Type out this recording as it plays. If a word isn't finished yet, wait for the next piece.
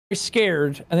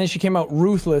scared, and then she came out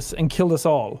ruthless and killed us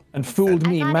all and fooled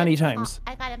me many times.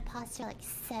 I got imposter like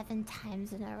 7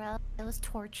 times in a row. It was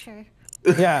torture.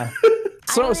 Yeah.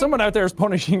 So someone out there is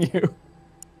punishing you.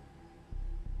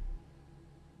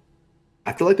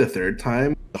 I feel like the 3rd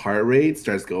time, the heart rate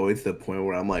starts going to the point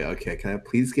where I'm like, okay, can I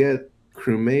please get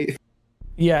crewmate?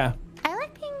 Yeah. I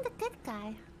like being the good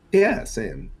guy. Yeah,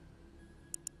 same.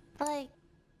 Like,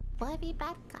 why be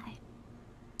bad guy?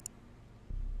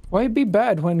 Why be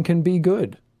bad when can be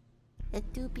good? It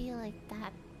do be like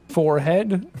that.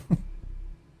 Forehead? Is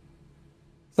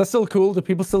that still cool? Do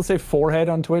people still say forehead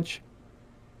on Twitch?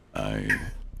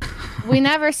 We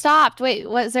never stopped. Wait,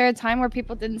 was there a time where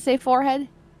people didn't say forehead?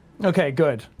 Okay,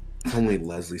 good. Only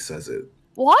Leslie says it.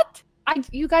 What?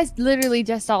 You guys literally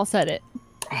just all said it.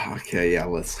 Oh, okay, yeah,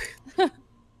 Leslie. It's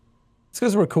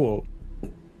because we're cool.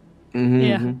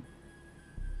 Yeah.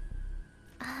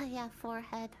 Ah, yeah,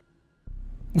 forehead.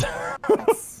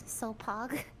 That's so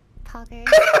pogger.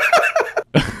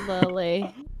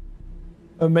 Lily.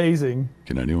 Amazing.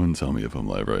 Can anyone tell me if I'm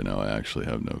live right now? I actually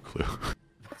have no clue.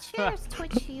 What's your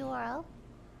Twitch URL?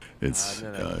 It's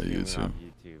YouTube.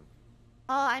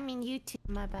 Oh, I mean YouTube,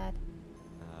 my bad.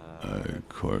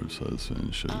 Corpse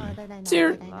husband should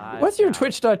What's your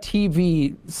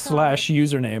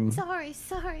twitch.tv/username?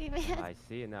 Sorry, man. I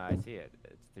see it now, I see it.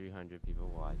 It's 300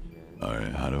 people watching.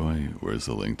 Alright, how do I... Where's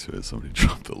the link to it? Somebody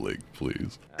drop the link,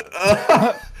 please.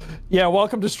 Yeah,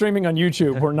 welcome to streaming on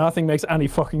YouTube, where nothing makes any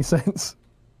fucking sense.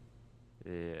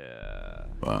 Yeah.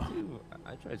 Wow.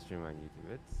 I tried streaming on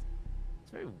YouTube. It's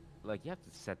very... Like, you have to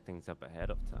set things up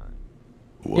ahead of time.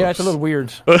 Whoops. Yeah, it's a little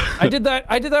weird. I did that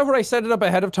where I set it up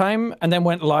ahead of time and then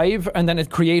went live and then it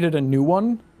created a new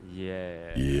one.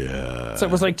 Yeah. Yeah. So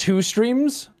it was like 2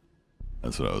 streams.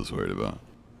 That's what I was worried about.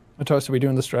 Toast, are we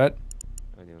doing the strat?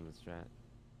 I'm doing the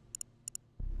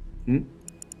strat.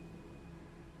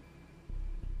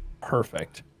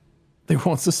 Perfect. They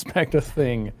won't suspect a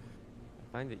thing. I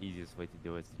find the easiest way to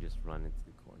do it is to just run into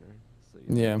the corner. So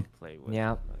you play with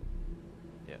Yeah.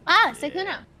 Yeah. Ah,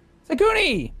 Sykkuno.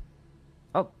 Sykkuno!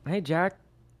 Oh, hey, Jack.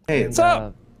 Hey, what's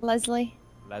up? Leslie.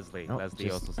 Leslie Oh, also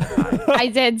just- said hi. I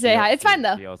did say hi. It's fine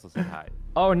though. She also said hi.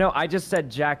 Oh no, I just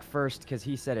said Jack first because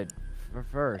he said it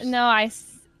first. No, I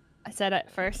said it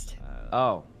first.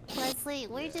 Oh. Leslie,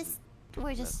 we're just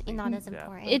not as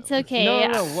important. It's okay.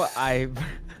 No, what I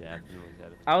Definitely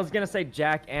said it. I was gonna say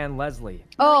Jack and Leslie.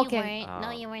 Oh, No, okay. you weren't.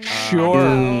 No, you were not. Sure.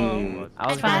 I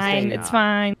was It's gonna fine. say, It's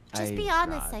fine. Just be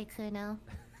honest, Sykkuno.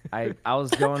 I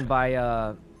was going by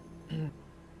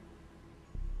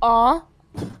Aw.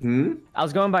 I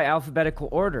was going by alphabetical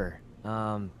order.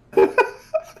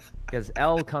 Because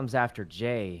L comes after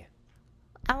J.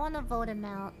 I want to vote him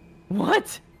out.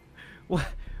 What? What?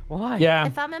 Why? Yeah.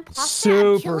 If I'm imposter, I'm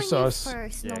Super killing sus. you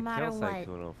first, no matter kill what.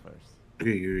 Sykkuno first.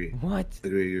 Agree. What?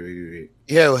 Agree.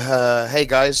 Yo, hey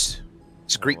guys.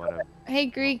 It's Greek. Whatever. Hey,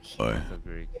 Greek. Bye. What's up,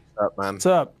 Greek? What's up, man? What's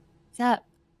up? What's up?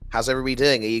 How's everybody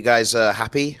doing? Are you guys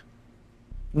happy?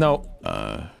 No.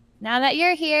 Now that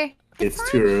you're here.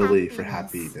 It's too early for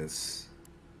happiness.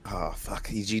 Oh, fuck.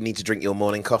 Do you need to drink your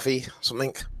morning coffee or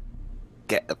something?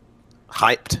 Get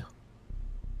hyped?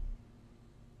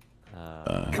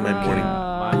 My morning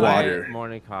water. My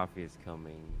morning coffee is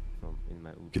coming from in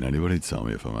my Uber. Can anybody tell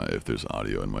me if there's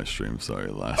audio in my stream? Sorry,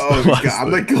 last. Oh my god,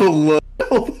 I'm gonna go low.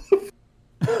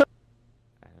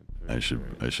 I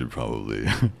should probably.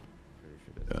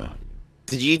 Yeah.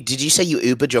 Did you say you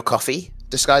Ubered your coffee,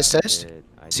 Disguise Toast?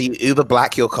 So you Uber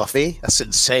Black your coffee? That's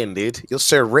insane, dude. You're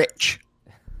so rich.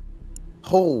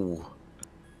 Oh.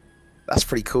 That's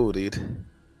pretty cool, dude.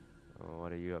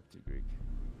 What are you up to, Greek?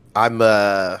 I'm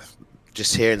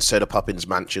just here in Soda Poppin's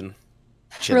mansion.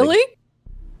 Chilling. Really?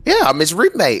 Yeah, I'm his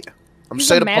roommate. I'm He's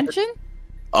Soda a mansion?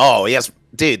 Oh, yes.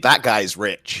 Dude, that guy's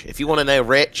rich. If you want to know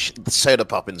rich, Soda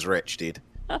Poppin's rich, dude.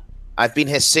 I've been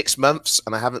here 6 months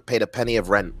and I haven't paid a penny of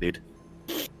rent, dude.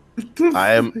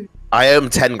 I owe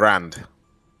 10 grand.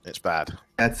 It's bad.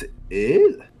 That's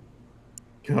it?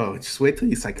 Yo, just wait till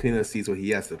Sykkuno sees what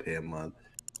he has to pay a month.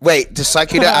 Wait, does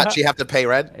Sykkuno actually have to pay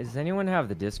rent? Does anyone have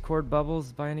the Discord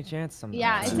bubbles by any chance?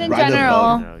 Yeah, it's in right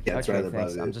general. above. Yeah, it's okay, right above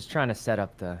thanks. it. I'm just trying to set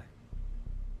up the.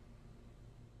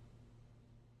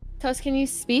 Toast, can you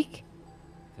speak?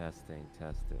 Testing.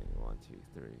 1, 2,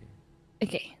 3.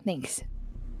 Okay, thanks.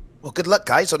 Well, good luck,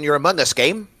 guys, on your Among Us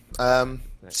game.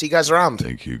 See you guys around.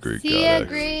 Thank you, Greek See ya, Goddess.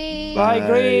 Greek. Bye,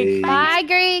 Greek. Bye,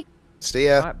 Greek. See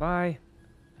ya. Bye. Bye.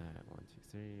 1,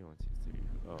 2, 3. 1, 2, 3.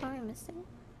 Oh. Sorry, mister.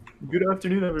 Good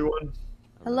afternoon, everyone.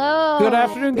 Hello. Good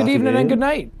afternoon, good evening, and good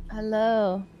night.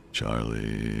 Hello. Charlie.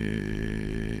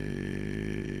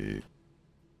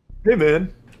 Hey,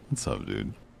 man. What's up,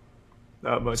 dude?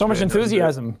 Not much. So much man.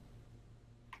 enthusiasm.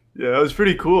 Yeah, that was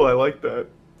pretty cool. I like that.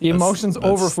 The emotions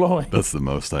overflowing. That's the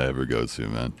most I ever go to,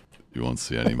 man. You won't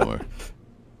see any more.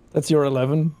 That's your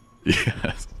 11.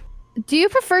 Yes. Do you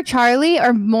prefer Charlie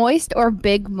or Moist or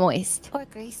Big Moist? Or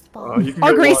Greaseball. You can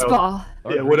Or go wild. Greaseball.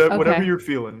 Yeah, whatever Okay. you're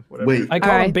feeling. Whatever Wait. you're I call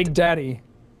him Alright. Big Daddy.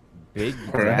 Big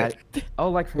Alright. Daddy. Oh,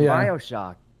 like from Yeah.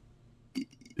 Bioshock.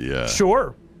 Yeah.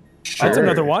 Sure. That's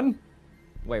another one.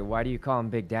 Wait, why do you call him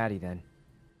Big Daddy then?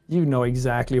 You know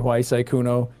exactly why,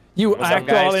 Sykkuno. You What's up, act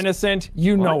all guys? innocent.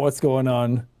 You know what's going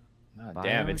on. Oh,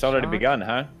 damn, it's already Bioshock? begun,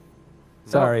 huh?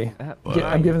 Sorry. What?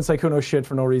 I'm giving Sykkuno shit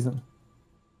for no reason.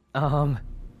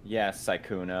 Yes,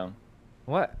 Sykkuno.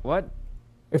 What?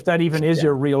 If that even is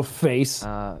your real face.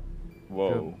 Whoa.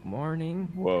 Good morning.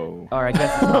 Whoa. Or I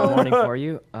guess it's not morning for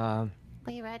you. Are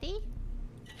you ready?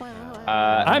 Wait.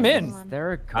 I'm in. Is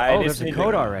there a code? I Oh, didn't there's a see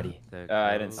code the- already.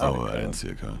 I didn't see Oh, I didn't see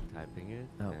a code. Typing it.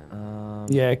 Oh,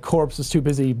 Yeah, Corpse is too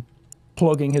busy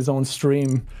plugging his own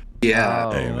stream.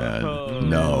 Yeah. Hey, man.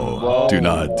 No. Whoa. Do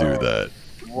not do that.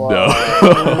 Whoa.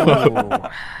 No.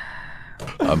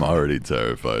 I'm already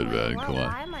terrified, man. Come on.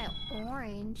 Why am I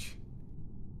orange?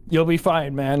 You'll be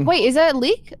fine, man. Wait, is that a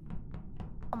leak?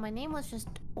 Oh, my name was just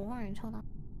orange. Hold on.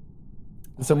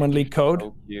 Did someone leak code?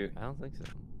 So cute. I don't think so.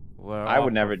 We're I all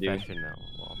would never do. professional.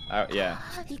 Yeah.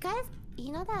 You guys,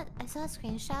 you know that I saw a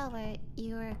screenshot where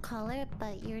you were a color,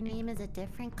 but your name is a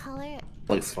different color?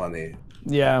 Looks funny.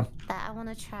 Yeah. That I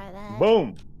want to try that.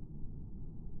 Boom.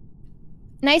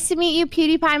 Nice to meet you,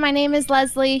 PewDiePie. My name is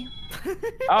Leslie.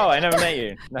 Oh, I never met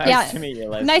you. Nice Yeah. to meet you,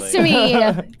 Leslie. Nice to meet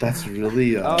you. That's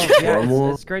really Oh, yeah,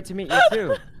 formal. it's great to meet you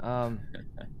too.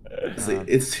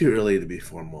 It's too early to be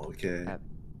formal, okay?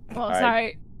 Well, Alright.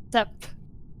 sorry. Sup?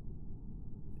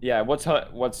 Yeah, what's Scarra,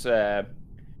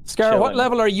 what Chilling.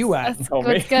 level are you at? That's Oh,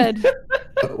 good. me? Good.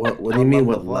 What do you mean,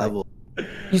 what level?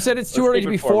 You said it's too Let's early keep to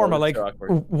it be formal, formal. it's Like,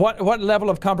 awkward. what level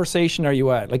of conversation are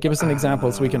you at? Like, give us an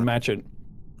example so we can match it.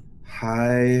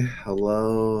 Hi,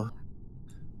 hello.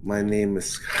 My name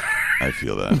is. I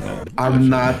feel that, man. I'm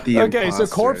not the. Okay, so imposter,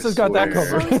 Corpse has got that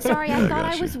swear. covered. So sorry, I I thought got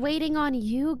I you. was waiting on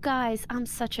you guys. I'm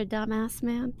such a dumbass,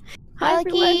 man. Hi,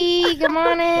 Lucky. Good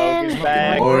morning. Focus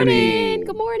back. Morning.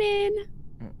 Good morning.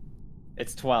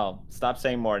 It's 12. Stop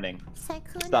saying morning.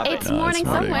 Sykkuno. Stop it. It's No, morning it's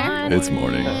morning. somewhere. It's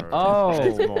morning.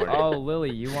 Oh, oh,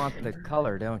 Lily, you want the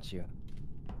color, don't you?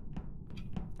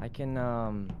 I can,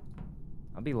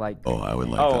 I'll be light. Oh, I would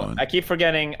like that Oh, one. I keep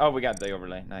forgetting. Oh, we got the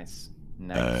overlay. Nice.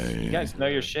 Nice. Hey. You guys know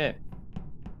your shit.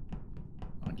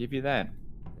 I'll give you that.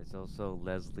 There's also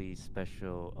Leslie's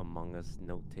special Among Us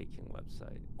note-taking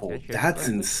website. Oh, Can I share that's this,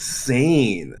 Leslie?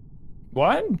 insane.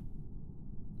 What?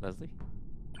 Leslie,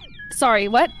 Sorry,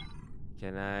 what?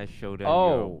 can I show them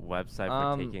Oh, your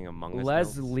website for taking Among Us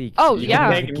Leslie. Oh, You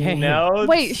yeah. can take notes?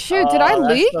 Wait, shoot, did I Oh,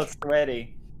 that's leak? so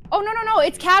sweaty. Oh, no.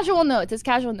 It's casual notes. It's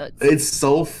casual notes. It's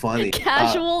so funny.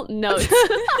 Casual notes.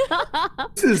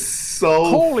 This is so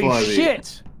Holy funny.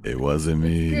 shit! It wasn't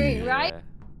me. Great, right?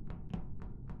 Yeah.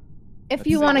 If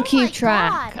you want to Oh keep my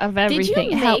track God. of Did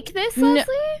everything. you help- make this, No-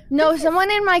 Leslie? No, someone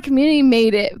in my community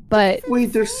made it, but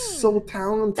Wait, they're so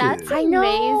talented. That's I know.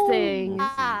 amazing.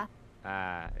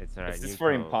 It's alright. Is this new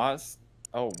for code. impos?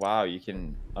 Oh, wow. You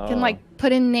can. Oh. can like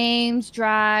put in names,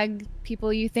 drag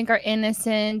people you think are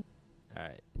innocent.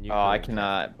 Alright. Oh, I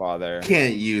cannot bother.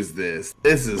 Can't use this.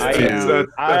 This is I, too. that's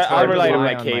I hard to rely on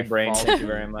rely my on cave my brain. fault. Thank you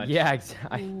very much. Yeah,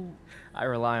 I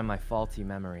rely on my faulty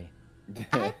memory.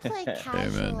 I play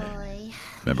casually.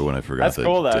 Remember when I forgot That's that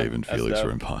cool, though. Dave and That's Felix dope.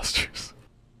 were imposters?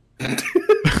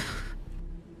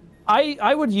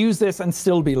 I would use this and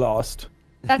still be lost.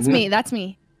 That's me. That's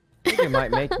me. I think it might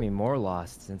make me more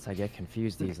lost since I get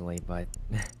confused easily, but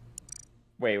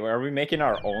Wait, are we making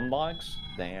our own logs?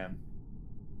 Damn.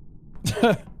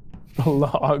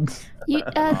 Logs. You,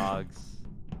 Logs.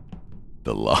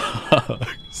 The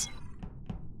logs.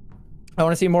 I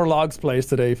want to see more logs plays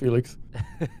today, Felix.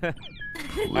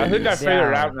 I think I figured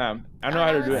it Yeah. out now. I know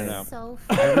how to do it now. So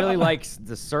I fun. really liked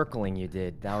the circling you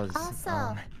did. That was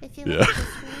Also, if you Yeah. look at the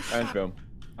Thank screenshot, you.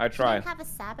 I you try. didn't have a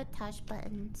sabotage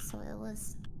button, so it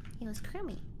was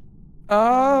creamy.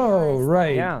 Oh,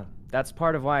 right. yeah. That's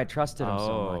part of why I trusted him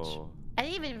so much. Oh. I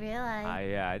didn't even realize.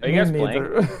 Yeah. Are you guys Me playing?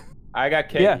 neither. I got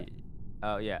kicked. Yeah.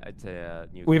 Oh yeah, it's a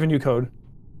new. We have a new code.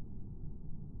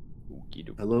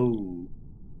 Hello.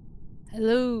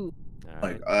 Hello.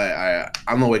 Like,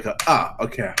 I'm gonna wake up. Ah,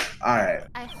 okay. All right.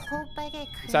 I hope I get creamy.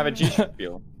 Let's have a G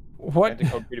feel. What?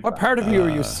 What part of you are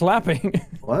you slapping?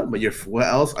 What? But what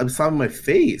else? I'm slapping my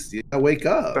face. You gotta wake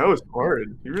up. That was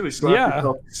hard. You really slapped Yeah.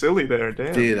 yourself silly there,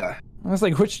 damn. Dude, I was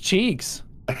like, which cheeks?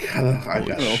 I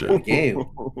gotta shit. the game.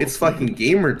 It's fucking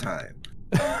gamer time.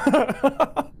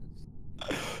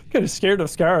 Kind of scared of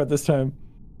Scarra this time.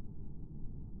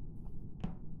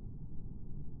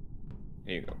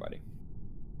 Here you go, buddy.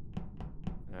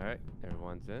 All right,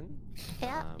 everyone's in.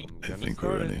 Yeah. I think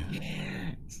we're ready.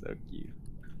 So cute.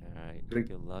 All right,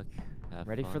 good luck. Have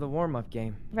Ready fun. for the warm-up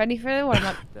game. Ready for the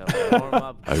warm-up. The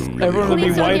warm-up. I really Everyone will hope be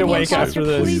you wide don't awake be after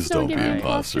this. Please don't be Alright.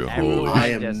 imposter. Everyone Holy I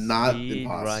am just not speed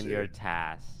imposter. Run your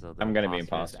task, so the I'm gonna be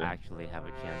imposters imposter. actually have a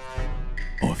chance.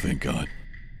 Oh, thank God.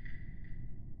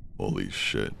 Holy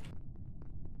shit.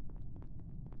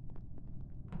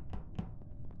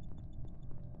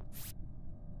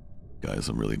 Guys,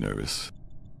 I'm really nervous.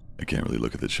 I can't really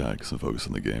look at the chat because I'm focused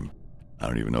on the game. I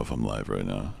don't even know if I'm live right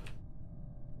now.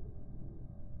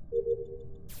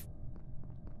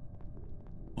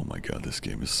 Oh my God, this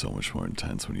game is so much more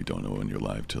intense when you don't know when you're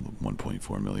live to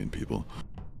 1.4 million people.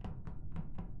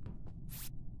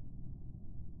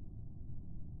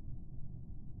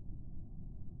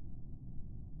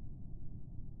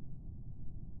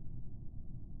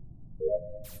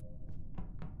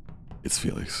 It's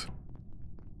Felix.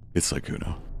 It's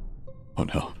Sykkuno. Oh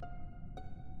no.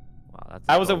 Wow, that's.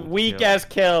 That was a bold weak kill. ass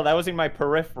kill. That was in my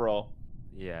peripheral.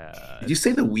 Yeah. Did you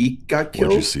say the weak got What'd you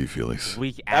killed? see, Felix?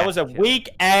 Weak. That was a weak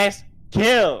ass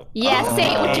kill. Yeah,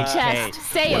 say it with your Oh. chest.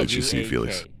 Say What it. did you see,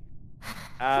 Felix?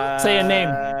 Say a name.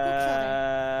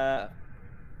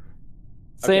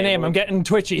 Say a okay, name. well- I'm getting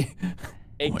twitchy.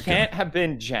 It my can't have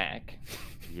been Jack.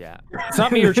 Yeah. It's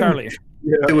not me or Charlie.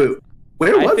 Wait,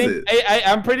 where was it?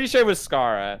 I'm pretty sure it was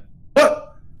Scarra. What?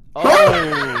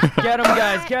 Oh, get him,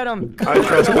 guys, get him. I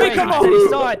trust Wait, come I on. said he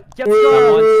saw it. Get Yeah,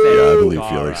 I believe Scarra.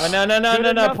 Felix. Oh, no, Good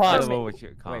enough for pause. me. Wait,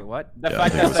 Wait, what? The Yeah,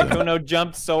 fact I that think so. Sykkuno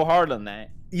jumped so hard on that.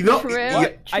 You know, True. yeah,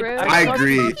 True. I thought-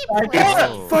 agree.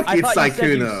 Oh. Fuck I it, thought you said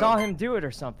you Sykkuno. saw him do it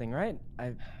or something, right?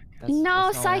 No, that's not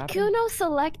what happened? Sykkuno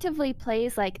selectively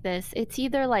plays like this. It's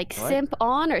either like What? simp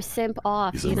on or simp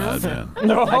off, He's you a know? madman.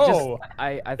 No.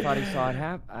 I thought he saw it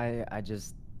happen. I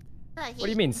just. What do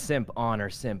you mean simp on or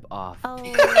simp off? Oh.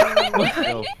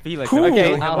 So, Felix, Cool.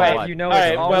 okay, How wait, about you know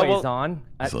alright, it's well, always well- on?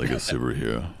 He's like a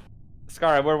superhero.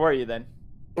 Scarra, where were you then?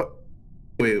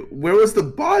 Wait, where was the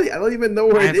body? I don't even know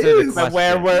where it Answer the is. question.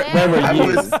 Where were I you?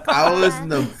 was in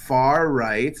the far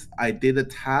right. I did a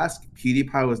task.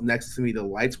 PewDiePie was next to me. The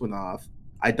lights went off.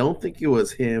 I don't think it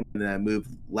was him. And then I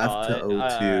moved left to O2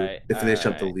 alright, to finish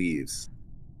up the alright. leaves.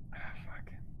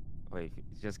 Wait,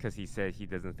 just because he said he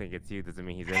doesn't think it's you doesn't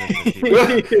mean he's innocent.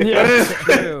 Felix. This is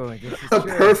true. This is A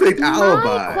true. perfect My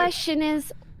alibi. question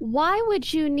is, why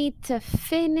would you need to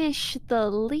finish the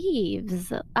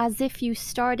leaves as if you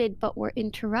started but were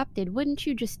interrupted? Wouldn't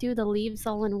you just do the leaves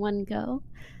all in one go?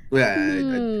 Yeah,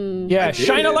 Yeah, I did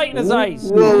shine a it. light in his eyes.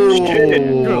 Whoa!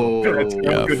 That's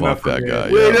Yeah, good fuck enough for that me.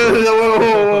 guy. Wait,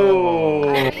 Yeah.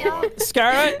 no.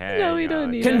 Scarra, No, we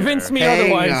don't need convince me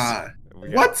Hang otherwise. on. We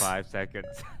got What? 5 seconds.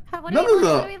 What No, do you no,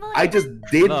 want? What do no. you want? I just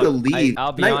did the Look, lead.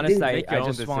 I'll be I honest. didn't- Make your I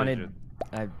own just wanted.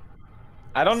 decision.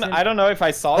 I don't know if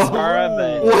I saw Scarra,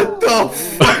 but What the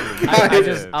fuck? I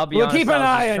just. I'll be We'll honest. keep an I was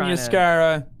eye just on you, trying to-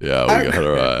 Scarra. Yeah, we got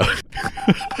our eye.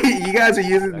 You guys are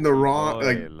using the Lucky wrong. boy,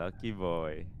 Like, lucky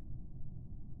boy.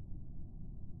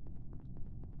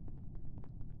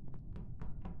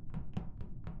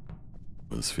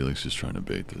 Was Felix just trying to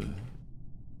bait the...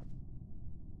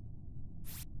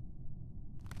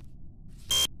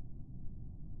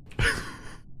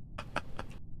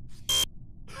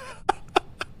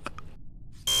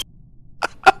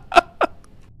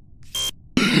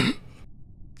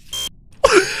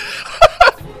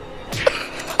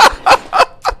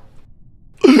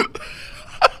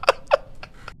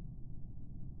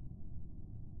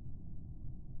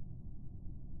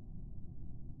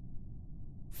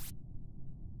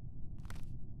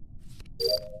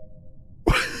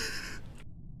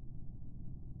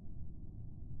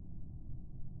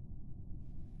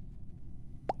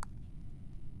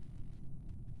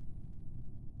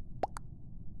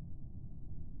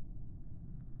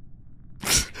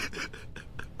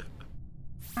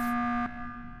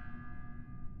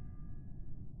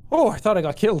 Oh, I thought I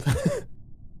got killed.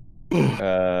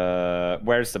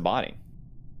 where's the body?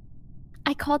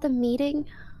 I called a meeting.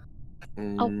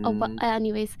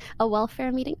 Anyways, a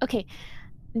welfare meeting. Okay.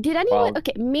 Did anyone? Well-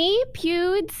 Okay, me,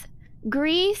 Pewds,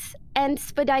 Grease, and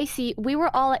Spadicey. We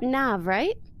were all at Nav,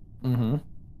 right? Mm-hmm.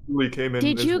 We came in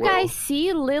Did as you well. guys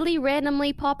see Lily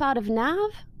randomly pop out of Nav?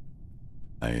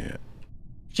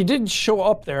 She did show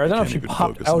up there. I don't know if she can't even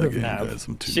popped focus on out the of game, Nav. guys.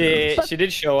 I'm too She nervous. she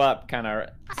did show up, kind of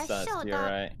I sus. showed You're up.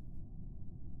 right.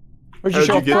 Where'd How'd you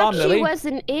show you up get- from, She Lily?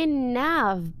 wasn't in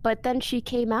Nav, but then she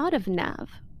came out of Nav.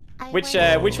 I Which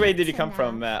went way did you to come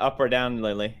from? Nav. Up or down,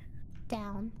 Lily?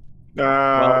 Down.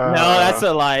 Well, no, that's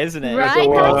a lie, isn't it? Right, That's a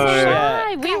lie. that's a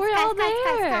lie. We were all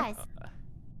Guys, there.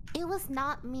 it was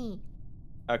not me.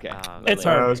 Okay. It's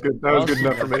That her. was good. That was good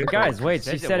enough for me. Guys, wait.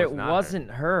 She Said said it it was not her. wasn't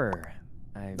her.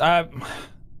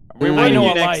 We I voted know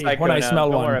you a next, lie when I Sykkuno. smell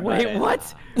Don't one. worry about Wait, it.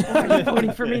 what? Why are you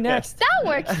voting for me next? That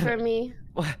works for me.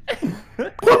 What?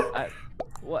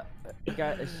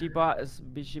 She bought.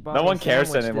 No me one a cares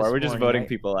sandwich anymore. this We're just morning, voting right?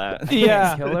 people out.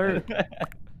 Yeah. Kill her.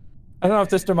 I don't know if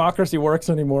this democracy works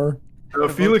anymore.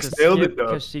 Felix nailed it though.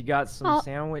 Because she got some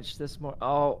sandwich this morning.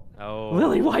 Oh. Oh.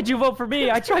 Lily, why'd you vote for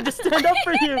me? I tried to stand up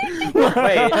for you.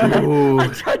 Wait. I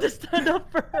tried to stand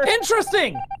up for her.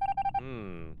 Interesting.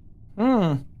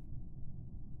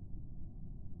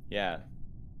 Yeah.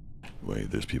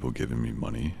 Wait, there's people giving me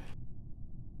money.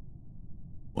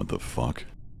 What the fuck?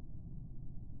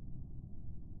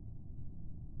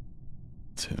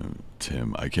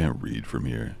 Tim, I can't read from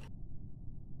here.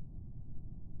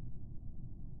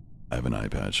 I have an eye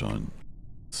patch on,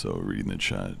 so reading the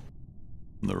chat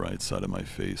on the right side of my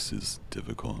face is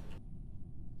difficult.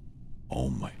 Oh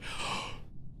my...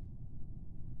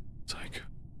 Psych.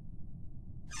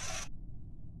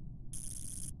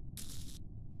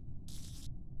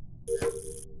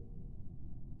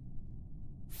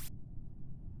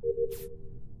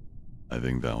 I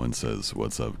think that one says,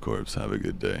 "What's up, corpse? Have a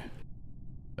good day."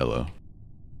 Hello.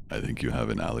 I think you have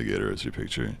an alligator as your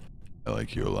picture. I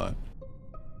like you a lot.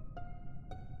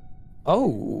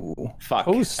 Oh. Fuck.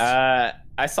 Host.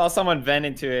 I saw someone vent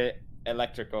into it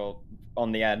electrical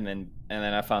on the admin, and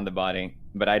then I found the body.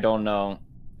 But I don't know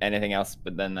anything else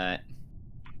but then that.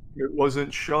 It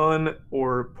wasn't Sean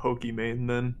or Pokimane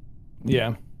then.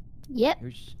 Yeah. Yep.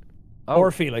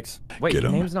 Or Felix. Wait, Get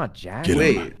your him. name's not Jack? Get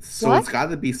him. Wait, so What? it's got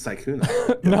to be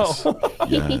Sykkuno. No.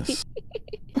 Yes.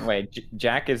 Wait,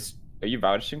 Jack is... Are you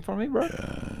vouching for me, bro?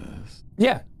 Yes.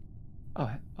 Yeah. Oh.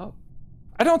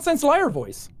 I don't sense liar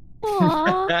voice.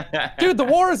 Aww. Dude, the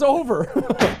war is over.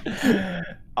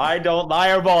 I don't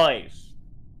liar boys.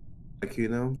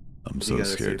 Sykkuno. I'm You so gotta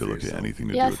say scared it to for look at yourself. anything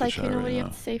to Yeah, do with the chat Sykkuno, what right do you now.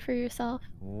 have to say for yourself?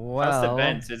 How's the Well,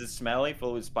 vent? Is it smelly,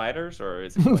 full of spiders, or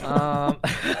is it...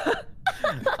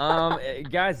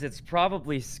 guys, it's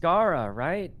probably Scarra,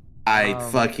 right? I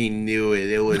fucking knew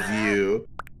it. It was you.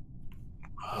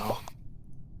 Oh,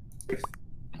 thank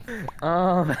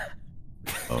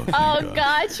Oh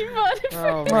God, you voted for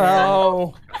Oh, me.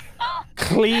 Oh.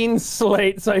 Clean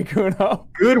slate, Sykkuno.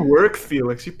 Good work,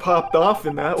 Felix. You popped off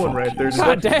in that one right there.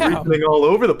 God damn. Everything all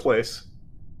over the place.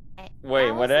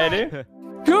 Wait, what did I do?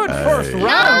 Good first Hey.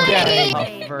 round, Nice. Danny.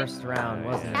 Tough first round,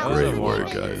 wasn't it? Great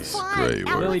work, guys. Great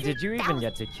work. Lily, did you even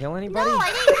get to kill anybody? No,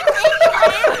 I didn't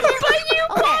kill anyone. But you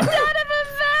popped out of a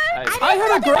vent. I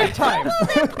had a great time. How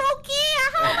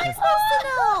am I supposed to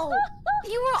know?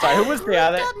 You were Sorry, all who was the grouped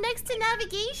other- up next to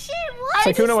navigation? I What?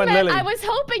 just Sykkuno and meant Lily. I was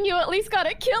hoping you at least got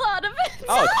a kill out of it.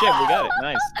 Oh shit, we got it.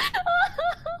 Nice.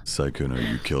 Sykkuno,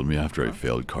 you killed me after I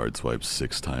failed card swipes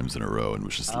 6 times in a row and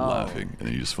was just laughing, and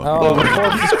then you just fucking. Oh, the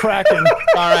corpse is cracking.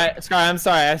 Alright, Scar, I'm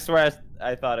sorry. I swear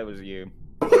I thought it was you.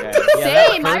 Yeah.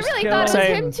 Same. I first really kill- thot it was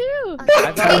Same. him too. I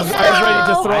was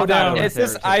ready to throw down. It's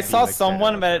just I saw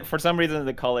someone, but for some reason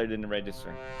the color didn't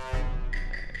register.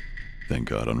 Thank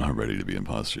God I'm not ready to be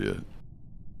imposter yet.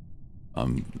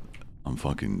 I'm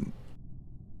fucking.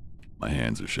 My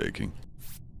hands are shaking.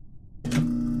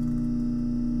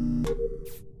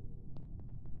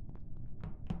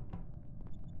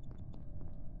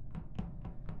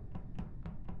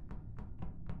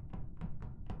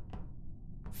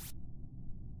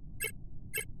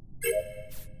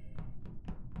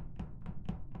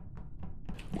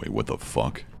 Wait, what the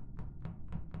fuck?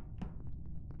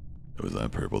 It was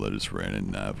that purple that just ran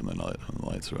in nav and then the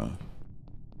lights are off.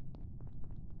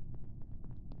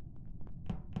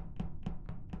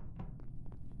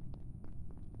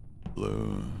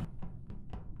 Hello.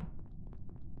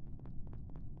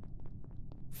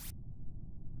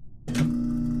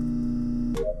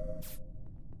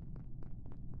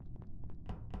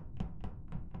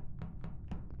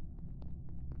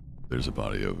 There's a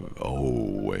body of.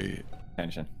 Oh, wait.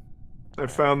 Attention. I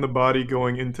found the body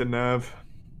going into Nav.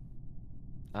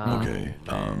 Okay,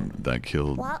 that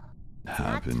killed What?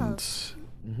 happened.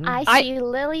 I see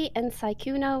Lily and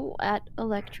Sykkuno at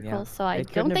electrical, Yeah. so I It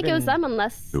couldn't don't have think it was been- them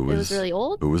unless Who it was really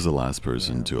old. Who was the last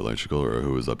person to electrical, or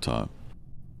who was up top?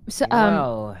 So,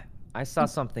 Well, I saw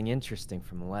something interesting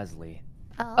from Leslie.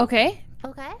 Oh, okay.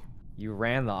 okay. You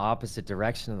ran the opposite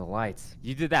direction of the lights.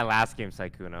 You did that last game,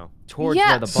 Sykkuno. Towards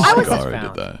Yeah, where the I body was- was Scarra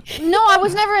found. did that. No, I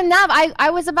was never in Nav. I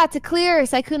was about to clear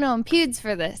Sykkuno and Pewds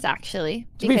for this, actually.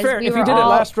 To be because fair, we if were you did it all-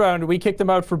 last round, we kicked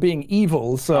them out for being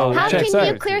evil, so How checks can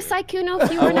you out. clear Sykkuno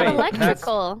if you were not wait, that's-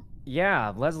 electrical?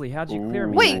 Yeah, Leslie, how'd you clear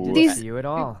me? Wait, I didn't these- see you at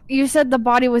all. You said the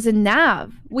body was in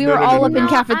Nav. We No, were no, all no, up no, in no.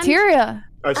 cafeteria.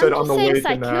 I said I'm on just the way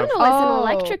saying to Sykkuno Nav. is Oh.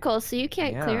 an electrical, so you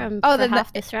can't Yeah. clear him Oh, for then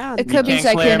half this round. It could be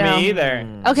Can't clear Sykkuno. me either.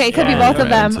 Okay, it could be Yeah, both of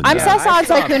them. right. I'm Yeah, sus I on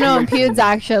saw Sykkuno and Felix Pewds,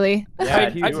 actually.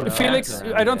 Felix,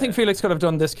 I don't think Felix could have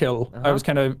done this kill. I was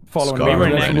kind of following Scarra were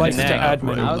him neck from to lights to neck. Right admin.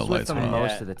 when I the was with lights them went off.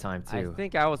 most of the time I too.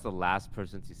 think I was the last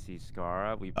person to see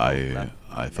Scarra. We both I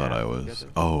left thought I Nav was.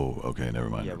 together. Oh, okay, never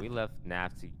mind. Yeah, we left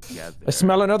Nav together. I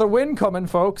smell another win coming,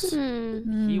 folks.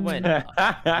 He went. He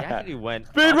actually went.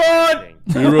 Speed up, run! I think,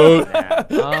 Speed from run!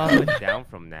 Nav. He went down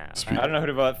from Nav. Speed. I don't know who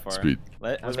to vote for. Speed.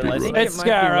 Was I it Speed Leslie? run. It's it might be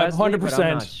Scarra, Leslie, but I'm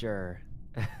 100%. not sure.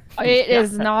 It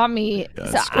is not me. Yeah,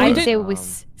 So it's I'd Scarra. say we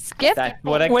skipped. That's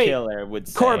what a Wait, killer would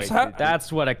say. Corpse, how-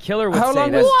 That's what a killer would How say.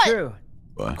 long That's was- true.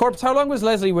 What? Corpse, how long was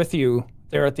Leslie with you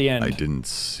there at the end? I didn't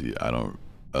see. I don't.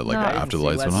 Like No. I I didn't after the see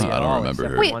lights went Leslie on, at I don't all, remember except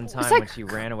her. for Wait, one time it's when like- she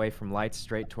ran away from lights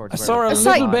straight towards I where saw her a the It's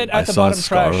little like- bit I at the saw bottom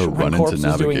trash Scarra when run Corpse into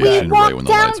was doing navigation that. right when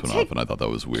the walked lights down went off, and I thought that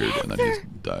was weird, and then he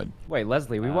died. Wait,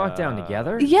 Leslie, we walked down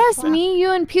together? Yes, me,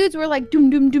 you, and Pewds were like doom,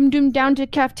 doom, doom, doom down to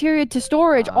cafeteria to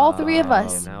storage. All three of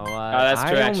us. You know what? Oh, that's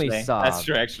true, I only actually. saw That's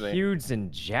true, actually. Pewds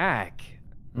and Jack.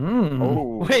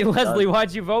 Mm. Wait, Leslie,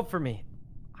 why'd you vote for me?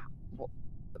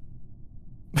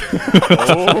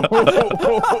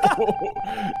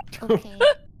 Okay.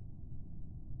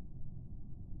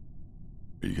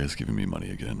 Are you guys giving me money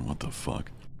again? What the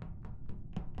fuck?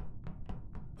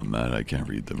 I'm mad I can't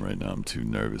read them right now. I'm too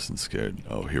nervous and scared.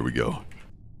 Oh, here we go.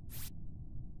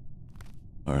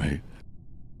 Alright.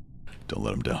 Don't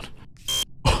let him down.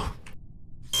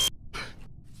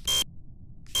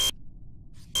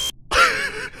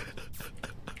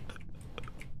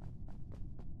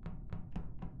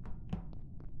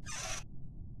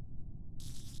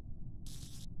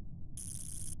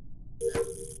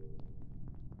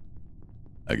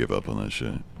 I give up on that shit.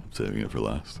 I'm saving it for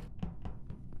last.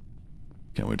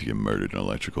 Can't wait to get murdered in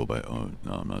electrical by. Oh,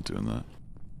 no, I'm not doing that.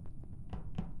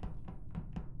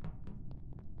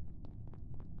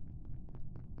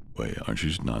 Wait, aren't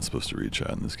you not supposed to read chat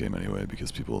in this game anyway?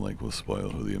 Because people like will spoil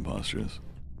who the imposter is.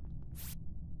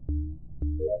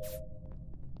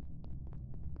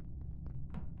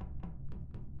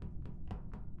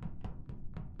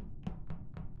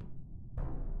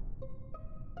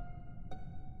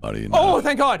 Body in Oh,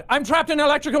 thank God! I'm trapped in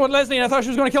electrical with Leslie, and I thought she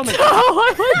was going to kill me.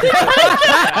 I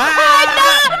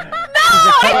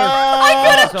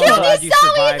could have So killed glad you you so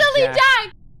survived, easily, Jack.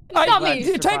 Jack. Stop glad me.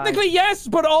 you Technically, yes,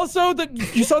 but also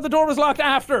that you saw the door was locked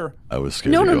after. I was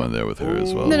scared No, to no, go in there with her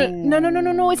as well.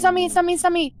 No, it's not me, it's not me, it's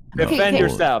not me. No, Defend well,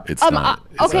 yourself. It's Um, not.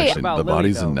 It's okay. actually, About the Lily,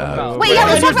 body's though. in What Nav. about- Wait, yeah,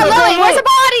 let's talk about Lily. Where's the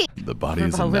body? The body's What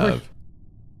in about Lily?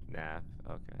 Nav.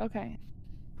 Nah. Okay. Okay.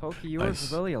 Pokey, you I were s-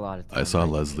 with Lily a lot of times. I saw right?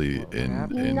 Leslie What in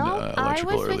happened? No, I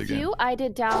electrical was early with game. you. I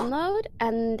did download,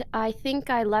 and I think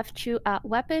I left you at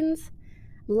weapons.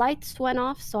 Lights went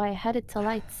off, so I headed to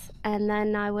lights, and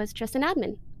then I was just an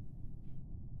admin.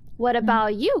 What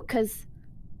about you? Because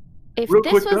if Real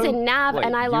this quick, was though. in Nav Wait,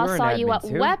 and I you lost were an saw you admin at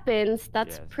too? weapons,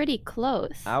 that's Yes. pretty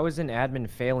close. I was an admin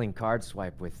failing card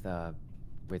swipe with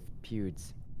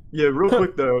Pewds. Yeah, real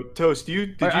quick though, Toast, did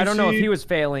you I don't know if see he was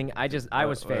failing. I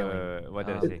was failing. What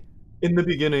did I Um, say? in the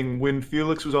beginning when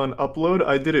Felix was on upload?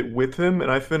 I did it with him, and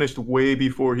I finished way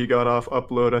before he got off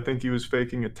upload. I think he was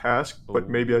faking a task, but Ooh.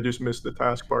 maybe I just missed the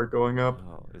task bar going up.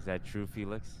 Oh, is that true,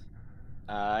 Felix?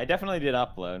 I definitely did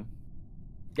upload.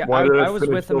 Yeah, Why did I I was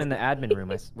finish with him both? in the admin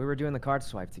room. We were doing the card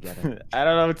swipe together. I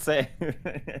don't know what to say.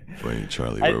 Wait,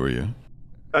 Charlie, I- where were you?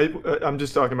 I'm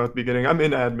just talking about the beginning. I'm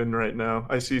in admin right now.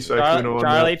 I see Sykkuno on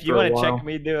Charlie, that if you for a want to while. check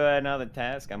me do another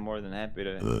task, I'm more than happy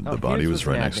to. The Oh, body Pewds was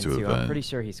an right next admin to a too. I'm vent. pretty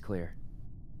sure he's clear.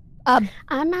 I'm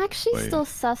actually Wait. still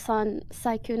sus on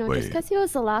Sykkuno Wait. just because he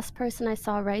was the last person I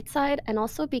saw right side, and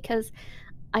also because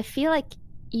I feel like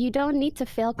you don't need to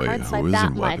fail Wait, card who swipe is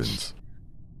that in much. weapons?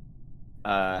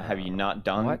 Have you not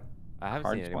done? What? I haven't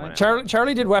Hard seen anyone. swipe? else.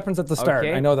 Charlie did weapons at the start.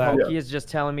 Okay, I know that. Pokey is just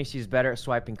telling me she's better at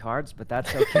swiping cards, but that's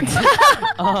okay.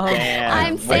 Damn.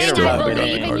 I'm I saying still I haven't done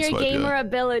believe the in card your swipe gamer yet.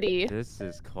 ability. This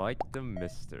is quite the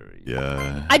mystery.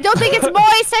 Yeah. I don't think it's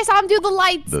Moist. I saw him do the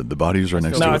lights. The body's right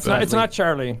next No, to a it's not. vent. It's not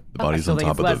Charlie. The body's still on think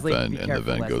top it's of Leslie. the vent, Be and careful,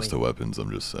 the vent goes Leslie. to weapons.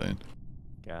 I'm just saying.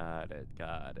 Got it.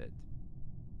 Got it.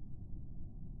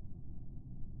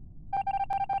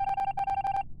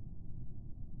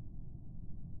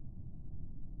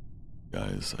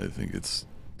 Guys, I think it's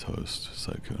Toast,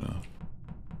 Sykkuno.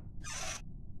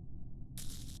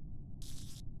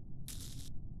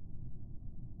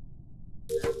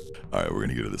 Alright, we're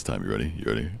gonna get it this time. You ready? You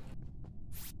ready?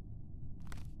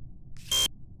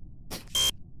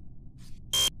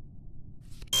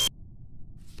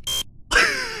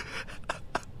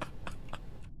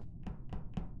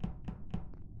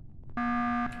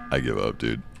 I give up,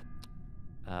 dude.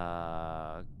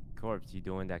 Corpse, you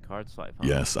doing that card swipe? Huh?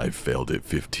 Yes, I've failed it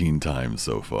 15 times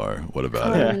so far. What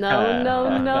about Oh, it? no,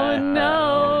 no, no,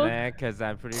 no. Man, because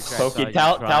I'm pretty sure. Pokey,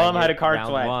 tell him how to card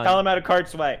swipe. Tell him how to card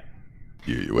swipe.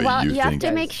 Wait, Well, you have think...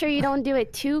 to make sure you don't do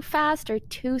it too fast or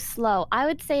too slow. I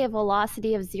would say a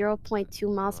velocity of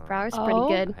 0.2 miles per hour is pretty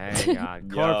good. Hang on.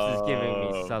 Corpse is giving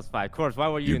me sus vibe. Corpse, why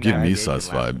were you in give me navigation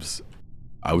sus last vibes.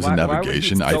 I was in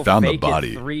navigation. I found the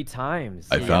body. 3 times.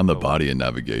 I found the body in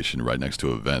navigation right next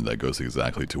to a vent that goes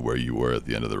exactly to where you were at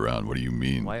the end of the round. What do you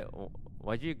mean?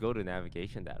 Why'd you go to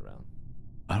navigation that round?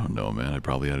 I don't know, man. I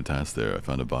probably had a task there. I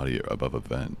found a body above a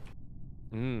vent.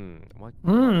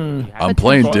 I'm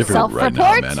playing different right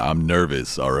now, man. I'm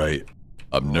nervous, all right?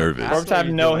 I'm nervous. Corpse have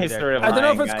no history of lying, I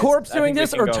don't know if it's guys. Corpse I doing think we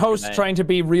this can or go for Toast that. trying to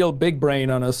be real big brain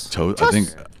on us.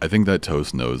 I think that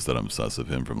Toast knows that I'm sus of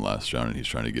him from last round, and he's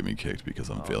trying to get me kicked because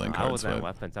I'm failing I card was at swipe.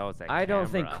 weapons. I was at I don't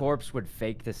think camera. Corpse would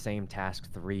fake the same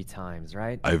task 3 times,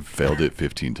 right? I've failed it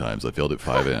 15 times. I failed it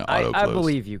 5 and auto I close.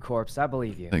 believe you, Corpse. I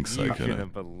believe you. Thanks, You Sykkuno.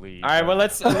 shouldn't believe. All right, well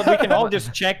we can all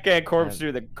just check Corpse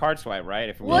through the card swipe, right?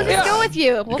 If we We'll want. just go with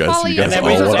you. We'll guys- follow you you. guys And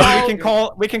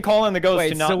then we can call in the ghost Wait,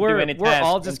 to not so we're do any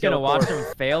all tests just until gonna watch Corpse-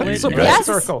 him fail it? It's a You big guys-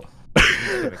 circle.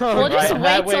 We'll just Right,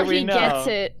 that wait way till we he know. gets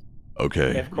it.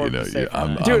 Okay, If Corpse is safe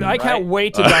I'm, Dude, I can't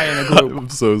wait to die in a group. I'm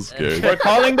so scared. We're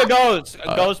calling the ghost.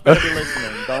 Ghost better be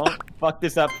listening. Don't fuck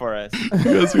this up for us. You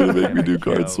guys are gonna make me do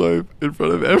card swipe in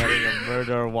front of Letting everyone. a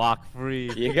murderer walk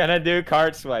free. You're gonna do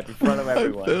card swipe in front of I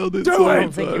everyone. failed it Do so I it.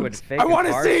 don't think you would times. fake I a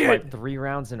wanna card see swipe it. 3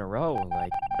 rounds in a row.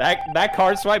 Like That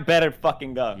card swipe better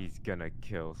fucking go. He's gonna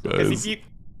kill. Because Guys, if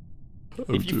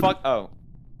I'm you fuck I'm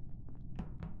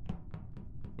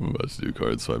about to do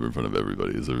card swipe in front of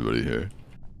everybody. Is everybody here?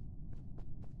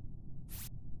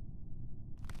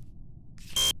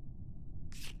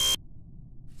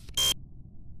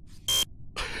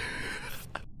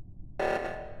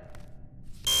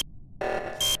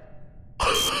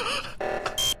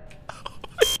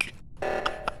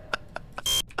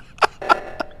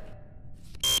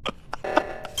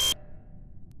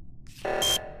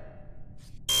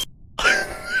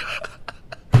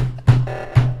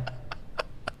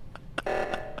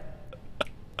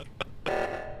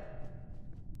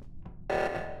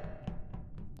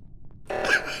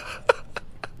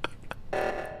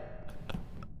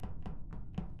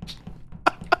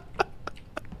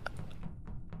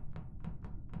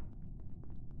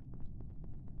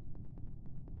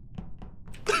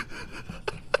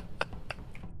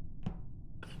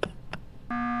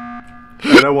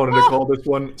 And I wanted to call this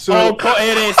one. So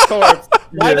it is Corpse.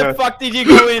 Why Yeah. the fuck did you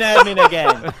go in admin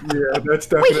again? yeah, that's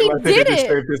definitely. he I think did it just it.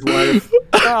 saved his life.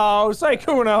 Oh,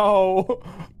 Sykkuno.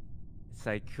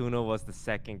 Sykkuno was the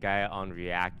second guy on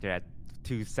reactor at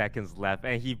 2 seconds left,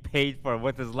 and he paid for it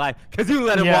with his life because you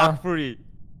let him Yeah. walk free.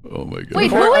 Oh my god.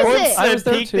 Wait, who Corpse is it? I was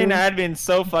there peeked in too. admin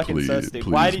so fucking Please- sus, dude.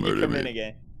 please Why did you murder come me. in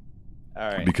again?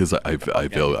 Alright. Because I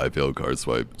failed card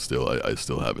swipe. Still, I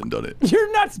still haven't done it. You're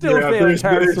not still Yeah, failing there's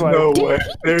card swipe. no Did way. he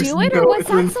There's do it, no. or was It's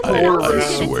been that someone four else? I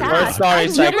who did swear. task? Sorry, I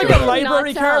Do you have like a literally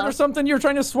library not card tell. or something? You're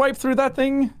trying to swipe through that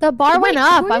thing? The bar went Wait,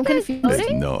 up. were I'm you guys confused.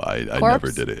 voting? No, I never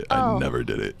Corpse? did it. Oh. I never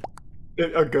did it.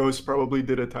 A ghost probably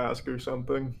did a task or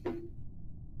something.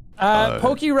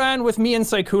 Pokey ran with me and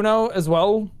Sykkuno as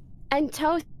well. And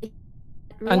Toast.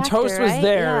 And Toast was right?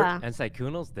 there. Yeah. And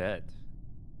Sykkuno's dead.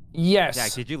 Yes.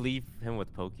 Jack, did you leave him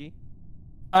with Pokey?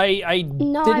 I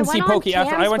No, I didn't see went on Pokey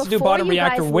after. I cams went to do before bottom you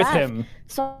reactor guys with left. him.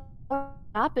 So what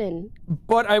happened?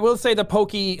 But I will say that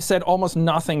Pokey said almost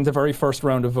nothing the very first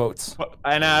round of votes.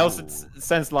 And I also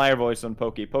sensed liar voice on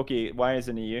Pokey. Pokey, why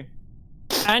isn't it you?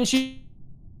 And she...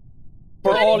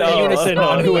 We're all in unison no,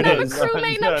 on who it I'm a is.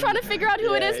 crewmate and I'm trying to figure out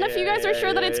who it is, and if you guys are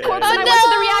sure that it's yeah, Corpse yeah, and I yeah. went to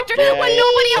the reactor when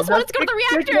nobody else wanted to go to the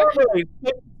reactor.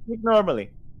 Speak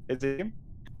normally. Is it him?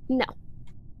 No.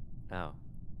 Oh.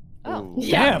 Oh.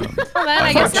 Damn. Well, then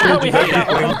I guess Unfortunately, not. we have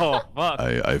that one. Oh, fuck.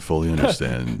 I fully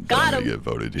understand that I'm gonna get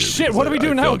voted here. Shit, because what do we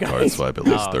do I now, failed card guys? swipe at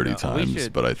least Oh, 30 no, we times,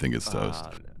 should- but I think it's toast.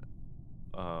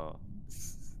 Oh.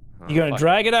 You gonna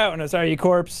drag it out on us, are you,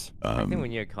 Corpse? I think we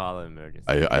need to call an emergency.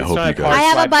 I He's hope you trying to guys. I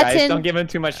have a swipe, guys. button. Don't give him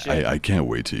too much shit. I can't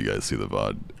wait till you guys see the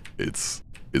VOD.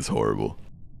 It's horrible.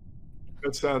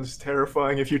 That sounds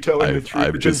terrifying. If you're telling the truth,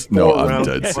 I've it's just been four I'm rounds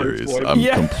dead of card serious. swipe. I'm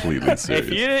Yeah. completely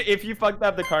serious. If you fucked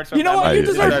up the card swipe, You know what? You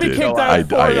deserve to be did. kicked I out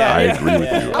for that. I yeah. agree with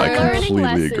you. A I learning completely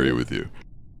lesson. agree with you.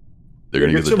 They're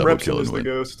gonna Get get the some double reps kill in as and the win.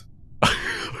 ghost.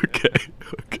 Okay.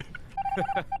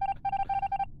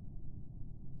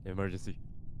 Emergency.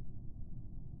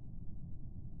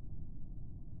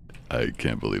 I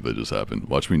can't believe that just happened.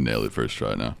 Watch me nail it first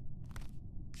try now.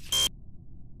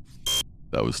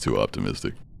 That was too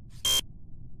optimistic.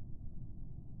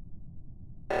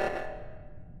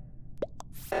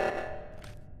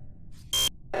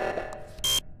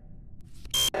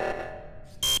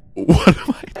 What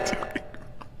am I doing?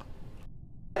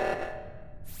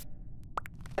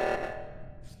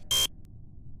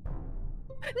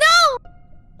 No!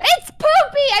 It's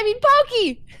Poopy! I mean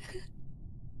Pokey!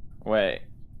 Wait,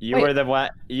 you Wait. were the one.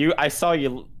 I saw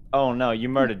you. Oh no, you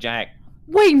murdered Jack.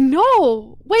 Wait,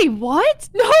 no! Wait, what?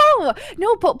 No!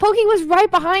 No, Pokey was right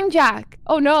behind Jack.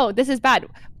 Oh no, this is bad.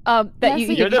 That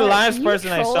You're the last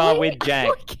person I saw with Jack.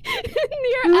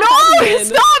 No,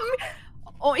 it's not me!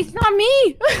 Oh, it's not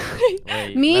me!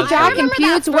 Wait, Me, Leslie, Jack, and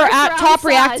Pewds were at top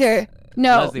reactor.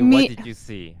 No, Leslie, me. what did you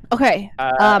see? Okay. No,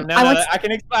 I no, went. I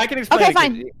can explain. Okay, it.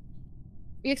 fine.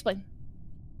 You explain.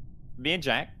 Me and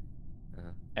Jack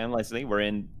and Leslie were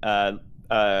in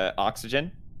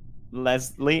oxygen.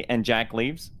 Leslie and Jack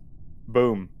leaves.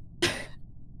 Boom.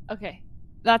 Okay.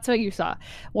 That's what you saw.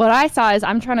 What I saw is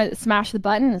I'm trying to smash the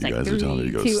button. It's You like guys are telling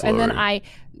me to 3, go 2, and then slower. I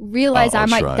realize I I'll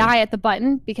might try. die at the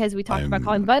button because we talked about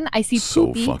calling the button. I see so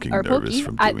Poopy fucking or nervous Pokey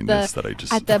from at doing the this that I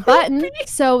just at the button.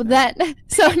 So then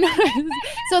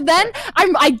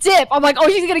I dip. I'm like, oh,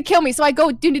 she's gonna kill me. So I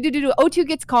go do. O2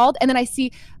 gets called, and then I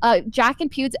see Jack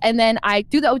and Pewds, and then I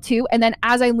do the O2, and then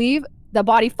as I leave, the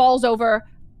body falls over.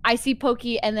 I see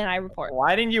Pokey, and then I report.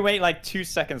 Why didn't you wait like 2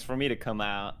 seconds for me to come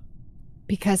out?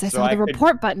 Because I So saw I the could-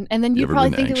 report button, and then You you ever probably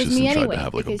been think it was anxious me and tried anyway. to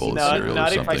have like a because bowl you of know- Not- cereal or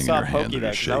not if I something in saw your hand Pokey and there,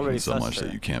 you're 'cause I already shaking so sussed much her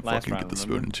that you can't last fucking round, get the spoon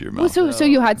remember? into your Well, mouth? so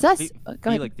you had sus. Go ahead.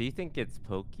 Felix, do you think it's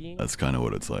Pokey? That's kind of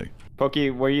what it's like. Pokey,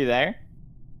 were you there?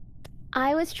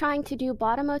 I was trying to do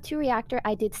bottom O2 reactor.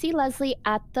 I did see Leslie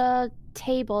at the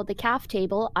table, the CAF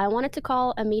table. I wanted to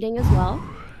call a meeting as well.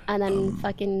 And then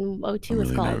fucking O2 I'm was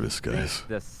really called. nervous, guys.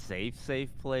 The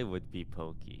safe play would be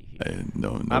Pokey.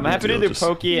 No I'm big happy to deal, do just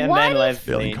Pokey and What then if Leslie.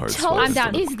 failing card Toast swipes in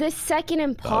front of is the second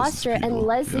imposter, and people,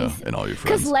 Leslie's yeah, and all your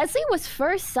because friends. Leslie was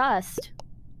first sussed.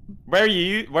 Where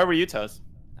were you, Toast?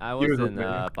 I was was in with me.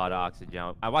 bot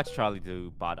oxygen. I watched Charlie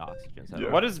do bot oxygen. So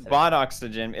What is bot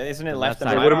oxygen? Isn't it The left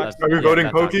left and side. right? Are we voting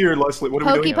that's Pokey or oxygen. Leslie? What are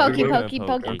we Pokey, doing? Pokey, What are we Pokey,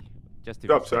 doing? Pokey. Just to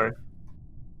Oh, be sorry. safe.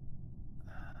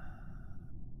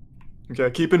 Okay,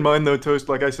 keep in mind though, Toast,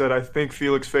 like I said, I think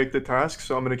Felix faked the task,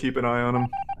 so I'm gonna keep an eye on him.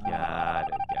 God,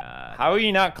 God. How are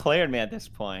you not cleared me at this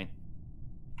point?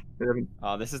 Yeah,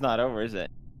 Oh, this is not over, is it?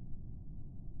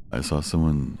 I saw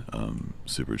someone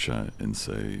super chat and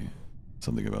say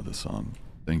something about the song.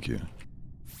 Thank you.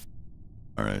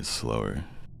 All right, slower.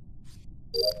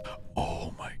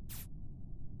 Oh my.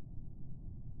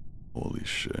 Holy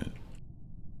shit.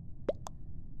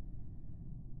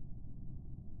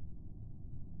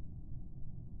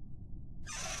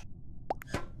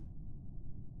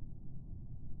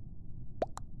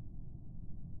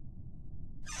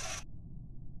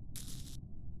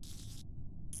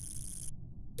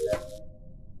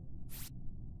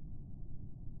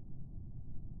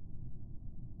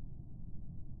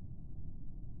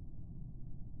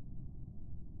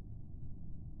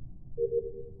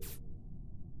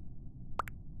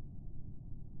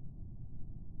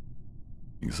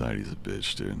 Anxiety's a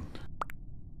bitch, dude.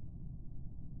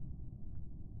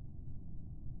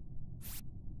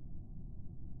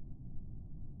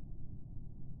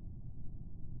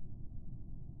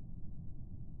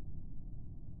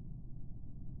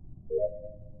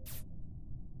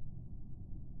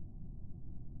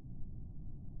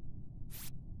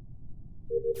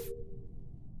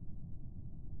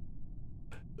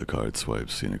 The card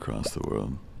swipes seen across the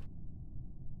world.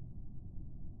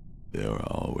 They are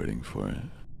all waiting for it.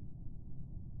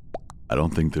 I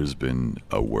don't think there's been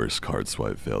a worse card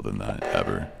swipe fail than that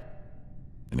ever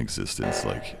in existence.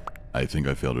 Like, I think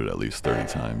I failed it at least 30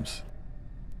 times.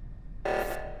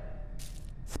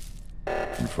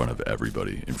 In front of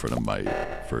everybody, in front of my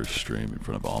first stream, in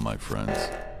front of all my friends.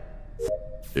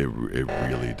 It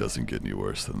really doesn't get any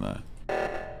worse than that.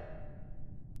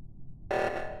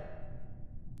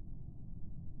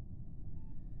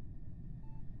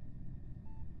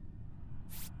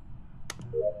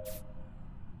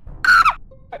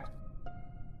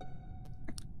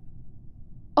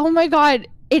 Oh my god,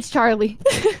 it's Charlie.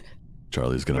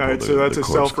 Charlie's gonna Alright, pull so the, that's the a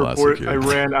corpse self-report. classic I here.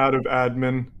 ran out of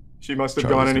admin. She must have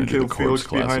Charlie's gone in and gonna do the killed Felix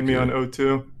corpse behind me on classic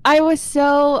O2. I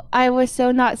was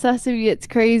so not sus of you. It's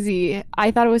crazy.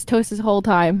 I thought it was Toast this whole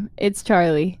time. It's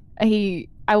Charlie.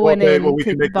 I went Okay, in. well we to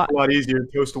can make the this a lot easier.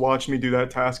 Toast watched me do that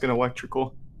task in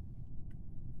electrical.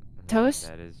 Toast?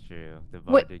 That is true. The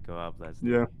Wait. bar did go up,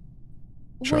 Leslie. Yeah.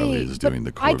 Charlie Wait, is but doing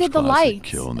the I corpse did the classic lights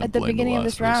kill and then at the blame beginning of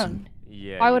last this person. round.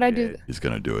 Yeah. Why you would I do did. He's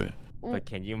gonna do it. But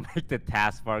can you make the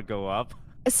taskbar go up?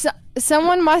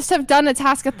 Someone must have done a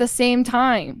task at the same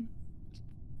time.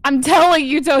 I'm telling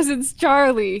you, Toast, it's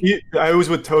Charlie. I was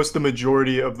with Toast the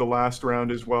majority of the last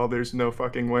round as well. There's no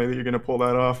fucking way that you're gonna pull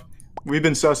that off. We've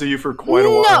been sus of you for quite a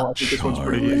while. I think this one's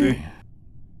pretty easy.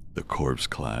 The corpse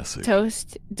classic.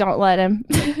 Toast, don't let him.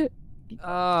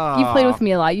 Oh, You played with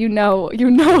me a lot. You know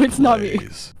it's not me.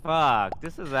 fuck.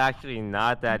 This is actually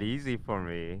not that easy for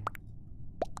me.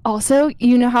 Also,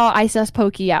 you know how I sussed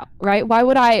Pokey out, right? Why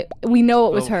would I? We know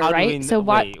it was her, How do right? we So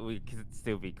why? Wait, we could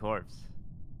still be corpse.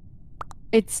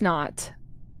 It's not.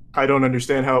 I don't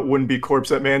understand how it wouldn't be corpse.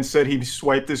 That man said he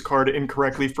swiped his card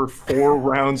incorrectly for 4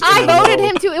 rounds. I in a voted row.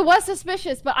 him too. It was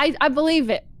suspicious, but I believe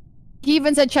it. He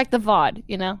even said check the VOD,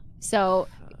 you know? So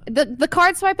the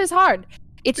card swipe is hard.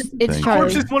 It's Corpse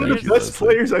Charlie. is one of the best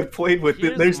players I've played with.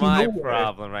 Here's There's my no way.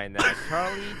 problem right now.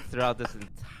 Charlie, throughout this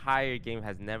entire game,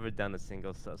 has never done a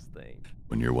single sus thing.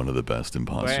 When you're one of the best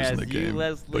imposters in the Whereas you, game,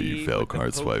 Leslie, but you fail with the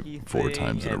card swipe pokey 4 thing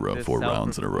times in a and row, the 4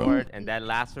 rounds in a row. self-report and that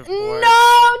last report.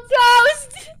 No,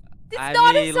 Toast! It's I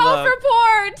not mean, a look,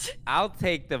 self-report! I'll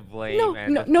take the blame. No,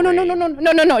 and no, the no, no, no, blame. no,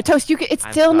 no, no, no, Toast, you can, it's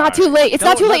I'm still not too sorry. late. It's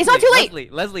not too late. It's not too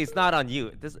late. Leslie, it's not on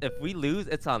you. If we lose,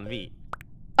 it's on me.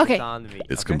 Okay. It's on me.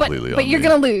 It's okay? completely But on you're me.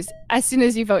 gonna lose as soon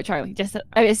as you vote Charlie. Just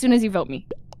as soon as you vote me.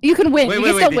 You can win. Wait, you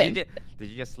wait, can wait. still win. Did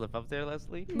you just slip up there,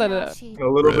 Leslie? No, no, no.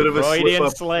 A little bit of a Freudian slip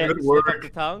up. slip. Good Slip up work. the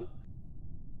tongue?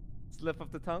 Slip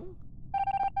up the tongue?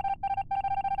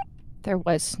 There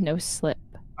was no slip.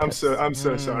 I'm so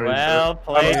sorry. Well sir.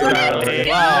 played, I'm so Charlie. sorry.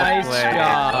 Nice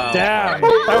job. Damn,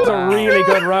 that was a really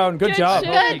good round. Good job.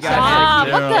 Good job.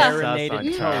 What the? Sus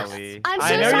on Charlie. I'm I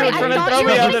so know you sorry. were trying to I thought throw you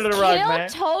me were under gonna the rug, kill man.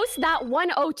 Toast that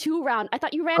 102 round. I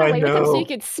thought you ran I away with him so know. you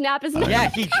could snap his neck. Yeah,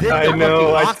 he did I the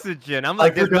know, fucking I- oxygen. I'm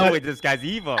like, I there's no forgot. way this guy's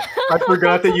evil. I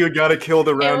forgot that you had got to kill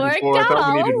the round worked before. I thought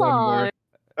out we needed one all more.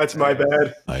 That's my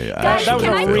bad. Guys, that was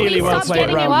can a I really please well stop played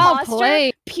getting round. Well imposter?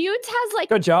 played. Pewds has like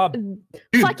Good job.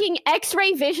 fucking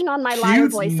X-ray vision on my liar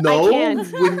Pewds voice. knows I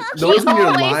can't. when knows when you're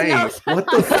always lying. knows What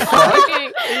I'm the fuck?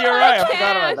 lying. You're right. I I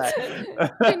forgot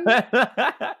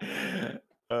about that.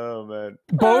 Oh man.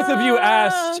 Both of you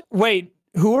asked, wait,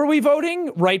 who are we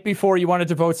voting? Right before you wanted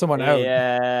to vote someone out.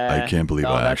 Yeah. I can't believe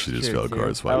No, I that's actually just true, failed too.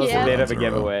 card swipe. That was Yeah. a bit of rounds a in row.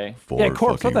 giveaway. 4 Yeah,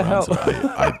 Corpse, what fucking the hell?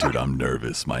 rounds. Dude, I'm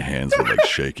nervous. My hands were like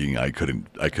shaking. I couldn't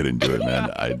do it,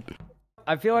 man.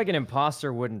 I feel like an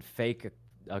imposter wouldn't fake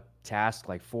a task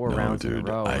like 4 No, rounds dude, in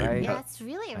a row, I- right? Yeah, it's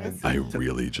really risky. I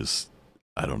really just,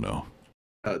 I don't know.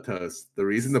 Toast. The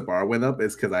reason the bar went up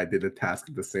is because I did a task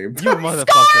at the same You time.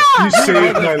 motherfucker. You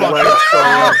saved my life,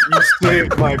 Scarra. You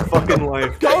saved my fucking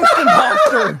life. Ghost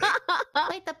imposter.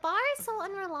 Wait, the bar is so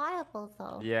unreliable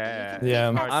though. Yeah. You can Yeah.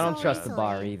 take that I don't so trust the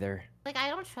bar easily. either. Like I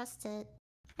don't trust it.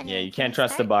 Yeah, Anyway, you can can't we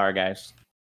trust the start? bar, guys.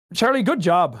 Charlie, good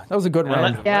job. That was a good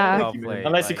round. Yeah. Well played.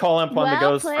 Unless you Like, call up on the Well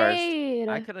ghost first. played.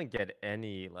 I couldn't get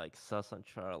any like sus on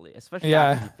Charlie, especially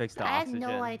Yeah. after he fixed the I had oxygen.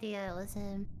 no idea it was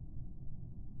him.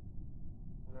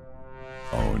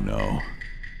 Oh no.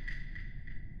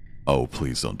 Oh,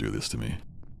 please don't do this to me.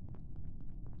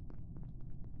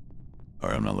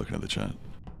 Alright, I'm not looking at the chat.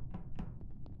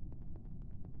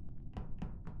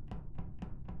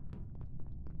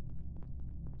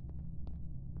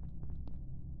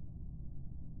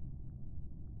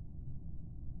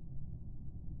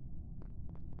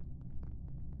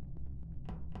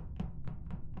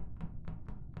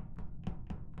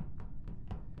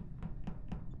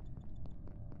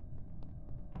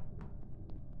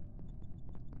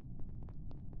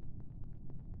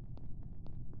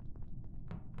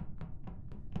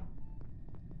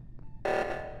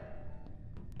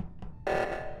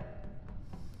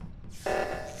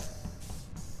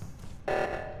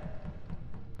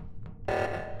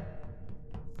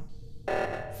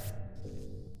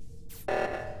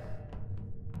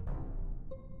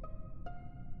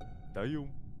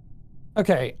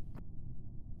 Okay.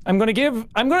 I'm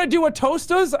gonna do what Toast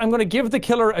does. I'm gonna give the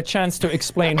killer a chance to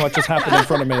explain what just happened in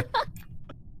front of me.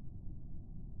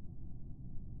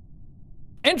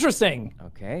 Interesting.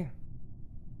 Okay.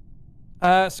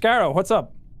 Scarra, what's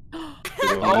up?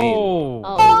 Oh.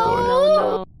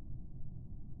 Oh,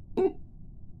 no, no, no.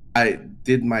 I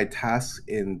did my task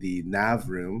in the nav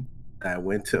room. I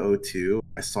went to O2.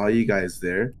 I saw you guys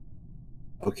there.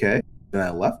 Okay. Then I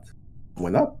left.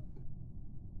 Went up.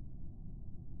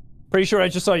 Pretty sure I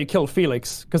just saw you kill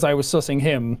Felix because I was sussing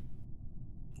him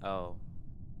Oh.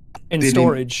 in Did he-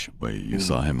 storage. Wait, you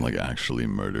saw him like actually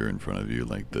murder in front of you,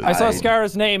 like the. I saw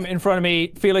Scarra's name in front of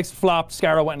me. Felix flopped.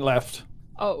 Scarra went and left.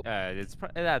 Oh. That's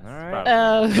Alright. probably.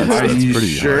 Are That's you pretty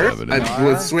sure? hard I evidence.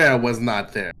 would swear I was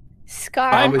not there.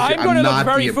 Scar. I'm promise you, going to I'm look not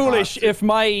very the foolish imposter. if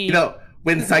my You know,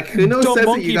 when Sykkuno Dumb says it,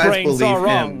 monkey you guys brains believe are him,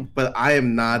 wrong. but I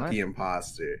am not What? the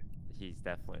imposter. He's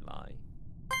definitely lying.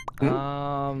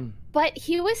 But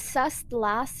he was sussed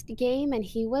last game, and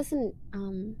he wasn't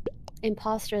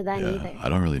imposter then Yeah, either. I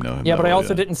don't really know him. yeah, that but I well also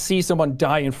yet. didn't see someone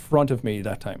die in front of me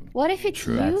that time. What if it's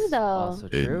True. you That's though? also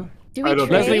true. Do we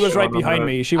Leslie was right Sean on behind that.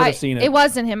 me. She would have seen it. It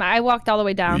wasn't him. I walked all the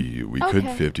way down. We could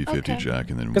Okay, 50-50 okay. Jack,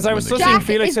 and then Because I was when they sussing came-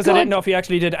 Felix is because I didn't good. know if he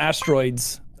actually did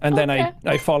asteroids, and then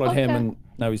I followed him, okay. and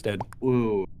now he's dead.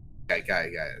 Ooh,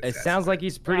 guys. It sounds like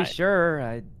he's pretty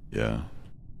sure. Yeah.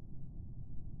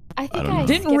 I think don't know.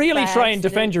 Didn't skipped really by try and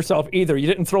defend accident. yourself either. You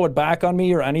didn't throw it back on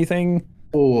me or anything.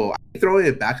 Oh, throwing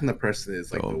it back on the person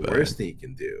is like Oh, the bad. worst thing you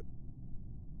can do.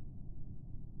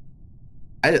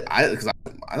 Because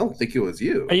I don't think it was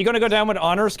you. Are you going to go down with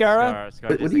honor, Scarra? Scar,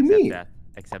 What just do you accept mean? Death.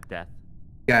 Accept death.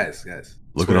 Guys.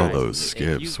 Look at all Guys, those if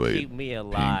skips. you Wait. keep me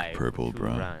alive Pink, purple, for 2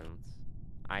 brown. rounds,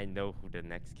 I know who the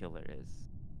next killer is.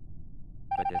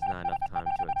 But there's not enough time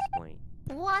to explain.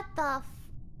 What the f-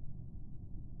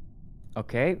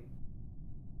 Okay.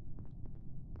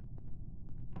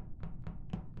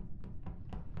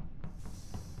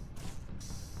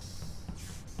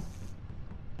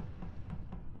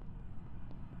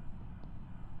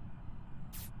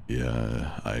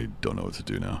 Yeah, I don't know what to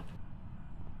do now.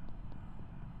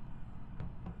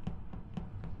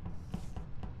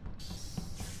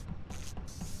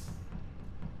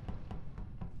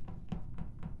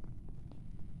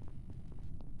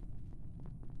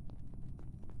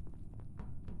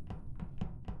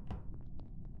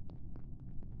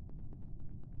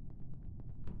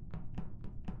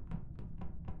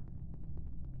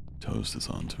 Toast is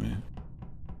on to me.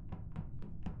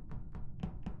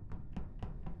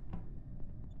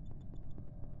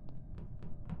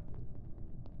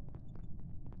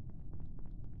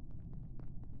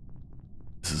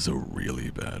 This is a really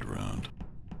bad round.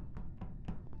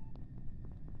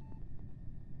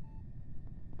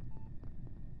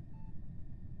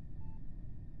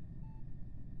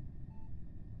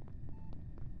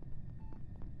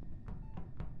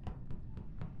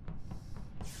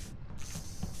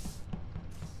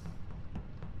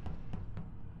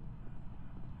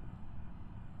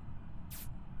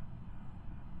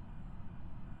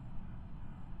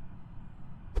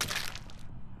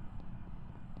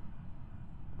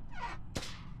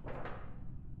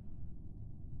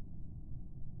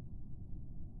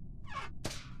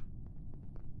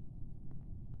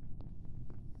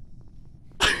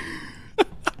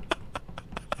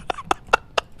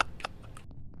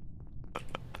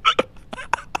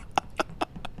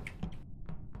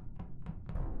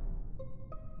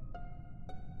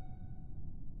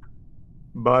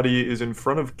 Body is in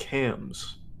front of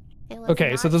cams. It was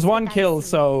Okay, so not there's one what I kill, see.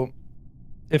 so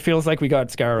it feels like we got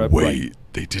Scarra. Wait,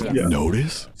 they didn't Yeah.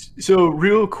 notice? So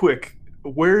real quick,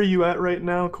 where are you at right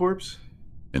now, Corpse?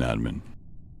 An admin.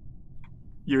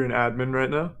 You're an admin right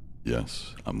now?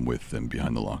 Yes, I'm with them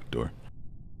behind the locked door.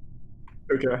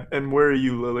 Okay, and where are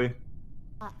you, Lily?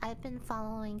 I've been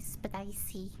following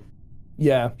Spicy.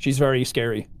 Yeah, she's very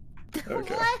scary.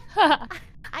 Okay. What?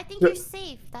 I think you're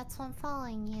safe. That's why I'm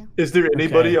following you. Is there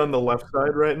anybody Okay. on the left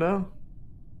side right now?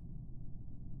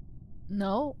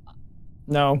 No.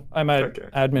 No, I'm at Okay.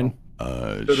 admin.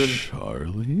 So then-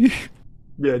 Charlie?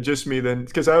 Yeah, just me then.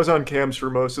 Because I was on cams for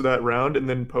most of that round, and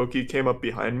then Pokey came up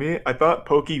behind me. I thought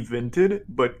Pokey vented,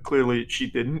 but clearly she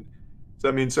didn't. So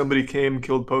that means somebody came,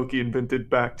 killed Pokey, and vented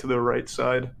back to the right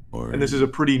side. Or And this is a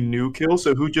pretty new kill,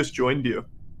 so who just joined you?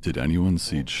 did anyone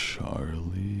see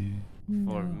Charlie?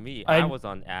 For me, I- I was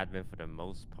on admin for the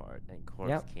most part, and Corpse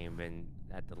Yep. came in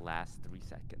at the last 3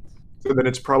 seconds. So then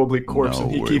it's probably Corpse, No,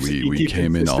 and he keeps we keeps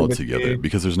came in insisting all with together me.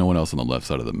 because there's no one else on the left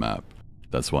side of the map.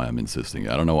 That's why I'm insisting.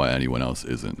 I don't know why anyone else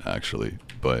isn't actually,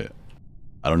 but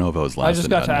I don't know if I was last. I just in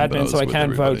got to but admin, so was I with can't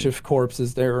everybody. vouch if Corpse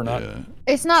is there or not. Yeah.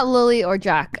 It's not Lily or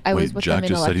Jack. I was Wait, with Jack them in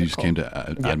just said he just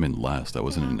electrical. came to admin last. I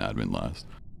wasn't in admin last.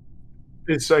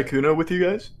 Is Sykkuno with you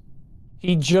guys?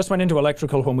 He just went into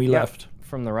electrical when we Yeah, left.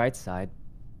 From the right side.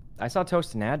 I saw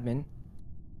Toast and admin.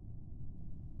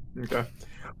 Okay.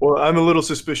 Well, I'm a little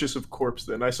suspicious of Corpse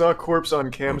then. I saw Corpse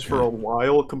on cams for Okay. a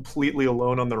while, completely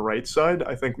alone on the right side.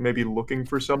 I think maybe looking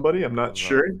for somebody. I'm not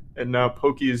sure. And now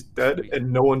Pokey is dead,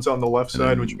 and no one's on the left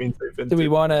side, which means they've been. Do we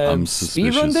want I'm to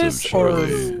speedrun suspicious of this, or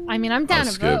Charlie. I mean, I'm I'll down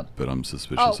to skip, vote. but I'm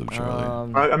suspicious of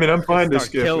Charlie. I mean, I'm fine to Let's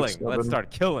skip. start killing. It's Let's nothing.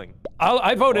 start killing.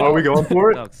 I voted. Are we going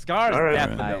for it? No, Scar's All right.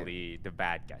 definitely the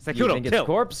bad guy. You Sykkuno, think kill. it's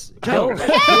Corpse? Kill.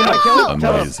 Kill.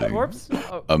 Amazing. Corpse?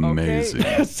 Oh, Amazing.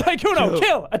 okay. Sykkuno,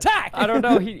 kill, attack! I don't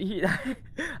know. He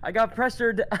I got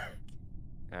pressured.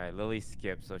 Alright, Lily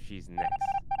skipped, so she's next.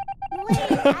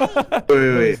 Wait.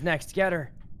 Who's next? Get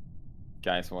her.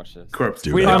 Guys, watch this. Corpse.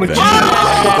 Dude, We I know- bet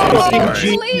Oh,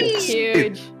 you- genius.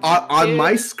 Huge. On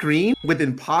my screen with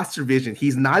imposter vision,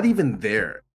 he's not even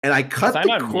there, and I cut Was I the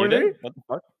not corner. muted? What the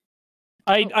fuck?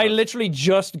 I literally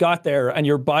just got there, and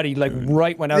your body like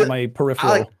right went out of my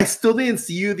peripheral. I still didn't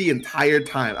see you the entire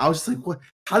time. I was just like, "What?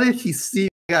 How did he see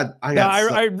me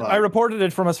I reported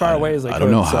it from as far away as I could. I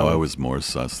don't know so. how I was more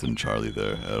sus than Charlie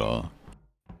there at all.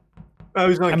 I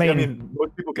was like, I mean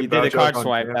most people can. You did a card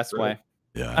swipe. That's why.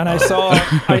 Yeah. And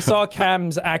I saw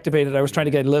cams activated. I was trying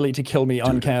to get Lily to kill me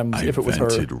on cams if it was her. I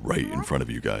vented right in front of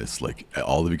you guys. Like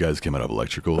all of you guys came out of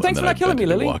electrical. Well, thanks and for then not killing me,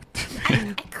 Lily. I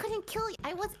couldn't kill you.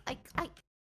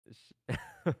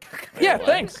 Yeah,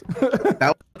 thanks.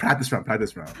 That was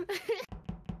practice round.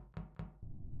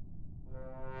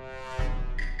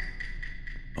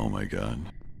 Oh my god.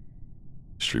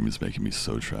 Stream is making me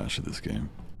so trash at this game.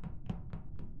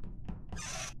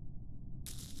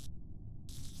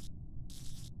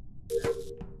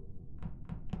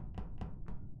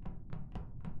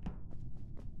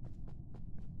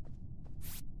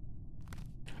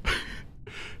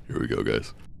 Here we go,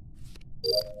 guys.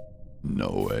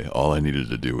 No way. All I needed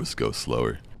to do was go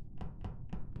slower.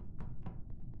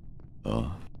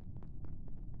 Oh.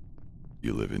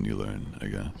 You live and you learn, I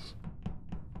guess.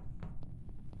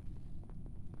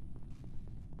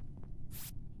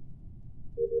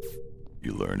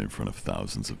 You learn in front of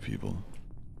thousands of people.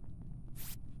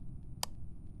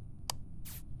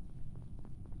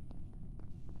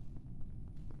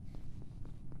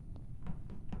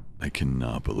 I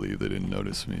cannot believe they didn't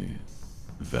notice me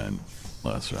vent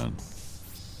last round.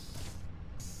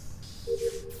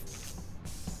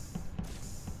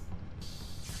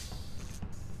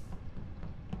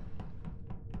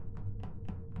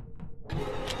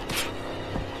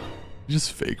 You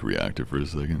just fake reactor for a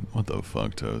second. What the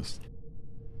fuck, Toast?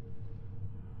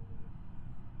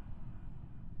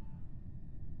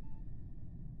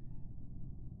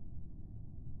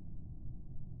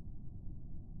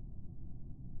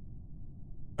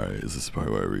 Alright, is this the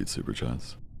part where I read super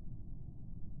chats?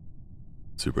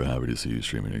 Super happy to see you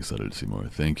streaming, excited to see more.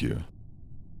 Thank you.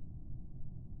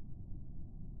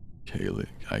 Kaylee.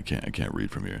 I can't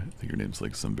read from here. I think your name's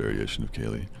like some variation of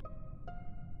Kaylee.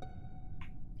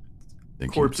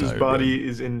 Thank Corpse's you, body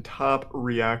is in top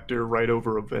reactor right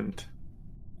over a vent.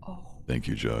 Thank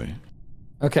you, Joey.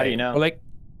 Okay, you know. well, like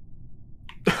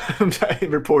I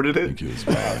reported it. Thank you as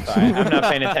well. Sorry, I'm not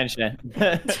paying attention.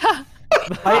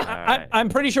 I'm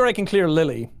pretty sure I can clear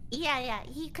Lily. Yeah,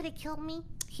 he could have killed me.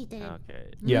 He didn't.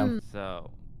 Okay. Yeah.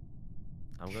 So,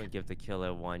 I'm going to give the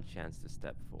killer one chance to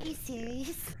step forward. Are you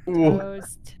serious?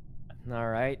 Toast. All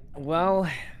right. Well,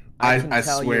 I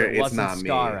swear you it it's wasn't not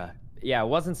Scarra. me. Yeah, it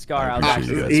wasn't Scarra. I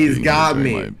appreciate you guys He's being got here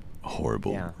during me. my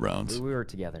horrible rounds. We were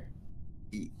together.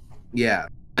 Yeah,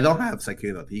 I don't have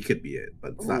Sykkuno. He could be it,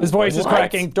 but it's not. His voice is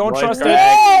cracking. Don't trust it.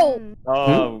 No!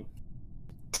 Oh.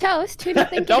 Toast, who do you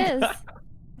think it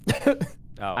is?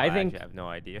 Oh, I think I have no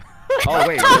idea. Oh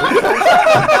wait.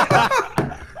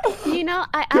 You know,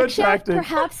 I actually have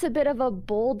perhaps a bit of a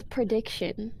bold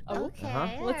prediction.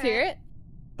 Okay. Let's hear it.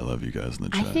 I love you guys in the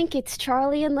I chat. think it's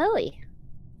Charlie and Lily.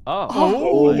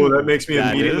 Oh, that makes me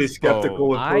immediately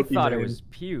skeptical of I Pokemon. thought it was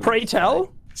Pew. Pray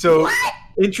tell. So,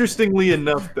 interestingly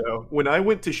enough, though, when I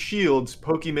went to Shields,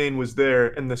 Pokimane was there,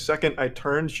 and the second I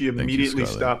turned, she immediately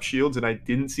stopped Shields, and I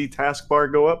didn't see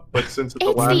taskbar go up. But since it's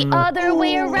It's the other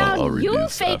way around. I'll read You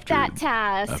these faked after- that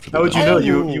task. after the How would you battle.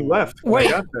 know? You left when I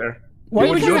Wait. got there. Why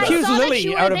would you Because I accuse saw that Lily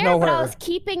you were out of there, But I nowhere? was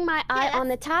keeping my eye on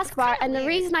the taskbar, and the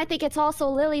reason I think it's also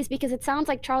Lily's because it sounds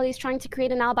like Charlie's trying to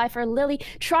create an alibi for Lily,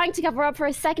 trying to cover up for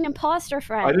his second imposter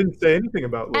friend. I didn't say anything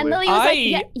about Lily. And Lily was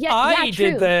like, I true.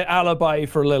 did the alibi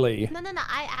for Lily. No,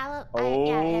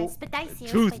 yes, but I see.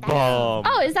 Truth bomb.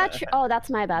 Oh, is that true? Oh, that's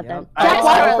my bad then. I That's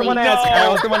was Charlie. the one to ask. I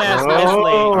was the one to ask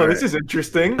Oh, Leslie. this is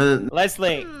interesting.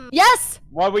 Leslie, Yes.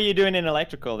 what were you doing in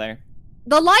electrical there?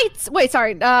 The lights. Wait,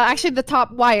 sorry. Actually, the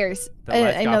top wires.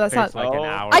 I know that's not. Like an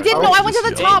hour I didn't know. I went to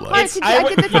the Just top yell part. lights. I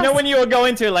did the You know test. when you go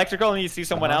into electrical and you see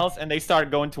someone else and they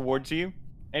start going towards you,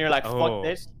 and you're like, Oh. "Fuck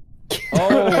this."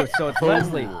 Oh, so it's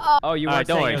Leslie. Oh, you weren't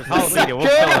don't saying worry. it was I'll Leslie. read it. We'll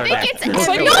kill her I think next. it's It's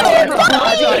like, everyone.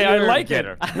 I like Get it.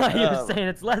 her. I thought you were saying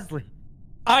it's Leslie.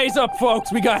 Eyes up,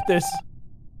 folks. We got this.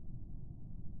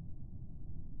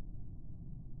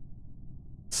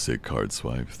 Sick card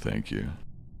swipe. Thank you.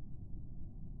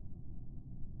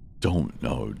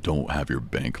 Don't have your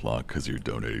bank locked because you're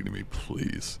donating to me.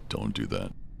 Please don't do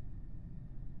that.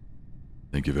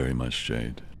 Thank you very much,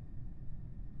 Jade.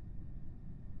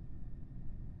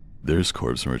 There's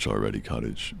corpse merch already,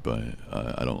 Cottage, but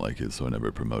I don't like it, so I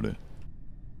never promote it.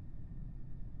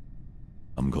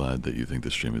 I'm glad that you think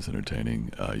the stream is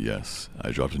entertaining. Yes,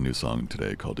 I dropped a new song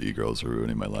today called E-Girls Are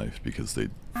Ruining My Life because they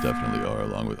definitely are,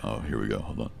 along with... Oh, here we go.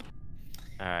 Hold on.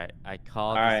 Alright, I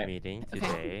called this meeting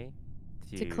today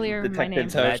To clear my Detective name.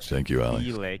 Toast. Thank you, Alex.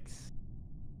 Felix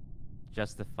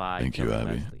justify Thank you, killing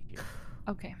Abby. Leslie here.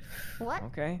 Okay. What?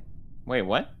 Okay. Wait,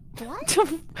 what? What?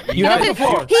 You have the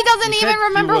floor. He doesn't You even said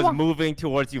remember She was what. moving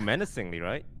towards you menacingly,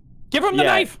 right? Give him the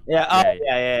knife. Yeah. Oh,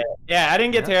 Yeah. yeah. I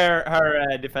didn't get to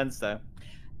her defense though.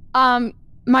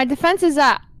 My defense is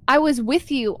that I was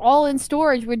with you all in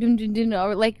storage. We're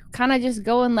like kind of just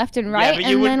going left and right, Yeah,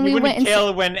 but and then we went and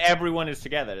kill when everyone is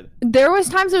together. there was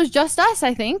times it was just us,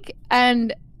 I think,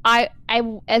 and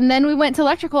and then we went to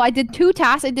electrical. I did 2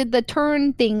 tasks. I did the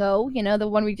turn thingo, you know, the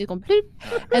one we just go bloop,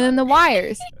 and then the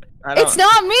wires. It's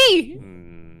not me.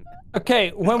 Okay,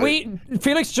 when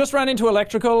Felix just ran into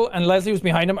electrical and Leslie was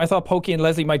behind him, I thought Pokey and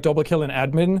Leslie might double kill an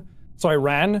admin, so I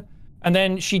ran. And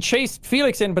then she chased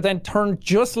Felix in, but then turned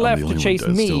just left to chase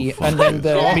me, and then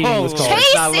the meeting was called.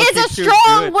 Chase is a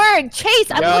strong word. Chase.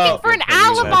 I'm looking for an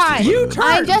alibi. You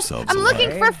turned. I'm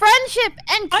looking for friendship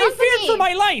and company. I feared for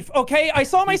my life. Okay, I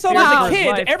saw myself as a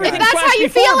kid. Everything That's how flashed you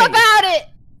before feel me. about it.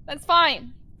 That's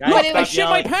fine. Look, I shit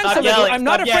my pants a little. I'm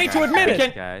not afraid to admit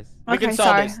it. Guys. We can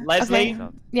solve this. Leslie,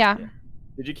 Yeah.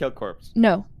 did you kill Corpse?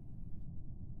 No.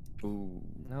 Ooh.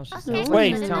 No, she's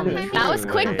Wait. That was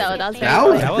quick though. That was very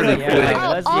That was quick. pretty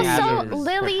quick. Also,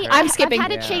 Lily, I'm skipping. I've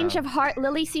had a change of heart.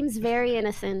 Lily seems very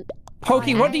innocent.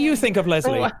 Pokey, what do you think of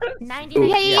Leslie?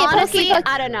 90. Hey, honestly,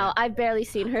 I don't know. I've barely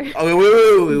seen her. Oh,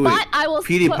 wait. But I will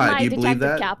PewDiePie, put my do you believe detective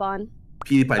that? cap on. PewDiePie,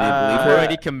 do you believe I'm her?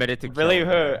 already committed to Believe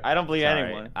kill her. I don't believe Sorry,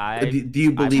 anyone. Do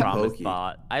you believe Pokey?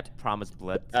 Pokey? I promised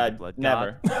blood.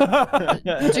 Never.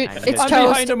 It's I'm toast.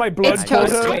 behind on my blood It's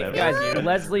toast. quota. Wait, guys,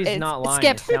 Leslie's not lying.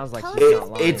 Skip. It sounds like she's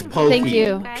not lying. It's Pokey. Thank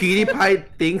you.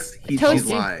 PewDiePie thinks she's Toasty.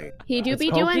 lying. He do It's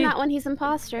be Pokey? doing that when he's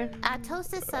imposter.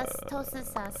 Toast is sus. Toast is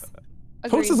sus.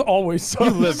 Toast is always so. You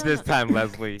lived this time,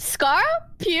 Leslie. Scarra?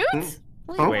 Pewds?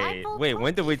 Wait,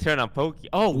 when did we turn on Pokey?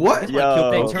 Oh, What?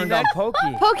 They turned on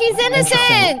Pokey. Pokey's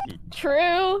innocent.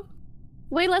 True.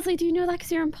 Wait, Leslie, do you know that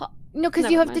because you're imposter? No, because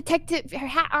you have detective her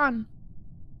hat on.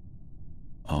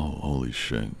 Oh, holy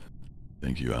shit.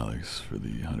 Thank you, Alex, for the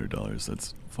 $100.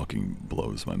 That's fucking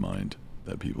blows my mind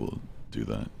that people do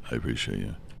that. I appreciate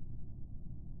you.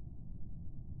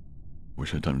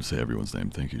 Wish I had time to say everyone's name.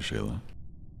 Thank you, Shayla.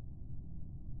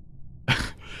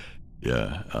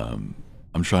 Yeah,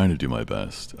 I'm trying to do my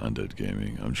best, Undead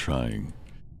Gaming. I'm trying,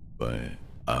 but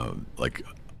like,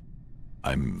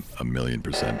 I'm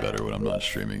 1,000,000% better when I'm not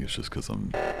streaming. It's just because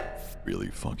I'm really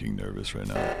fucking nervous right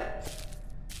now.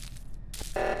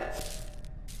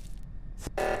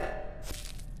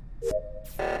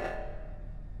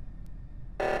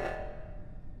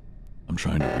 I'm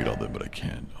trying to read all them, but I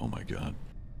can't. Oh my god.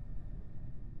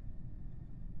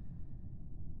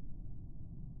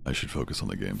 I should focus on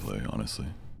the gameplay, honestly.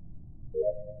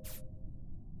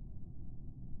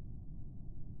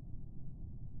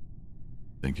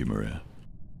 Thank you, Maria.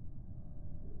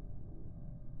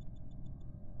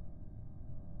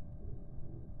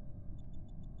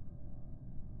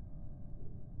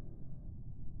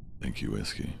 Thank you,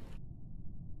 Whiskey.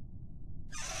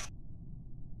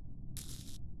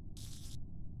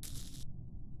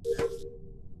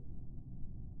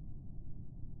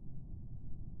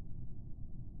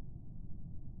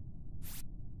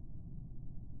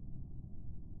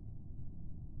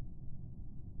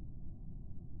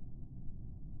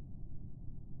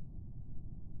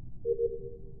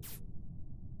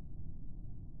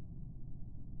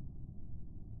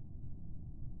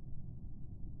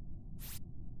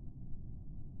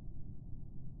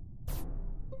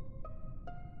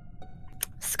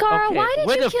 Scarra, why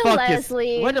did you kill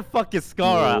Leslie? Where the fuck is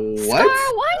Scarra? What?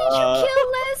 Scarra, why did you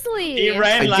kill Leslie? He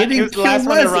ran like he was the last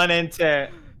one to run into.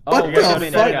 What the fuck?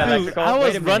 Dude, I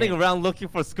was running around looking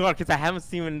for Scarra because I haven't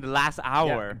seen him in the last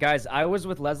hour. Yeah, guys, I was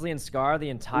with Leslie and Scar the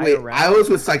entire Wait, round. I was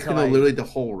with Sykkuno literally the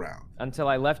whole round. Until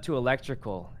I left to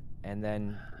electrical, and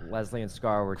then Leslie and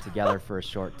Scar were together for a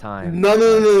short time. No.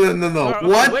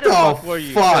 What Where the fuck were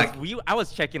you? fuck? I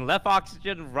was checking left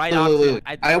oxygen, right oxygen.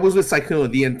 I was with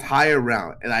Sykkuno the entire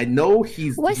round, and I know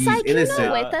he's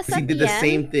innocent with us because he at did the the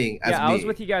same thing as me. I was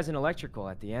with you guys in electrical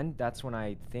at the end. That's when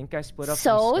I think I split up.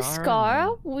 So, from Scar,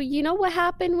 Scarra, well, you know what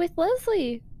happened with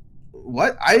Leslie?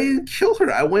 What? I didn't kill her.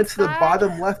 I went to the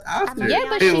bottom left after. Yeah,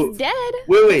 but she's dead.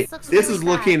 Wait. This is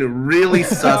looking really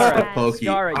sus for Pokey.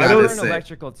 Scar, I you were gotta in say.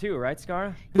 electrical too, right,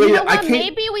 Scar? You know what?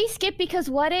 Maybe we skip because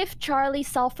what if Charlie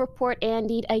self-report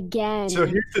Andied again? So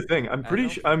here's the thing.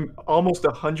 I'm almost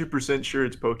 100% sure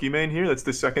it's Pokimane here. That's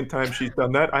the second time she's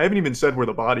done that. I haven't even said where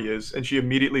the body is, and she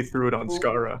immediately threw it on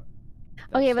Scarra.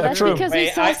 Okay, but that's because we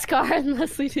saw Scar and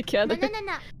Leslie together. No.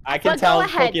 I can but tell go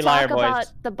ahead, Pokey Liar talk boys.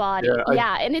 about the body.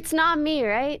 Yeah, and it's not me,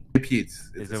 right?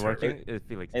 Repeats. Is it working?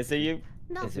 Is it you?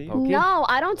 No. Is it Pokey? No,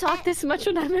 I don't talk this much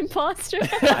when I'm imposter.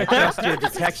 I trust your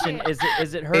detection.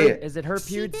 Is it her? Is it her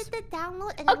She Pewds? did the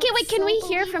download and Okay, wait, can we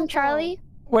hear from Charlie?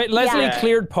 Wait, Leslie Yeah.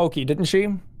 cleared Pokey, didn't she?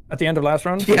 At the end of last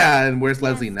round? Yeah, and where's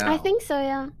Leslie now? I think so,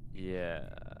 yeah. Yeah.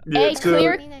 Hey, so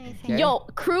clear. Yo,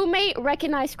 crewmate,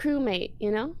 recognize crewmate, you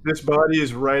know? this body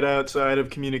is right outside of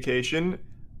communication.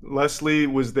 Leslie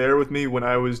was there with me when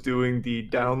I was doing the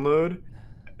download,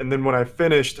 and then when I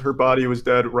finished, her body was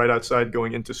dead right outside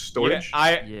going into storage.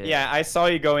 I saw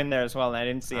you go in there as well, and I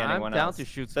didn't see anyone I'm down else. to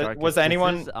shoot So Scarra, 'cause was this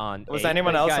anyone is on was 8.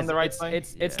 anyone Wait, else guys, on the right it's, side?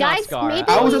 It's Guys, not Scarra. maybe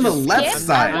I was on the skip. left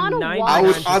side. I want to I'm watch. I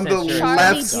was on the sure. Charlie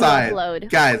left do side. upload.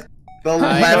 Guys, the I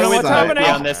left don't know what's side. happening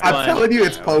on this I'm one. telling you,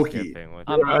 it's Pokey.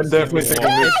 I'm definitely thinking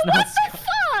It's not Scarra.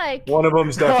 Fuck! one of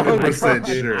them's definitely 100%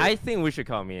 sure. I think we should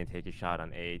call me and take a shot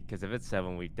on 8, because if it's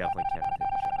 7, we definitely cannot take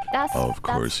a shot. That's Oh, of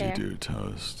course you fair. do,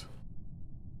 Toast.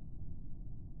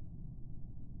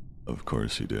 Of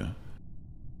course you do.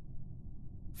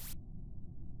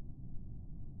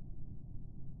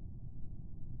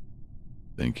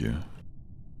 Thank you,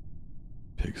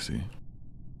 Pixie.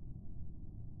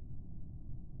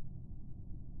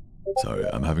 Sorry,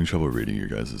 I'm having trouble reading your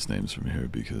guys' names from here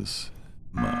because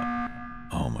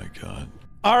oh my god.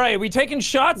 All right, we taking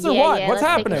shots or Yeah, what? yeah, What's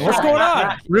let's take a happening? What's shot. going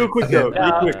on? Real quick though,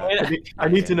 real quick. wait. I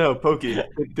need to know, Pokey,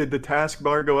 did the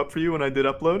task-bar go up for you when I did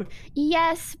upload?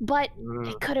 Yes, but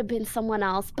it could have been someone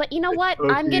else. But you know what?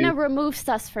 I'm Okay. gonna remove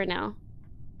sus for now.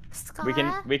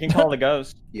 Scarra? We can call the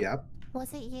ghost. Yep.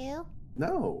 Was it you?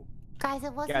 No. Guys,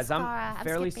 it wasn't Guys, Scarra. I'm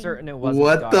fairly skipping. certain it wasn't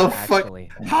What Scarra, the fuck? actually.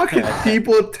 How can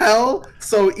people tell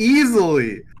so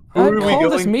easily? Who are we Call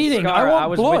this going? meeting. I Scarra, want I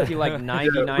was blood. with you like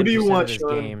 99% Who do you want, of this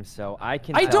Sean? game, so I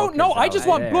can I tell don't know. 'cause I just was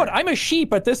want there. blood. I'm a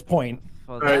sheep at this point.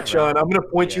 For All that right, Sean, round. I'm gonna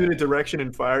point you in Yeah. a direction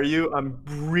and fire you. I'm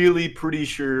really pretty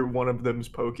sure one of them's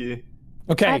Pokey.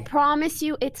 I Okay. promise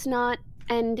you, it's not.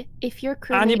 And if your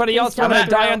crewmate Anybody is else want to down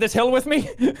the die road- on this hill with me?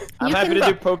 I'm You happy can- to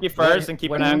do Pokey first and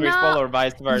keep an eye on No. Greaseball or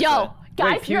vice versa. Yo,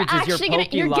 guys, Wait, you're Pewds, is your actually gonna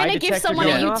Pokey you're lie gonna give detector someone a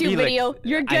going off? YouTube Felix, video.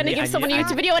 You're gonna give someone a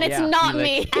YouTube video, and it's yeah, not Felix,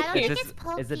 me. I don't think This- it's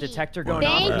Pokey. Is the detector Why going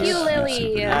not? off? Thank you, Yes, Lily. it's a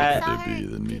video I better saw to be her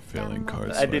than me deep failing down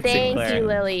cards. I did see Thank Claire. you,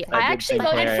 Lily. I I did actually see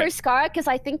voted Claire. for Scarra because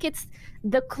I think it's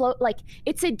the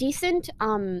it's a decent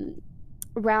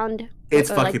round. It's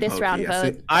like fucking this Pokey, round yes, vote.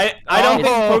 it- I don't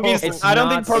think It's I don't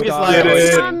think not Pokey's Scarra. lying. It is.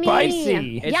 It's not me.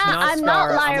 Spicy. It's Yeah, not I'm not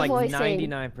Scarra. liar I'm like voicing.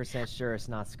 99% sure it's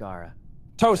not Scarra.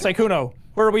 Toast, Sykkuno,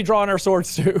 where are we drawing our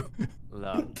swords to?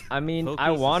 Look, I mean, Pokey's I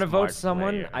a want to vote smart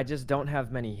someone. player. I just don't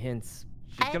have many hints.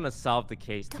 she's I gonna solve the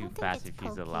case don't too think fast it's if she's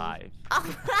Pokey. alive.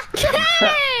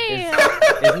 Hey!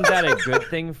 Isn't that a good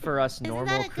thing for us Isn't normal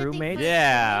that a good thing crewmates? for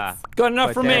Yeah. Good enough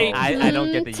But for then me. I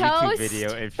don't get the YouTube Toast, video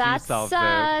if she that's solves it.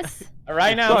 sus.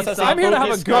 Right now, Look, it's I'm here to have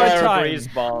a Pokey, good Scarra, time.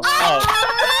 Greaseball.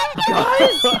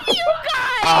 Guys, you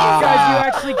guys! Guys, you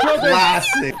actually killed her.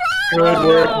 Classic. Good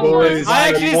work, boys. I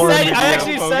actually Warned said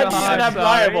you. you should have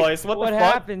liar voice. What the fuck?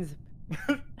 happens?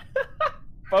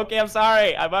 Pokey, I'm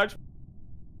sorry. I'm out.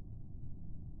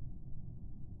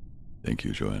 Thank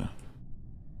you, Joanna.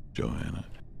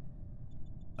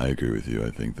 I agree with you.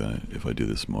 I think that if I do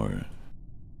this more,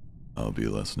 I'll be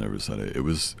less nervous at it. It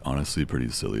was honestly pretty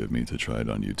silly of me to try it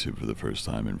on YouTube for the first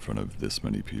time in front of this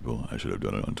many people. I should have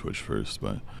done it on Twitch first,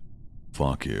 but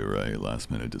fuck you, right? Last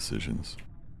minute decisions.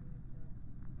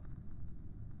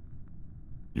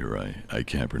 You're right. I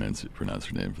can't pronounce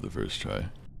her name for the first try.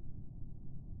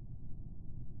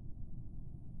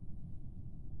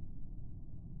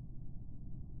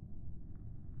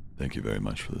 Thank you very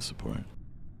much for the support.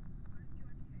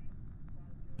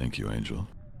 Thank you, Angel.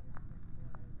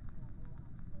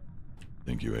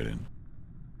 Thank you, Aiden.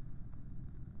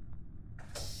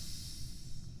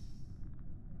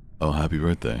 Oh, happy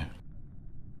birthday.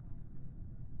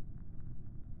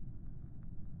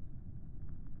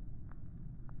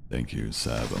 Thank you,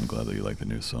 Sab. I'm glad that you like the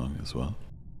new song as well.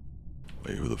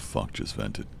 Wait, who the fuck just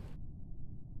vented?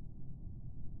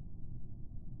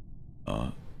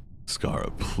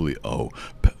 Scarra, please. Oh,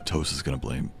 Toast is gonna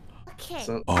blame. Okay.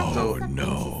 So- I have so- something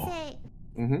no. to say.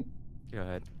 Mm-hmm. Go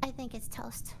ahead. I think it's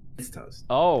Toast. It's Toast.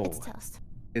 Oh. It's Toast.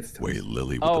 It's Toast. Wait,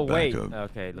 Lily with Oh, the wait. backup.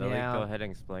 Okay, Lily, Yeah. go ahead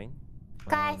and explain.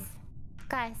 Guys,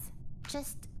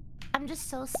 I'm just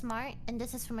so smart, and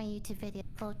this is for my YouTube video.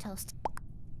 Vote Toast.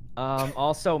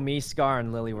 Also, me, Scar,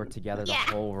 and Lily were together the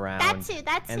Yeah, whole round. that too,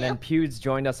 that And too. then Pewds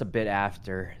joined us a bit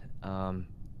after.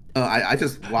 I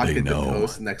just walked They into know.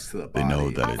 Toast next to the body. They know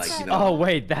that like, it's- you know, Oh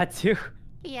wait, that too.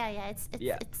 Yeah, it's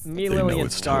Yeah, it's me, They Lily, know and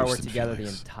it's Scar were Toast and together the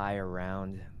Felix. entire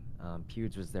round.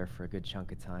 Pewds was there for a good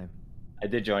chunk of time. I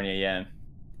did join you, yeah.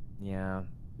 Yeah,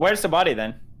 Where's the body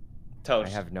then? Toast.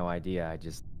 I have no idea. I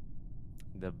just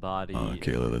The body.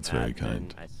 Kayla, that's very admin,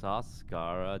 kind. I saw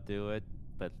Scarra do it,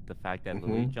 but the fact that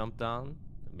Lily Mhm. jumped on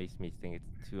makes me think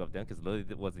it's two of them because Lily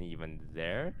wasn't even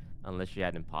there. unless you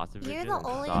had imposter vision. You're the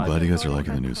only I'm glad you guys are people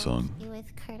liking the who new song. with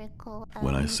critical,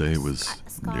 When I say it was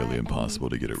Scarra nearly and impossible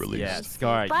to get it released. Yeah,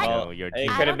 Scarra, But- you know, your It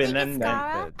team. could have been then. then.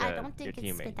 Scarra, the- I don't think your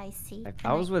it's teammate. Spidicy.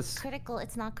 I was with critical.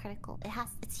 It's not critical.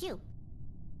 It's you.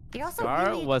 You're also Scarra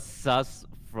really... was sus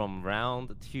from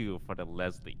round 2 for the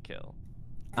Leslie kill.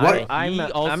 What? I'm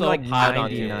also like piled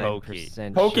onto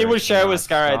 99% Pokey was sure share with it's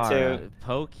not Scarra too.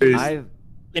 Pokey.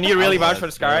 Can you really vouch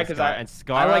was for Scarra? Because and I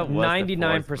Scarra I'm like was the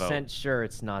 99% fourth sure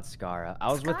it's not Scarra.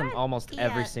 I was with him almost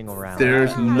every single round.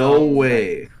 There's no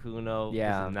way. Sykkuno,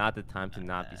 Yeah. is not the time to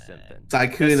not be simping.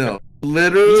 Sykkuno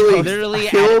literally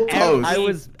killed post. I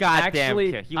was Goddamn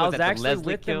actually, kill. He I was was at the actually Leslie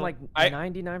with him kill. like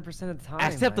 99% of the time.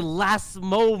 Except the last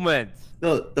moment.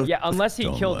 Yeah, unless he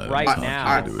Don't killed let him right talk.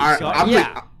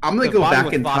 now. I'm gonna The go body back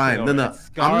was in flopping time. No, over no. it. I'm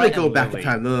Scarra gonna go and back in Lily.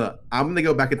 time. No. I'm gonna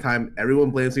go back in time. Everyone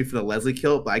blames me for the Leslie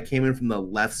kill, but I came in from the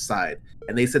left side,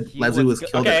 and they said Leslie was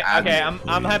killed. Okay, at okay, admin.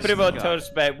 I'm happy to vote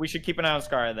Toast, but we should keep an eye on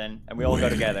Scarra then, and we all go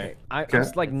together. I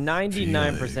was like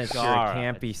 99% sure it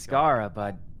can't be Scarra,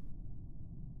 but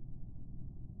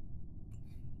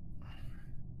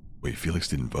Wait, Felix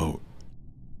didn't vote.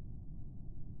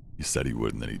 He said he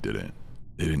would and then he didn't.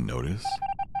 They didn't notice?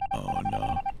 Oh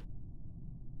no.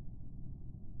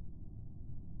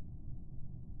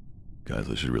 Guys,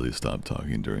 I should really stop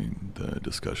talking during the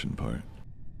discussion part.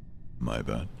 My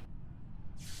bad.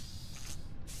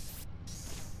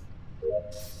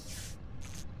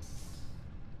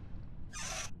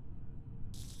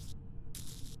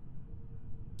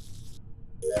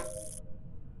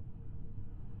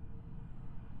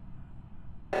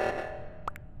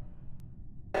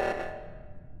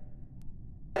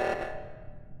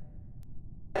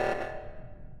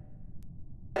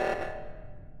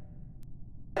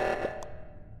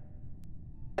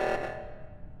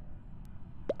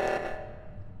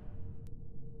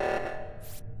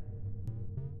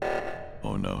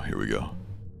 Oh no, here we go.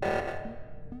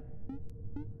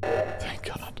 Thank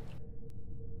God.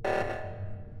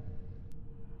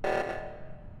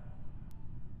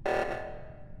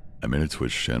 I made a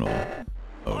Twitch channel.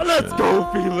 Oh, Let's shit. go,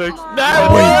 Felix.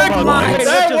 That Wait, worked! what?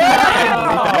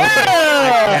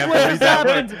 That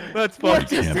worked! Let's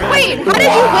fucking Wait, how did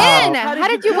you win? How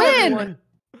did you win?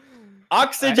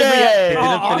 Oxygen!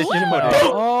 Oh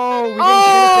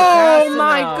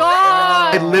my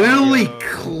god! I literally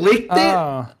clicked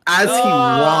it as he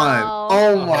won.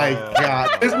 Oh my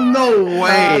god! There's no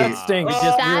way. That stinks.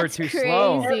 We were too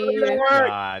slow.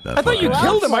 God. I thought you Well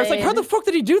killed him. I was like, played. how the fuck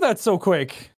did he do that so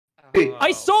quick?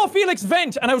 I saw Felix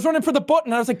vent, and I was running for the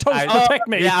button. I was like, Toast, protect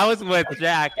me. Yeah, I was with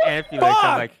Jack and Felix.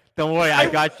 I'm like, don't worry, I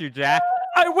got you, Jack.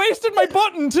 I wasted my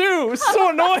button too. It was so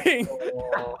annoying.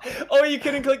 Oh, you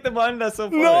couldn't click the button? That's so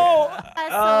funny. No.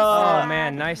 Oh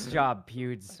man, nice job,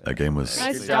 Pewds. That game was...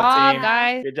 Nice Good job, team.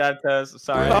 guys. Good job, Toast.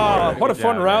 Sorry. Oh, what a Good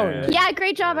fun job, round. man. Yeah,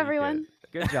 great job, everyone.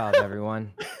 Good job,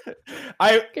 everyone.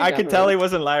 I job, could tell he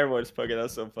wasn't liar voice Pokey.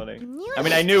 That's so funny. Knew I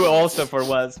mean, it. I knew also for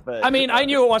was, but I mean, I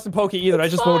knew it wasn't Pokey either. I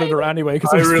just voted her anyway.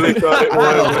 I really thought it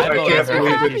was. I I can't voted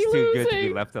believe Felix. it. He's too good to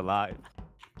be left alive.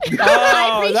 Oh,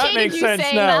 I that appreciated makes you sense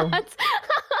saying now. that.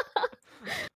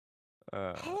 I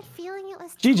had a feeling it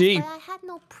was GG. but I had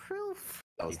no proof.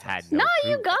 You had No,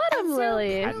 you proof. got him, That's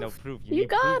Lily. You had no proof. You need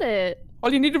got proof. it.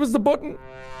 All you needed was the button.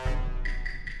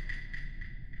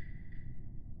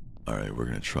 Alright, we're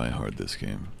gonna try hard this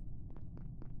game.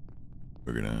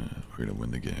 We're gonna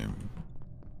win the game.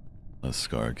 Unless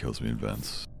Scar kills me in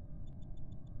vents.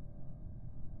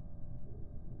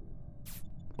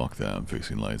 Fuck that, I'm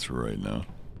fixing lights right now.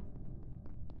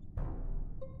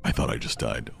 I thought I just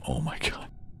died. Oh my god.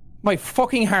 My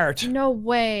fucking heart. No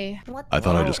way. What I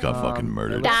thought I just Well, got fucking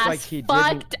murdered. it looks That's like he didn't,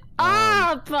 fucked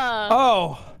up.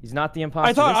 Oh, He's not the imposter.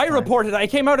 I thought this I time. reported. I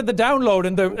came out of the download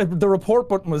and the report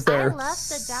button was I there. left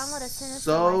the download as soon as the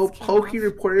So lights came Pokey off.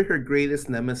 reported her greatest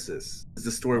nemesis. Is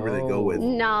the story we're gonna go with?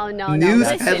 No, no, no. News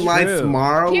Listen. headlines True.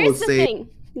 tomorrow Here's will the say thing.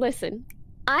 Listen,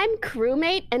 I'm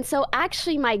crewmate, and so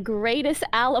actually my greatest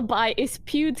alibi is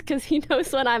Pewds because he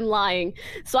knows when I'm lying.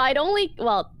 So I'd only,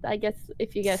 well, I guess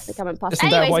if you guys think I'm imposter. Isn't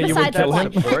that Anyways, why you would besides the kill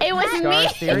him? point, it was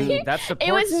Scar's theory? me. That It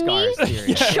supports was me, Scar's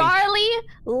theory. Charlie,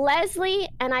 Leslie,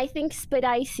 and I think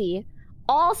Spidicy,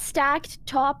 all stacked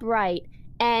top right,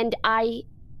 and I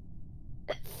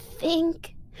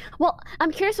think. Well,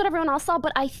 I'm curious what everyone else saw,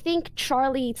 but I think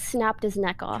Charlie snapped his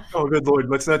neck off. Oh, good lord.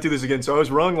 Let's not do this again. So I was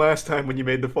wrong last time when you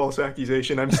made the false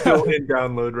accusation. I'm still in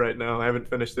download right now. I haven't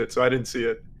finished it, so I didn't see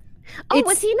it. Oh, It's-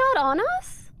 was he not on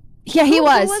us? Yeah, he Who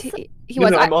was. was He No,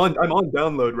 was. no, I- I'm on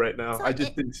download right now. I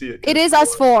just didn't see it. it is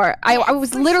us four. I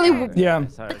was literally. Yeah.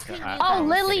 Sorry, I Oh, was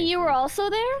Lily, getting you through. were also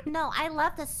there? No, I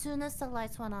left as soon as the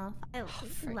lights went off. I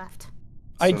left.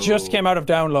 I just came out of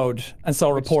download and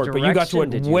saw report, but you got to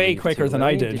it way quicker than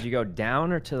I did. Did you go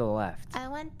down or to the left? I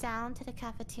went down to the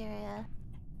cafeteria.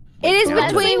 It is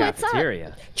between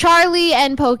Charlie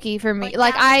and Pokey for me.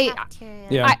 Like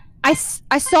I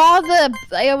saw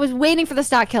I was waiting for the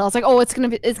stat kill. I was like, oh, it's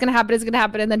gonna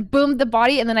happen, and then boom, the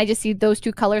body, and then I just see those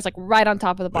two colors like right on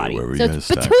top of the body. So it's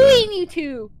between you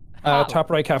two.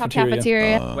 Top right cafeteria. Top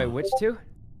cafeteria. Wait, which two?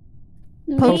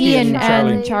 Pokey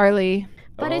and Charlie.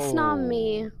 But it's not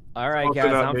me. All right,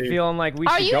 guys, I'm feeling like we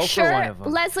should go for one of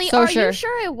them. Leslie, are you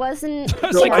sure it wasn't?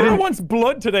 Sykkuno wants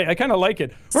blood today. I kind of like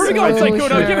it. Where are we going,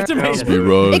 Sykkuno? Give it to me.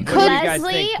 It could.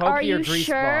 Leslie, are you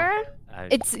sure?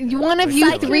 It's one of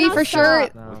you three for sure.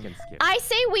 I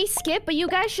say we skip, but you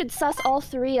guys should suss all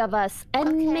three of us,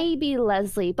 and maybe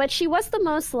Leslie. But she was the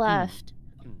most left.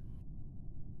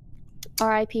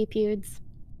 R.I.P. Pewds.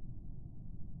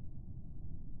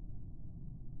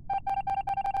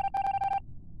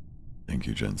 Thank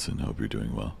you, Jensen. Hope you're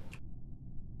doing well.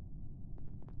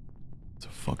 It's a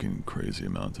fucking crazy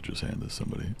amount to just hand to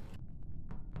somebody.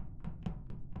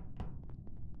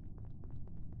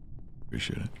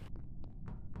 Appreciate it.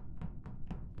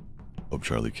 Hope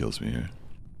Charlie kills me here.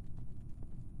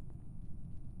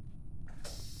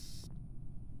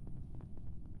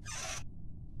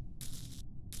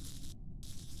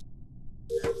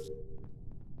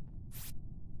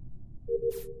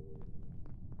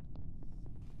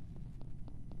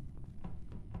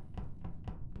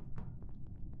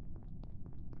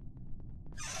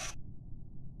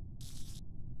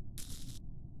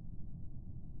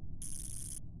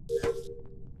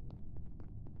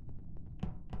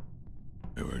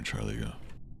 Where'd Charlie go?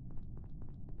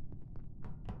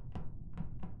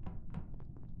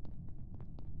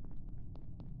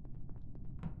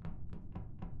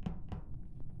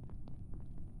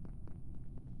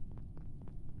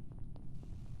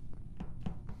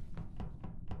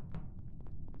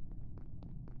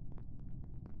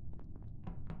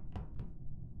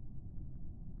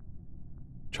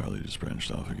 Charlie just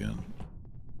branched off again.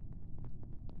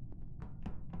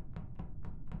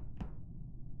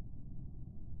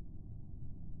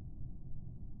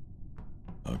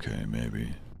 Okay,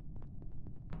 maybe.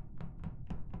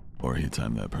 Or he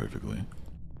timed that perfectly.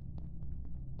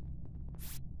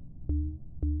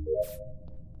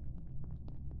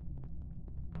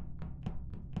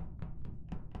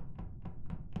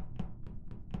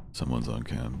 Someone's on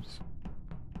cams.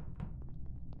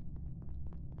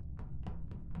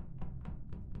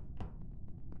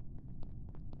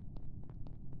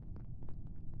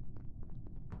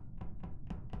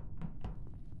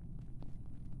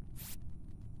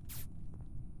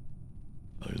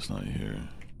 It's not here.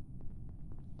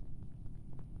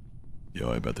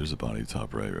 Yo, I bet there's a body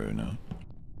top right now.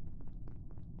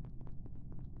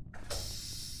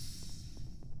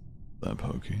 That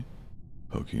Pokey.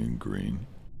 Pokey in green.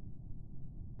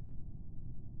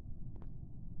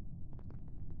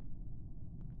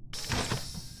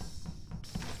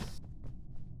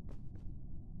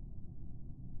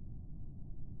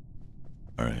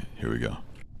 Alright, here we go.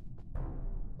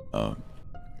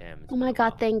 Oh my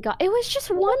god, thank god. It was just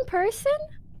one person?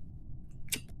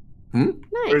 Nice.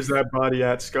 Where's that body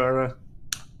at, Scarra?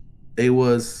 It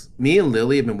was me and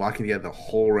Lily have been walking together the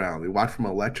whole round. We walked from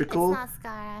electrical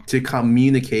to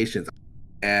communications,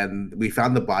 and we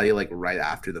found the body like right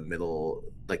after the middle,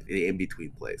 like the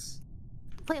in-between place.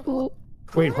 Wait,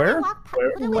 where?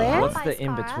 Where? What's the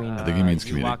in-between? I think he means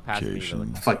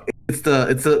communication. Fuck, it's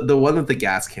the one with the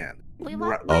gas can.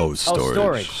 Oh,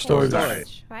 storage.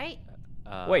 Storage. Right?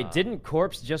 Wait, didn't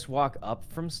Corpse just walk up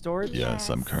from storage? Yes,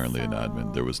 I'm currently an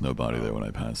admin. There was no body there when I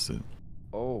passed it.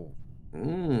 Oh.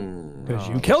 Because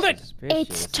you killed it!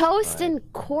 It's Toast and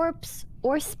Corpse,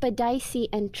 or Spadicey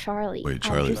and Charlie. Wait,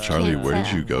 Charlie, where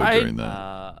did you go during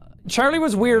that? Charlie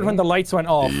was weird when the lights went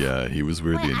off. Yeah, he was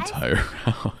weird the entire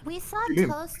round. We saw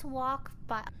Toast walk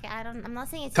by. I'm not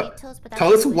saying it's Toast, but that's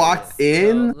Toast walked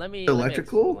in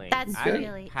electrical. That's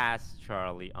I passed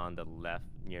Charlie on the left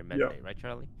near Medbay, right,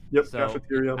 Charlie? Yep, so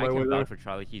cafeteria on my way there. I can vouch for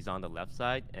Charlie. He's on the left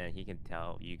side, and he can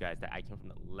tell you guys that I came from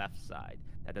the left side.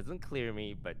 That doesn't clear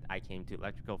me, but I came to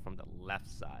electrical from the left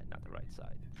side, not the right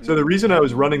side. So the reason I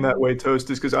was running that way, Toast,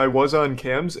 is because I was on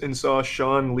cams and saw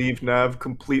Sean leave Nav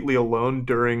completely alone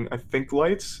during, I think,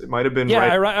 lights. It might have been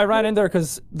I ran in there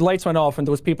because the lights went off and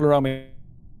there was people around me.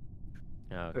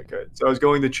 Okay, so I was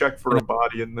going to check for a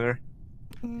body in there.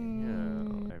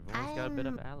 Everyone's got a bit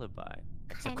of alibi.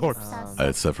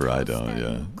 Except for I don't,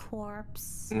 yeah.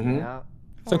 Corpse. Yeah.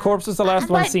 So Corpse is the last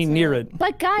one seen near it.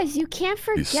 But guys, you can't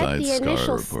forget Besides the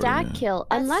initial Scarra stat kill,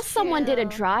 unless someone did a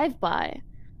drive-by.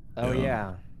 Oh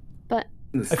yeah. But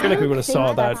I feel like we would have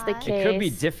saw that. That's the case. It could be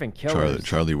different killers.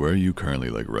 Charlie, where are you currently,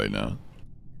 like, right now?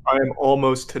 I am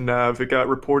almost to nav. It got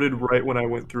reported right when I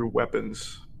went through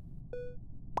weapons.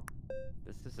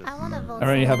 I want to vote. I don't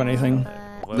really have anything.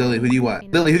 Lily, who do you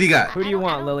want? Lily, who do you got? Who do you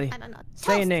want, Lily?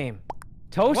 Say a name.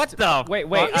 Toast? What the? Wait,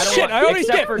 Oh, I don't shit, want, I already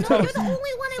except skipped. for You're Toast. the only one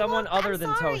I Someone want. other I'm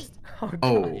than sorry. Toast.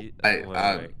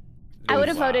 I would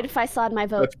have voted if I saw my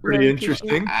vote. That's pretty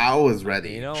interesting. I was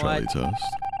ready. You know Charlie what? Toast.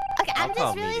 Okay, I'm I'll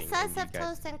call just really meeting sus and you of guys-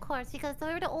 Toast and Corpse because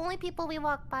they were the only people we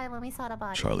walked by when we saw the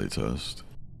body. Charlie Toast.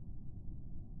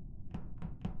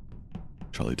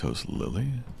 Charlie Toast Lily?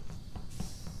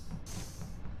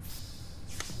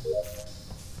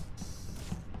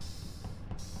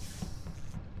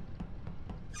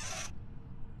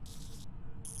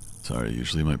 Sorry,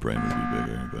 usually my brain would be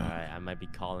bigger, but... Alright, I might be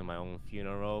calling my own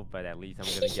funeral, but at least I'm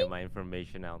gonna get my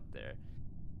information out there.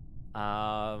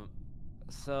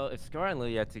 So if Scarra and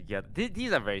Lily are together,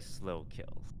 these are very slow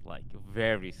kills, like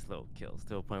very slow kills,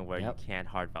 to a point where you can't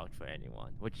hard vouch for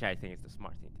anyone, which I think is the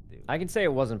smart thing to do. I can say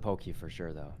it wasn't Pokey for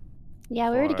sure, though.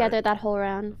 Yeah, we were together that whole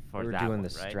round. We were doing the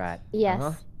strat.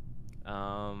 Yes.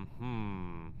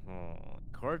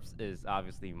 Corpse is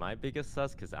obviously my biggest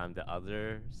sus because I'm the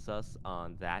other sus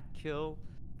on that kill.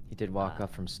 He did walk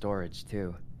up from storage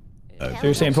too. So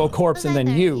you're saying vote Corpse and then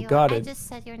you. Got I it. just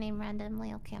said your name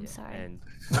randomly. Okay, I'm sorry. And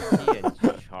he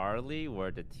and Charlie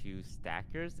were the two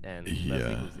stackers, and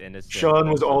Leslie who's innocent. Sean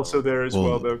was also there as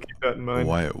well, though. Keep that in mind.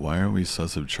 Why aren't we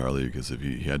sus of Charlie? Because if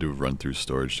he had to run through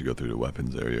storage to go through the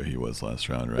weapons area, he was last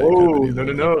round, right? Oh,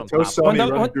 no. Toast saw me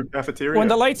run through cafeteria. When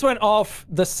the lights went off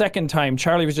the second time,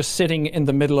 Charlie was just sitting in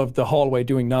the middle of the hallway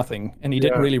doing nothing, and he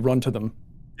didn't really run to them.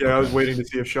 Yeah, I was waiting to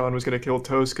see if Sean was going to kill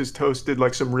Toast, because Toast did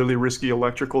like some really risky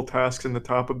electrical tasks in the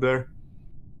top of there.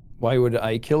 Why would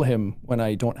I kill him when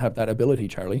I don't have that ability,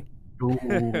 Charlie? Ooh,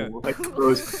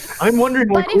 I'm wondering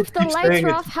why But if the keeps lights saying were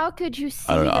it's- off, how could you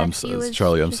see I don't know. that I'm he was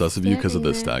Charlie. I'm just sus of you because of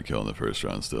the standing there? stat kill in the first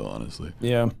round. Still, honestly.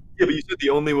 Yeah. Yeah, but you said the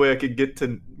only way I could get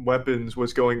to weapons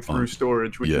was going through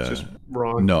storage, which is just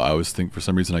wrong. No, I was for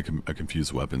some reason I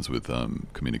confused weapons with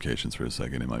communications for a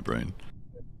second in my brain.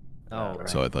 Oh, right.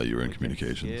 So I thought you were in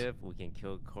communications. We can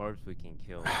kill Corpse, we can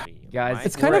kill me. Guys,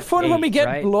 It's kind of fun when we get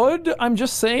right? blood. I'm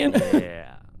just saying.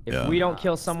 Yeah. If we don't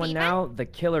kill someone now, the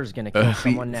killer's gonna kill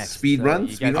someone next. Speed So run?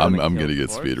 you Speed guys run? wanna I'm kill gonna get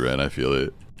Corpse? speed ran. I feel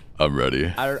it. I'm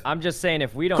ready. I'm just saying,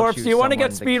 if we don't Corpse, choose do you want to someone, get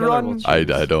the speed killer run? will choose, I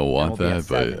don't and want we'll be at that,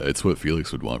 but 7. it's what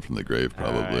Felix would want from the grave,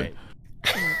 probably.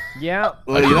 Yeah.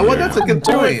 Well, you know what? That's a good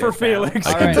Do point. it for Felix.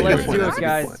 I All can right, do let's it. do it,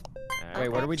 guys. Wait,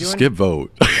 what are we doing? Skip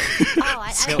vote.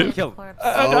 I Kill.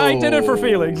 I did it for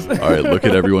Felix. All right, look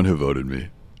at everyone who voted me.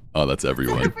 Oh, that's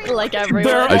everyone. Like everyone.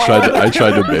 I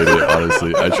tried to bait it.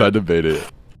 Honestly, I tried to bait it.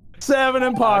 7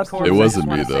 imposters. Corpse, It wasn't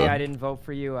I me, just wanna say though. I didn't vote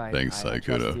for you. Thanks, I Sykkuno.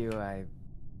 trust you.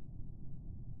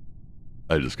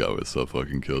 I just got myself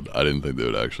fucking killed. I didn't think they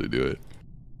would actually do it.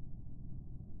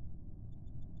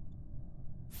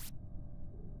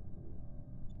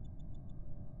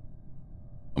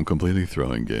 I'm completely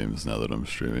throwing games now that I'm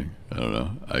streaming. I don't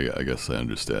know. I guess I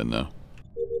understand now.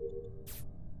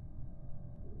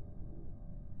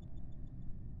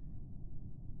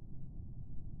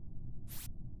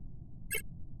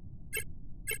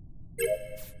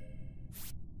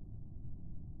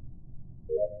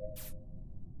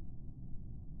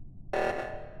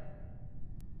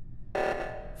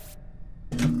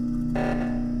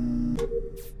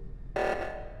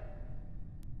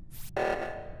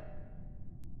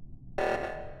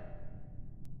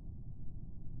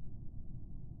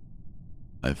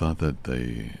 I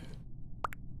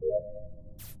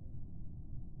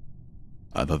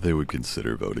thought they would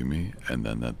consider voting me, and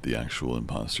then that the actual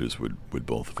imposters would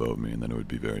both vote me, and then it would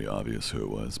be very obvious who it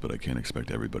was, but I can't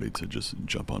expect everybody to just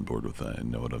jump on board with that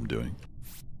and know what I'm doing.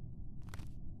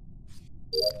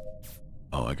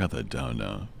 Oh, I got that down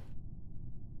now.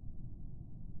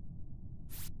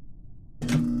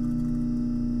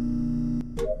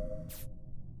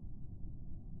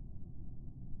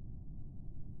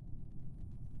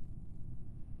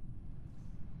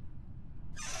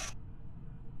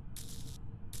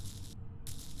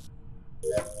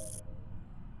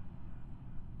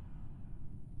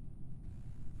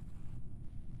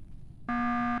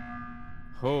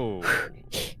 Oh.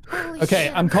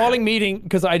 Okay, I'm calling meeting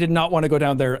because I did not want to go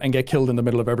down there and get killed in the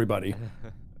middle of everybody.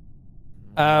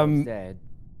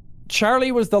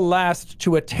 Charlie was the last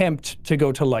to attempt to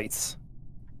go to lights.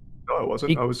 No, I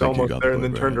wasn't. I was almost there and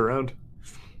then turned around.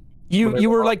 You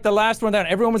were like the last one down.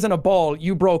 Everyone was in a ball.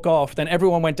 You broke off. Then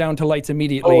everyone went down to lights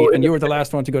immediately, and you were the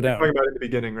last one to go down. Talking about in the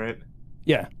beginning, right?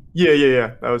 Yeah.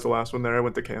 Yeah. That was the last one there. I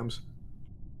went to cams.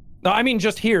 No, I mean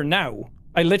just here now.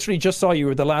 I literally just saw you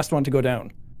were the last one to go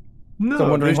down. No, So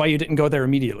I'm wondering why you didn't go there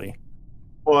immediately.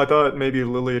 Well, I thought maybe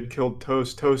Lily had killed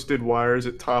Toast. Toast did wires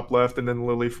at top left, and then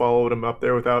Lily followed him up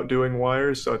there without doing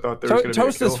wires. So I thought there was going to be a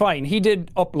Toast kill. is fine. He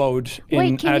did upload in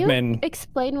Wait, can admin. you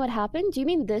explain what happened? Do you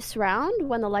mean this round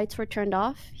when the lights were turned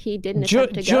off? He didn't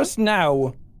attempt to go? Just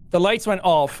now, the lights went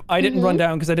off. I didn't run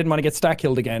down because I didn't want to get stack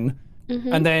killed again.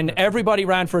 And then everybody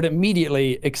ran for it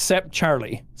immediately except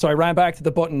Charlie. So I ran back to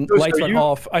the button, lights went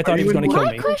off. I thought he was going to kill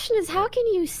me. My question is, how can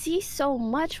you see so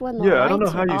much when the Yeah, lights I don't know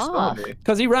how are you off? saw me.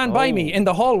 Because he ran by me in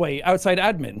the hallway outside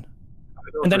admin.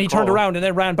 And then he turned around and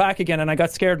then ran back again, and I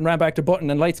got scared and ran back to button,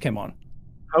 and lights came on.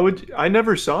 How would I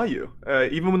never saw you?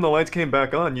 Even when the lights came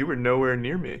back on, you were nowhere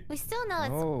near me. We still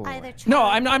know it's either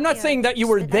Charlie No, I'm not saying that you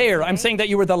were there. I'm saying that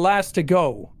you were the last to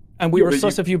go. And we were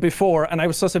sus of you before, and I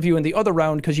was sus of you in the other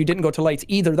round because you didn't go to lights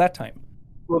either that time.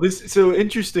 Well, so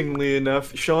interestingly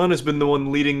enough, Sean has been the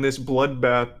one leading this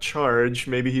bloodbath charge.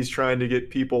 Maybe he's trying to get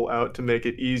people out to make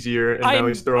it easier, and now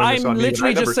he's throwing this on I'm me.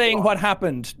 literally just saying what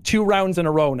happened 2 rounds in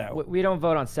a row now. We don't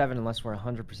vote on 7 unless we're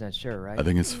 100% sure, right? I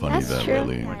think it's funny that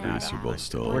Lily and Grease are both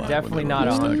still alive. We're definitely not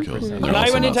 100%. When I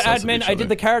went into admin, I did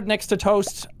the card next to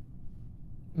Toast.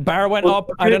 Bar went up.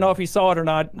 I don't know if he saw it or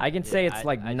not. I can say it's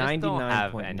like 99.9. don't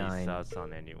have any sus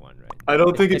on anyone, right? I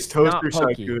don't think it's Toast not or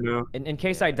Pokey. Sykkuno. In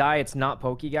case I die, it's not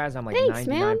Pokey, guys. I'm like Thanks,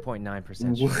 man.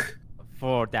 99.9% sure.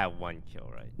 For that one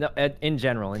kill, right? No, in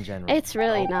general. It's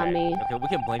really not me. Okay, we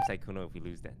can blame Sykkuno if we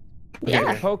lose then.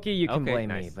 Yeah. Pokey, you can Okay, blame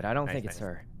me, nice. but I don't think Nice, it's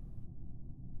her.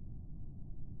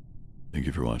 Thank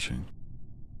you for watching.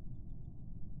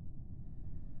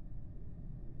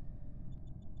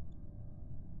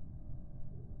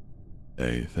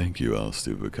 Hey, thank you, Al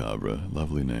Stupacabra.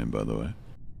 Lovely name, by the way.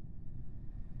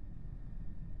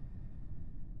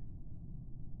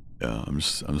 Yeah, I'm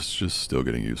just still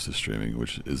getting used to streaming,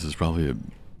 which is probably a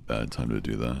bad time to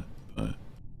do that. But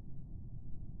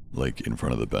like in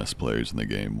front of the best players in the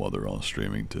game while they're all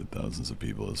streaming to thousands of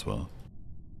people as well.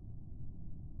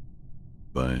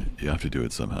 But you have to do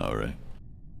it somehow, right?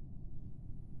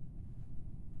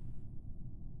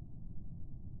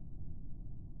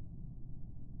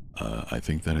 I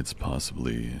think that it's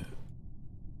possibly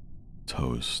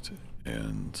Toast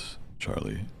and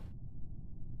Charlie,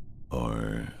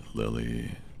 or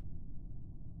Lily,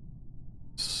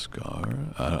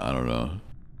 Scarra. I don't know.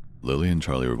 Lily and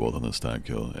Charlie were both on the stat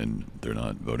kill, and they're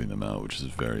not voting them out, which is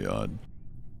very odd.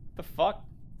 The fuck?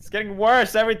 It's getting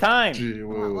worse every time.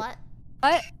 What?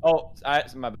 Oh,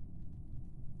 my.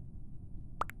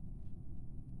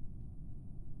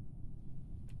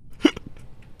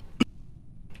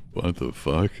 What the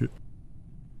fuck?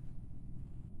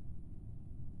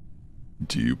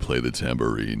 Do you play the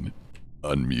tambourine?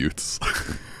 Unmutes.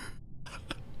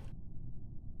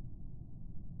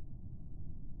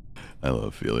 I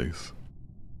love Felix.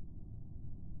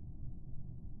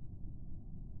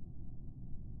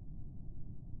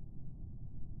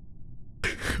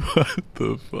 What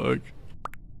the fuck?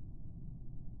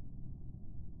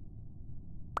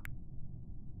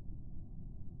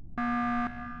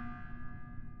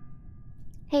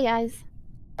 Hey guys,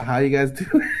 How you guys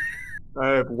doing? I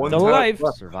have one Still alive.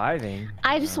 Surviving.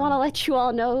 I just want to let you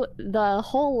all know the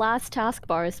whole last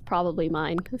taskbar is probably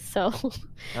mine. So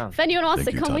if anyone wants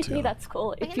Thank to you, come with me, Tatiana. that's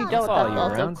cool. If You you know, don't, follow that's you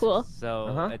also around. cool.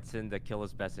 So it's in the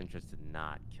killer's best interest to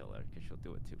not kill her because she'll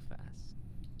do it too fast.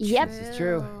 Yep. This is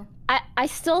true. I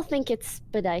still think it's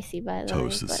Spadicy, by the way.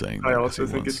 Toast is but- saying I that also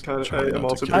 'cause he think it's wants kind of. Charlie I'm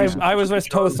not also to kill pretty him. I was with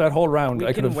Toast that whole round. We I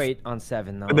can could have. wait on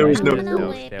 7 though. And there was right? no- No, There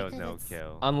wait, was no because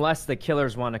kill. Unless the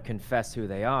killers want to confess who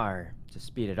they are to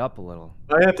speed it up a little.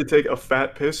 I have to take a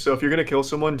fat piss, so if you're gonna kill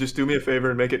someone, just do me a favor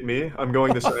and make it me. I'm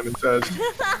going to Simon Says.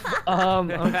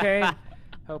 Okay.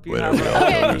 Hope you Wait, are have we all a-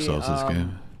 voting ourselves this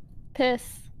game?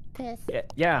 Piss. Piss.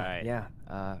 Yeah, Alright.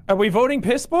 yeah. Are we voting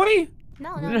Piss Boy?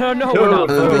 No, No, no. we're not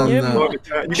no, voting him. no. You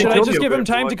can Should I kill just me give over him if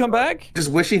you time want. to come back? Just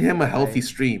wishing him a healthy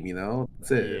stream, you know? That's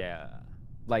it. Yeah.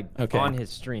 Like Okay. on his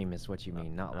stream is what you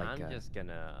mean, not like. I'm just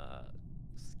gonna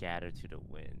scatter to the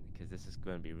wind because this is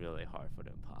going to be really hard for the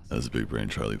imposter. That's a big brain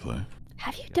Charlie play.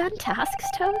 Have you done tasks,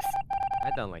 Toast?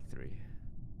 I've done like 3.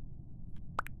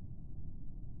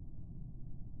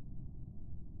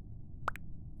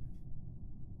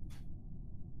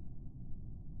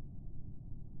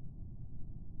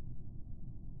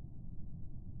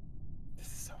 This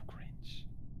is so cringe.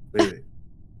 Wait.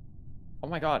 Oh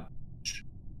my god.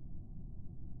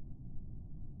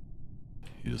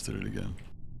 He just did it again.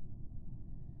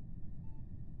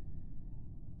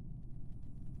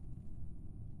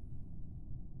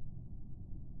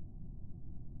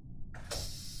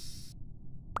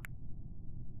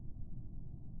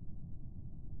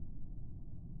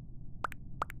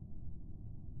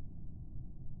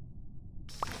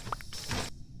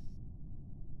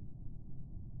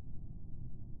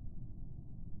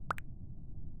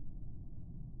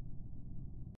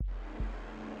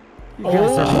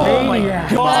 Oh my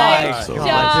god! So job,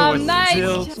 there was nice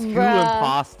still two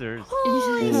imposters.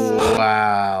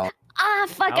 Wow. Ah,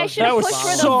 fuck! I That should have was pushed for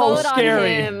the so vote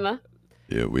scary. on him.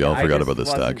 Yeah, we all I forgot just about the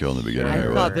stat wasn't kill in the beginning. sure.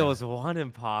 Or I thought what? there was one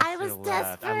imposter I was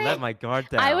left. I let desperate. my guard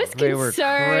down. I was They were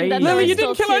concerned that crazy. there Lily, was you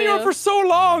didn't still kill anyone two. for so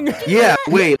long. Yeah,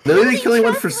 wait. Lily killing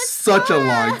anyone for such a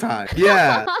long time.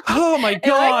 Yeah. Oh my It worked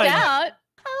god! out.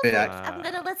 Yeah. I'm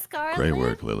gonna let Scarra Great live,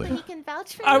 work, Lily. so he can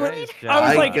vouch for I me was, later. I was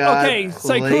I like, got okay,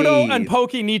 Sykkuno and played.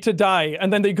 Pokey need to die,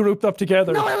 and then they grouped up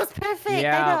together. No, it was perfect.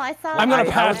 Yeah. I know. I thought. I'm gonna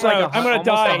I pass was like out. I'm gonna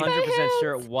die. 100%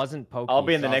 sure it wasn't Pokey. I'll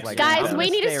be in the so I was next like, round. I'm Guys, gonna we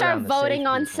need to stay start around the safe voting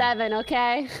on people. 7,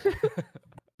 okay?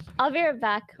 I'll be right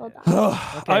back. Hold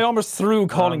on. I almost threw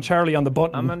calling Charlie on the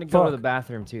button. I'm gonna go to Fuck. the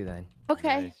bathroom too then.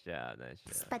 Okay. Nice job, nice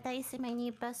job. But that you see my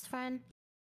new best friend.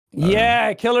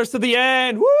 Yeah, killers to the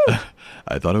end. Woo!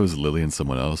 I thought it was Lily and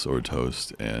someone else, or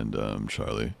Toast and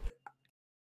Charlie.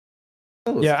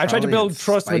 Yeah, I tried to Charlie build and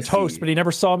trust with Spicy. Toast, but he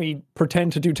never saw me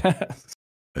pretend to do tasks.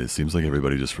 It seems like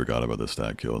everybody just forgot about the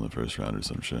stat kill in the first round or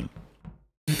some shit.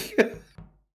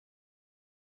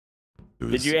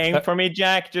 Did you aim for me,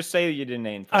 Jack? Just say you didn't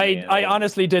aim for me. I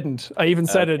honestly didn't. I even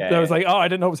said it. I was like, oh, I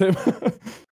didn't know it was him.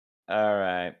 All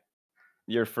right.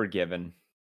 You're forgiven.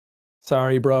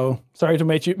 Sorry, bro. Sorry to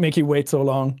make you wait so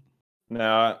long.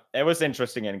 No, it was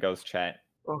interesting in Ghost Chat.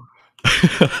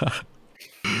 How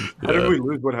did we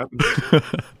lose? What happened?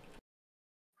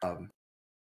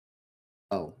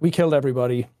 Oh. We killed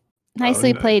everybody.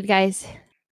 Nicely played, guys.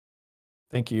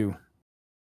 Thank you.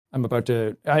 I'm about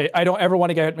to. I don't ever want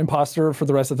to get an imposter for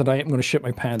the rest of the night. I'm going to shit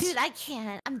my pants. Dude, I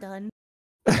can't. I'm done.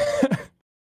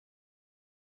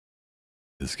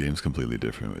 This game's completely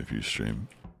different if you stream.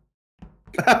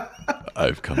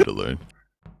 I've come to learn.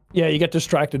 Yeah, you get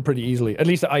distracted pretty easily. At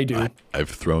least I do. I've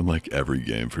thrown like every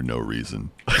game for no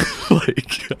reason.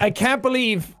 Like I can't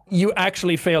believe you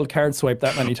actually failed card swipe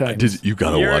that many times. you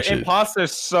gotta You're watch it. imposter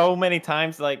so many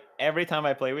times. Like every time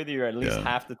I play with you, you're at least Yeah.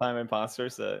 half the time imposter.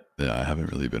 So Yeah, I haven't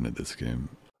really been at this game.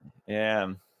 yeah,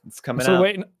 it's I'm coming still out.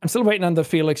 waiting. I'm still waiting on the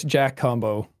Felix Jack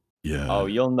combo. Yeah. Oh,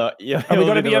 you'll know. Yeah, Are we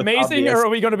going to be amazing or are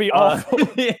we going to be awful?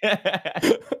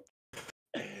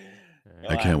 Yeah.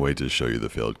 I can't wait to show you the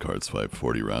failed card swipe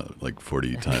 40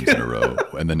 times in a row,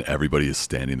 and then everybody is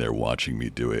standing there watching me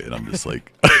do it, and I'm just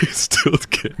like, I still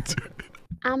can't do it.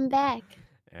 I'm back.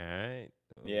 All right.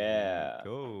 Yeah.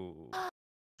 Go.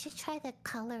 Should try the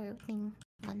color thing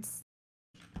once.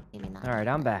 Maybe not. All right,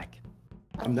 I'm back.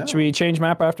 I'm done. Should we change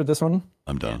map after this one?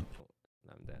 I'm done.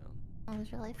 I'm down. That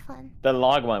was really fun. The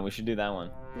log one. We should do that one.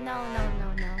 No.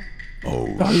 Oh,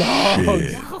 The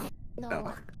shit.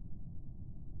 No.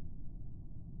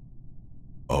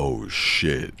 Oh,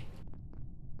 shit.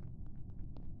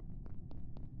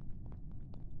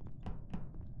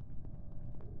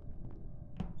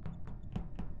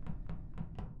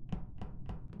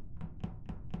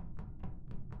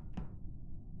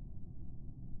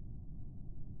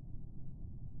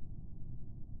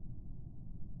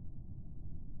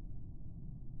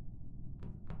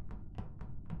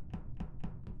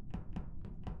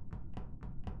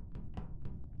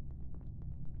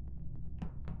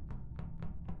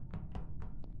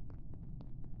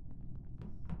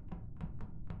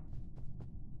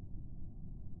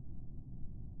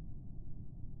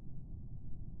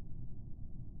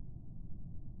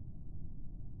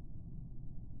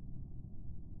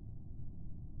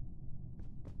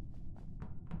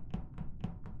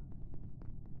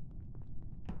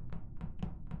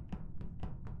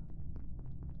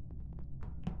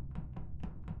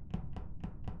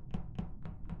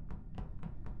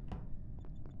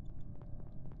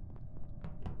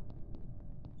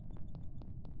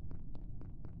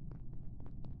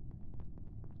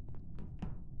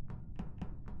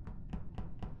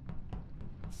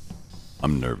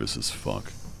 I'm nervous as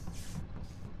fuck.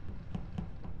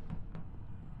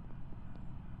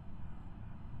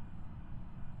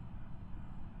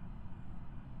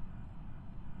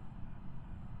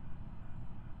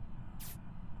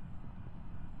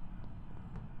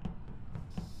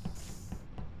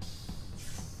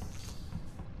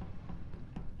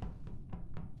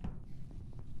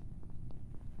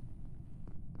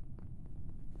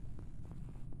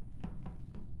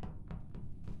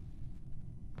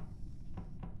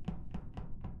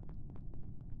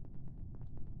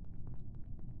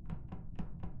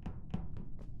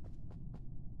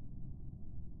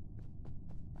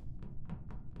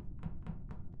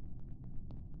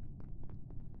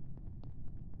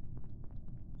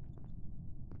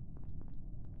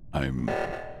 I'm...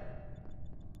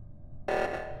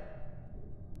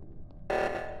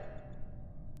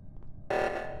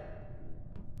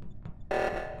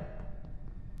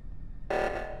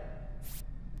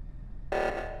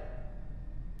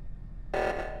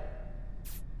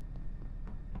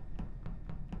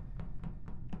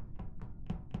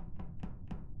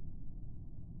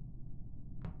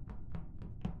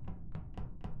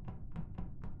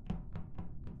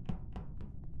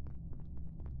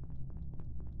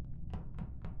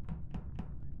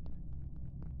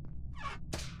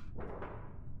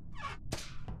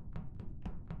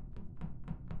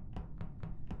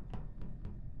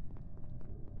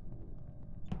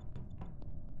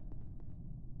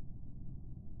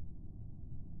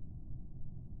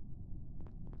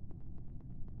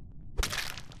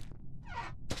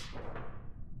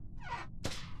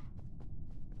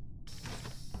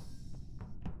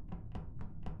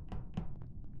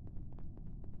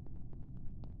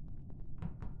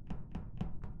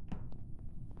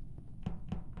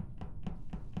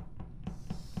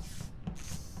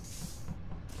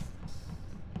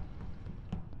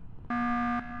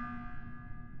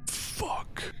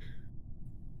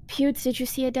 Pewds, did you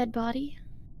see a dead body?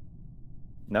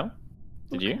 No?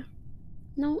 Did you?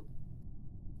 No.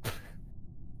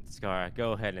 Scarra,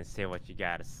 go ahead and say what you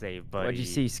gotta say, buddy. What'd you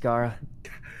see, Scarra?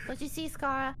 What'd you see,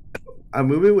 Scarra? I'm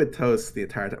moving with Toast the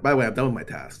entire time. By the way, I'm done with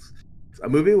my tasks. So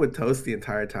I'm moving with Toast the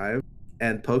entire time,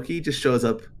 and Pokey just shows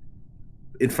up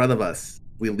in front of us.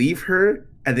 We leave her,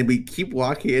 and then we keep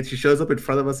walking, and she shows up in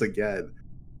front of us again.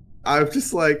 I'm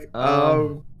just like,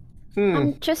 I'm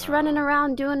just running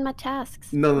around doing my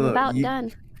tasks. No, I'm about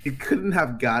done. You couldn't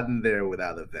have gotten there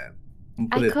without a vent.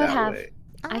 I could have.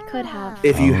 I could have.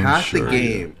 If you have the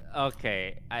game.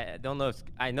 Okay, I don't know if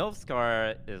I know if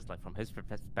Scar is like from his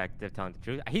perspective telling the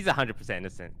truth. He's 100%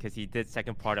 innocent because he did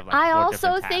second part of like. I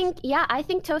also think, I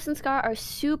think Toast and Scar are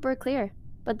super clear,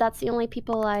 but that's the only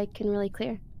people I can really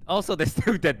clear. Also, there's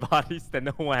 2 dead bodies that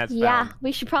no one has found. Yeah,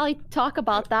 we should probably talk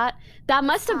about that. That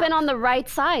must have been on the right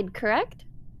side, correct?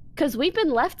 Because we've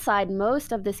been left side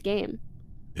most of this game.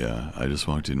 Yeah, I just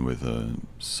walked in with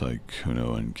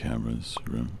Sykkuno and Camera's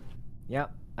room.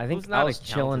 Yep. I think I was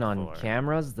chilling on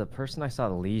cameras. The person I saw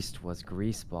the least was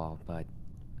Greaseball, but...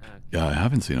 Yeah, I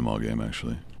haven't seen him all game,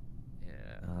 actually.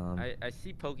 Yeah. I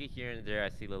see Pokey here and there. I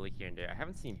see Lily here and there. I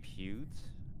haven't seen Pewds.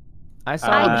 I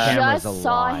saw him on the cameras a lot. I just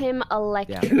saw him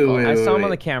electrical. I saw him on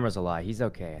the cameras a lot. He's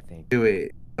okay, I think.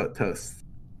 Wait, Toast.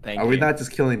 Are we not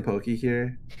just killing Pokey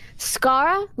here?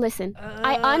 Scarra, listen.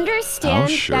 I understand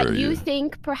that you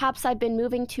think perhaps I've been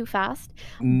moving too fast,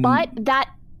 but that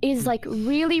is like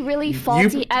really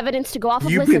faulty evidence to go off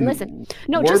of. Listen.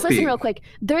 No, just listen real quick.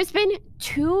 There's been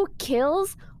 2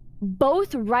 kills,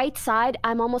 both right side.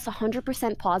 I'm almost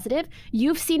 100% positive.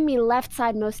 You've seen me left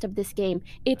side most of this game.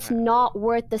 It's not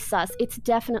worth the sus. It's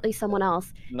definitely someone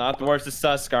else. Not worth the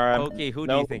sus, Scarra. Okay, who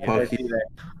do you think it is?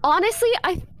 Honestly,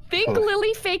 I think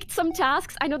Lily faked some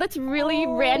tasks. I know that's really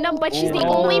random, but she's the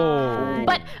only.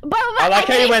 But I like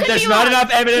how you went. There's not enough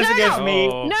evidence against me.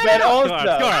 But also,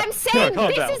 I'm saying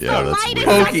this is the lightest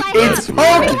Pokey. It's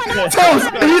Pokey.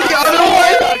 Toast. Are you the other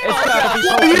one?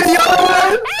 Are you the other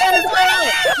one?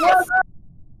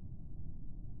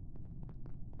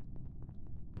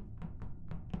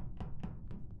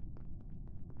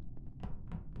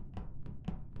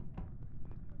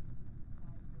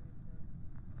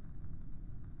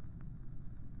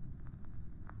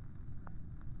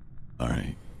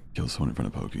 Alright, kill someone in front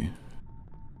of Pokey.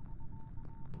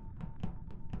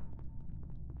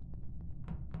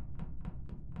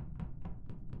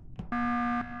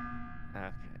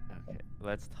 Okay.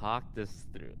 Let's talk this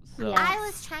through. So I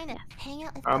was trying to hang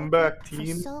out with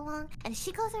Pokey for so long, and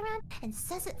she goes around and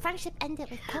says that friendship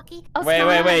ended with Pokey.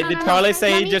 Wait. Did Charlie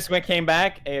say he just came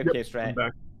back? AFK straight.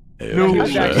 No, he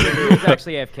was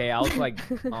actually AFK. I was like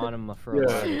on him for a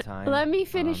lot of the time. Let me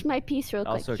finish my piece real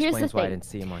quick. Also Here's the explains why I thing. didn't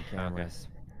see him on cameras.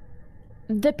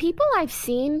 The people I've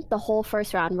seen the whole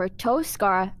first round were Toast,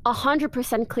 Scarra,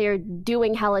 100% clear,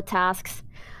 doing hella tasks.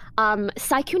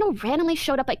 Sykkuno randomly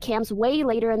showed up at cams way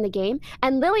later in the game,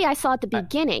 and Lily I saw at the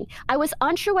beginning. I was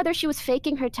unsure whether she was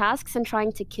faking her tasks and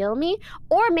trying to kill me,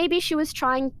 or maybe she was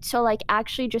trying to like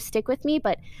actually just stick with me,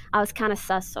 but I was kind of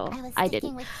sus, so I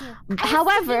didn't.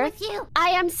 However, I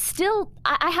am still,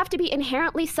 I have to be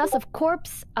inherently sus of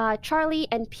Corpse, Charlie,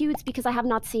 and Pewds because I have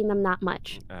not seen them that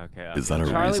much. Okay. Is that a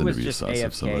reason to be sus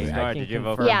of somebody?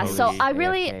 Yeah, so I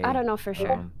really, I don't know for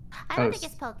sure. I don't think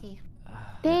it's Pokey.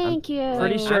 Thank you.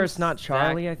 Pretty sure it's not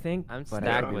Charlie, I think. I'm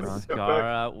stacked with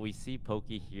Scarra. We see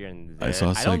Pokey here and there.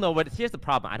 I don't know what. Here's the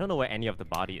problem. I don't know where any of the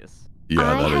body is. Yeah,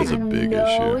 that is a big issue.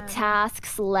 I have no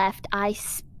tasks left. I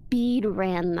speed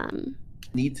ran them.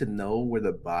 Need to know where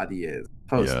the body is.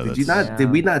 Toast, did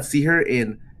we not see her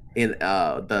in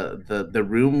the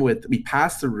room with? We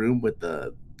passed the room with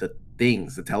the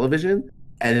things, the television,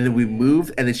 and then we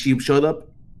moved, and then she showed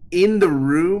up in the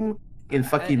room in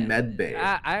fucking med bay.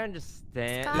 I understand.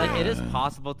 Like, it is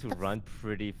possible to run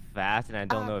pretty fast, and I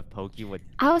don't know if Pokey would.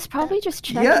 I was probably just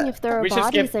checking if there were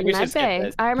bodies in med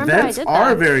bay. I remember Vents I did that.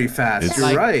 are very fast.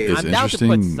 You're right. It's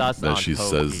interesting that she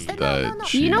says that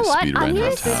she You know what? I'm speedran her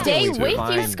gonna tasks. stay with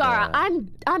you, Scarra.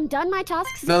 I'm done my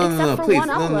tasks No, for please, one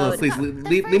upload. please,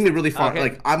 leave me really far.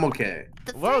 Like, I'm okay.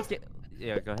 We're okay.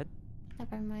 Yeah, go ahead.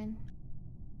 Never mind.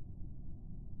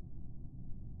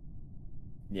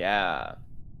 Yeah.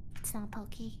 It's not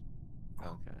Pokey.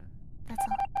 Okay. That's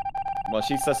all. Well,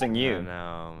 she's sussing you.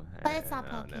 No. But it's not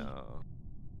Pokey. No.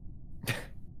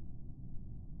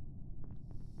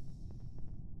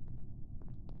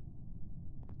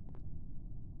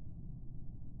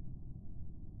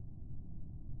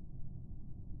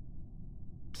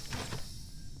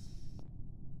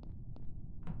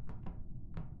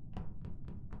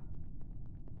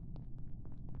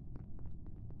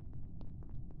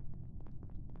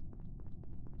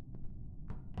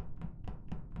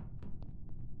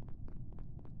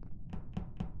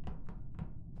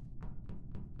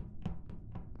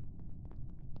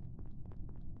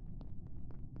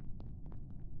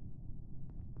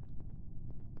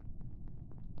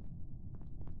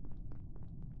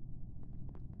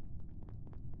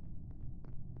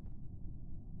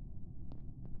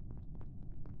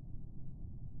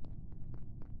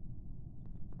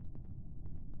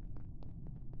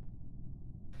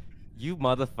 You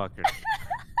motherfucker.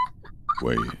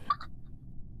 Wait.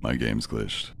 My game's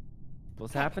glitched.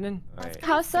 What's happening? Right.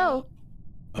 How so?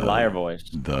 Liar voice.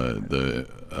 The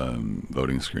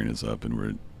voting screen is up and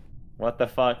we're... What the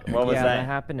fuck? What was Yeah, that? that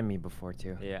happened to me before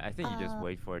too. Yeah, I think you just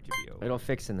wait for it to be over. It'll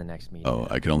fix in the next meeting. Oh,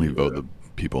 I can only vote the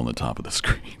people on the top of the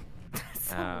screen.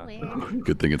 So weird.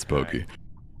 Good thing it's Pokey.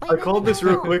 I called this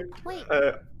real quick. Wait.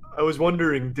 I was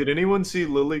wondering, did anyone see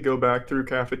Lily go back through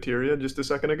cafeteria just a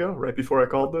second ago, right before I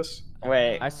called this?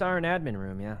 Wait. I saw her in admin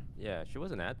room, yeah. Yeah, she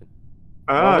was an admin.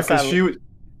 Ah, was because that- she was...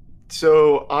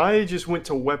 So I just went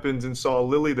to weapons and saw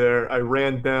Lily there. I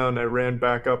ran down, I ran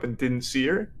back up and didn't see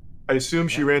her. I assume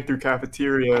she ran through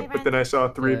cafeteria, but then I saw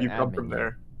three of you come from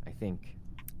there. I think.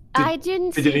 I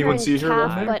didn't did see her anyone in see her caf,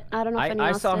 run there? but I don't know if anyone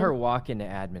I else saw did. her walk into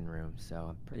admin room, so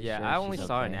I'm pretty Yeah, sure I only she's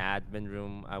saw okay. an admin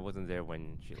room. I wasn't there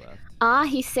when she left. Ah,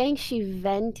 he's saying she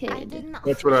vented.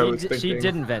 That's what I was thinking. She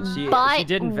didn't vent. She But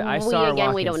didn't vent. I saw her again,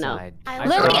 walk we don't know. inside.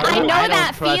 Lily, I know I don't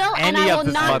that trust feel, and any I of will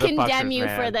this not motherfuckers, condemn you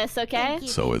man. for this, okay?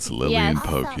 So it's Lily Yes. and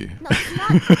Pokey.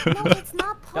 No, it's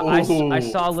not I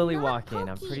saw Lily walk in.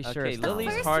 I'm pretty sure Okay, it's not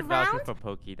Lily's her. hard vouching for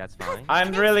Pokey. That's fine.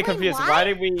 I'm really explain confused. why? Why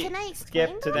did we Can I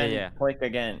skip to then Yeah. click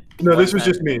again? No, this was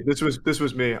just me. This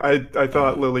was me. I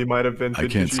thought Lily might have vented. I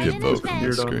can't she skip just vote from the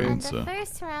appeared on me. screen, And the so...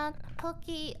 first round,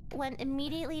 Pokey went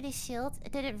immediately to shields.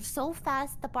 It did it so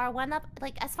fast, the bar went up.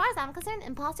 Like, as far as I'm concerned,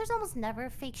 imposters almost never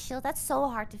fake shield. That's so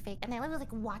hard to fake. And I was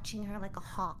like watching her like a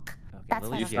hawk. That's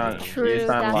why Lily's I'm getting- True, She's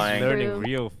not that's lying. learning true.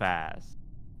 real fast.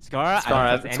 Scarra, Scarra,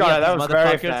 I don't trust Scarra, any that of was these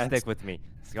very motherfuckers. fast. Stick with me.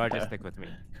 Scarra, just stick with me.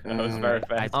 That was very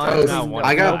fast.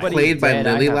 I got Nobody's played by dead,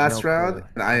 I Lily have last no round, clue.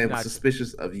 and I am Not-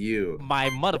 suspicious of you. My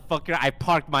motherfucker, I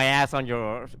parked my ass on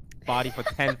your body for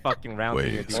 10 fucking rounds.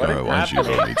 and you're Wait, doing Scarra, it. why did you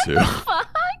vote me too?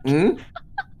 Hmm?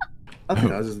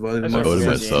 Okay, I was just voting I myself. voted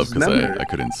myself because Member. I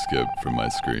couldn't skip from my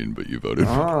screen, but you voted me.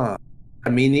 Ah,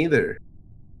 me neither.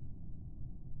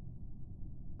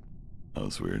 That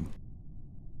was weird.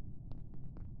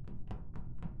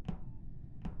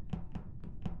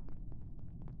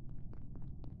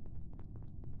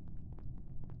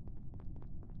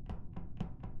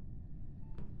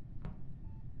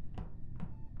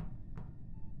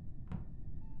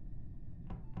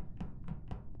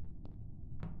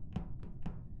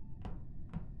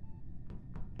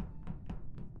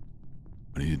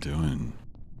 What are you doing?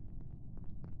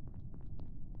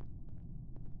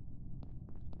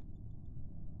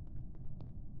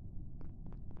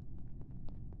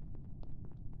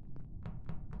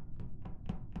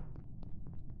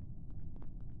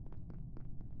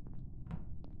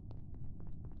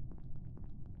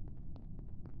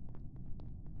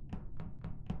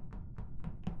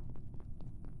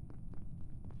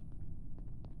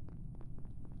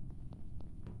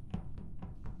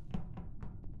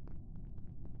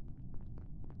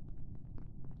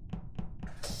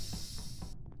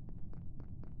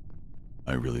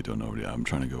 I really don't know what I'm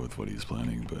trying to go with what he's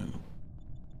planning, but...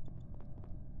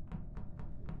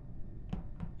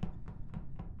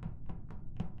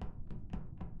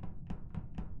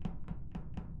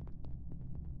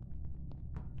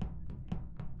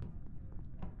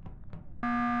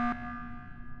 I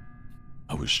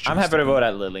was just I'm happy to vote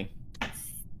at Lily.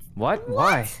 What?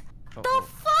 Why? The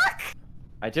fuck?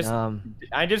 I just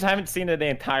haven't seen it the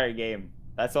entire game.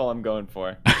 That's all I'm going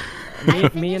for.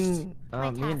 me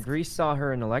and Grease saw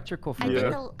her in electrical for I a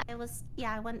did bit.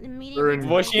 I went immediately. to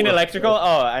Was she in the- electrical?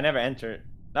 Oh, I never entered.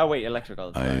 Oh wait,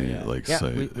 electrical. I Sorry, like Yeah,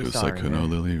 say we it was saw her, Sykkuno yeah.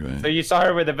 Lily, right? So you saw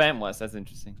her where the vent was. That's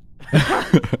interesting.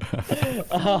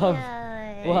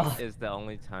 Well, is the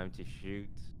only time to shoot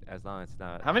as long as it's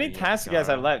not. How many me and tasks you guys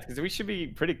have Scarra. left? Because we should be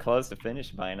pretty close to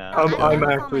finish by now. I'm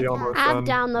actually almost I have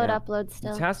done. download Yeah. upload the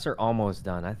still. tasks are almost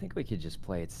done. I think we could just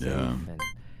play it safe. Yeah. And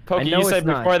Pokey, know you said it's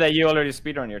not- before that you already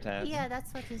speedrun your task. Yeah,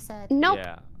 that's what you said. Nope.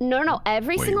 Yeah. No.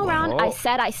 Every Wait, single what? round, I Oh.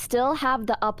 said I still have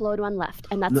the upload one left,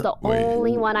 and that's No, the wait.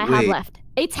 only one I have Wait. left.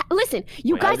 Listen,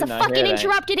 you Wait, I guys did have not fucking hear that.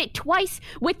 interrupted it twice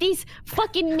with these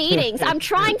fucking meetings. I'm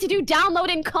trying to do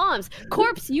download and comms.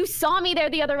 Corpse, you saw me there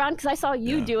the other round because I saw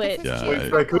you Yeah. do it. Yeah,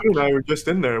 Sykkuno and I were just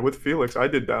in there with Felix. I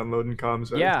did download and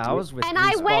comms. yeah, I was with And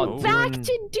I Greaseball went back doing-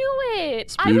 to do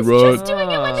it. I Speed was run. just doing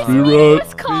it when this Speed meeting run.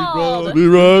 was called.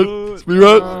 Speedrun!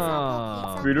 Speedrun!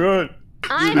 Oh. Speedrun.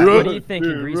 I'm, What do you think,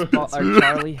 Greaseball or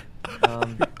Charlie?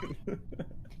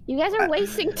 you guys are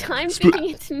wasting time Speed- thinking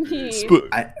it's me. Speed.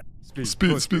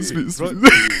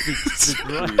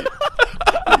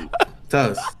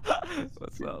 Toast.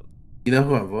 What's up? You know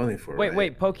who I'm voting for, Wait,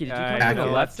 right? Pokey, did you come Stack from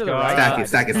the it. left to the Stack right?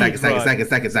 Stack it. Speedrun, speedrun. Stack it.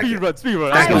 Speedrun, speedrun.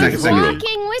 Stack I it, was stack it.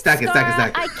 walking with Stack it, stack it, Scarra. stack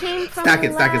it. I came from Stack the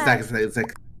it. Stack it. left. Stack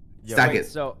it. Yo, Stack wait, it.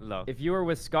 So, Look. if you were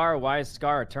with Scarra, why is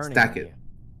Scarra turning Stack on it. you?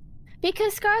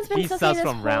 Because Scar's been He so sucks this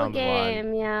from whole round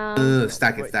game, yeah.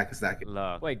 Stack it.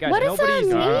 Look. Wait, guys, What does that nobody's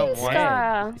mean, won.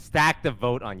 Scarra? Stack the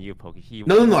vote on you, Pokey. He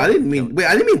No, I didn't mean. Wait,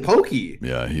 I didn't mean Pokey.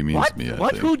 Yeah, he means What? me. I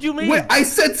What? think. Who'd you mean? Wait, I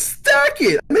said stack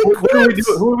it. I mean, What are we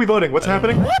doing? Who are we voting? What's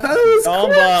happening? That was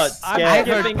Don't corpse. vote. I've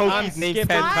Skip. heard Pokey's name 10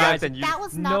 times and you. That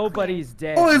was not Nobody's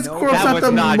dead. Oh, it's Nobody- corpse That at was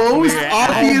the not most clear at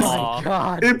obvious all.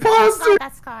 God. imposter.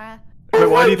 That's Scarra. Wait,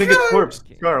 why do you think God. it's corpse?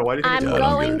 Scarra, why do you think I'm Yeah, I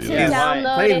don't going get to it either.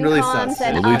 download Playing in really comms sus.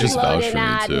 and Lily just upload vouched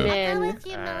an for me, too. I'm admin. with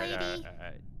you, milady.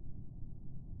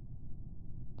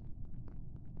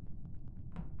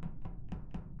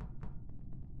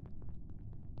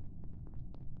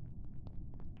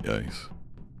 Yikes.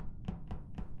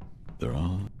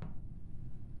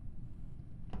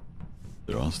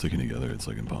 They're all sticking together. It's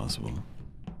like impossible.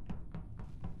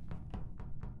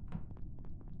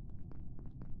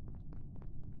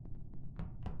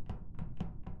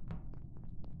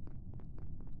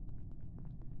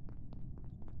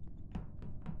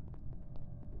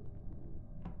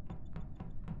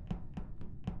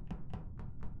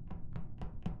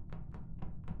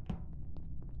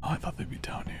 Oh, I thought they'd be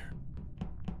down here.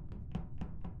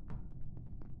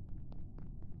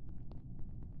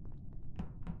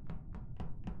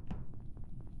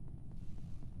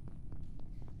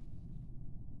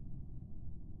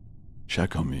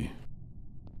 Check on me.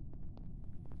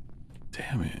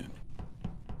 Damn it.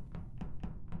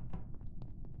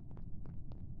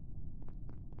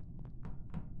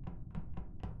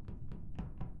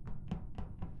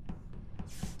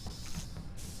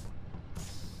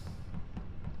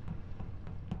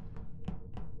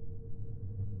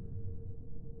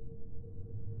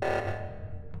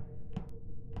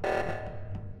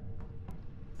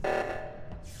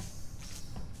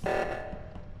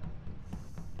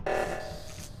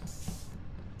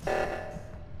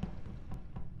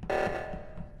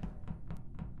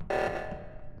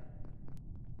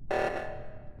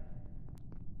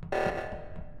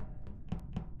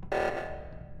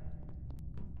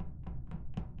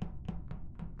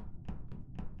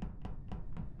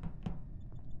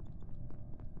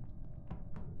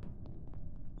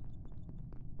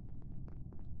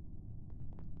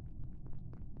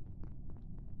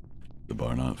 The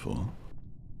bar not full.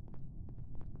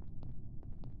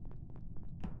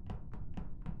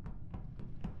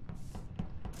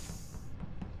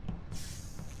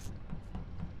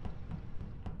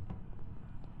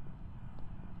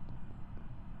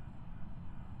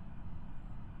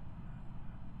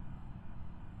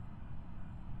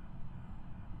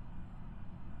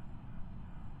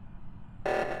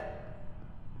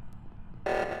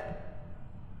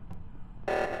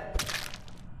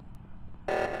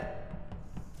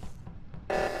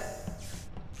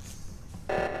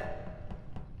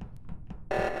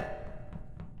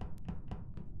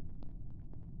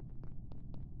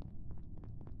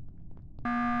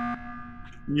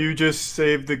 You just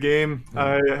saved the game.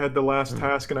 I had the last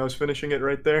task and I was finishing it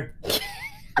right there.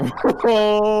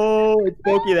 Oh, it's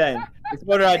Pokey then. It's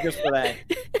voted out just for that.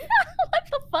 What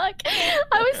the fuck?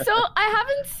 I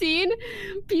haven't seen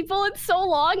people in so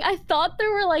long. I thought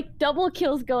there were like double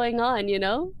kills going on, you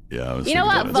know? Yeah, I was You know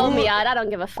what? thinking that Vote as me well. out. I don't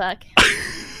give a fuck.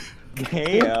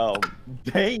 Damn.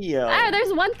 Damn. Ah,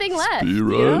 there's one thing left. Speed you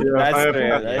run? know? Yeah, That's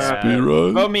fair. That's Speed fair.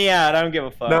 run? Vote me out. I don't give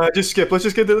a fuck. Nah, just skip.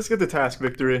 Let's get the task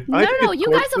victory. No, you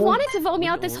guys have wanted to vote me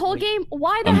out this whole game.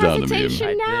 Why the I'm down to meme.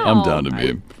 hesitation now? I'm down to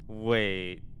meme.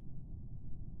 Wait.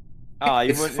 Oh,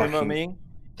 you It's wouldn't vote fucking- me?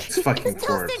 It's fucking Toasted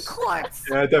corpse. corpse.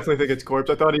 Yeah, I definitely think it's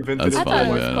corpse. I thought he vented That's it. I thought it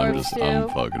fine, was man. I'm corpse, just, I'm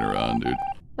too. fucking around, dude.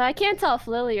 But I can't tell if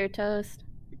Lily or Toast.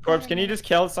 Corpse, can you just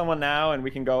kill someone now and we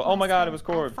can go, oh my god, it was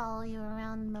I'll Corpse. follow you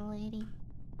around, milady.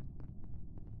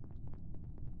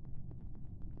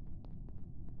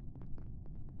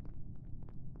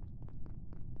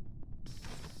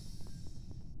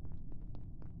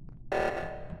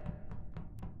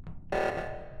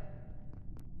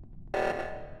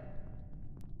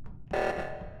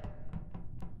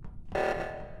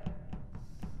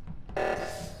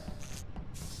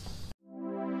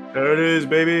 There it is,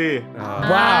 baby.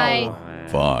 Wow.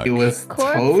 Fuck. It was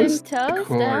Corpse toast. and toast?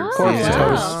 Corpse. Oh, Corpse and yeah.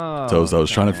 toast. Oh, Toast, I was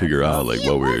trying to figure out See, like it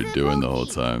what we were wasn't doing the whole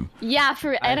Loki. time. Yeah,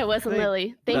 and it wasn't think-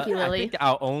 Lily. Thank you, I Lily. think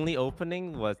our only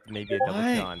opening was maybe a double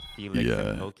kill on Felix Yeah.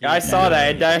 and Pokey. Yeah, I saw that. I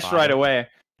and dashed right Bottom. away.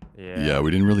 Yeah,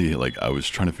 we didn't really like. I was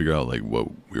trying to figure out like what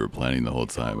we were planning the whole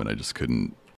time, and I just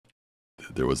couldn't.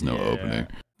 There was no Yeah. opening.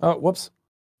 Oh, whoops.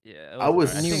 Yeah, I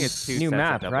was- I think it's two New sets of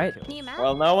map, double right? kills. New map?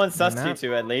 Well, no one sussed you map.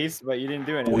 to at least, but you didn't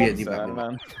do yeah, anything, new so map, I don't new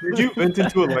know. Did you vent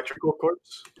into electrical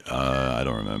corpse? I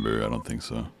don't remember. I don't think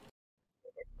so.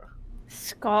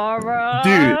 Scarra.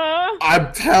 Dude,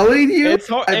 I'm telling you. It's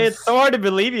so hard to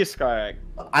believe you, Scarra.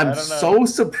 I'm so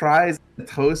surprised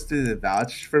Toast didn't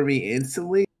vouch for me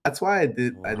instantly. That's why I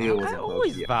knew it wasn't I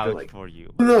always Pokey. vouch for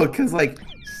you. No, because like.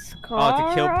 Oh,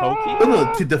 to kill Pokey?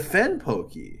 No, to defend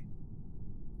Pokey.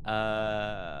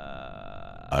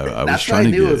 I was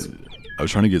trying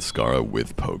to get Scarra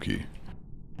with Pokey.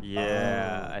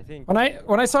 Yeah, I think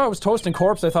when I saw it was Toast and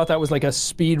Corpse, I thought that was like a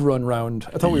speed run round.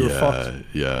 I thought we were fucked.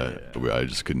 Yeah, I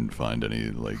just couldn't find any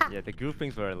like. Yeah, the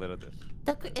groupings were a little different.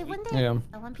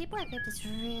 When people are grouped, it's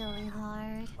really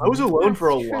hard. I was alone for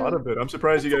a lot of it. I'm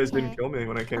surprised you guys didn't kill me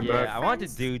when I came back. Yeah, I wanted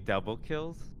to do double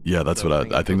kills. Yeah, that's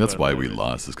what I think that's why we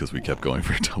lost, is because we kept going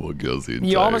for double kills the entire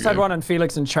You almost had game. one on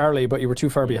Felix and Charlie, but you were too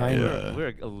far behind. Yeah. We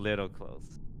were a little close,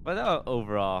 but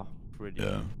overall,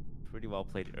 pretty well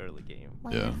played early game.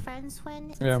 When your friends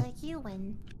win, it's like you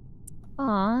win.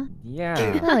 Aw.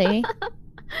 Yeah. Really?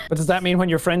 But does that mean when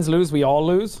your friends lose, we all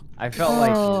lose? I felt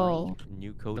like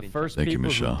new code the first Thank you, people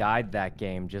Michelle. who died that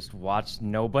game just watched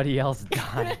nobody else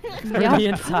die for Yep. the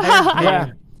entire game.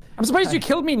 Yeah. I'm surprised you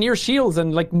killed me near shields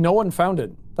and like no one found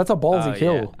it. That's a ballsy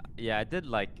kill. Yeah, I did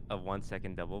like a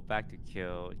 1-second double back to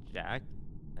kill Jack.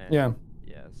 And Yeah.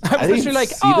 Yes. I was literally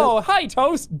like, oh, hi,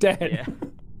 Toast, dead.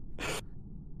 Yeah.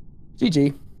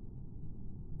 GG.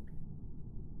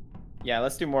 Yeah,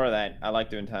 let's do more of that. I like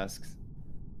doing tasks.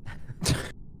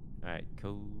 Alright,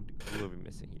 code. Who are we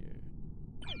missing here?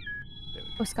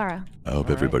 Scarra. I hope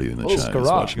everybody in the chat is Scarra.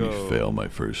 watching me fail my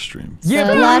first stream. Yeah,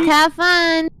 good luck, have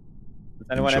fun. Does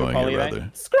anyone have a Enjoying it, poly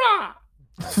rather. Scraw!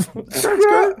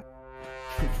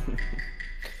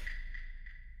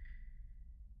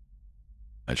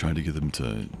 I tried to get them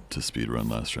to speedrun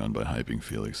last round by hyping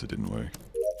Felix. It didn't work.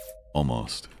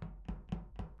 Almost.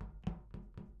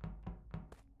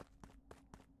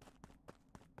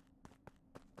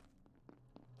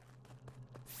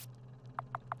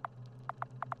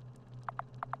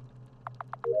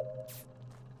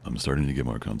 I'm starting to get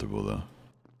more comfortable though.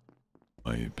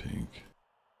 White, pink.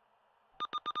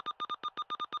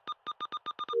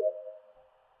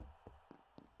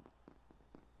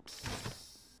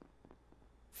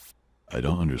 I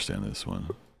don't understand this one.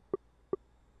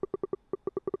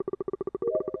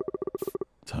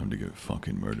 Time to get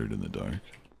fucking murdered in the dark.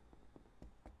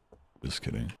 Just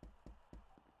kidding.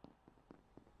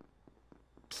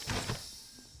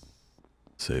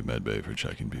 Save medbay for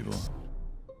checking people.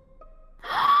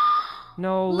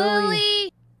 No,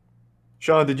 Lily.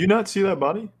 Sean, did you not see that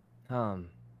body?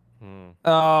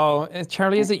 Oh,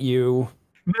 Charlie, is it you?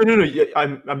 No. Yeah,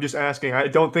 I'm just asking. I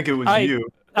don't think it was you.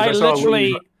 I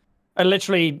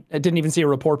literally didn't even see a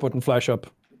report button flash up.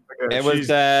 Okay, It was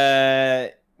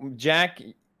Jack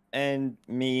and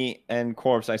me and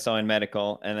Corpse I saw in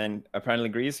medical, and then apparently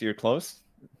Grease, you're close.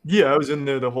 Yeah, I was in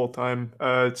there the whole time.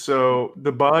 So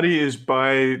the body is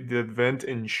by the vent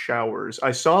in showers.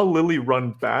 I saw Lily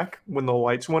run back when the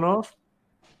lights went off,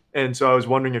 and so I was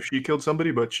wondering if she killed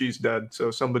somebody, but she's dead.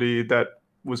 So somebody that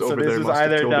was So over this there was must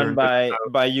have either killed her done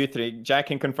and by you three. Jack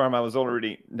can confirm I was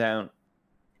already down.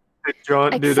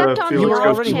 John, Except on the Felix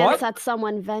off go- chance that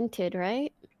someone vented,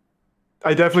 right?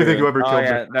 I definitely think whoever killed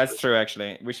yeah, her. that's true.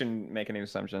 Actually, we shouldn't make any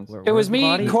assumptions. It was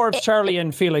me, Corpse, Charlie,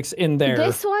 and Felix in there.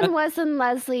 This one wasn't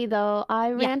Leslie though. I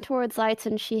ran towards lights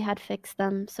and she had fixed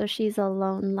them, so she's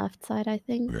alone left side, I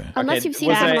think. Unless Okay, you've seen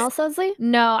was someone I- else, Leslie.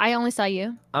 No, I only saw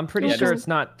you. I'm pretty sure it's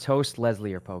not Toast,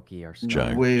 Leslie, or Pokey or something.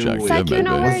 Jack, Wait, Jack, wait. you have Sykkuno,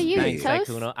 medbay. where are you? Thanks, Toast?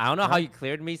 Sykkuno. I don't know how you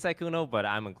cleared me, Sykkuno, but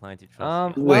I'm inclined to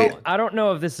trust you. Wait. Well, I don't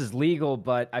know if this is legal,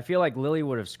 but I feel like Lily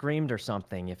would have screamed or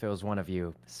something if it was one of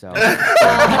you. So.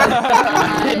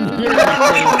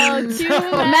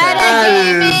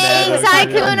 Metagaming,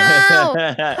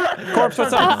 Sykkuno! Corpse,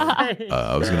 what's up?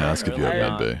 I was gonna ask if you have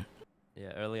medbay.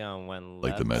 Yeah, early on when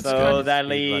Like the left, med So scan. that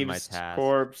Speedrun my leaves task.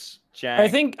 Corpse, Jack. I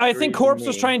think Grease, Corpse and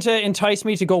was me. trying to entice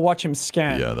me to go watch him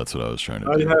scan. Yeah, that's what I was trying to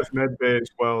I do. have medbay as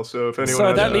well, so if anyone So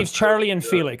has that it- leaves Charlie and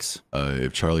Felix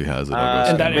If Charlie has it, I'll go in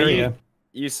scan that it. area.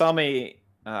 You saw me.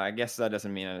 I guess that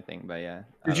doesn't mean anything, but yeah.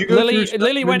 Did you go Lily through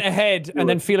Lily went specimen? ahead, and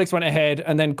then Felix went ahead,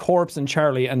 and then Corpse and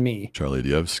Charlie and me. Charlie, do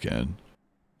you have scan?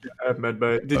 I have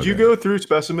medbay. Did you Okay. go through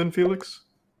specimen, Felix?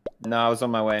 No, I was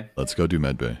on my way. Let's go do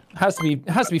medbay. Has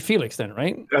to be Felix then,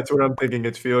 right? That's what I'm thinking.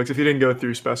 It's Felix. If you didn't go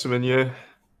through specimen, yeah.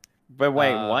 But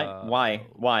wait, what?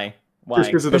 Why? Just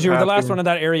because of the Because you were the last pathing. one in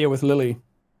that area with Lily.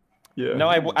 Yeah. No,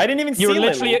 I didn't even see You were Lily.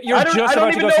 literally- you're I don't, just I don't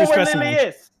about to even go know through where specimen. Lily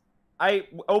is. I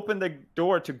opened the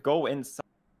door to go inside.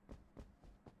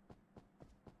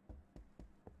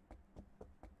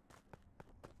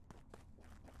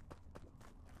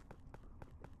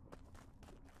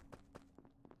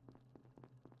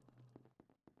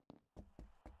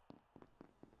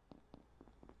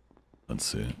 Let's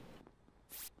see it.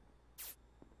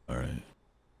 Alright.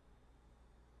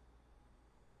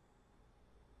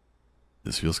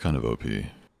 This feels kind of OP.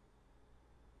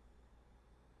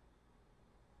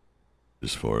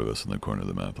 There's 4 of us in the corner of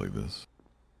the map like this.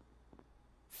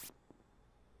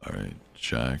 Alright,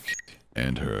 Jack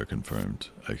and her are confirmed.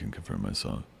 I can confirm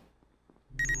myself.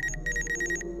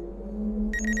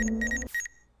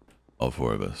 All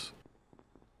 4 of us.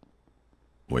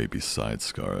 Wait, besides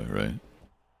Scarra, right?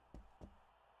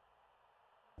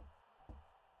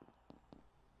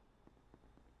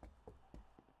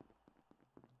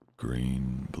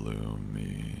 Green, blue,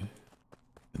 me,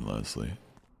 and Leslie.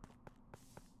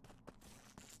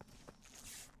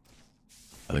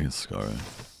 I think it's Scarra.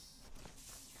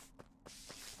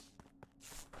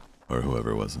 Or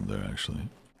whoever wasn't there, actually.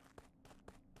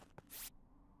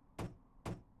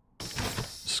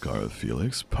 Scarra,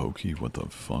 Felix, Pokey, what the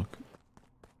fuck?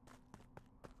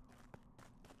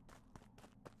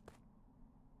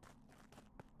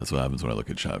 That's what happens when I look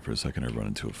at chat for a second. I run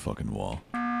into a fucking wall.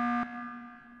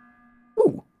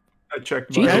 Ooh. I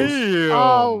checked Damn.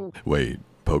 Oh. Wait,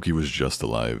 Pokey was just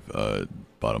alive.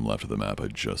 Bottom left of the map. I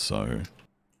just saw her.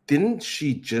 Didn't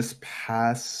she just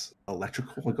pass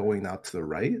electrical going out to the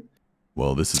right?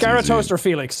 Well, this is Scarra, easy. Toast, or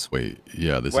Felix? Wait,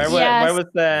 yeah, this Where is.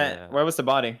 where was the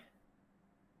body?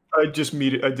 I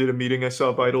did a meeting. I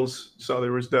saw vitals, saw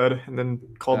there was dead, and then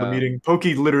called the meeting.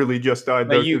 Pokey literally just died.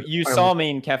 But you saw me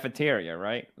in cafeteria,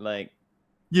 right? Like.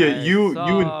 Yeah, you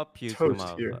saw and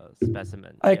Toast here.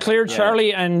 Specimen. I cleared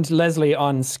Charlie and Leslie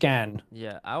on scan.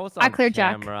 Yeah, I was on I cleared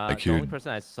camera. Jack. The only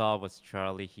person I saw was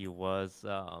Charlie. He was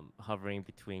hovering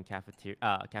between cafeteria.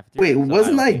 Wait, so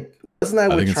wasn't I with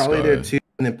think Charlie it's there Scarra. too,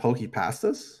 and then Pokey passed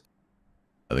us?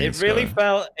 I think It it's really Scarra.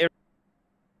 felt.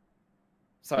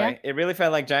 Sorry, Yeah? it really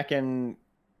felt like Jack and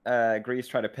Grease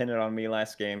tried to pin it on me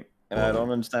last game, and I don't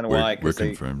understand why. We're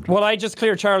confirmed. Well, I just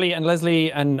cleared Charlie and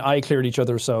Leslie, and I cleared each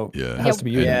other, so Yeah. it has to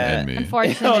be you. And me.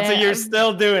 Unfortunately. So you're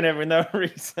still doing it for no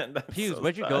reason. That's Pews, so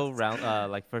where'd you go sus.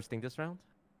 round? Like first thing this round?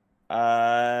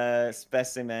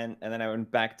 Specimen, and then I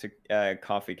went back to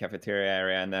coffee cafeteria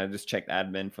area, and then I just checked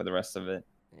admin for the rest of it.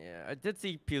 Yeah, I did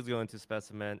see Pews go into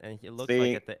specimen, and it looked See?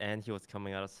 like at the end he was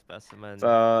coming out of specimen.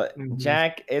 So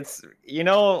Jack, it's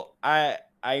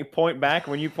I point back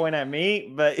when you point at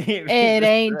me, but It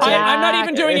ain't Jack. I'm not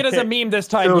even doing it as a meme this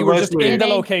time. So You were just Leslie- in the It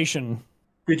ain't- location.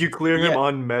 Did you clear him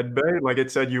on medbay? Like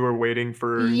it said you were waiting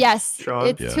for Yes, Sean?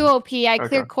 it's Yeah. 2 OP. I Okay.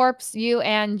 cleared corpse, you,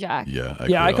 and Jack. Yeah,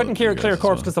 Yeah, I all couldn't of you clear guys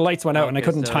corpse as because the lights went out and I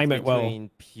couldn't Okay, time so it well. Between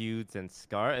Pews and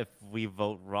Scar, if we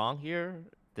vote wrong here,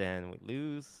 then we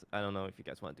lose. I don't know if you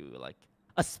guys want to do like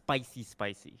a spicy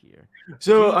here.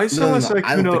 So I saw No, Sykkuno.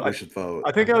 I don't think we should vote.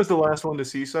 I think I was the last one to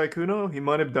see Sykkuno. He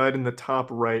might have died in the top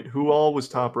right. Who all was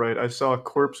top right? I saw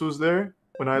Corpse was there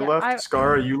when I Yeah, left.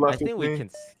 Scarra, you I left think with we me. can.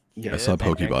 Yeah, I saw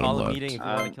Pokey and bottom call a left. meeting if you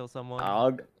want to kill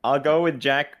someone. I'll go with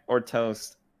Jack or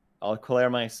Toast. I'll clear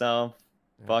myself.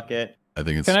 Fuck it. I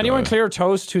think it's Can anyone Scarra. clear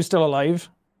Toast who's still alive?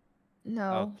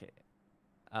 No. Okay.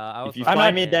 I was If you like-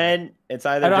 find me dead, it's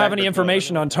either I don't Jack have or any Toast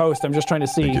information on Toast. I'm just trying to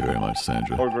Thank see. you very much,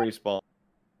 Sandra. or Greaseball.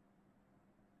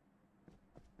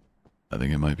 I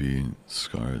think it might be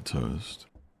Scarra Toast.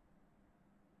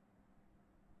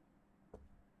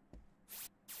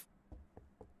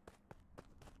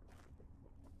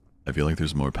 I feel like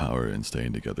there's more power in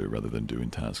staying together rather than doing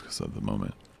tasks at the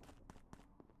moment.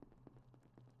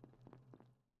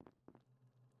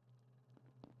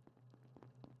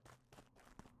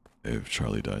 If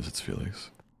Charlie dies, it's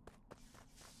Felix.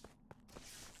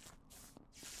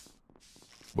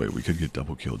 Wait, we could get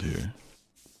double killed here.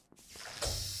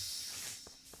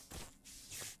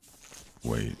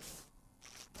 Wait.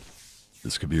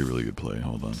 This could be a really good play.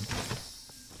 Hold on.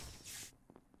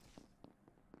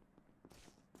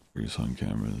 Grease on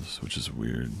cameras, which is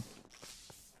weird.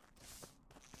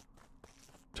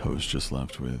 Toast just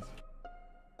left with.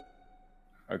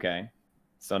 Okay.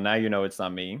 So now you know it's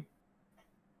not me.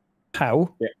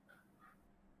 How? Yeah.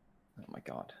 Oh my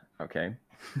god. Okay.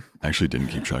 I actually didn't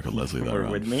keep track of Leslie that We're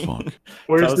round. with me. Fuck.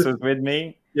 Where's Toast the, was with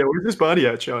me. yeah, where's this body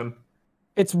at, Sean?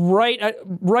 It's right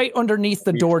underneath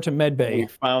the door to We medbay.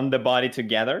 found the body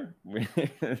together.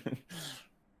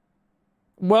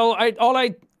 Well, all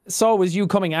I saw was you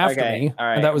coming after Okay, me, all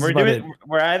right. and that was about it.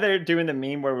 We're either doing the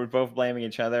meme where we're both blaming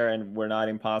each other and we're not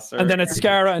imposters. And then it's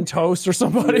Scarra and Toast or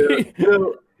somebody. Yeah,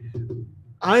 no,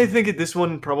 I think this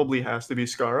one probably has to be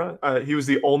Scarra. He was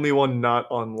the only one not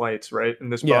on lights, right?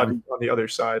 And this Yeah. body on the other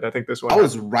side. I think this one. I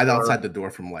was has to be right Scarra. outside the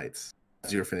door from lights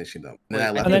as you were finishing them. And then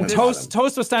I left And then them with Toast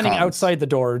bottom. was standing Comms. outside the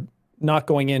door, not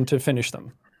going in to finish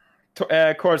them.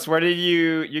 Course, where did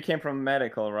you came from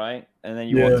medical, right? And then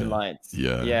you Yeah. went to lights.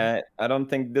 Yeah. Yeah, I don't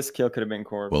think this kill could have been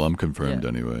Corpse. Well, I'm confirmed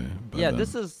anyway. by Yeah, then.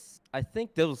 this is. I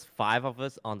think there was 5 of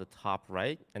us on the top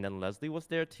right, and then Leslie was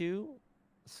there too.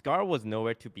 Scarra was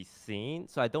nowhere to be seen,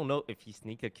 so I don't know if he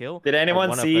sneaked a kill. Did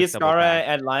anyone see Scarra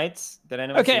at lights? Did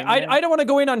anyone? Okay, see him I don't want to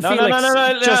go in on no, Felix.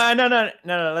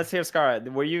 No. Let's hear Scarra.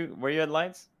 Were you at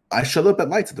lights? I showed up at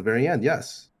lights at the very end.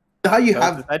 Yes. How you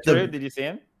have? Is that true? Did you see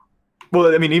him?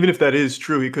 Well, I mean, even if that is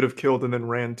true, he could have killed and then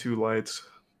ran 2 lights.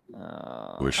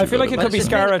 I feel like it could be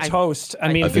Scarra Toast.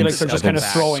 I mean, Felix are just kind of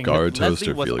throwing. Scarra Toast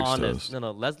or was Felix honest. Toast.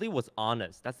 No, Leslie was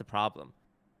honest. That's the problem.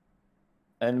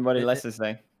 And what did Leslie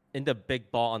say? In the big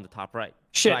ball on the top right.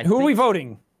 Shit, So who are we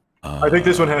voting? I think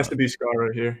this one has to be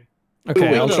Scarra here.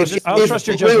 Okay, I'll trust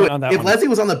your judgment on that If one. Leslie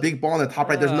was on the big ball on the top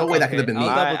right, there's no way that could have been me.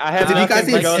 If you guys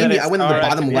didn't see me, I went on the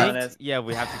bottom left. Yeah,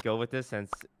 we have to go with this,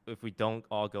 since if we don't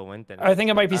all go in, then I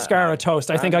think it might be Scarra Toast.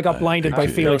 I think I got blinded by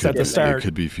Felix at the start. It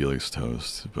could be Felix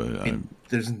Toast, but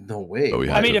there's no way.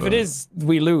 I mean, if it is,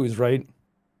 we lose, right?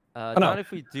 Not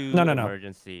if we do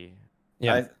emergency.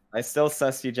 Yeah. I still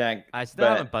sus you, Jack. I still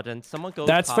have a button. Someone goes.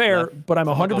 That's top fair, left, but I'm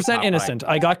someone goes 100% top innocent.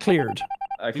 right. I got cleared.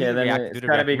 Okay, then it's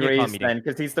gotta be Grease then,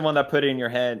 because he's the one that put it in your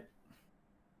head.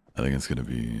 I think it's gonna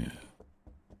be.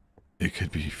 It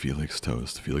could be Felix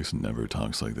Toast. Felix never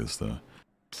talks like this though.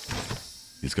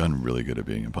 He's gotten really good at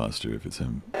being imposter. If it's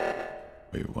him.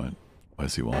 Wait, what? Why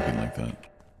is he walking like that?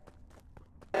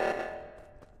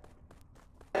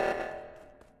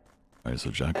 Alright, so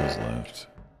Jack goes left.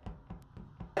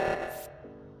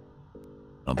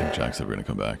 I don't think Jack's ever gonna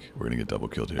come back. We're gonna get double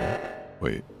killed here.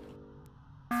 Wait.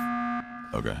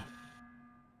 Okay.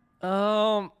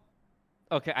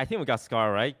 Okay, I think we got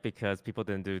Scar right because people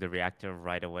didn't do the reactor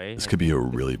right away. This could be a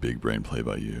really big brain play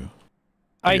by you.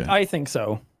 I think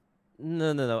so.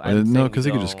 No. No, because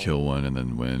he could just kill one and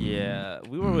then win. Yeah,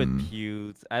 we were with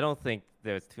Pews. I don't think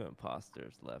there's 2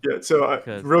 imposters left. Yeah, so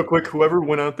real quick, whoever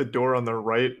went out the door on the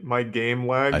right, my game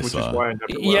lagged, which is why I never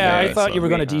left. Yeah, I thought you were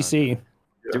going to DC.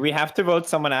 Do we have to vote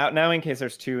someone out now in case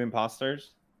there's 2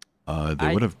 imposters?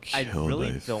 They would have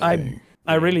killed.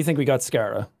 I really think we got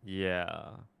Scarra. Yeah.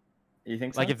 You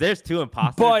think so? Like if there's 2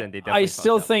 imposters, but then they definitely I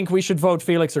still think we should vote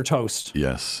Felix or Toast.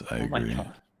 Yes, I agree.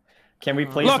 Can we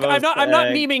please look? vote, I'm not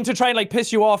memeing to try and like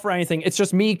piss you off or anything. It's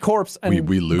just me, Corpse, and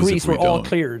we lose Grease if we were all don't.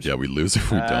 cleared. Yeah, we lose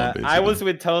if we don't. Basically. I was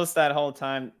with Toast that whole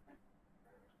time.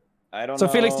 I don't know.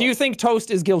 So Felix, do you think Toast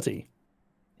is guilty?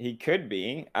 He could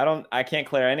be. I can't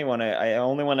clear anyone. I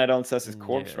only one I don't sus is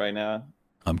Corpse right now.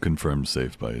 I'm confirmed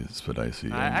safe by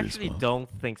Spadicy. I actually don't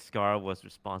think Scar was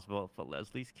responsible for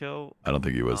Leslie's kill. I don't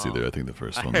think he was either. I think the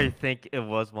first one. I think it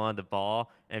was one on the ball,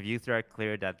 and if you throw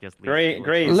clear, that just leaves.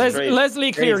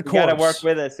 Leslie cleared Corpse. You gotta work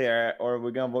with us here, or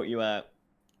we're gonna vote you out.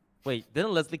 Wait,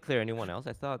 didn't Leslie clear anyone else?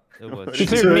 I thought it was. She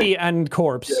cleared me and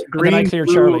Corpse, yeah, and then I cleared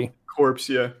Charlie. Corpse,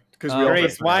 yeah.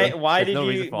 Grace, why did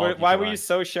you? Why were you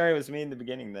so sure it was me in the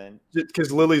beginning then?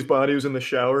 Because Lily's body was in the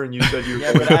shower, and you said you.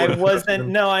 Yeah, but I wasn't.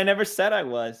 No, I never said I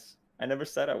was. I never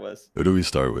said I was. Who do we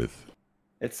start with?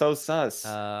 It's so sus.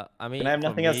 I mean, and I have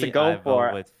nothing else to go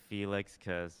for. With Felix,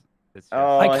 because it's just...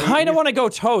 I kind of want to go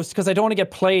Toast because I don't want to get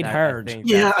played hard.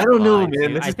 Yeah, I don't know,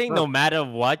 man. I think no matter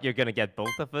what, you're gonna get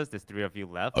both of us. There's 3 of you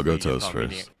left. I'll go Toast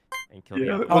first.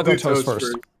 I'll go Toast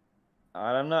first.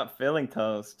 I'm not feeling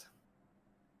Toast.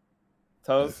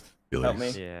 Toast, help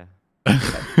me. Yeah.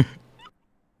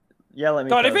 Yell at me.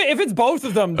 God, if it's both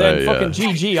of them, then fucking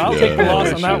GG. I'll take the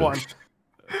loss on that one.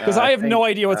 Because I have no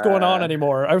idea what's going on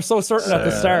anymore. I was so certain at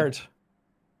the start.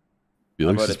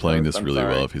 Felix is playing this really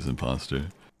well if he's imposter.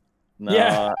 No,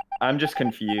 yeah. I'm just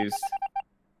confused.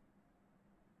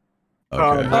 Okay.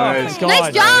 Oh, nice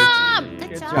job!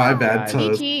 Good job. My bad,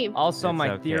 Toast. Also,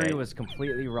 my theory was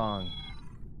completely wrong.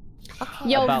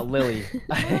 Okay. About Lily.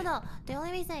 No. The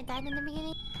only reason I died in the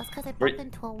beginning was because I bumped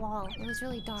into a wall. It was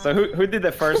really dark. So who did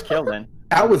the first kill then?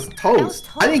 That was Toast.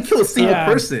 I didn't kill a single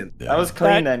person. That was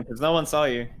clean then, because no one saw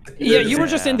you. Yeah, you were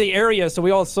just in the area, so we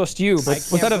all sussed you. But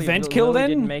was that a vent kill then?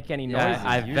 Didn't make any noise.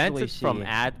 I vented from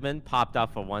admin, popped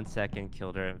out for 1 second,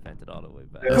 killed her, and vented all the way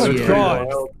back. Good God.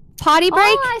 Potty break?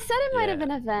 Oh, I said it might have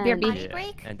been a vent. Potty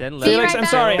break? And then Felix, I'm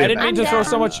sorry. I didn't mean to throw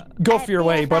so much guff your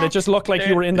way, but it just looked like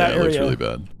you were in that area. area. It looks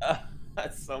really bad.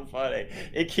 That's so funny.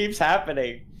 It keeps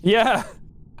happening. Yeah.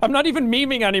 I'm not even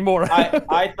memeing anymore.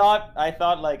 I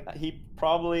thought like he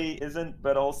probably isn't,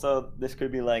 but also this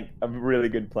could be like a really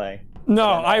good play. No,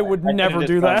 I would never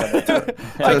do that.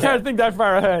 I can't think that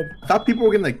far ahead. I thought people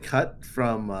were gonna cut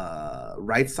from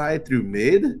right side through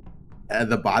mid,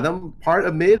 and the bottom part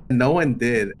of mid. No one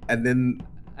did, and then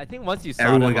I think once you saw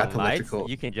everyone them got to lights, electrical.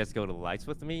 you can just go to lights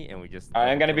with me, and we just.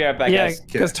 I'm gonna be right back. Yeah, guys.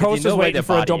 because Toast was waiting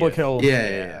for a double kill.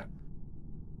 Yeah.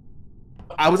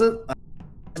 I wasn't.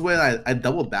 When I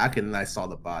doubled back and then I saw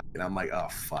the bot, and I'm like, oh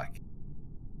fuck.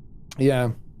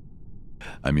 Yeah.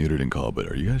 I muted and called,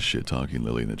 but are you guys shit talking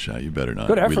Lily in the chat? You better not.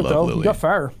 Good effort we love though. Lily. You got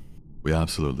far. We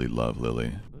absolutely love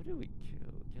Lily. Who did we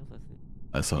kill?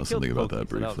 I saw We something killed about that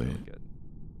Pokey, so was briefly. really good.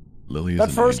 Lily is That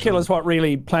an first angel. kill is what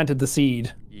really planted the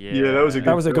seed. Yeah, that was a good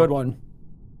That was a kill. good one.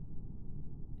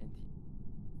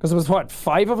 Because there was, what,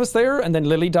 5 of us there? And then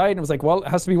Lily died, and it was like, well, it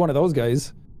has to be one of those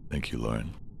guys. Thank you,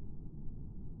 Lauren.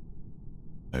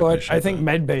 But I think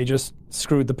Medbay just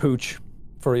screwed the pooch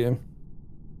for you.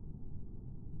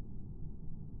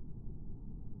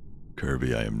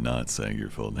 Kirby, I am not saying your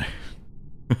full name.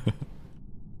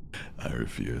 I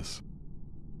refuse.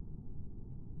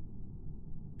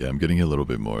 Yeah, I'm getting a little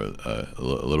bit more, a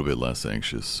little bit less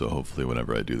anxious, so hopefully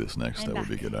whenever I do this next, I will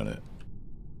be good at it.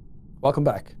 Welcome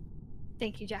back.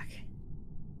 Thank you, Jack.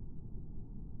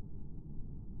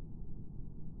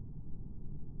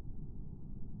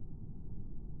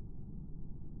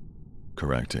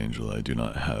 Correct, Angel, I do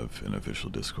not have an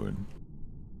official Discord.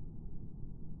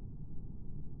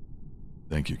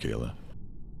 Thank you, Kayla.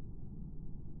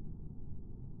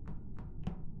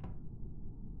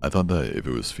 I thought that if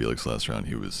it was Felix last round,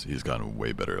 he's gotten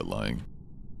way better at lying.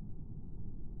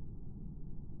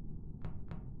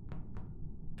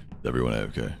 Is everyone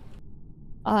AFK?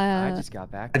 I just got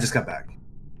back. I just got back.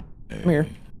 Hey, Come here.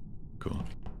 Cool.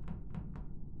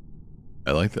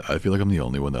 I feel like I'm the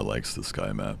only one that likes the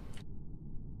sky map.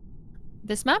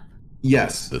 This map?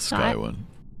 Yes. The sky one.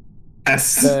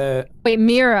 Yes. Wait,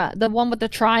 Mira, the one with the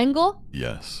triangle?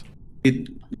 Yes.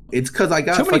 It's because I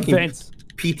got Too many fucking vents.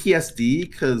 PTSD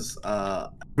because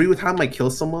every time I kill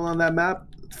someone on that map,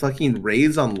 fucking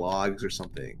raids on logs or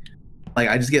something. Like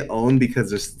I just get owned because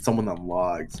there's someone on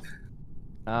logs.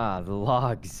 Ah, the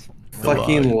logs.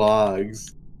 Fucking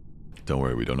logs. Don't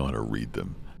worry, we don't know how to read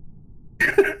them.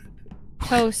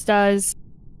 Toast does.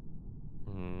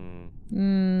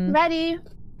 Ready.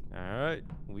 Alright,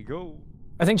 we go.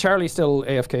 I think Charlie's still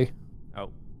AFK.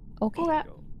 Oh. Okay.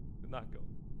 Did not go.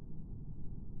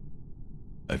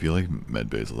 I feel like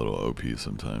Medbay is a little OP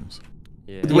sometimes.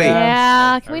 Yeah. Wait.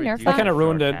 Yeah, can we nerf I kind that? of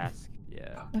ruined it.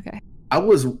 Yeah. Okay. I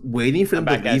was waiting for them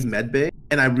to back, guys. leave medbay,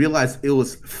 and I realized it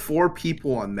was 4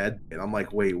 people on medbay. And I'm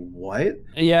like, wait, what?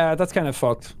 Yeah, that's kind of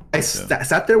fucked. I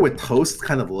sat there with Toast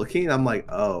kind of looking. And I'm like,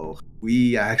 oh,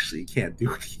 we actually can't do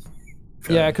anything.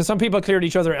 Yeah, because some people cleared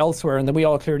each other elsewhere, and then we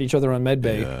all cleared each other on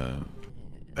Medbay. Yeah.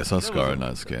 I saw Scarra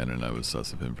not scan, and I was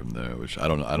sus of him from there, which I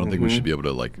don't know. I don't think we should be able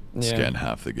to like scan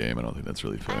half the game. I don't think that's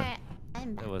really fair.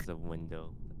 There was a window.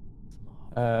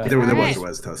 There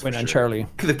was Toast. Went for on sure. Charlie.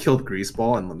 Could have killed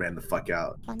Greaseball and ran the fuck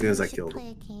out as soon as I killed play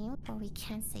him. a game where we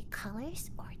can't say colors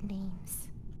or names.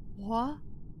 What?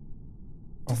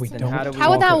 Oh, we Then don't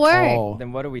How would that talk at work? all.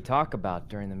 Then what do we talk about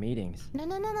during the meetings? No.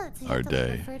 So you Our have to like,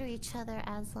 day. refer to each other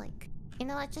as like, you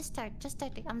know what? Just start.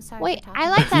 I'm sorry. Wait, for I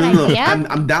talking. like that No, idea.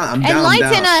 I'm down. I'm down.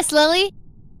 Enlighten us, Lily.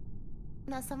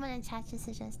 No, someone in chat just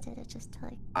suggested it just to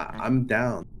like. I'm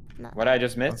down. No. What I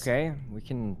just missed? Okay, we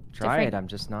can try it. I'm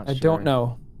just not I sure. don't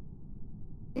know.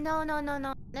 No.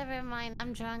 Never mind.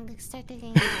 I'm drunk. Start the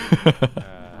game.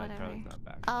 Whatever. Not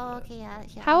back. Oh, okay, yeah.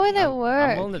 How would it I'm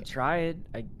work? willing to try it.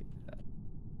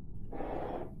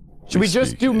 Should we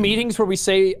just speak do in- meetings where we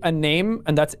say a name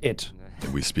and that's it?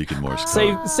 We speak in Morse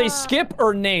Say code. say skip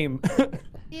or name.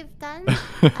 We've done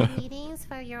meetings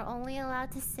where you're only allowed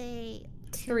to say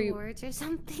 2 words or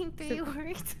something. 3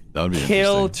 words. That would be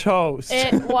Kill interesting. Toast.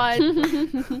 It was.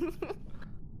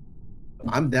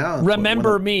 I'm down.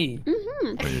 Remember me.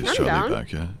 Wait, is I'm Charlie down.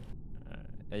 back yet?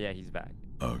 Yeah, he's back.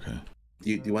 Oh, okay. Do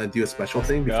you want to do a special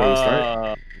thing before we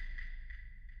start?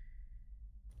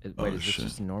 Wait, is this shit.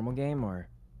 just a normal game or?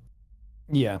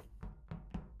 Yeah.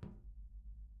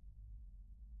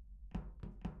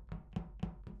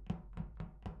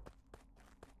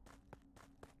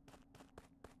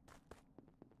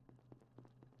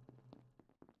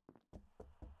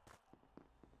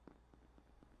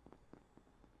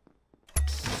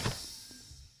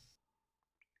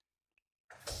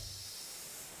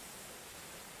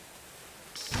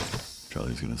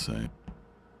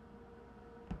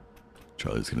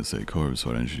 Charlie's gonna say, Corbs,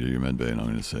 why don't you do your med bay? And I'm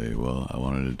gonna say, well, I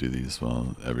wanted to do these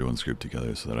while everyone's grouped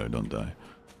together so that I don't die.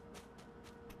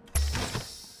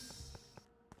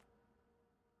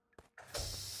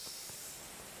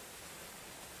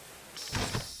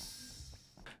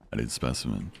 I need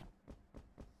specimen.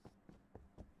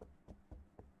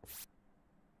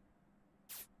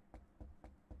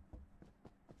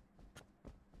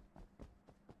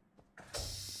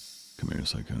 Come here,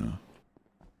 Sykkuno.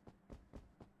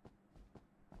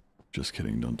 Just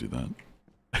kidding, don't do that.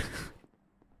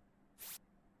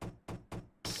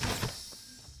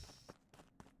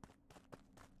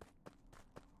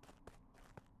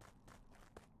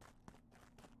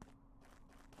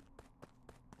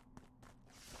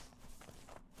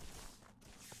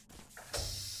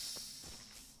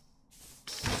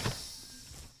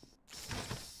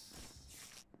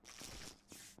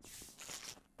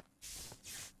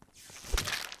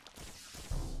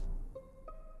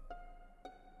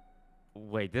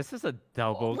 Wait, this is a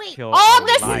double kill. Oh,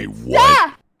 this Wait, is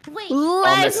what? Wait. Leslie! No,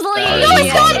 it's not me!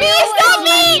 It's not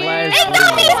me! It's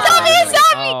not me! It's not me! It's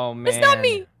not me! Oh man. It's not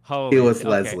me! Holy, It was okay.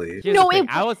 Leslie. Here's No, the thing. it-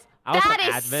 I was That on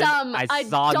is admin. some I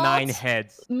saw 9 adult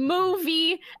heads.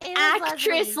 movie It was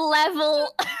actress Leslie. level.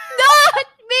 Not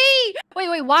me!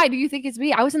 Wait, why do you think it's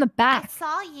me? I was in the I back.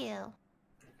 saw you.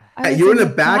 I was You were in the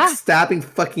back stabbing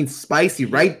fucking Spicy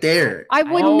right there. I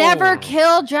would Oh. never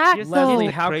kill Jack, Here's though. Leslie,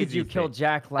 the how could crazy you kill thing.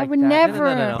 Jack like would that?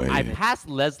 never- No. I Wait. passed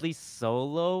Leslie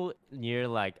solo near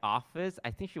like office.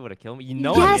 I think she would have killed me. You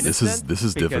know Yes. I'm This innocent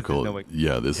is because difficult. no one-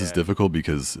 Yeah, this is Yeah. difficult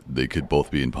because they could both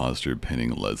be imposter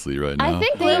pinning Leslie right now. I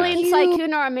think Thank Lily and you.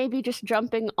 Sykkuno are maybe just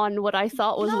jumping on what I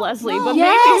thought was No, Leslie, no. but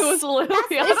Yes. maybe it was Lily. I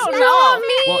It's don't not know.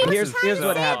 me. Well, I here's was trying to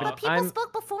what say, happened. But people I'm-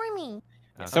 spoke before me.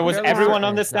 So was Really everyone on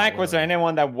certain the it's not stack? Was there Lily.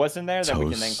 anyone that wasn't there that we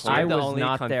can then Toast. clear? I I'm the was only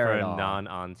not there at confirmed all.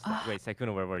 non-on. Wait,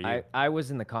 Sykkuno, where were you? I was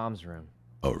in the comms room.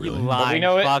 Oh, You really? lying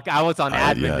know it- fuck. I was on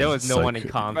admin. yeah, there was no one in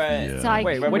Psych- comms. But- Yeah.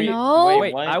 Wait, But what do you? No.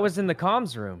 Wait, what? I was in the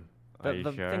comms room. Are The, you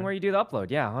the sure? thing where you do the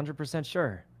upload. Yeah, 100%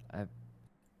 sure.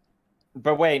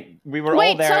 But wait, we were all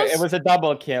Wait, there. so It was a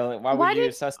double kill. Why why would you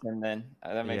did- sus them then?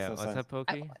 That makes Yeah, no what's sense. up,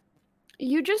 Pokey?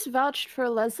 You just vouched for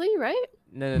Leslie, right?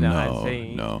 No. I'm No,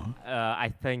 saying. no.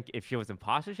 I think if she was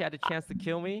imposter, she had a chance to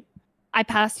kill me. I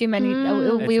passed you many.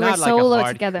 Mm. We It's were not like a solo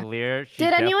hard together. Clear. She Did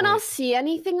anyone definitely- else see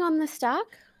anything on the stack?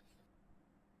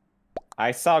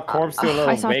 I saw Corpse do a I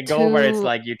little saw wiggle where it's two-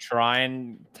 like you try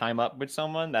and time up with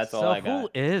someone. That's all So I got. who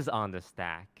is on the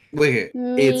stack? Wait, it's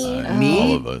Me. me,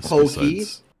 all of us Pokey.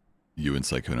 besides you and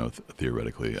Sykkuno,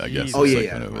 theoretically. I guess. Oh,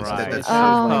 yeah. Sykkuno was Right. That's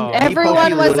Oh. Everyone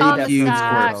Pokey, was Lily, on the Fuse,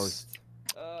 stack. Corpse.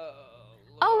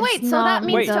 Oh wait, It's so not that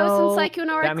me, means Toast though. and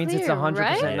Sykkuno are That means it's clear,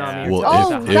 100% right? not Yeah. me. Well,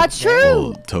 Oh, if, that's true.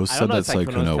 Well, Toast I said don't know that if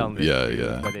Sykkuno's telling Sykkuno. the Yeah,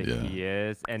 truth, but if yeah. he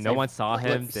is, and no one saw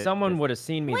him. Someone would have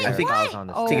seen me Wait, there if I was what? on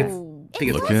the Oh. stack. Take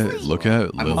it. Look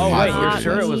at Lily. Oh wait, Not you're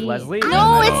sure it was me. Leslie?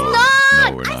 No, it's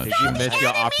not. No, we're not. Did you miss your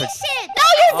opportunity? Shit. No,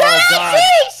 you're Oh, not.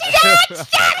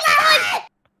 God.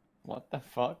 What the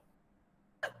fuck?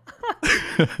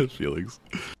 Felix.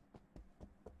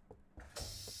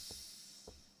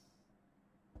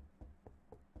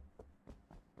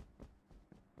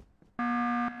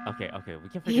 Okay, we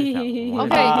can figure this out.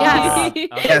 Okay,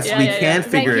 yes. Yes, Yeah, we yeah, can yeah.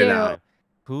 figure Thank it you. out.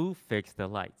 Who fixed the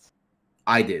lights?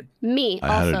 I did. Me I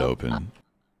also. had it open.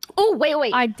 Oh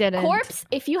wait. I didn't. Corpse,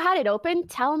 if you had it open,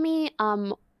 tell me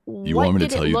You what want me to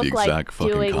did tell it you the look like exact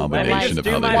fucking doing the combination lights? of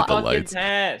how they hit the lights?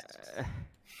 Test.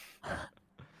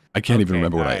 I can't even Okay,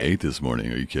 remember what I alright. ate this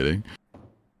morning. Are you kidding?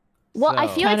 Well, I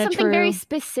So- feel like Kinda something very true.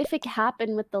 specific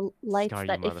happened with the lights Scar, you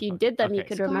that if you motherfucker. did them, you Okay.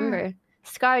 could Scar. remember.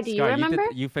 Scar, do you Scar, remember?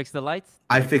 You fixed the lights?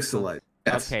 I fixed the light.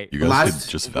 Yes. Okay. You guys Last-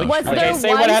 could just vouch Was for Okay, there it. say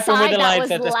one what happened with side the that lights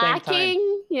was at the same time.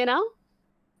 lacking? You know?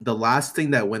 The last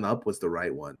thing that went up was the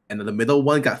right one, and then the middle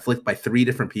one got flicked by 3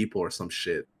 different people or some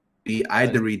shit. I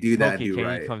had to redo that and Pokey, do can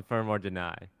right. you confirm or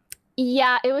deny?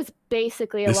 Yeah, it was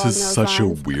basically This along is those such a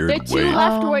lines. weird The 2 way.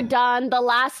 left were Oh. done. The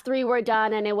last 3 were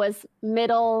done, and it was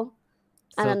middle,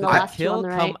 and So then did the the last 2 kill on the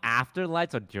come right. after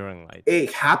lights or during lights?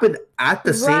 It happened at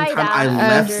the same Right time I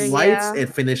left after, lights yeah.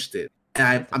 and finished it.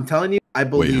 And I'm telling you, I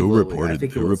believe. Wait, who Lily. I reported?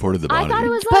 think it Who was reported the I body? thought it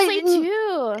was But Leslie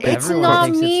too. It's Everyone not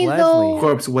thinks it's me Leslie. though.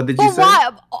 Corpse. What did you But say? why?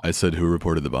 I said who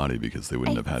reported the body because they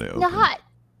wouldn't have had it open. Not.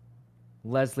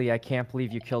 Leslie, I can't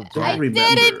believe you killed Don't Jack.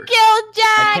 remember. Didn't kill I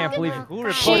Jack. can't believe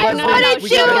Who She reported no, the no, lights? she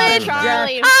do killed it.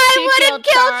 Charlie. I She wouldn't killed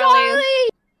kill Charlie.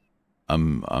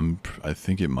 I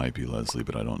think it might be Leslie,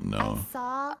 but I don't know. I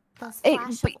saw the It-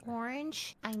 splash but- of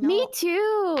orange. I know. Me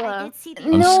too. I did see the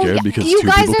I'm scared because you two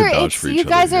guys people could are. vouch for each You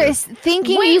guys other are here.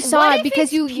 thinking Wait, you saw what it if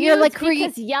because it's you're like Pewds creating.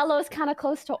 because yellow is kind of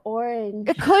close to orange.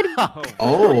 It could.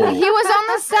 Oh. He was on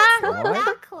the stack. What?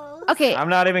 that close. Okay. I'm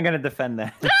not even gonna defend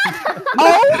that.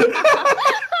 Oh.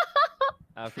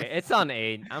 Okay, it's on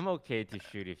 8. I'm okay to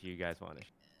shoot if you guys want to.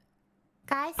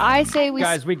 Guys, I say we.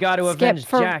 Guys, we got to skip avenge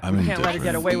for- Jack. I'm We can't let her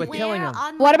get indifferent. away with killing him.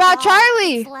 on What my about dog,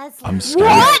 Charlie? it's Leslie. I'm scared.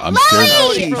 What? I'm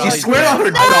scared. She swear on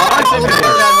her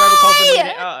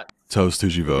dog. Toast,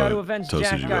 who'd you We got to vote? avenge Toast,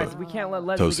 Jack, who'd you guys. vote? We can't let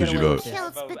Leslie Toast, get did you away vote? with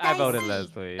Kills this. the I voted dicey.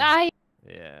 Leslie. I,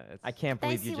 Yeah. It's... I can't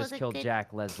believe you Dicey just was a killed good-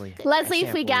 Jack, Leslie. Leslie, I if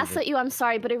can't we believe gaslit it. you, I'm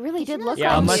sorry, but it really did look Yeah,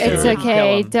 like unless you. you're It's gonna kill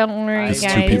okay. him. Don't worry, These two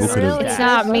guys. people could have- It's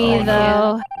not me Oh,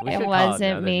 though. We It should call wasn't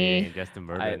another me. meeting just to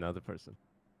murder another person.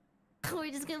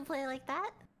 We're just gonna play like that?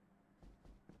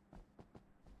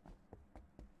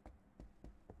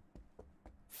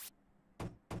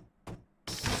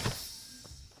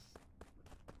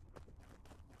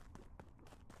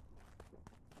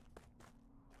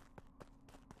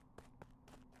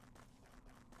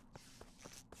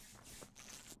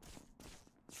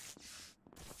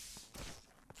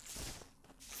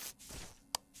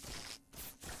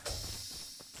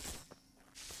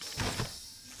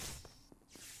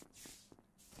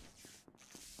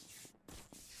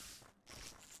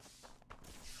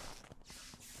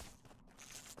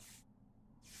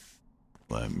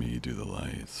 Let me do the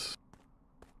lights.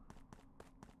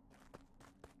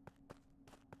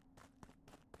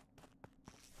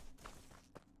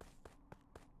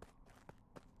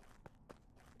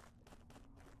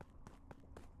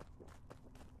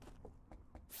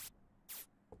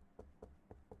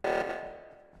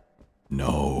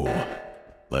 No.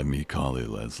 Let me call it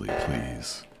Leslie,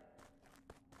 please.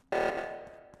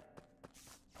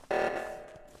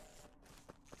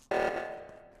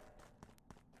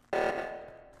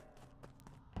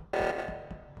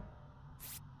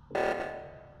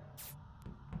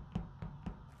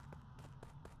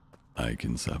 I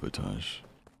can sabotage.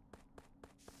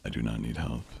 I do not need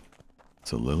help.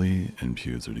 So Lily and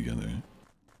Pewds are together.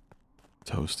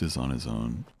 Toast is on his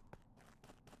own.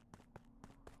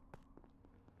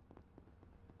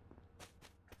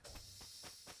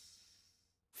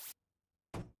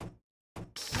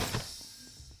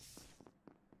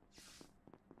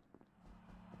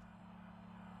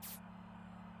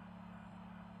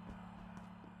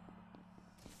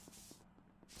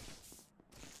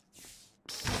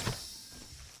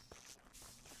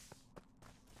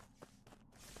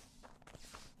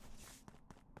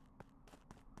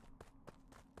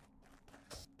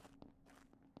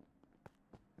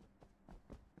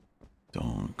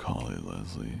 Don't call it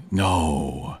Leslie.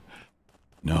 No!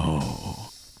 No!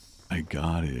 I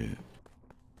got it.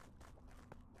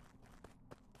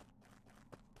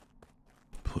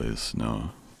 Please, no.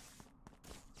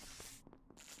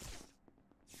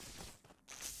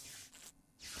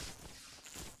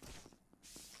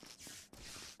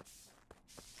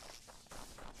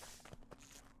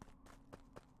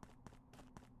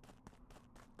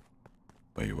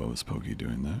 Wait, what was Pokey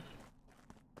doing there?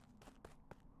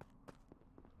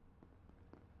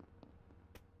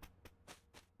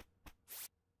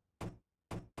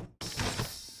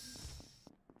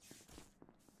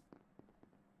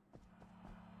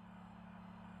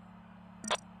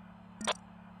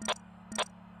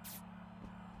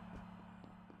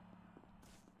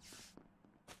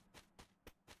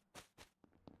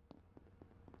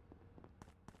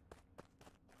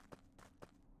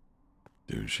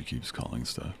 Dude, she keeps calling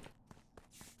stuff.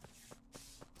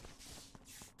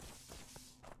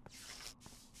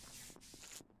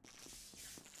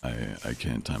 I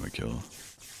can't time a kill.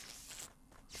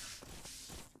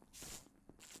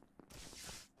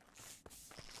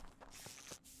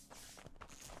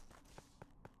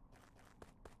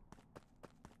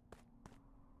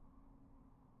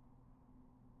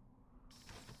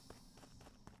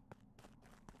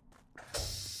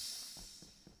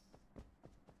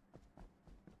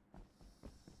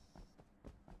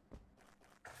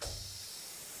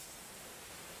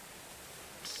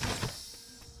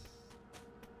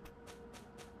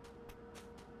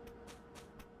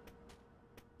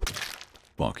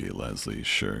 Wonky Leslie,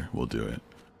 sure, we'll do it.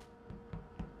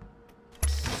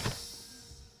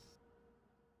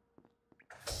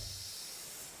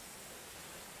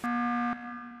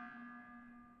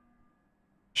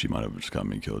 She might have just got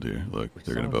me killed here. Look,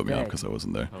 they're gonna vote me out because I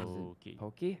wasn't there. Pokey.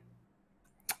 Pokey?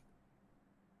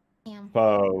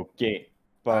 Pokey.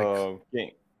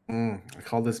 Pokey. I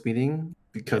called this meeting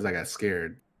because I got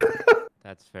scared.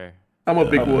 That's fair. I'm a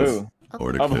big wuss.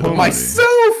 Or Of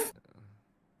myself!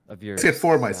 Of your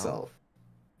for myself.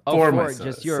 Oh, for myself. myself.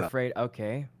 Just you're afraid.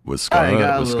 Okay. Was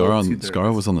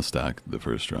Scarra was on the stack the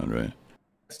first round, right?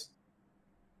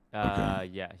 Okay.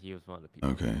 Yeah, he was one of the people.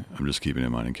 Okay, I'm just keeping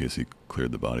in mind in case he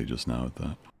cleared the body just now with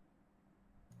that.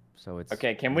 So it's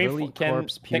okay. Can we Lily, can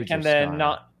Corpse, Pewds, can or the Scarra?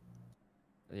 not?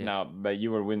 Yeah. No, but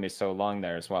you were with me so long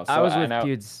there as well. So I was with know,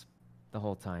 Pewds the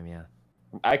whole time. Yeah.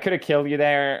 I could have killed you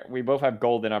there. We both have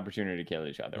golden opportunity to kill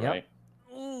each other, Yep. right?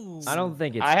 I don't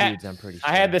think it's Pewds. I'm pretty sure.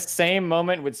 I had the same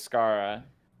moment with Scarra.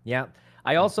 Yeah.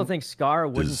 I also think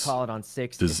Scarra wouldn't call it on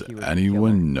 6. Does if he was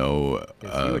anyone know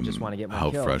he would just want to get more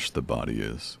how kills. fresh the body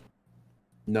is?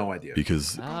 No idea.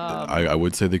 Because I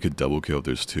would say they could double kill if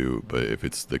there's 2, but if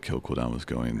it's the kill cooldown was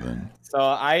going, then So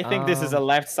I think this is a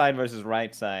left side versus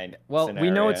right side. Well, scenario.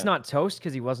 we know it's not Toast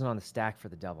because he wasn't on the stack for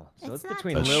the double. So it's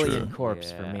between That's Lily true. and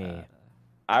Corpse for me.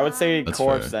 I would say that's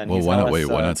Corpse fair. then. Well, He's why not? less, Wait,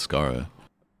 why not Scarra?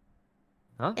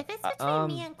 Huh? If it's between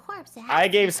me and Corpse, it has I to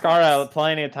gave be Scarra Corpse.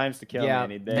 plenty of times to kill me,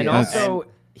 and he did. And also,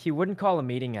 he wouldn't call a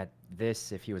meeting at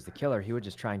this if he was the killer. He would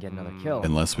just try and get another kill.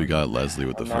 Unless we got Leslie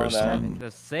with the first one. The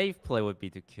safe play would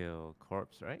be to kill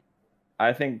Corpse, right?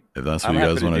 I think If that's what you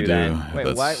guys want to do.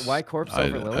 Wait, why Corpse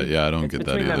over Lily? Yeah, I don't it's get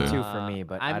that between either. them two for me,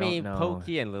 but I mean, don't know.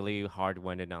 Pokey and Lily hard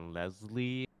went in on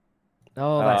Leslie.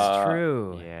 Oh, that's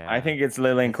true. Yeah. I think it's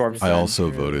Lily and Corpse. I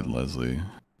also voted Leslie.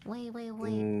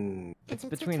 Wait. It's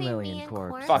between Lily and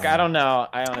Corpse. Fuck, I don't know.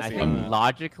 I honestly think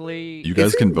logically. You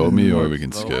guys can vote me or we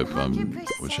can skip.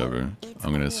 Whichever.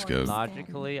 I'm gonna skip.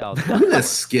 Logically, I'm gonna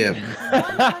skip.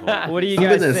 What do you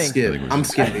guys gonna think? skip. I'm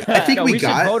skipping. I think No, we should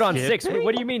got. vote on 6.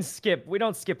 What do you mean skip? We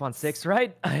don't skip on 6,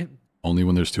 right? Only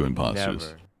when there's 2 imposters.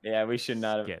 Never. Yeah, we should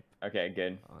not have. Skip. Okay,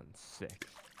 good. On 6.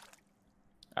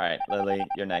 All right, Lily,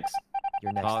 you're next.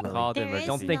 You're next. Call Lily. the emergency.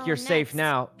 Don't think you're safe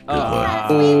now.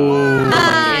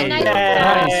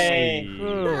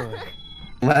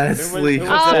 Leslie. Who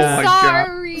was oh that? my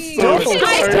Sorry. God. So I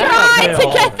sorry. tried to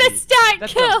get the stat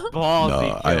kill.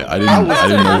 No, I didn't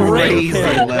know you were Crazy,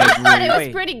 gonna Leslie. I thought it was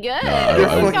Wait. pretty good.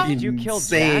 You're fucking Did you kill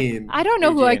Jack? insane. I don't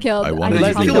know who I killed. I wanted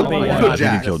Leslie to killed kill me. I Killed think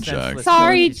Jack. you killed Jack.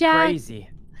 Sorry, She's Jack. Crazy.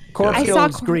 Corpse I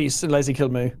killed saw- Grease and Leslie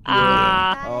killed me.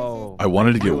 Oh. I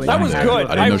wanted to get one That was there. good.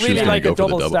 I didn't know I she was really gonna like go a for the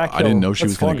double double. stack I didn't know kill. she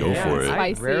was That's gonna fun. go for it. I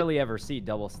Spicy. rarely ever see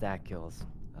double stack kills.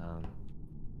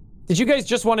 Did you guys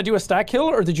just want to do a stack kill,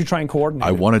 or did you try and coordinate?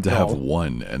 I wanted to No. have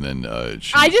one, and then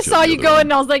she I just killed saw the you other go one.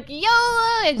 and I was like, yo,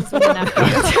 I just went after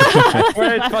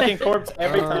We're a fucking corpse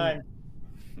every time.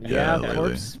 Yeah, lately.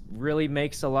 Corpse really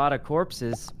makes a lot of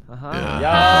corpses.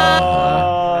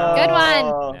 Yeah. Good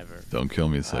one. Never. Don't kill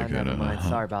me, Never Sykkuno. mind.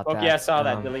 Sorry about that. Okay, I saw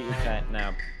that. Delete your chat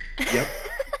now. Yep.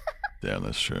 Damn,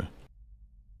 that's true.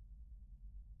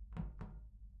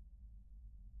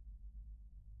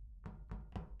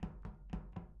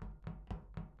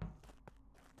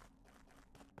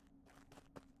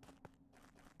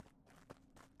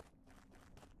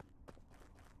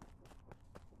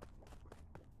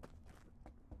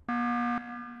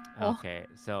 Okay,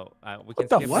 so we can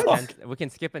the skip. fuck? We can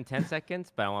skip in 10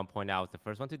 seconds, but I want to point out I was the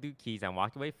first one to do keys. I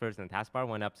walked away first, and the taskbar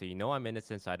went up, so you know I'm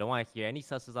innocent. So I don't want to hear any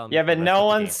susses on me. Yeah, for but the no rest of the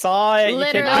one game. saw it. You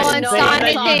Literally, can't no one just saw say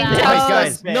anything, that.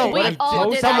 Guys, no, We what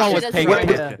all did someone was that paying shit as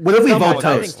attention. What if we Someone vote was-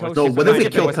 I think Toast? Toast So is what if we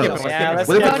fine. kill Let's skip it, Toast? let's Yeah, let's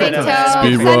What if we skip kill it. Toast? Speed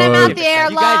Send him run. out the You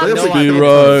airlock. guys know Speed I'm run.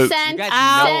 innocent. Sent You guys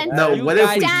out. know- No, you what if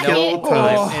we guys kill know Toast? I'm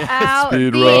innocent. Out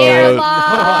Speed the run. airlock.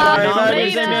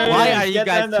 Why are you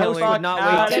guys killing? Would not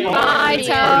wait till- Goodbye,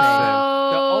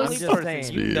 The only I'm just person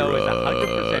saying. you know is Speed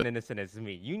 100% innocent is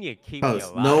me. You need to keep me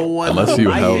Toast. alive. No one. Unless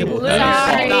you I held. did- Sorry.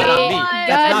 That's not on me.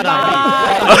 That's not on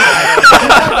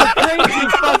me. Crazy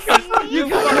fuckers. You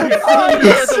fuckers.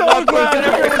 I'm so glad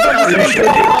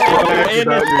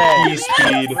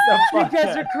Speed. You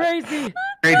guys are crazy.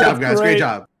 Great job, guys. Great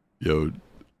job. Yo,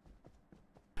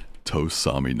 Toast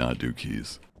saw me not do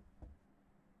keys,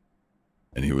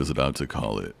 and he was about to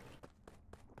call it,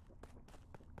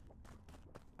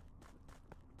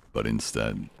 but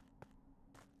instead,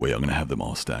 wait, I'm gonna have them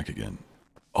all stack again.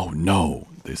 Oh no,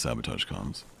 they sabotage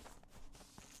comms.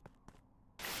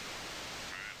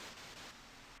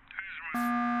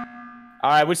 All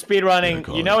right, we're speed running.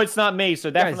 Call You it. know it's not me, so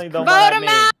definitely don't vote vote him me.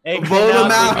 out. It Vote him cannot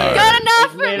be out. me. Good enough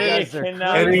It for literally me.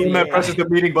 cannot be Anyone that me. presses the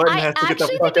meeting button I has to get the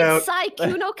actually fuck think out. it's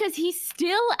Sykkuno because he's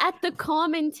still at the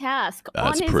common task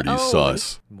That's on his pretty own.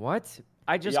 sus. What?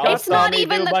 I just Y'all got It's saw not me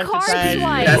even do a the bunch of card times.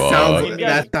 swipe. That Bro.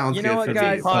 sounds You know good what, for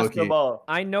guys? me, Pokey. Impossible.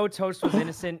 I know Toast was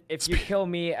innocent. If you kill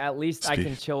me, at least I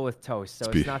can chill with Toast, so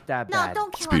Speed. it's not that No, bad.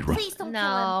 don't kill Speed him. run. Please don't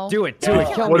No. Do it. Don't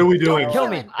Kill kill me. What are we doing? Kill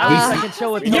me. him. At least I can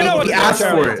chill with You Toast. know what? He asked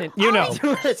for it. You know. He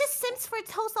just simps for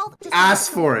Toast all. Just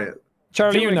Ask for it.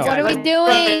 Charlie, you know. What are we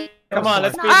doing? Come on,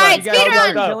 let's speed All right, run. You guys speed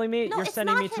are run. killing me. No, You're it's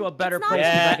sending not me to him. a better It's place.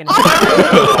 not so him. I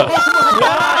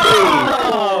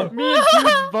can Me and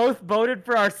Hughes both voted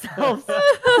for ourselves. Damn.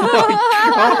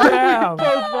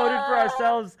 Both voted for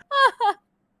ourselves.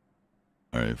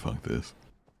 All right, fuck this.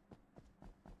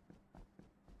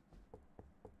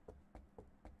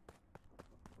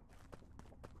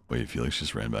 Wait, Felix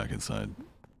just ran back inside.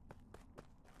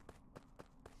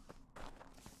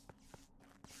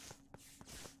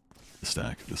 The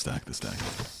stack, the stack, the stack.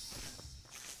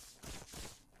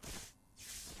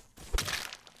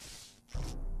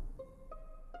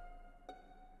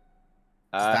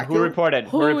 Who reported?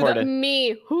 Who reported?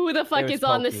 Me. Who the fuck was is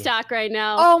on the Pokey. stack right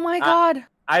now? Oh my god.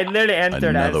 I literally entered as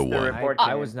Another the one. report.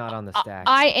 I was not on the stack.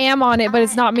 I am on it, but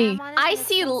it's not me. I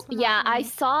see. Yeah, I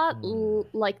saw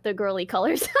like the girly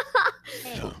colors.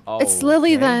 Oh, It's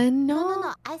Lily okay. then. No, No. no,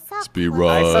 no. I saw. Speed Chloe.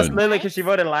 I saw run. Lily because she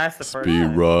voted last the first Speed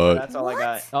time. run. That's all I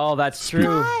got. Oh, that's true.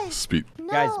 Guys, Speed. no.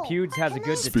 Guys, Pewds has a Can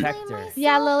good I Speed- explain detector. myself?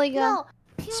 Yeah, Lily, go. No,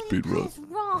 Speed PewDiePie run. is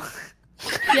wrong.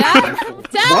 Yeah?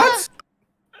 What?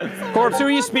 Corpse, who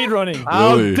are you speed running?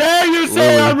 How Lily. dare you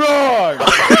say Lily. I'm wrong?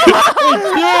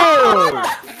 It's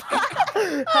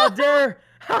you! How dare?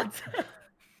 How dare?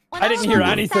 When I didn't was hear on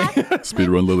the anything. stack Speed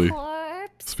with run, Lily.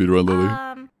 Corpse, Speed run, Lily.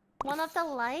 one of the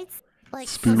lights, like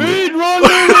Speed Speed run,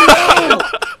 I'm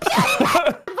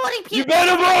voting You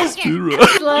better vote! Speed You get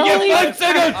 5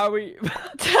 seconds! Are we?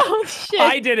 Oh shit!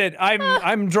 I did it.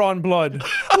 I'm drawing blood.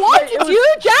 What? Did you,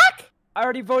 Jack? I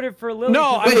already voted for Lily.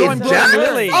 No, I'm Wait, drawing it's blood. Jack?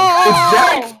 Lily. It's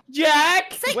Jack.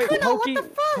 Jack! Wait, Sykkuno, Pokey, what the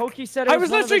fuck? Pokey said it I was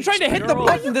one of literally the trying to hit the girls.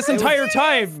 button this entire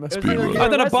time. It was Speed either run. you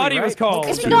And then or a body Leslie, was right? called.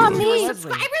 Pokey It's said not it was me. Leslie.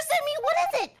 Subscribers sent me. What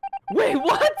is it? Wait,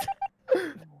 what?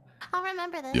 I'll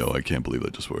remember this. Yo, I can't believe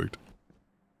that just worked.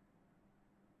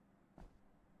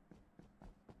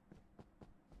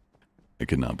 I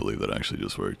cannot believe that actually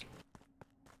just worked.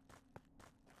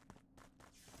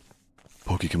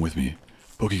 Pokey, come with me.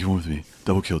 Pokey, come with me.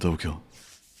 Double kill, double kill.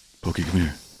 Pokey, come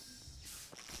here.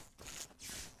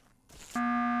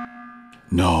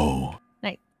 No.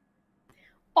 Nice.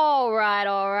 All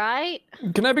right.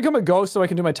 Can I become a ghost so I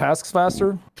can do my tasks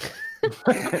faster?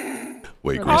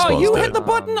 Wait, Oh, Greaseball's you dead. hit the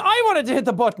button. I wanted to hit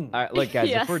the button. All right, look, guys,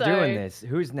 Yeah, if we're sorry. doing this,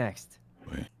 who's next?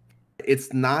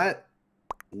 It's not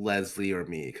Leslie or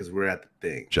me because we're at the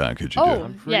thing. Jack, who'd you Oh. do?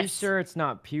 I'm pretty Yes. sure it's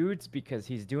not Pewds because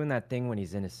he's doing that thing when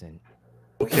he's innocent.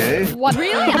 Okay. What?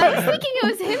 Really? I was thinking it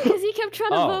was him because he kept trying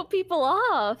to Oh. vote people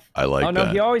off. I like Oh no,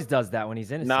 that. he always does that when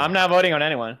he's innocent. No, I'm not voting on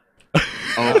anyone. Oh,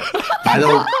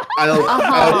 I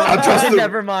don't trust him.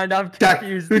 Never mind, I'm Jack,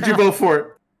 confused. who'd you now. vote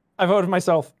for? I voted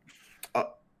myself.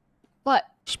 What?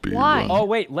 Speed Why? run. Oh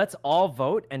wait, let's all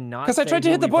vote and not. Because I say tried to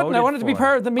who hit the we button. I voted wanted to be for.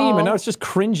 part of the meme, and now Oh. it's just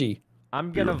cringy.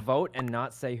 I'm gonna vote and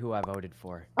not say who I voted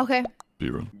for. Okay.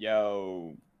 Speed run.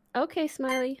 Yo. Okay,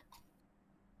 Smiley.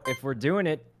 If we're doing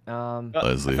it, Leslie,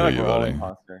 I feel who like you we're all voting?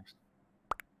 imposters.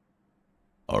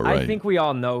 All right. I think we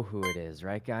all know who it is,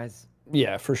 right, guys?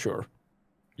 Yeah, for sure.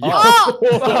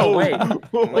 Oh, wait.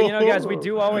 Well, you know, guys, we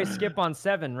do always skip on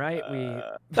 7, right?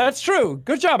 That's true.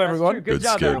 Good job, That's everyone. true. Good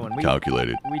job, skip. everyone.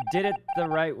 Calculated. We did it the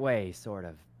right way, sort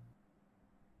of.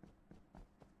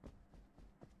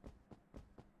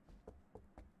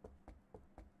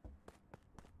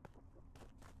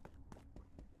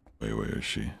 Wait, where is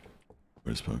she?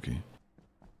 Where's Pokey?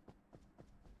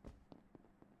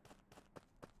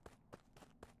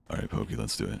 Alright, Pokey,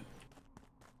 let's do it.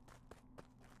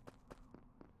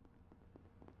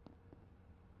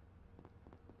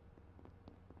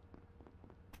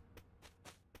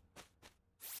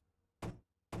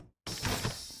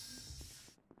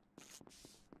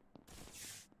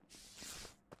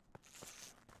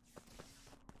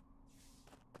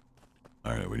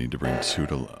 Alright, we need to bring 2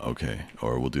 to... Okay,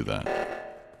 or we'll do that.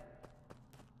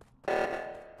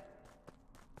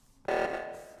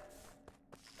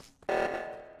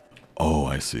 Oh,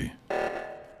 I see.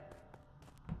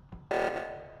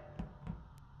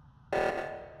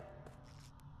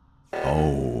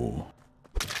 Oh.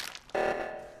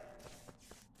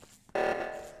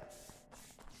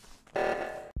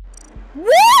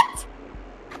 What?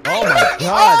 Oh my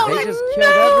god, they just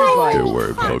killed everybody. Good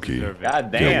word, Pokey.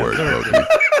 God Good damn. word, Pokey.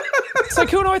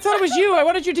 Sykkuno, I thought it was you. I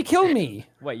wanted you to kill me.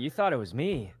 Wait, you thought it was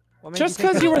me? What made Just think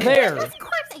because it you were was- there. Of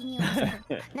course I knew it was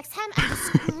her. Next time, I'm just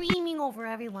screaming over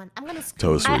everyone. I'm gonna scream.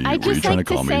 Toast, were you, I were you just trying like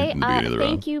to call me say in the beginning of the round?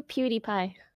 thank you,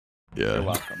 PewDiePie. Yeah. You're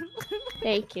welcome.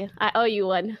 Thank you. I owe you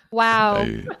one. Wow.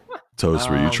 Hey, Toast,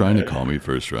 were you Oh, trying to man. call me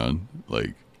first round?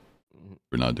 Like,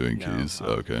 we're not doing No, keys?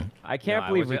 Okay. I can't No,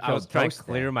 believe we I was killed trying to Toast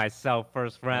clear there. myself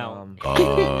first round.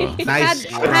 Nice.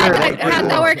 How'd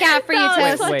that work out for you,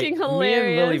 That was Toast? fucking me and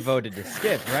Lily hilarious. voted to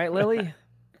skip, right, Lily?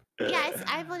 Yeah,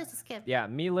 I voted to skip. Yeah,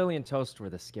 me, Lily, and Toast were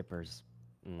the skippers.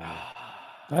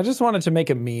 I just wanted to make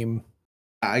a meme.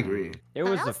 I agree. It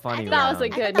was a funny That round. was a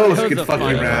good That was a It good was a fucking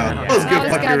funny round. round. That was a Yeah. good That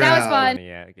was fucking good. That was round. fun.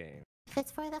 Yeah, okay. If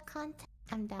it's for the content,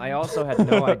 I'm down. I also had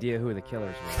no idea who the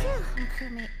killers were. I'm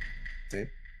crewmate. Same.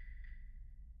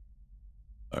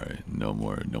 All right. No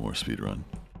more speed run.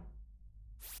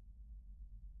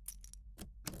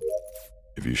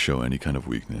 If you show any kind of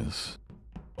weakness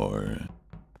or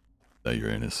that you're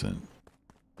innocent,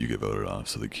 you get voted off.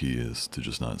 So the key is to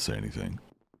just not say anything.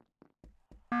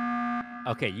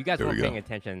 Okay, you guys There we weren't go. paying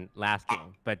attention last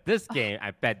game, but this game,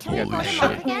 I bet you Can we guys vote him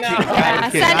will. off again? Yeah,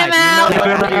 Okay. send him Nice. out.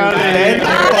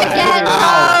 Again,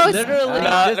 Toast. Literally,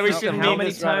 No, this we is should how name many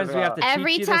this round times we have to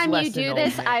Every teach you this time you lesson, do old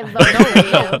this, man. I vote for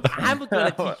you. I'm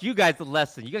gonna teach you guys a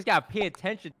lesson. You guys gotta pay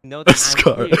attention to know that I'm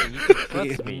Scarra. here and you can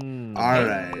trust me. All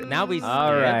right. Now we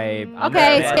All right.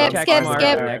 Okay, Yeah, skip, check skip, mark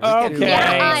skip. next Okay. to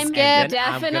Yeah, it. I'm And then skip.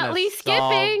 I'm gonna Definitely solve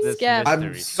skipping. this Skip. I'm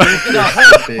mystery. so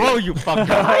skipping. Bro, you fucking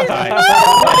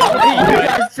You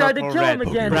guys tried to Purple, kill red. him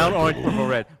again. Brown, orange, purple,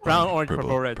 red. Brown, orange,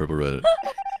 purple, red. Purple, red.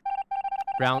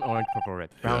 Brown, orange, purple, red.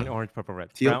 Brown, Yeah. orange, purple,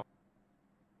 red. Teal.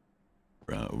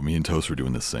 Brown. Me and Toast were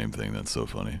doing the same thing. That's so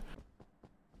funny.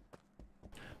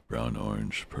 Brown,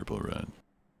 orange, purple, red.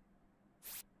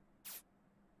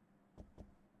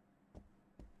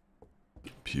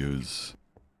 Pews.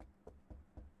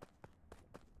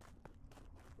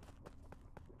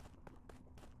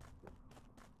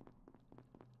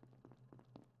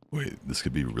 This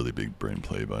could be really big brain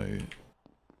play by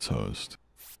Toast.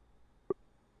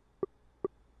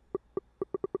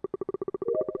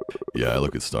 Yeah, I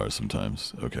look at stars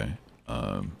sometimes. Okay.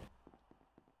 That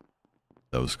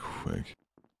was quick.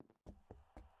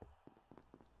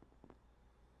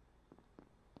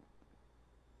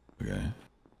 Okay.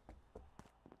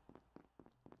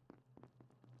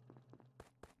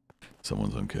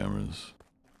 Someone's on cameras.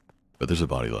 But there's a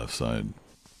body left side.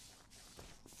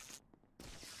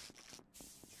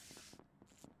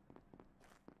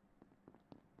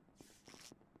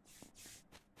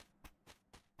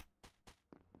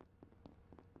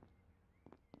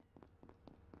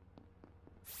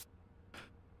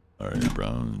 Alright,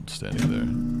 Brown standing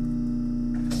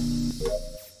there.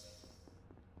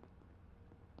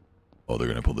 Oh, they're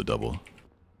gonna pull the double.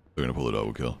 They're gonna pull the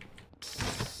double kill.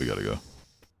 We gotta go.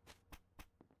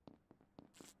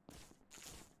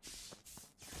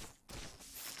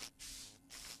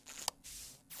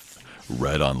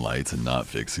 Red on lights and not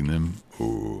fixing them?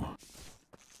 Ooh.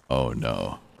 Oh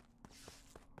no.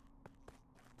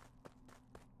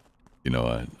 You know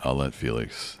what? I'll let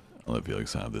Felix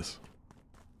have this.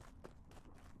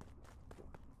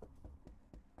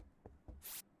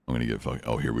 I'm gonna get fucked.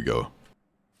 Oh, here we go.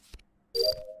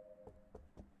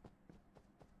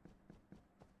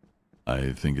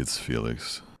 I think it's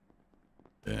Felix.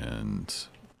 And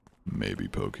maybe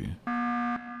Pokey.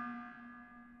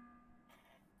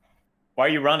 Why are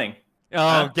you running?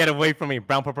 Oh, get away from me.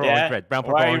 Brown, purple, orange, red. Brown,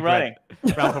 purple, orange, red.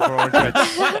 Brown, purple, orange, red.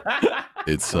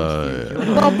 It's,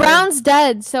 Well, Brown's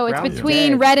dead, so it's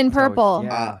between red and purple.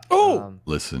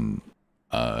 Listen,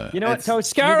 you know what,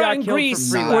 Toast? Scarra and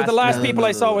Grease were the last people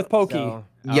I saw with Pokey. So,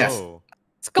 yes.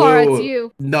 Scarra, it's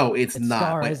you. No, it's not.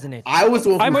 Scarra, isn't it? I was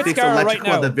the one who fixed electrical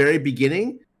right at the very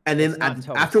beginning, and then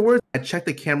afterwards, I checked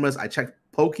the cameras. I checked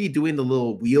Pokey doing the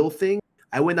little wheel thing.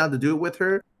 I went out to do it with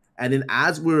her, and then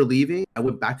as we were leaving, I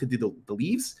went back to do the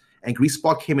leaves, and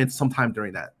Greaseball came in sometime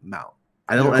during that mount.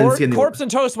 I didn't see anyone. Corpse and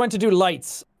Toast went to do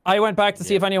lights. I went back to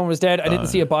see if anyone was dead. I didn't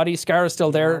see a body. Scarra's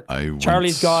still there.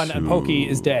 Charlie's gone, and Pokey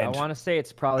is dead. I want to say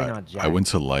it's probably not Jack. I went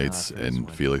to lights, and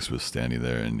Felix was standing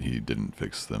there, and he didn't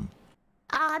fix them.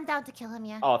 I'm down to kill him,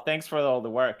 yeah. Oh, thanks for all the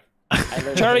work.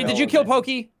 Charlie, did you kill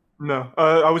Pokey? No.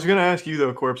 I was gonna ask you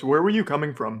though, Corpse. Where were you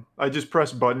coming from? I just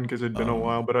pressed button because it'd been a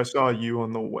while, but I saw you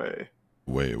on the way.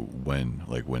 Wait, when?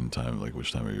 Like when time? Like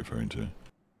which time are you referring to?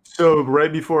 So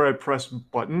right before I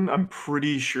pressed button, I'm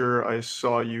pretty sure I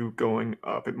saw you going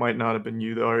up. It might not have been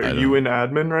you though. Are you in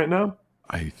admin right now?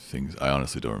 I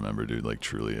honestly don't remember, dude. Like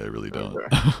truly, I really don't.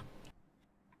 Okay.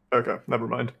 Okay, never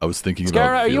mind. I was thinking Scarra,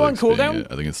 about are you on Felix being cooldown? it.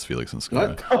 I think it's Felix and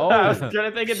Scarra. Oh, I was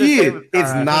gonna think it's the same.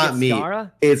 It's not me. Scarra?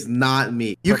 It's not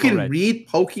me. You Purple, can red. read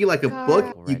Pokey like a book.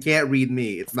 Scarra. You can't read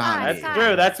me. It's not That's me.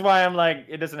 true. That's why I'm like,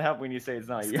 it doesn't help when you say it's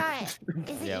not you. Sky, is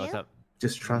it Yeah, you? what's up?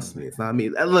 Just trust me. It's not me.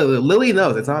 Lily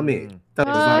knows it's not me. It's not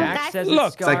Jack says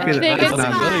Look, it's Scarra. it's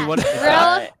not me. Lily,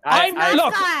 what?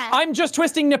 Look, I'm just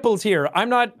twisting nipples here. I'm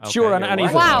not sure on yeah,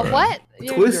 anything. Wow, what?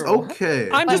 Twist? Okay.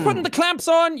 I'm just putting the clamps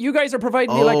on. You guys are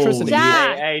providing the electricity.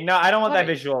 Jack. Hey, no, I don't want that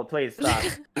visual. Please stop.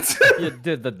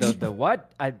 The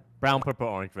what? Brown, purple,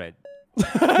 orange, red.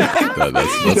 That's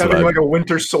He's what having I, like a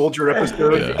Winter Soldier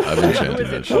episode. yeah, I've been chanting Who is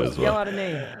that it? shit as Toast, yell well. out a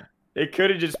name. It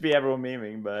could just be everyone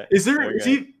memeing, but Is there? we're Is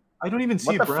good. he? I don't even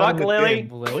see What the Brown fuck, in Lily?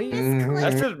 game. Lily?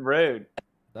 That's just rude.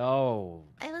 Oh.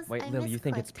 I Wait, Lily, you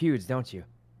think it's Pewds, don't you?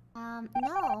 No,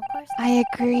 of course not. I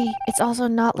agree. It's also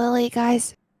not Lily,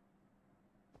 guys.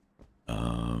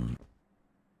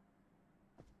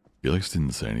 Felix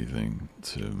didn't say anything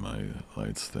to my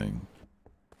lights thing.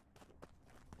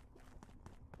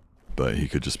 But he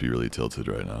could just be really tilted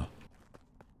right now.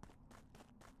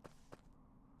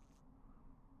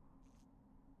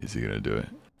 Is he gonna do it?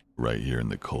 Right here in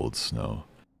the cold snow.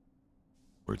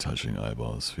 We're touching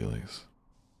eyeballs, Felix.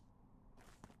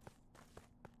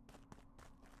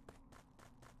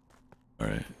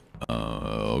 Alright.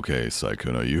 Okay,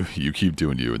 Sykkuno, you keep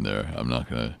doing you in there. I'm not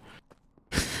gonna...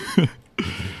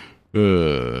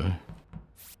 I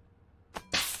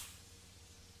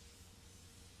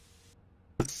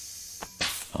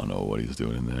don't know what he's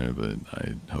doing in there, but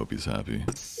I hope he's happy.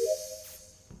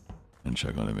 And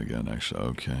check on him again, actually.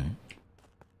 Okay.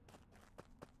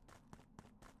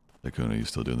 Sykkuno, you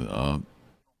still doing the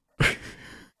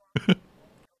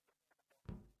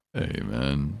Hey,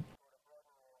 man.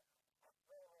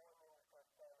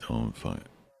 Don't fight.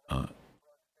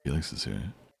 Felix is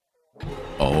here.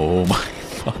 Oh my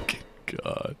fucking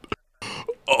god.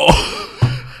 Oh.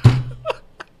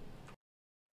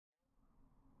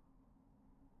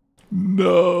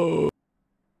 No.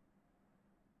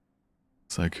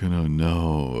 Sykkuno,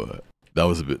 no. That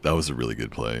was a really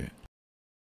good play.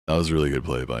 That was a really good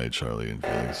play by Charlie and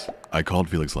Felix. I called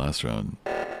Felix last round.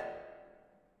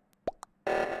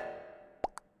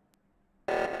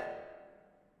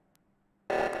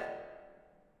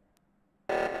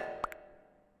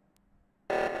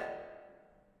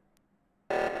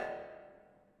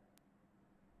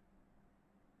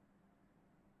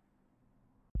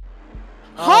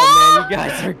 Oh man, you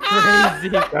guys are crazy.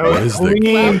 That was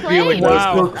clean, Felix.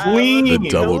 Wow. Clean. The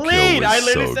double kill Clean! I was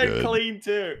literally so said good. clean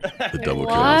too. The double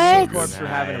kill What? was so Corpse good. for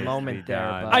having a moment there.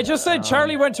 But, I just said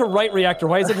Charlie went to right reactor.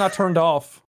 Why is it not turned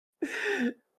off?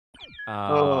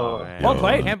 Oh, man. Well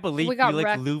played. I can't believe We got Felix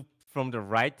wrecked. looped from the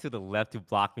right to the left to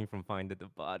block me from finding the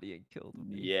body and killed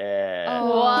me. Yeah.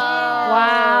 Oh.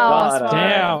 Wow. Spot on.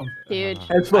 Damn. Huge.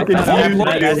 That's fucking I thought I huge.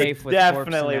 played dude. safe with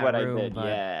Definitely corpse in what that I room, did. but-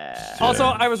 Yeah. Also,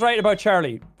 I was right about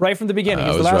Charlie right from the beginning. I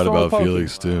He's the was last right one with about Pokey.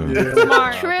 Felix too. Yeah.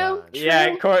 Smart. True.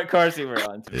 Yeah, True. of course you were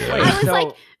on. Yeah. I was So-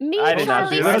 like, me, I did not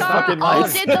Charlie, do that. Scarra Fucking all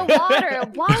nice. did the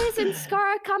water. Why isn't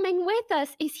Scarra coming with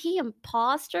us? Is he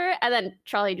imposter? And then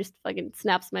Charlie just fucking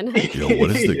snaps my neck. Yo,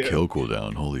 what is the Yeah. kill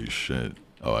cooldown? Holy shit.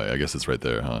 Oh, I guess it's right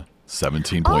there, huh?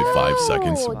 17.5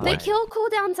 seconds. The What? kill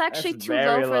cooldown's actually That's too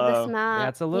very low for low. this map. Yeah,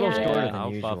 it's a little Yeah. shorter Yeah, than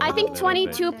I'll usual. buff I it think a little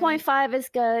bit. 22.5 is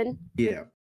good. Yeah.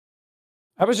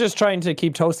 I was just trying to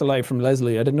keep Toast alive from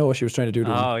Leslie. I didn't know what she was trying to do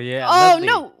to him. Oh yeah. Oh Leslie.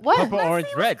 no! What? Purple, orange,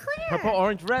 Leslie was red. clear. Purple,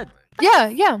 orange, red. Yeah,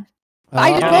 yeah.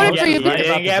 I just Oh. voted for you. You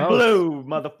didn't get vote. blue,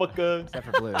 motherfucker. Except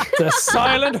for blue. The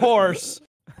silent horse.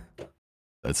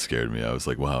 That scared me. I was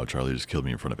like, wow, Charlie just killed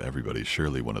me in front of everybody.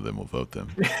 Surely one of them will vote them.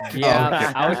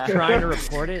 Yeah, I was trying to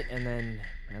report it, and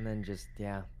then just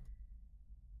yeah.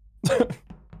 That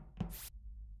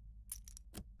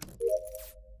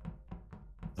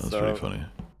was So- pretty funny.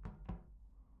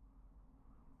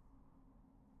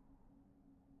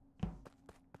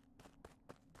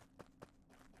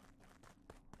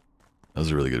 That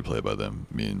was a really good play by them.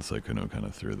 Me and Sykkuno kind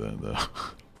of threw that though.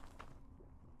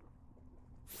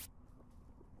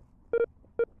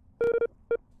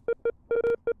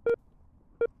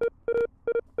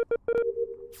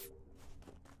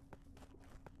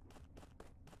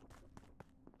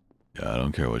 Yeah, I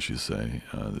don't care what you say.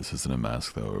 This isn't a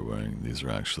mask that we're wearing. These are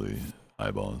actually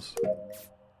eyeballs.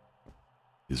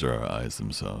 These are our eyes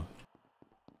themselves.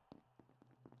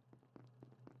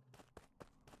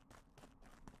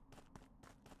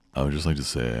 I would just like to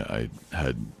say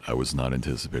I was not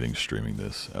anticipating streaming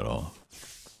this at all.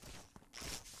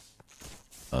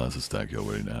 That's a stack kill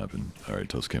waiting to happen. Alright,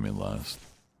 Toast came in last.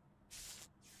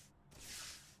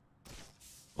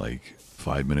 Like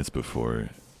 5 minutes before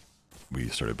we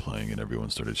started playing and everyone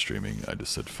started streaming, I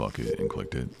just said fuck it and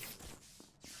clicked it.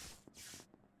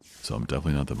 So I'm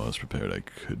definitely not the most prepared I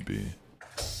could be.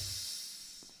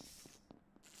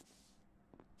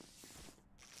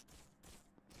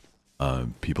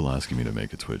 People asking me to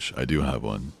make a Twitch. I do have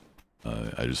one.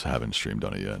 I just haven't streamed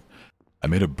on it yet. I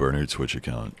made a burner Twitch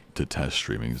account to test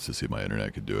streaming to see if my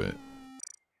internet could do it.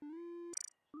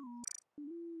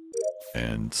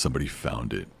 And somebody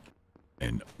found it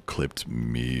and clipped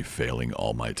me failing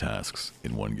all my tasks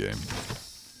in one game.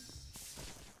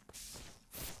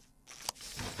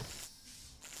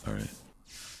 Alright.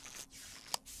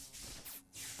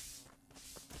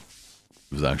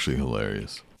 It was actually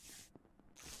hilarious.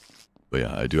 But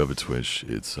yeah, I do have a Twitch.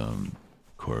 It's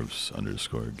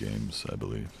corpse_games, I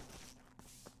believe.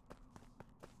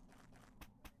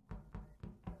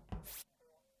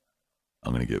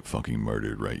 I'm gonna get fucking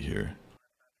murdered right here.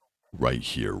 Right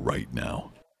here, right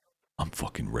now. I'm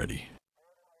fucking ready.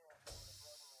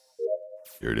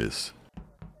 Here it is.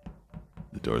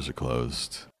 The doors are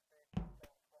closed.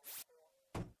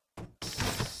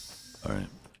 Alright,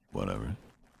 whatever.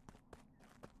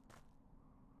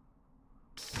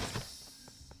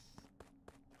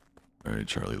 Alright,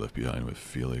 Charlie left behind with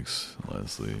Felix,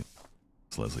 Leslie.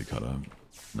 Is Leslie caught up?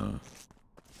 No.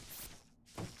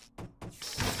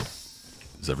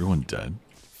 Is everyone dead?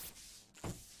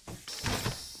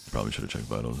 Probably should have checked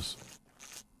vitals.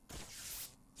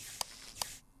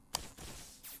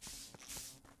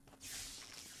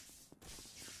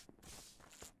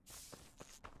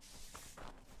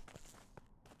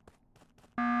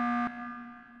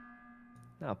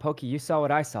 Now, Pokey, you saw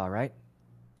what I saw, right?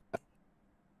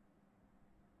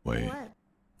 Wait. What?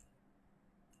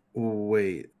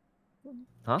 Wait.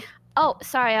 Huh? Oh,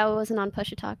 sorry, I wasn't on Push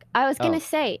to Talk. I was gonna Oh.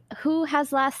 say, who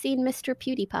has last seen Mr.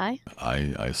 PewDiePie?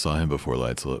 I saw him before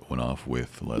lights went off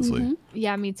with Leslie. Mhm.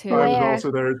 Yeah, me too. I was Where?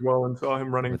 also there as well and saw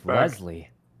him running With back. Leslie.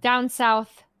 Down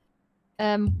south,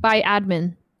 by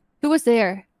admin. Who was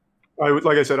there?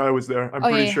 Like I said, I was there. I'm Oh,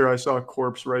 pretty yeah. sure I saw a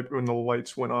corpse right when the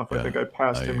lights went off. I Yeah, think I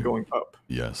passed him I- going up.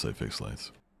 Yes, I fixed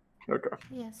lights. Okay.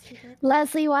 Yes, you did.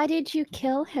 Leslie, why did you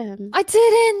kill him? I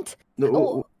didn't. No,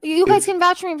 Oh, you guys can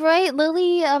vouch for me, right?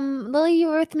 Lily, Lily, you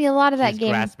were with me a lot of that She's game.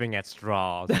 grasping at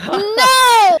straws.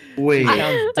 No! wait.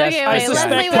 Okay, I wait, Leslie,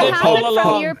 suspected what it all happened from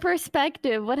along. your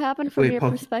perspective? What happened from Wait, your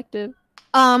Poke- perspective?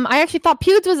 I actually thought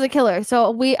Pewds was the killer.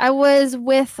 So I was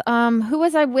with who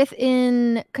was I with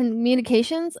in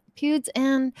communications? Pewds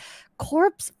and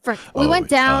Corpse. Frick. We went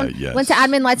down, went to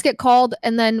admin, lights get called,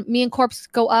 and then me and Corpse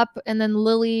go up, and then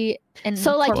Lily and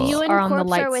So like Corpse you and are on the Corpse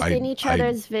lights. are within each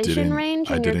other's vision range,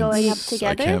 and you're going up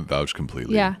together. I can't vouch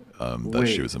completely. Yeah. That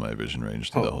she was in my vision range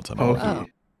the whole time.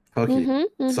 Pokey.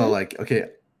 So like, okay,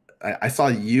 I saw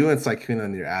you and Sykkuno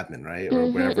in your admin, right, or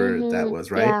wherever that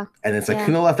was, right? Yeah. And then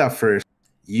Sykkuno left out first.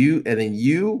 You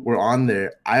were on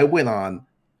there. I went on.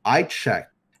 I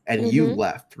checked, and you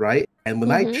left, right? And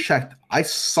when I checked, I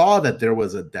saw that there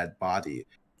was a dead body,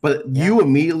 but you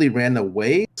immediately ran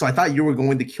away. So I thought you were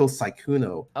going to kill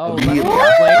Sykkuno. Oh, let me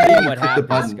explain what happened,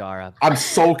 Scarra. I'm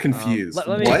so confused. Let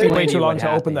me what? explain Way too long what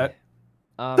to open that.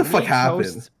 The fuck happened?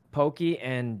 Toast, Pokey,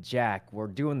 and Jack were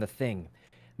doing the thing.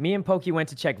 Me and Pokey went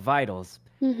to check vitals,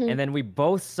 and then we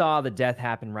both saw the death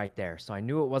happen right there. So I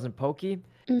knew it wasn't Pokey.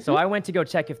 So I went to go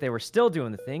check if they were still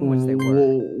doing the thing, which they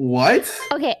were. What?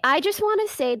 Okay, I just want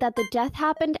to say that the death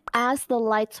happened as the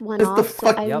lights went off. So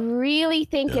I really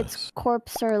think it's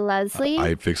Corpse or Leslie.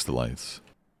 I fixed the lights.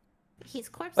 He's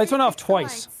Corpse. Lights went off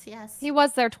twice. Yes. He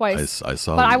was there twice. I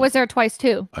saw. But I was there twice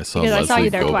too. I saw because Leslie I saw you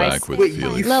there go twice. back with Wait,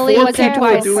 Felix. Lily was there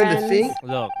twice. Doing the thing?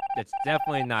 Look, it's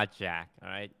definitely not Jack. All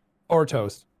right. Or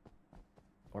Toast.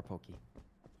 Or Pokey.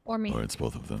 Or me. Or it's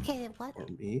both of them. Okay, what? Or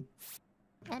me.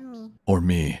 And me. Or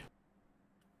me.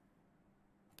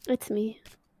 It's me.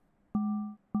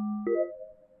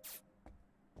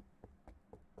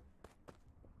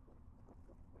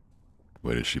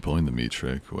 Wait, is she pulling the me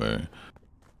trick where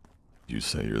you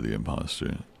say you're the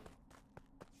imposter?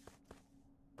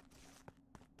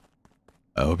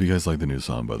 I hope you guys like the new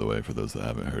song, by the way, for those that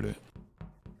haven't heard it.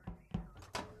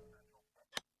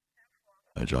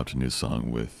 I dropped a new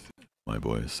song with my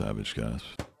boy Savage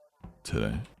Gasp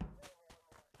today.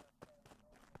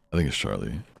 I think it's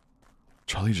Charlie.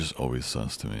 Charlie just always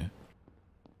sus to me.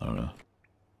 I don't know.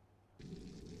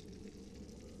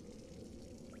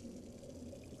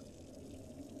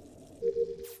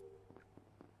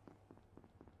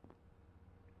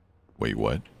 Wait,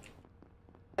 what?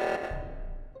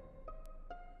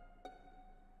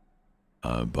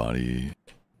 Body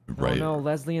right. Oh no,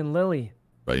 Leslie and Lily.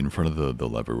 Right in front of the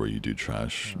lever where you do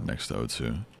trash next to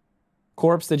O2.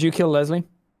 Corpse, did you kill Leslie?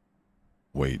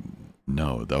 Wait,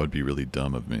 no, that would be really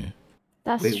dumb of me.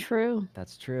 That's true.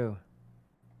 That's true.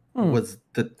 Was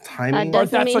the timing?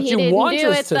 That doesn't mean he didn't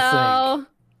do it, though.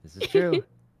 This is true.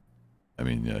 I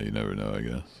mean, yeah, you never know, I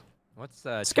guess. What's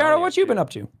Scarra, what you been up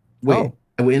to? Wait,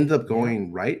 we ended up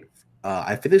going right.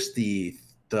 I finished the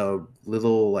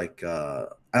little like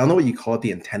I don't know what you call it,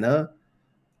 the antenna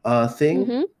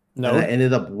thing. No. And I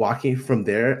ended up walking from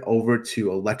there over to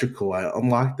electrical. I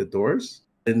unlocked the doors,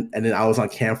 and then I was on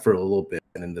cam for a little bit,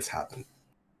 and then this happened.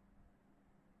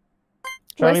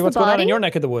 Charlie, what's going on in your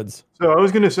neck of the woods? So I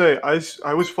was gonna say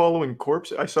I was following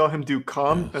Corpse. I saw him do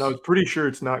comm, and I was pretty sure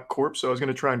it's not Corpse. So I was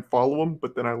gonna try and follow him,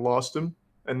 but then I lost him,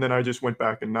 and then I just went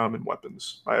back and now I'm in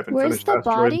weapons. I haven't finished the Asteroid.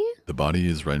 body? The body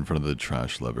is right in front of the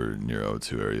trash lever near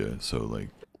O2 area, so like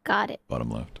Got it. bottom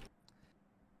left.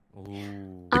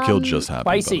 The kill just happened,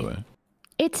 by the way.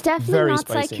 It's definitely Very not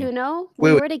spicy. Sykkuno.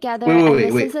 Wait, We wait, were together, wait, and wait,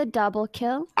 this wait. is a double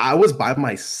kill. I was by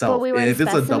myself. But we were And in if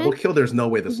it's a double specimen? kill, there's no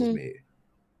way this was Mhm. me.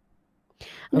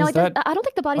 No, Is that- I don't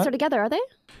think the bodies are together, are they?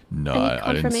 No, Any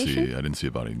I didn't confirmation? see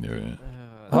a body near it.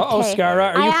 Uh-oh,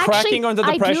 Scarra, are you cracking under the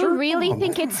I pressure? do really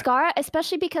think it's Scarra,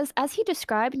 especially because, as he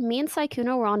described, me and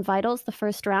Sykkuno were on vitals the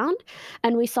first round,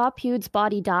 and we saw Pewd's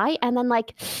body die, and then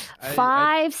like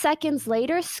 5 seconds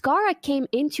later, Scarra came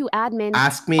into admin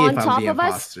Ask me on if I'm top the of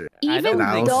us, imposter. even And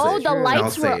I'll though say the it.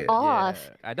 lights And I'll were say it.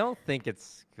 off. I don't think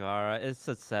it's Scarra. It's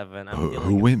a 7. I'm Who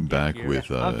feeling went back with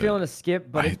I'm feeling a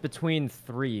skip, but it's between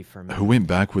 3 for me. who went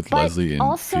back with But Leslie and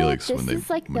also, Felix this when they is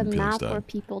like the when Felix map died? where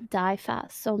people die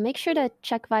fast, so make sure to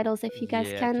check vitals if you guys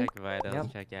can. Check vitals,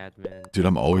 check admin. Dude,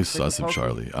 I'm always sus of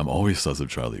Charlie. I'm always sus of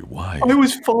Charlie. Why? I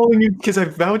was following you because I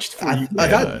vouched for you. I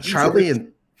got Charlie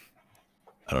and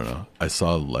I don't know. I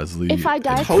saw Leslie If I and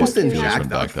died, Toast and Felix Jack went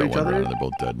back vouched for that each one other? round and they're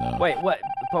both dead now. Wait, what?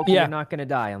 Pokey, Yeah. you're not gonna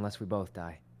die unless we both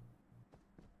die.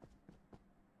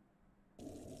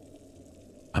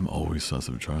 I'm always sus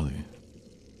of Charlie.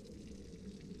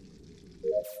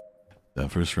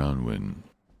 That first round when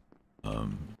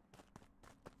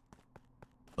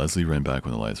Leslie ran back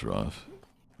when the lights were off,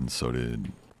 and so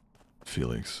did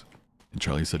Felix. And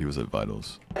Charlie said he was at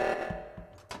vitals.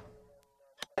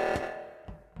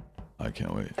 I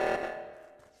can't wait.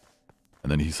 And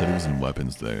then he said he was in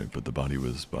weapons there, but the body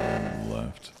was bottom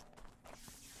left.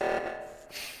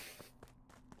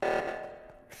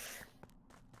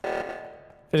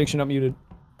 Felix, you're not muted.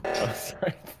 Oh,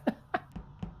 sorry.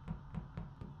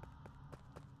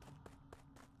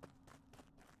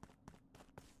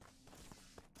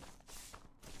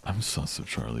 I'm sus of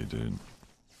Charlie, dude.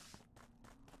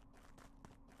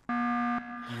 You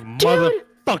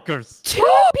motherfuckers! 2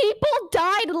 people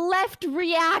died left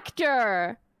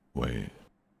reactor. Wait.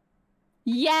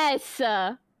 Yes.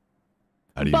 How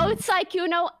do you Both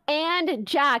Sykkuno and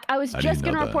Jack. I was just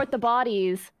gonna report the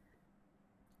bodies.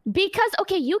 Because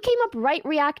okay, you came up right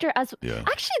reactor as. Yeah.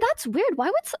 Actually, that's weird. Why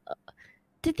would?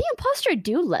 Did the imposter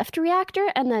do left reactor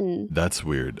and then? That's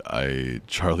weird.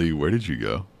 Charlie, where did you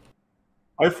go?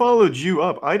 I followed you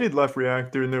up. I did left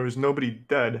reactor and there was nobody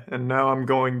dead, and now I'm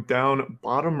going down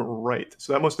bottom right.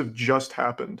 So that must have just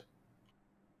happened.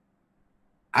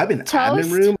 I'm in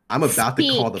admin room. I'm about to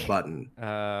call the button.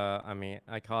 I mean,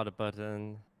 I called a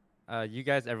button. You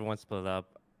guys, everyone split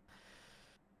up.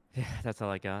 Yeah, that's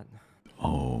all I got.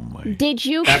 Oh my. Did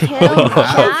you kill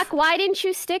Jack? Why didn't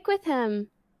you stick with him?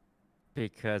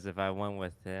 Because if I went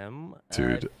with him,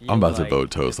 dude, I'm about to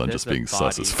vote Toast on just being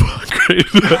sus as fuck.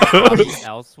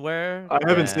 Elsewhere, I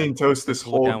haven't seen Toast this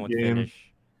whole game.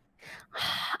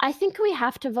 I think we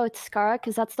have to vote Scarra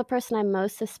because that's the person I'm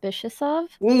most suspicious of.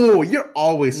 Oh, you're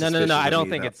always suspicious. No. I don't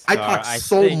think it's Scarra. Scarra. I talked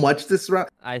so much this round.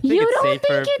 I think you it's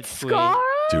safer think it's between. Scarra?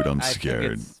 Dude, I'm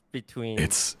scared. Between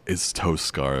it's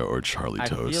Toast Scarra or Charlie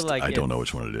Toast. Like I don't know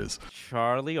which one it is.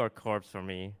 Charlie or Corpse for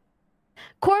me.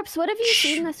 Corpse, what have you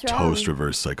seen this round? Toast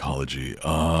reverse psychology.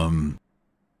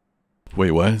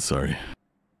 Wait, what? Sorry.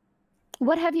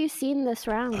 What have you seen this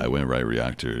round? I went right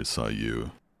reactor, saw you.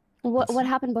 What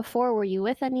happened before? Were you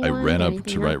with anyone? I ran up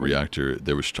to right reactor.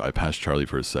 I passed Charlie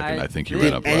for a second. I think you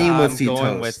ran up. Anyone see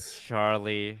going Toast? with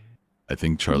Charlie. I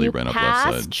think Charlie ran up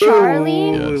left side.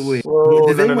 Charlie? Yes. Wait. Whoa,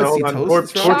 Did anyone see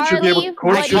Toast? Corpse should be able to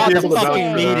Charlie, vouch for Fucking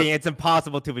that. meeting. It's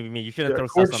impossible to be me. You shouldn't throw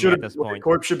Corpse stuff on me at this point.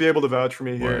 Corpse should be able to vouch for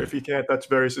me here. Wait. If he can't, that's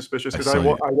very suspicious. Because I I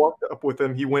saw you. walked up with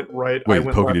him. He went right. I Wait,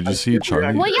 went Pokey, left. did you see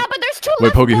Charlie? Well, yeah, but there's 2 Wait,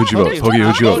 left. Pokey, who'd you vote? Pokey,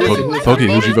 who'd you vote? Pokey,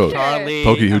 who'd you vote? Charlie.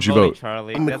 Pokey, who'd you vote?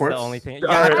 Charlie. I'm the That's corpse. the only thing.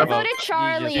 Alright, I I'm voted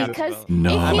Charlie because if he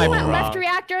No. went left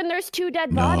reactor and there's 2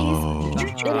 dead bodies, No.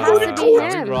 it has to be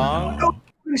him. Wrong.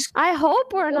 I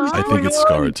hope we're not. I think it's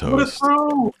Scarra Toast.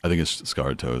 I think it's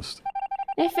Scarra Toast.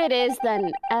 If it is, then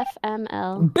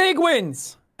FML. Big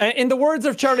wins! In the words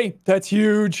of Charlie, that's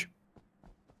huge.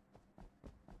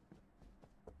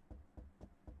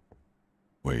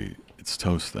 Wait, it's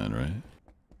Toast then, right?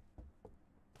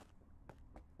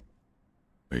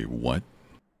 Wait, what?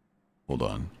 Hold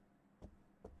on.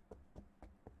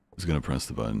 Who's gonna press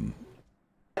the button?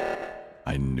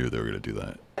 I knew they were gonna do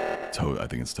that. I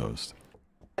think it's Toast.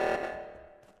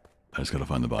 I just gotta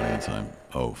find the body in time.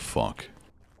 Oh, fuck.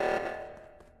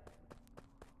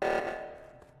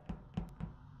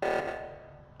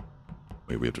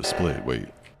 Wait, we have to split. Wait.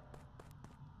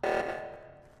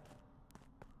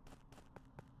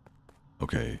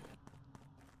 Okay.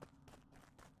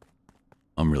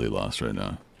 I'm really lost right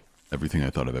now. Everything I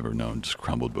thought I've ever known just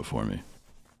crumbled before me.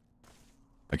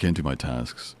 I can't do my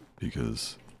tasks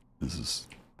because this is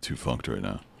too fucked right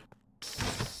now.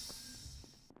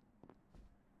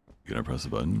 You gonna press the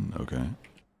button? Okay.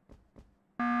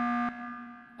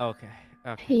 Okay.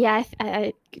 Yeah,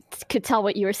 I could tell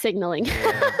what you were signaling.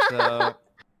 Yeah, so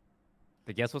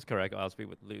the guess was correct, or else we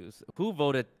would lose. Who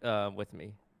voted with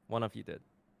me? One of you did.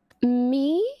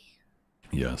 Me?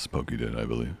 Yes, Pokey did, I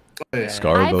believe. Yeah.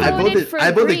 Scarra voted.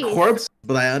 I voted Corpse,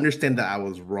 but I understand that I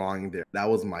was wrong there. That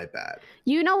was my bad.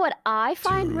 You know what I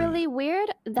find really weird?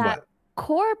 That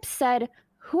Corpse said,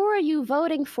 "Who are you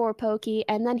voting for, Pokey?"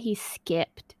 And then he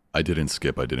skipped. I didn't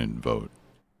skip, I didn't vote.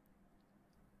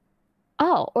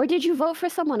 Oh, or did you vote for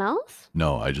someone else?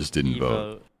 No, I just didn't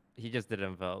vote. He just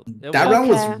didn't vote. That round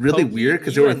was really weird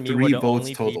because there were 3 votes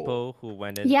total. Who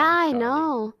went in yeah, I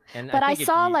know. And but I think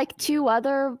saw like 2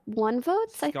 other 1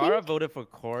 votes, I Scarra think. voted for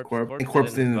Corpse. And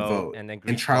Corpse didn't vote. And then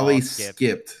Charlie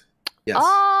skipped. Yes.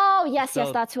 Oh, yes,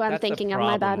 So that's who I'm that's the thinking of.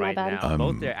 My bad, problem my right bad. now.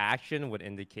 Both their action would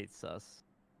indicate sus.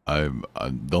 The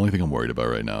only thing I'm worried about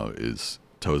right now is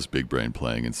Toe's big brain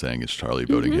playing and saying it's Charlie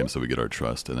voting him so we get our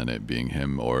trust, and then it being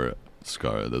him or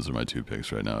Scarra. Those are my 2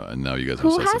 picks right now. And now you guys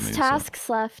have Who sus has of me, tasks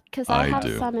left? Because I have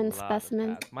do. some in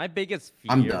specimen. My biggest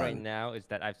I'm fear done. right now is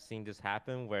that I've seen this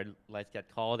happen where lights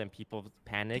get called and people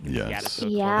panic. Yes.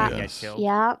 And Yeah. get killed.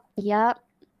 Yeah.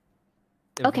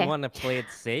 If Okay. we want to play it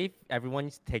safe, everyone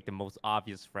needs to take the most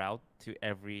obvious route to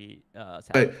every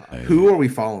Wait, who are we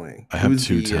following? I have Who's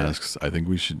 2 the, tasks. I think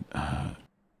we should...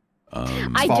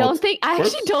 I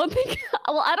actually don't think.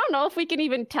 Well, I don't know if we can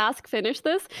even task finish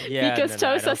this because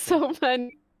Toast has so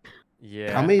many.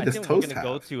 Yeah. How many I does think Toast we're gonna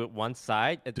have? go to one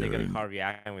side and they're gonna car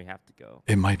react and we have to go.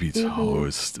 It might be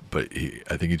Toast, but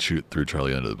I think he threw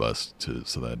Charlie under the bus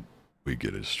so that we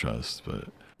get his trust. But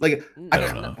like I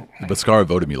don't know. But Scarra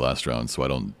voted me last round, so I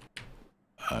don't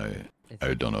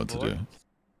know what to do.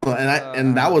 Well,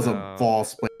 and that was a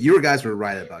false play. You guys were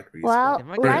right about Greaseball. Well,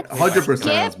 let's 100%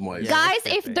 skip. moist. Guys,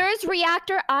 if there's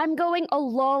reactor, I'm going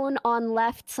alone on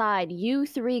left side. You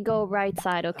three go right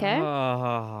side, okay?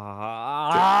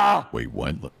 Wait,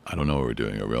 what? I don't know what we're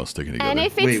doing. Are we all sticking together? And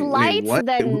if it's lights,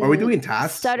 then are we doing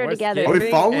tasks? Stutter together. Are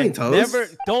we following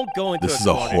Toast? Don't go into This is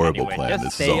a horrible plan.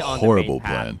 This is a horrible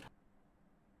plan.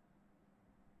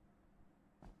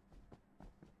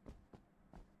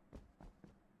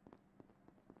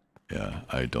 Yeah,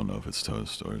 I don't know if it's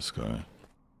Toast or Scarra.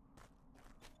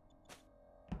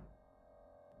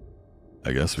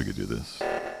 I guess we could do this.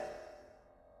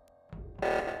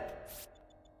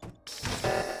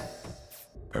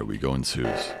 Alright, we go in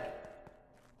twos.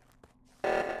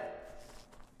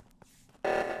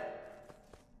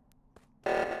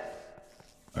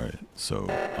 Alright, so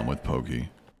I'm with Pokey.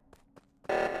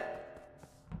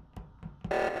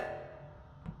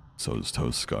 So is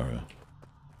Toast Scarra.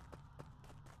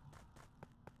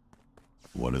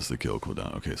 What is the kill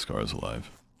cooldown? Okay, Scarra's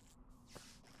alive.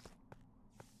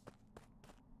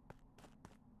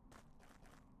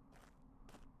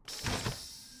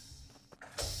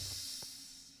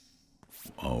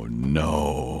 Oh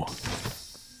no.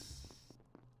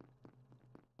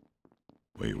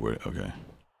 Wait, where? Okay.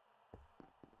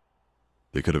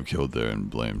 They could have killed there and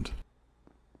blamed.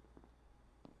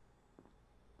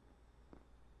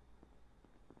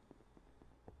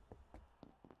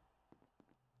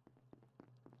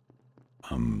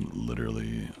 I'm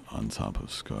literally on top of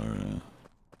Scarra.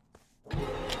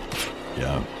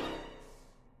 Yeah.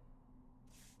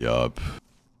 Yup.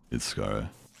 It's Scarra.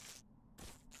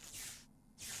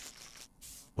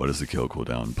 What is the kill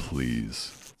cooldown,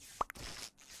 please?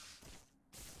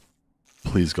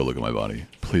 Please go look at my body.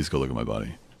 Please go look at my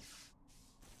body.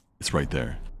 It's right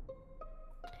there.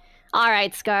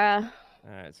 Alright, Scarra.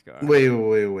 Alright, Scarra. Wait.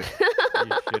 You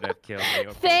should have killed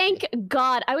me. Thank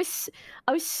God. I was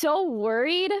so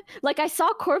worried. Like, I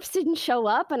saw Corpse didn't show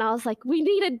up, and I was like, we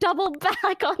need to double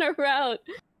back on a route.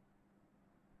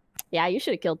 Yeah, you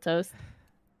should have killed Toast.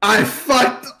 I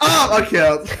fucked up.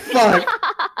 Okay, fuck.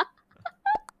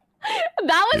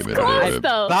 That was close,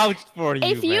 though. Vouched for you,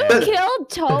 if you man. killed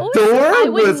Toast, Door I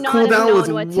would was not cooldown have was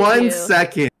known what 1 to do.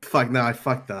 second. Fuck, no, I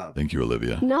fucked up. Thank you,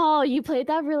 Olivia. No, you played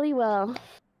that really well.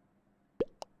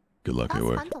 Good luck at That was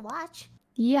work. fun to watch.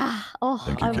 Yeah. Oh,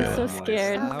 Thank you, I was Kayla. so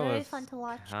scared. That was very fun to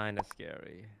watch. Kinda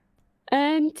scary.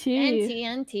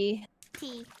 NT.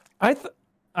 I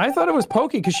thought it was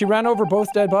Pokey because she ran over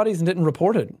both dead bodies and didn't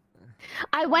report it.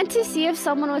 I went to see if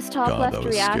someone was top God, left that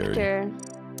was reactor. scary.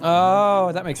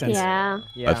 Oh, that makes sense. Yeah.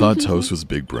 I thought Toast was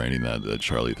big braining that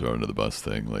Charlie throw under the bus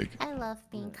thing. Like, I love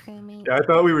being crewmate. Yeah, I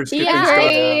thought we were skipping Yeah, stuff.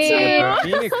 right.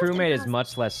 Being a crewmate is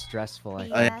much less stressful.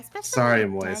 I think. Sorry,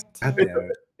 Moist.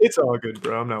 It's all good,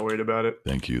 bro. I'm not worried about it.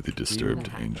 thank you, the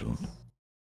disturbed angel.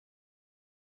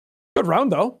 Good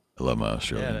round though. I love my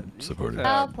Australian supporters.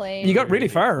 Well played. You got really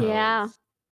far. Yeah.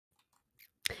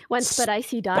 When Spud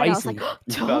Icy died, I was like,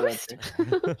 Toast?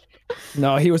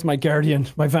 No, he was my guardian,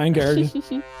 my vanguard.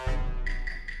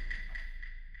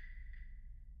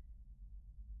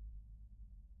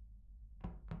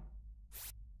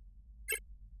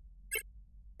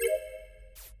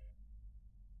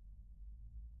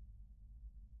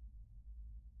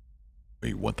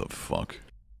 Wait, what the fuck?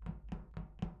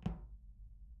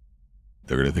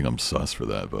 They're gonna think I'm sus for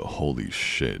that, but holy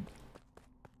shit.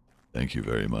 Thank you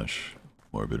very much,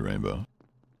 Morbid Rainbow.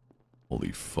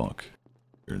 Holy fuck.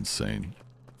 You're insane.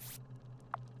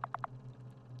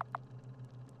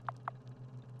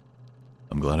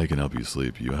 I'm glad I can help you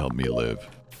sleep. You help me live.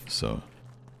 So,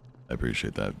 I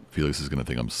appreciate that. Felix is gonna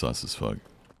think I'm sus as fuck.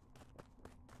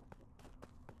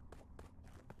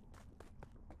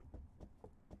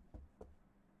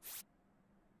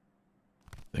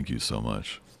 Thank you so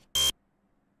much.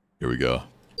 Here we go.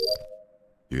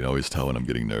 You can always tell when I'm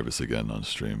getting nervous again on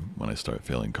stream when I start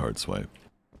failing card swipe.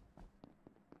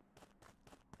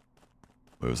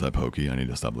 Wait, was that Pokey? I need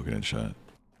to stop looking at chat.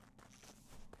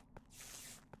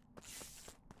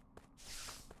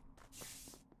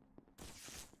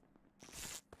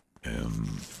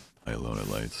 I alone at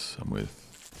lights. I'm with...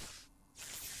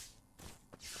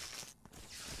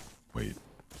 Wait.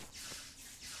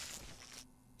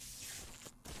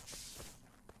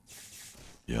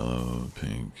 Yellow,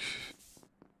 pink...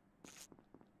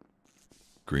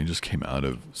 Green just came out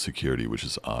of security, which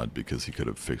is odd because he could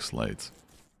have fixed lights.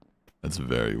 That's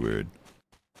very weird.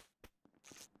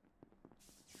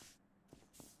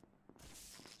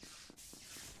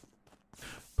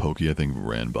 Pokey, I think,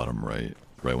 ran bottom right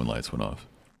when lights went off.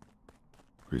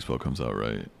 Greaseball comes out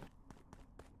right.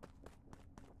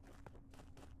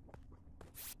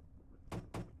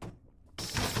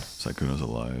 Sykkuno's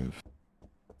alive.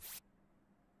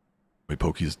 Wait,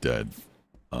 Pokey's dead.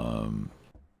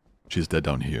 She's dead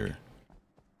down here.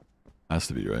 Has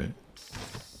to be, right?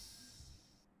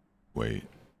 Wait.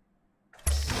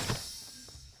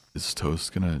 Is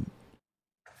Toast gonna...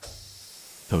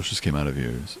 Toast just came out of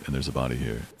here, and there's a body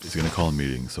here. He's gonna call a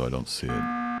meeting, so I don't see it.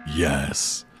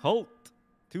 Yes! Halt!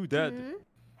 2 dead.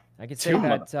 I can say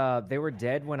that they were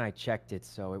dead when I checked it,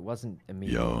 so it wasn't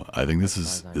immediate. Yo, I think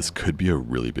this could be a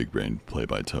really big brain play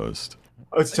by Toast.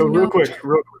 So real quick,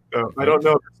 I don't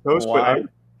know if it's Toast, but I'm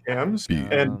cams,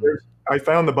 and I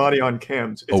found the body on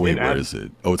cams. It's wait, where is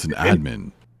it? Oh, it's an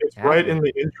admin. It's right in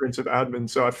the entrance of admin.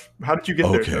 So how did you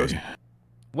get there, Toast?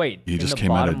 Wait, he just the came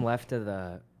out bottom left of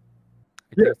the...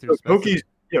 Yeah, so Pokey's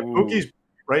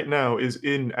right now is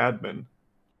in admin.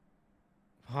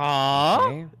 Huh?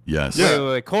 Okay. Yes.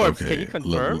 Wait, Corpse, can you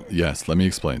confirm? Yes, let me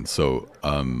explain. So,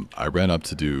 I ran up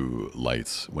to do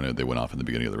lights when they went off in the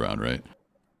beginning of the round, right?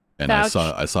 And I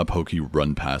saw Pokey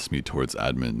run past me towards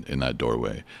admin in that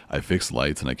doorway. I fixed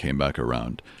lights and I came back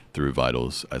around through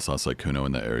vitals. I saw Sykkuno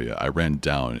in that area. I ran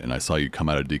down and I saw you come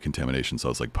out of decontamination. So I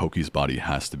was like, Pokey's body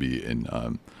has to be in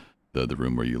the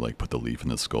room where you like put the leaf in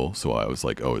the skull. So I was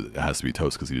like, oh, it has to be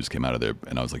Toast because he just came out of there.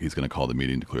 And I was like, he's gonna call the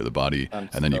meeting to clear the body. And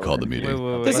then you called the meeting.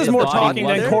 Wait, this is more talking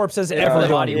than Corpse has ever done.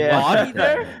 Body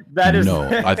there? That is no.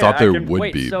 I thought there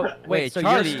would be. So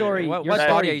Charlie, your story. What your body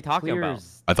story are you talking about?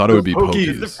 I thought it would be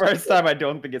Pokey's. It's the first time I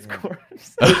don't think it's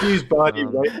Corpse. Pokey's body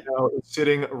right now is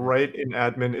sitting right in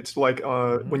admin. It's like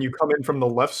when you come in from the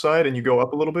left side and you go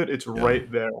up a little bit, it's right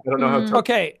there. I don't know how.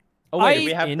 Okay. Oh wait,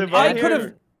 we have to I could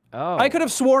have. Oh. I could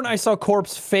have sworn I saw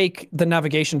Corpse fake the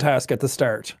navigation task at the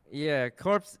start. Yeah,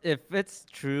 Corpse, if it's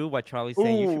true what Charlie's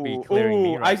saying, you should be clearing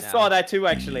me right now. I saw that too,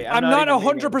 actually. I'm not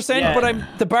 100%,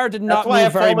 but the bar did not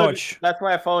move very much. That's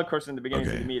why I followed Corpse in the beginning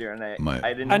of the meter, and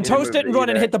I didn't. And Toast didn't run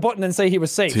and hit the button and say he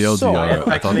was safe. TLDR, so,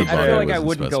 I thought the bar I feel like was I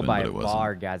wouldn't go by but a it wasn't.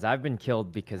 bar, guys. I've been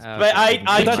killed because. But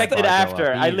I checked it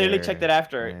after. I literally checked it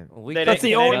after. That's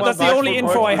the only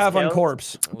info I have on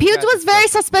Corpse. Pewds was very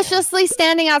suspiciously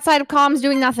standing outside of comms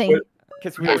doing nothing.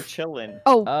 Because we were chilling.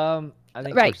 Oh. I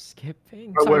think right. we're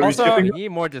skipping. Also, we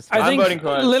need more discussion. I think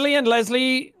Lily and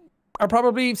Leslie are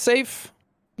probably safe.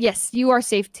 Yes, you are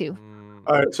safe too.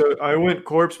 All right, so I went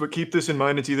Corpse, but keep this in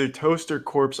mind: it's either Toast or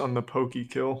Corpse on the Pokey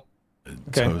kill.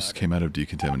 Okay. Toast came out of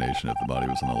decontamination. If the body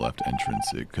was on the left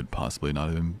entrance, it could possibly not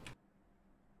have been.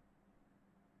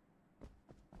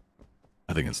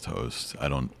 I think it's Toast.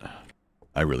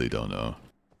 I really don't know.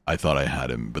 I thought I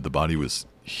had him, but the body was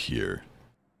here.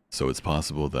 So it's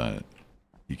possible that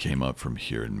he came up from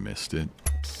here and missed it.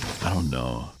 I don't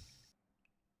know.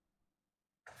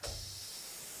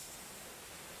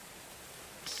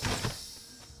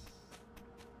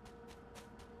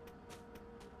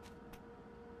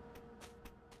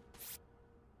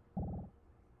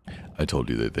 I told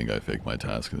you they think I faked my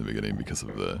task in the beginning because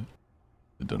of the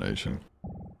donation.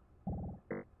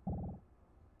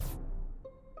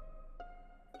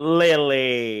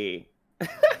 Lily.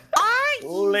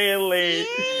 Lily.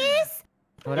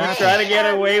 You're trying to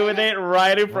get away with it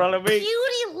right in front of me.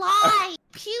 Beauty lie.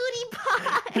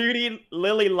 PewDiePie. Beauty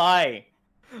Lily lie.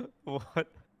 What?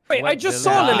 Wait, I just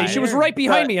saw Lily. She was right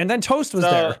behind me, and then Toast was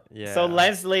there. Yeah. So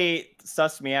Leslie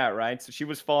sussed me out, right? So she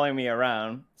was following me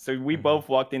around. So we both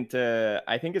walked into,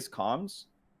 I think it's comms.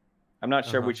 I'm not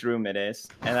sure which room it is.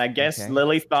 And I guess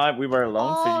Lily thought we were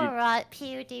alone. Alright,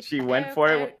 PewDiePie. She went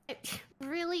for it.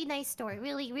 Really nice story.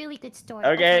 Really good story.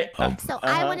 Okay. So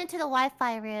I went into the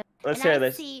Wi-Fi room. Let's hear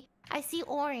this. I see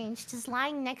Orange just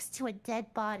lying next to a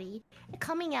dead body,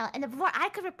 coming out, and before I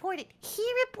could report it, he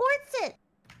reports it.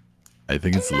 I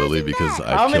think it's Lily because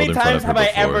I How killed many in front of times her have I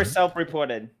before. ever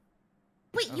self-reported?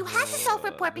 Wait, you had to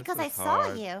self-report because I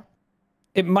saw you.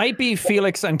 It might be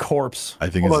Felix and Corpse. I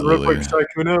think Hold it's on, Lily. real quick,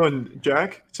 Sykkuno and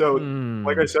Jack. So,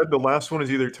 like I said, the last one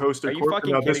is either Toast or Corpse.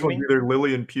 Now this one's either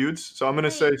Lily and Pewds. So I'm gonna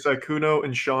say Sykkuno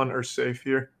and Sean are safe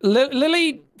here.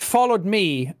 Lily followed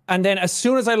me, and then as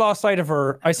soon as I lost sight of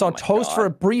her, I saw Toast for a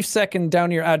brief second down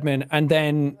near admin, and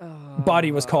then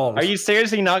body was called. Are you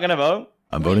seriously not gonna vote?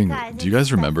 I'm voting. Do you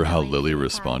guys remember how Lily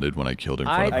responded when I killed in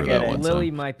front of her that one time?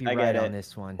 Lily might be right on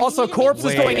this one. Also, Corpse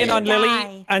is going in on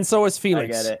Lily, and so is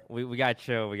Felix. I get it. We got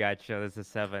chill. This is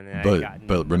 7.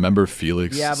 But remember,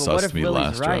 Felix what sussed if me Lily's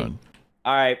last right? round.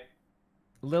 All right.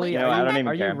 Lily, No, I don't even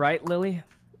are care. you right, Lily?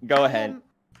 Go ahead.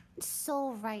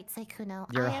 So right,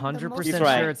 Sykkuno. You're I am the 100% most- She's sure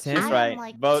right. it's him? She's I right. am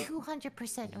like Vote.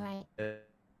 200% right.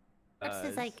 This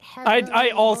is like I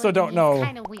also don't know.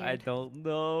 Kind of weird. I don't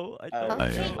know. I don't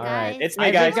Okay, know. All right. It's me,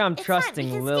 I guys. think I'm It's fine, we trusting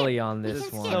can Lily skip. on We this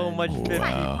can one. skip. So much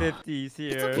Wow. 50-50s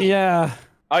here. Yeah.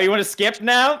 Oh, you want to skip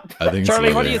now? I think it's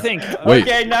Charlie, what do Lily. you think? Wait.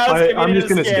 Okay, now it's I'm just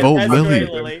gonna skip. Vote That's Lily. great,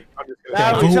 Lily.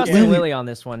 Yeah, I'm Vote trusting Lily. Lily on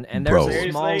this one, and there's Bro,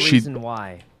 a small Seriously? reason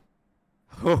why.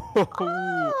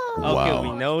 Okay,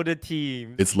 we know the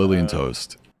team. It's Lily and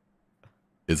Toast.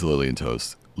 It's Lily and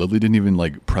Toast. Lily didn't even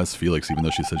like press Felix, even though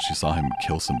she said she saw him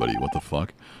kill somebody. What the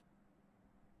fuck?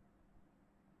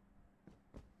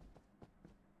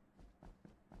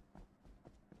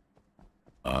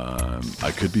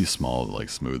 I could be small, like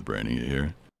smooth braining it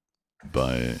here,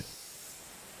 but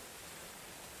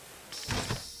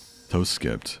Toast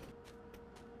skipped.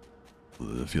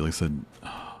 Felix said,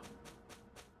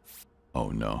 "Oh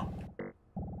no."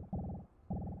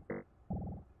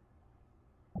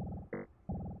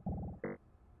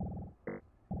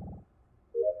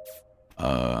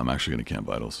 I'm actually gonna camp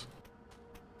vitals.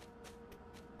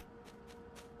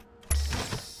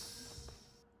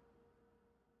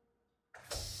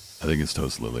 I think it's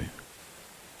Toast Lily.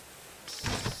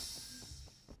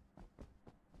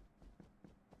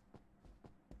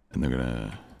 And they're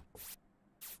gonna...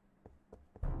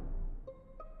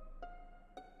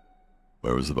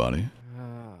 Where was the body?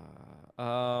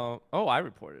 Oh, I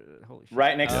reported it. Holy shit.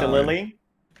 Right next to Lily.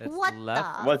 It's What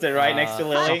left. the- Was it right next to The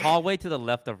Lily? hallway to the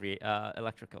left of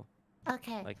electrical.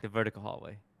 Okay. Like the vertical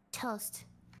hallway. Toast.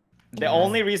 The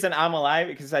only reason I'm alive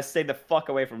is because I stayed the fuck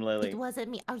away from Lily. It wasn't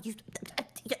me. Are you?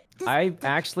 I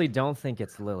actually don't think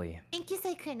it's Lily. Thank you,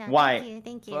 Sykkuno. Why? Thank you.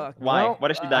 Thank you. Fuck. Why? Well, What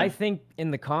has she done? I think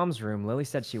in the comms room, Lily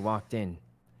said she walked in.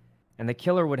 And the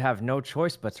killer would have no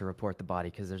choice but to report the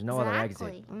body because there's no other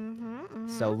exit.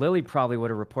 So Lily probably would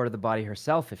have reported the body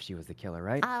herself if she was the killer,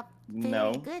 right?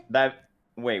 No. Good. That.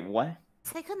 Wait, what?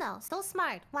 Sykkuno, so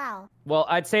smart. Wow. Well,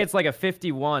 I'd say it's like a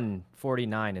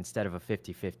 51-49 instead of a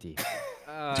 50-50.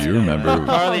 Do you remember?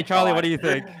 Charlie, what do you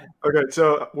think? Okay,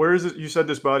 so where is it? You said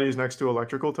this body is next to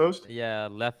electrical, Toast? Yeah,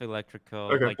 left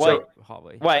electrical. Okay, like so-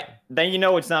 hallway. Wait, then you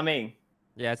know it's not me.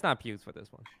 Yeah, it's not Pews for this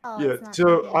one. Yeah,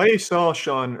 so I saw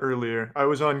Sean earlier. I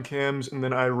was on cams and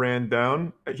then I ran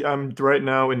down. I'm right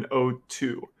now in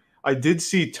O2. I did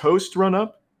see Toast run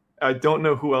up. I don't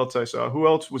know who else I saw. Who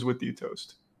else was with you,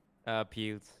 Toast?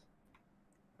 Pews.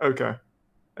 Okay.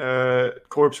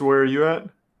 Corpse, where are you at?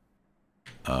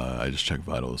 I just checked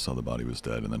vitals, saw the body was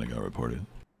dead, and then it got reported.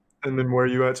 And then where are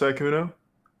you at, Sykkuno?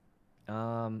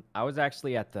 I was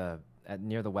actually at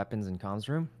near the weapons and comms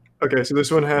room. Okay, so this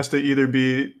one has to either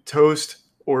be Toast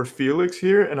or Felix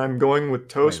here, and I'm going with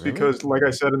Toast because, like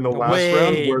I said in the last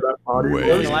round, where that body was.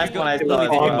 The last one I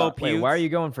Wait, why are you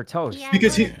going for Toast?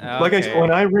 Because he, like I said,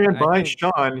 when I ran by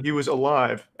Sean, he was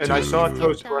alive, and I saw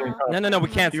Toast running up. No, we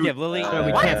can't skip. Lily. No,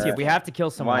 we can't skip. We have to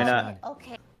kill someone. Why not?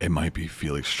 Okay. It might be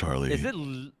Felix Charlie.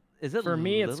 Is it For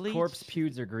me, Lily? it's Corpse,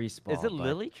 Pewds, or Greaseball. Is it but-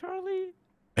 Lily, Charlie?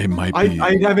 It might be.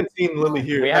 I haven't seen Lily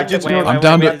here. We I have just to, know. I'm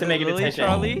down we to- have to make a Lily, decision.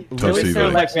 Charlie? Toast Lily to sounds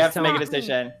you. like we have to make a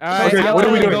decision. Alright, Okay, I'm what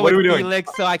are we gonna doing? go What are we with doing?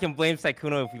 Felix so I can blame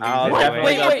Sykkuno if we lose. I'll anyway.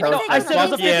 definitely go Wait, no, Toast. I said it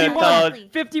was a Fuck you, 51. Toad.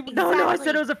 50. No, I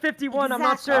said it was a 51. I'm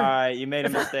not sure. Alright, you made a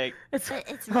mistake. It's Oh,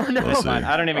 really no. We'll see. Fine,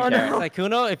 I don't even Oh, care. no.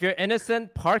 Sykkuno, if you're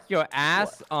innocent, park your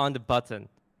ass on the button.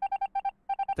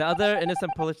 The other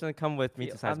innocent person come with me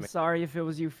to I'm seismic. sorry if it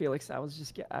was you, Felix. I was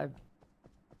just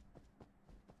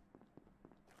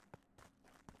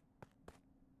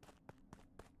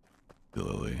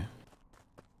Lily.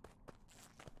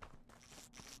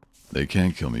 They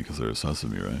can't kill me because they're sus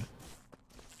of me, right?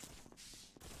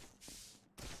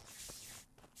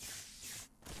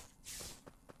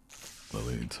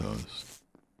 Lily, Toast.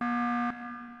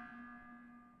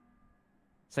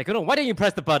 Sykkuno, why didn't you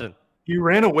press the button? You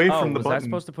ran away Oh, from the was I button.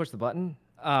 supposed to push the button?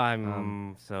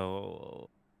 So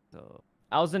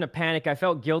I was in a panic. I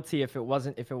felt guilty if it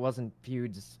wasn't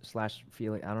Pewds /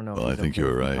 Felix. I don't know. Well, if I it's think okay you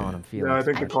were with me right. calling him Felix. Yeah, I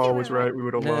think the think call you was were right. right. We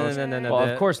would have No, lost. no. Well,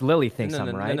 the- of course, Lily thinks I'm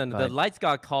no, right. No. The but- lights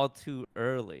got called too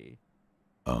early.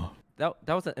 Oh. That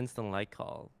was an instant light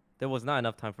call. There was not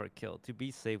enough time for a kill. To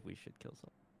be safe, we should kill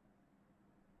someone.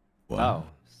 Wow. Oh,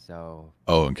 so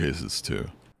Oh, in case it's two.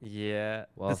 Yeah.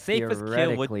 Well, the safest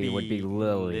kill would be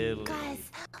Lily. Guys.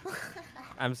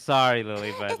 I'm sorry,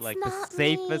 Lily, but It's like the not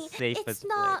safest, me. safest It's play.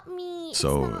 not me. It's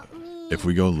So, not me. if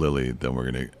we go Lily, then we're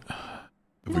gonna. If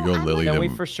we No, go I'm Lily, then then we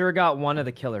for sure got one of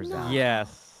the killers out.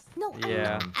 Yes. No,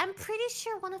 Yeah. I'm pretty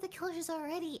sure one of the killers is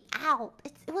already out.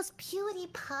 It was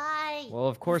PewDiePie. Well,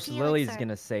 of course, Lily's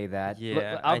gonna say that.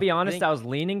 Yeah, I'll be I honest. think- I was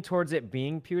leaning towards it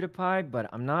being PewDiePie, but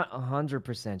I'm not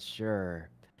 100% sure.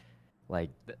 Like,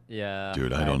 yeah.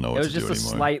 Dude, I don't know what to do anymore. It was just a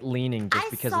slight leaning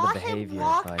just because of the behavior. I saw him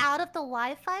walk but... out of the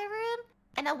Wi-Fi room,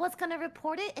 and I was gonna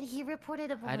report it, and he reported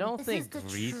it. I don't think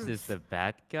Grease is the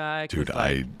bad guy. Dude,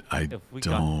 like, I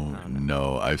don't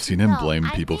know. I've seen him blame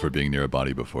people for being near a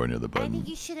body before near the I button. think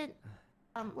you shouldn't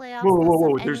lay off.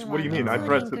 Whoa! There's what do you mean? I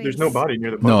pressed. There's no body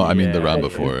near the button. No, I mean the round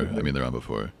before. I mean the round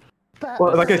before.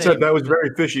 Well, like I said, that was very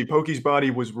fishy. Pokey's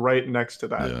body was right next to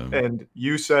that, and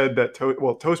you said that.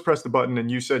 Toast pressed the button,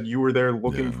 and you said you were there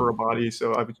looking for a body.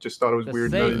 So I just thought it was weird.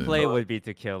 The safe play would be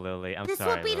to kill Lily. I'm this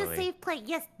sorry, would be Lily. the safe play.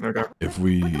 Yes. Okay. If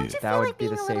we, that would be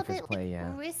the safest play.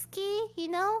 Yeah. Risky, you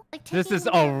know. Like this is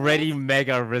already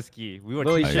mega risky. We were.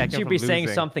 Lily, checking shouldn't you from be saying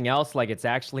losing. something else? Like it's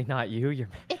actually not you. You're.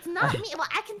 It's not me. Well,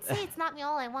 I can say it's not me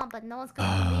all I want, but no one's gonna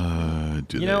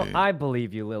believe me. You know, I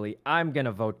believe you, Lily. I'm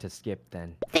gonna vote to skip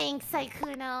then. Thanks,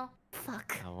 Sykkuno.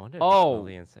 Fuck. I wonder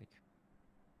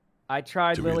I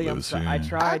tried, Lily. I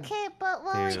tried. Okay, but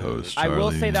well, Toast, I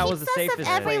will say that was the success safest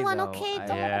of everyone. play, Okay,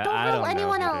 though. don't rule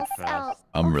anyone else out.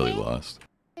 I'm really lost.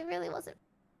 It really wasn't.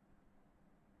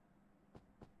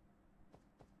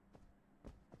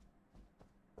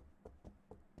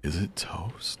 Is it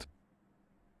Toast?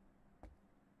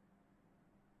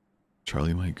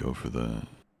 Charlie might go for the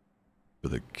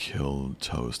kill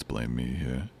Toast. Blame me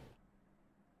here.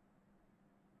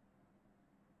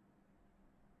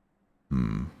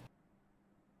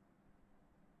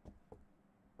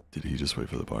 Did he just wait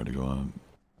for the bar to go up?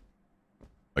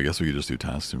 I guess we could just do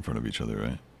tasks in front of each other,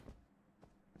 right?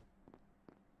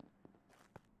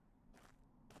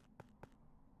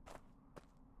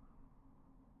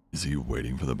 Is he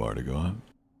waiting for the bar to go up?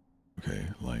 Okay,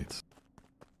 lights.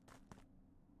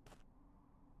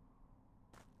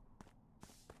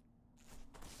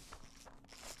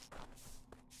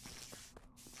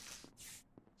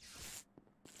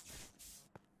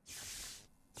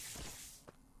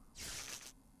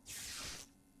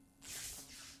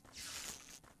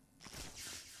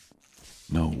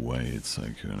 No way it's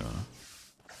Sykkuno.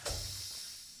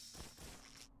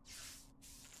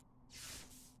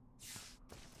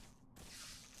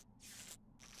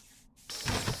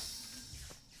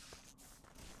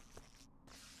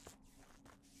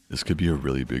 This could be a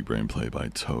really big brain play by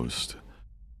Toast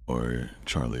or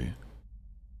Charlie.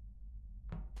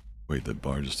 Wait, the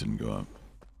bar just didn't go up.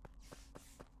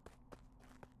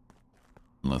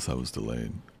 Unless that was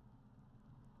delayed.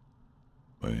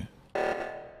 Wait.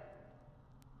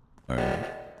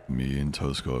 Alright, me and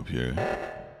Toast go up here.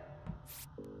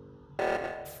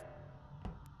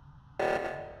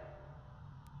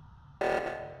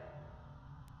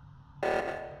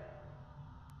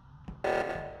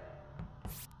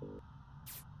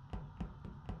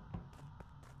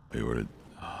 Wait, where did...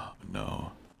 Oh,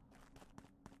 no.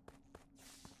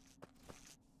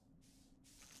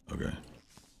 Okay.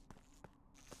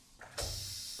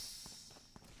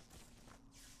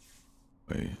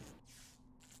 Wait.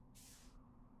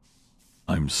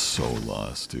 I'm so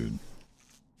lost, dude.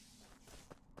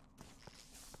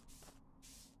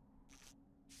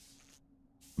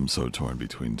 I'm so torn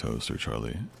between Toast or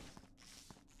Charlie.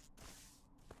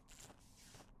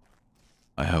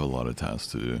 I have a lot of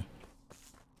tasks to do.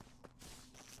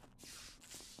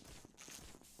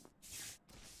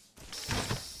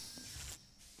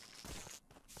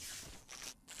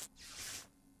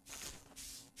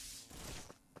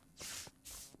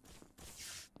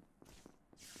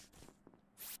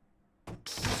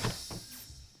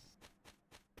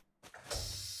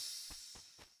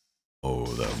 Oh,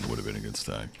 that would have been a good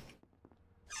stack.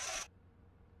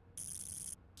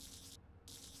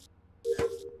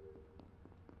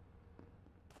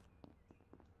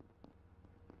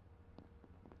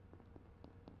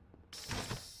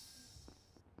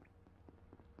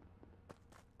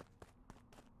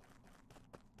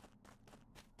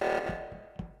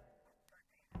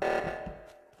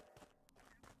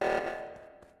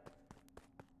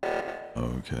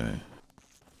 Okay.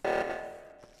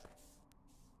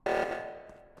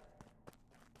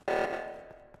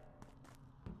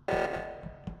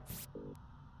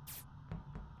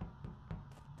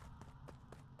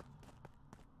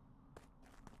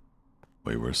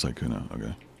 Wait, where's Sykkuno?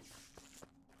 Okay.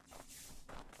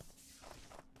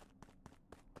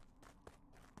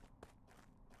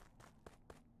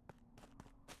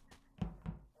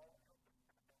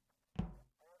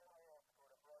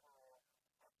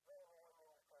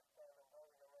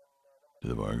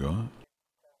 Did the bar go up?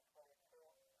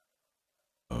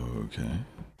 Okay.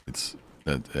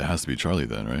 That it has to be Charlie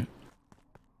then, right?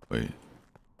 Wait.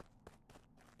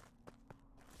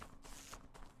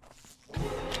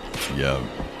 Yeah.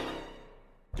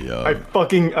 Yeah.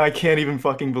 I can't even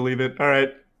fucking believe it. All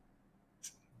right.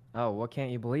 Oh, what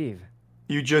can't you believe?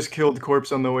 You just killed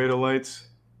Corpse on the way to lights.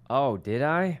 Oh, did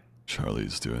I?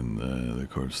 Charlie's doing the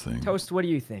corpse thing. Toast, what do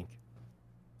you think?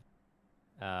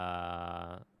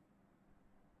 I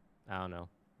don't know.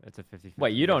 It's a 50-50.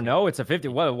 Wait, you don't know? It's a 50.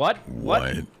 What?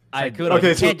 Sykkuno, okay,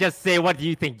 you can't just say what do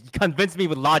you think. Convince me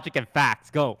with logic and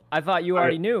facts. Go. I thought you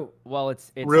already knew. Well,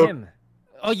 it's Real- him.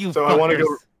 Oh, you. So fuckers.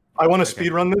 I want to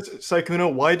speed run this.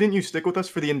 Sykkuno, why didn't you stick with us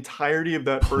for the entirety of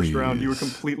that first round? You were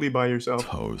completely by yourself.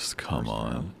 Toast, come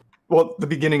on. Well, the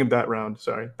beginning of that round.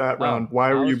 Sorry, that round.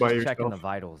 Why were you by yourself? Checking the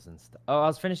vitals and stuff. Oh, I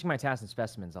was finishing my tasks and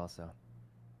specimens also.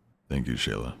 Thank you,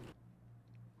 Shayla.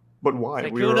 But why?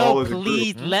 Sykkuno, We were all as a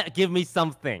please group. give me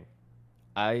something.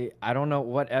 I don't know.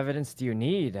 What evidence do you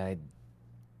need?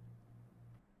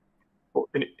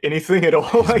 Anything at all,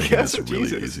 He's I making guess. this really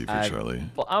Jesus. easy for Charlie.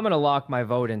 Well, I'm gonna lock my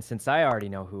vote in since I already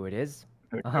know who it is.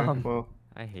 Okay, well,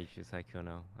 I hate you,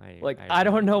 Sykkuno. I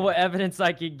don't know what evidence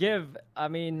I could give. I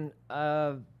mean,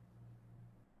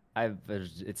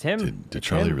 it's him. Did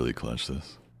Charlie really clutch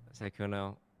this?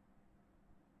 Sykkuno,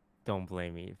 don't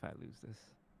blame me if I lose this.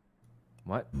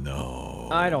 What? No.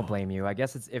 I don't blame you. I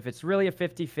guess if it's really a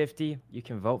 50-50, you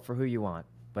can vote for who you want.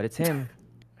 But it's him.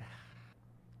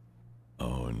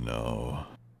 Oh no.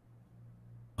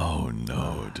 Oh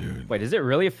no, dude. Wait, is it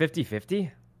really a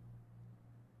 50-50?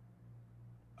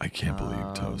 I can't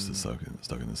believe Toast is stuck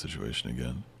in this situation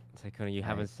again. Sykkuno, you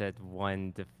haven't said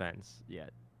one defense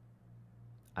yet.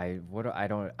 I'm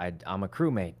a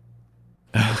crewmate.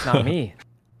 It's not me.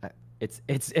 It's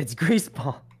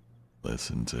Greaseball.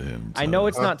 Listen to him. I know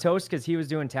it's not Toast because he was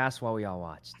doing tasks while we all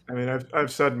watched. I mean,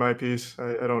 I've said my piece.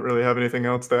 I don't really have anything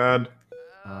else to add.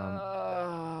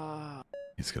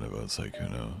 He's gonna vote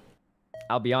Sykkuno.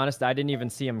 I'll be honest, I didn't even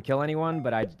see him kill anyone,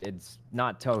 but it's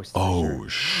not Toast. Oh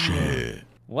shit.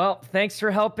 Well, thanks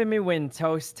for helping me win,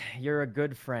 Toast. You're a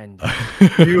good friend.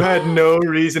 You had no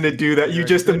reason to do that. You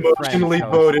just emotionally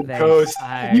voted, Toast.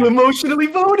 You emotionally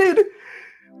voted.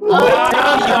 Good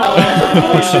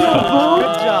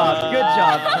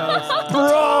job, Toast.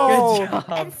 Bro! Good job.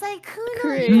 And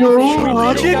Sykkuno. No You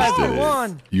logic. almost did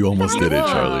it. You almost did it,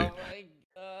 Charlie.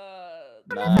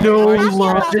 No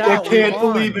logic. I can't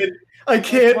believe it. I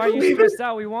can't Why are you believe it. stressed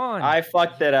out? We won. I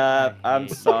fucked it up. I'm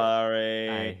sorry.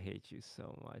 I hate you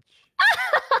so much.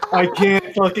 I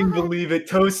can't fucking believe it.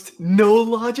 Toast. No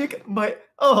logic. My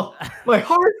heart.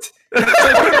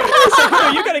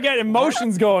 Sykkuno, you gotta get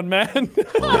emotions going, man. Holy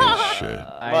shit.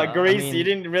 Well, Grease, you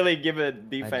didn't really give a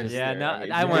defense. Yeah, there.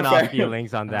 no, I went off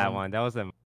feelings on that one. That was a.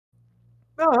 No,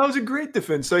 that was a great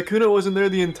defense. Sykkuno wasn't there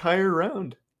the entire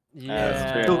round.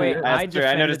 That's true. Wait, That's I true.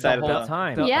 I defended noticed the that whole as well.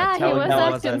 time. Yeah, he was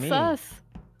acting sus.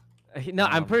 No,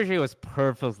 I'm pretty sure he was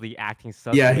purposely acting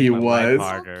sus. Yeah, he to make my life was.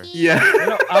 harder. Yeah.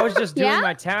 No, I was just doing Yeah?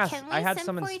 my task. Can we I had simp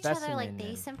someone for each other specimen. like they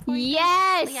and- simp for each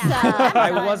Yes. other?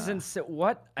 I wasn't.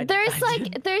 What? There's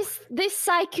this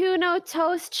Sykkuno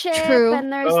Toast chip, True.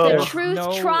 and there's the truth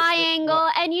triangle,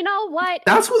 and you know what?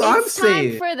 That's what I'm it's time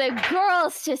saying. for the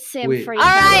girls to simp Wait. for each All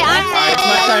right, other. I'm All right, it's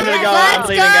my time to go. Let's I'm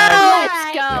leaving, guys.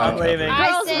 Let's go. I'm leaving. Girls I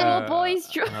rule, said- boys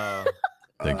draw.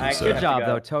 Thank you, I sir. have Good to job, go.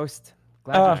 though, Toast.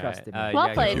 Glad you trusted me. Well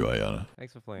yeah, played. Thank you, Ayana.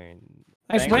 Thanks for playing.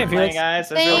 Thanks for playing, for playing, Felix. guys.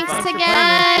 That's real Thanks fun.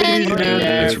 again.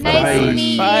 Thanks for Nice to playing.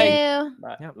 meet Bye. you.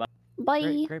 Yep.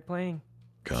 Bye. Great playing.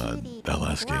 God, that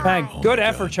last game. Bang. Oh Good my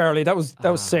effort, God. Charlie. That was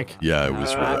sick. Yeah, it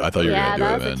was. I thought you were Yeah, gonna do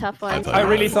that it, was a man. tough one. thought I you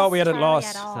really were. thought we had it Charlie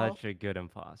lost. at all. Such a good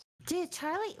imposter. Dude,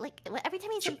 Charlie, like every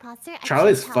time he's imposter, I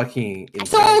Charlie's can't tell. fucking insane.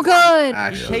 So good. He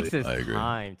Actually, takes his I agree.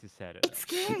 time to set it. It's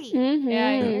scary. Mm-hmm.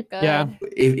 Yeah, you're good. Yeah.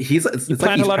 it's like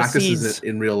plant he a lot of practices seeds. it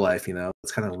in real life. You know,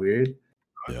 it's kind of weird.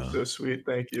 Yeah. So sweet.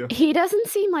 Thank you. He doesn't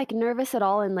seem like nervous at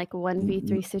all in like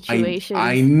 1v3 situations.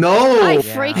 I know. I Yeah.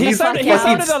 freaked He the sounded, fuck he out.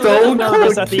 sounded a Stone little nervous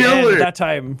Cold at the Killer. end that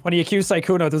time when he accused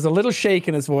Sykkuno. There was a little shake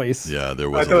in his voice. Yeah, there I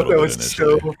was a thought little that bit was so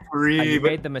initially. free. You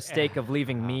But made the mistake of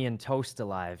leaving me and Toast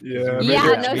alive. 'cause Yeah. you Yeah,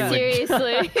 figured no, we would-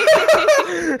 seriously.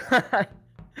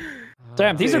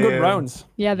 Damn, these are good Damn. rounds.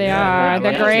 Yeah, they Yeah, are.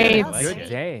 They're yeah, great. yeah. I like Good it.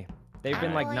 day. They've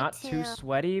been like I not like too to.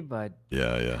 sweaty, but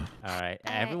Yeah, yeah. All right,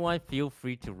 everyone, feel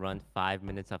free to run 5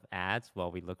 minutes of ads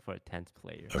while we look for a 10th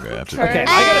player. Okay, after Okay, that.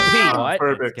 I gotta pee. what?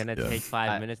 Perfect. It's gonna Yeah. take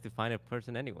 5 minutes to find a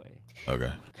person anyway.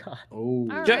 Okay. Oh.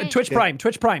 All J- right. Twitch Prime,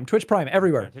 Twitch Prime, Twitch Prime,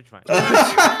 everywhere. He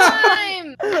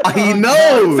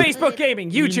knows. Facebook Gaming,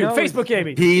 YouTube, knows. Facebook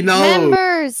Gaming. He knows.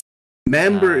 Members.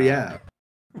 Member, yeah.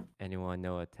 Anyone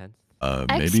know a 10th?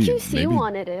 Maybe XQC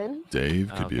wanted in.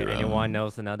 Dave could be Okay, around. anyone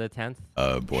knows another 10th?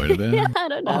 Boynavan? I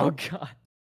don't know. oh god.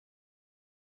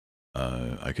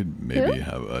 I could maybe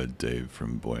have Dave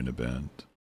from Boy in a Band.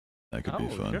 That could be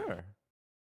fun. Sure.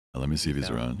 Let me see if he's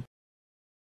around.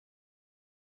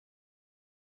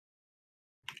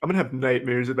 I'm gonna have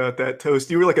nightmares about that, Toast.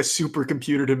 You were like a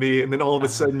supercomputer to me, and then all of a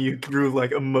sudden you threw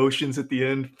like emotions at the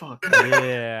end. Fuck.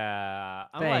 Yeah.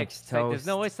 I'm Thanks, like, Toast. there's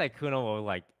no way Sykkuno will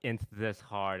like into this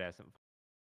hard as him.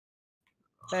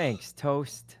 Thanks,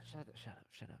 Toast. Shut up.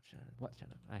 What? Shut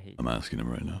up. I hate I'm asking him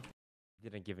right now. you.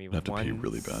 Didn't give me I have to pee one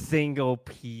really bad. single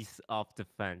piece of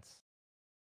defense.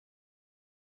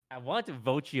 I wanted to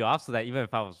vote you off so that even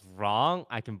if I was wrong,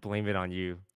 I can blame it on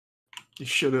you. You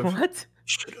should have. What?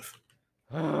 Should have.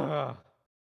 I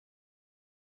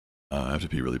have to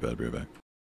pee really bad. Be right back.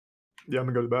 Yeah, I'm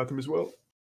gonna go to the bathroom as well.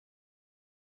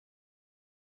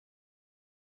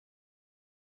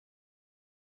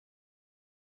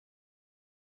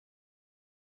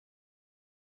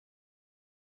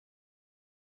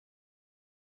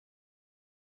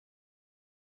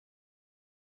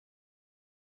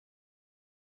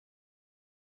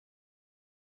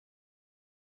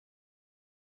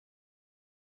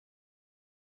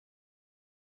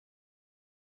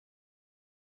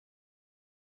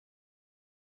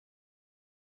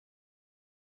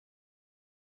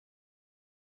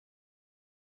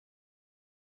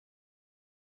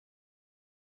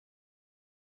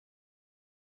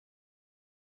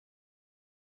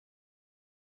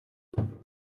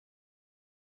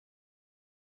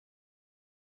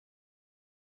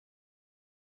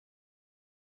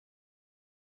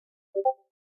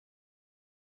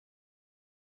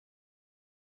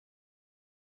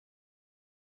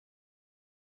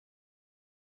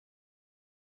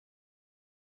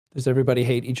 Does everybody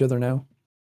hate each other now?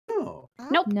 No.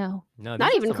 Nope. No.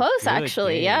 Not even close,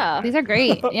 actually. Yeah. These are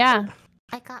great. Yeah.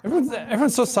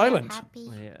 Everyone's so silent.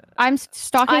 Yeah. I'm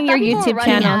stalking your YouTube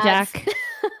channel, Jack.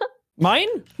 Mine?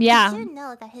 Yeah.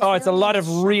 Oh, it's a lot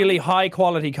of really high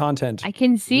quality content. I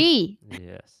can see.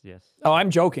 Yes. Oh, I'm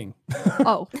joking.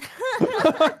 Oh.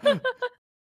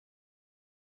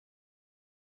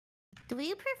 Do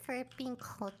you prefer being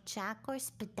called Jack or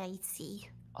Spadicy?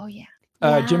 Oh yeah.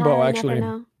 Jimbo, I actually. never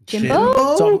know.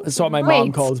 Jimbo? That's what my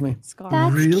mom calls me.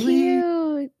 That's Really?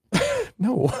 cute.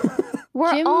 No.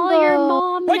 We're all your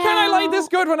mom. Why can't I lie this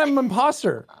good when I'm an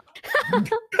imposter?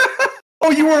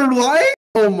 Oh, you weren't lying?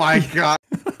 Oh my god.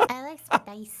 I like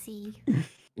Spadicy.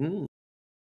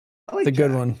 It's a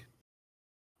good one.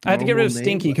 I had to get rid of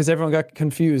Stinky because everyone got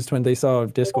confused when they saw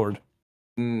Discord.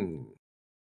 Dave,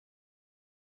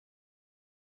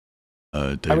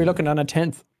 Are we looking on a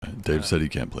 10th? Dave said he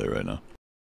can't play right now.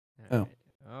 Oh.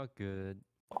 Oh, good.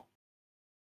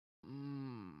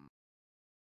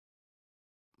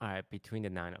 All right, between the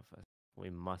 9 of us, we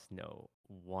must know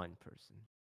one person.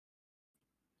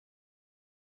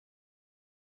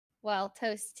 Well,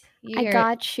 Toast. I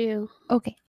got you.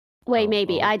 Okay. Wait,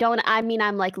 maybe. I don't. I mean,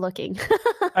 I'm like looking.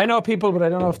 I know people, but I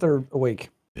don't know if they're awake.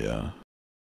 Yeah.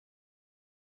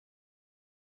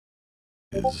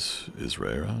 Is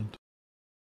Ray around?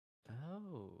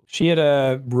 She had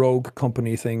a rogue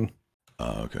company thing.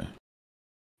 Oh, okay.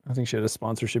 I think she had a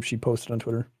sponsorship she posted on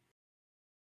Twitter.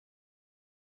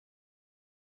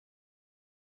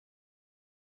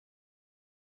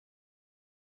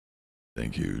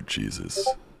 Thank you, Jesus.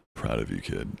 Proud of you,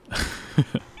 kid.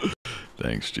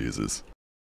 Thanks, Jesus.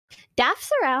 Daph's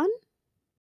around.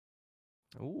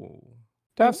 Ooh.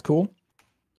 That's cool.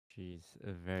 She's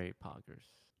very poggers.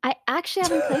 I actually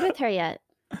haven't played with her yet.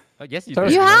 Oh, yes, you You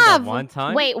did. have! One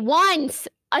time? Wait, once.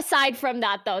 Aside from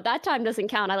that, though, that time doesn't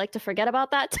count. I like to forget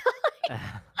about that time.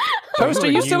 Toast,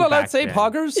 are you still allowed to say then.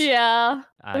 poggers? Yeah.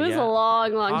 It was yeah. a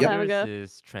long time ago. Poggers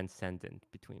is transcendent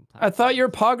between I thought your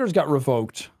poggers got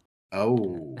revoked.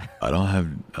 Oh. I don't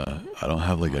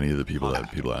have like any of the people that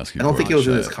people ask you. I don't for think in it was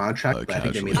in chat, his contract, but I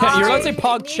think they made Yeah, you're allowed to say I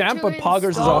pog need champ, to but poggers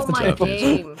is off the install my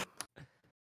table. game.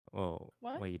 Oh,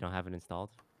 wait, you don't have it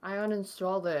installed? I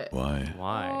uninstalled it. Why?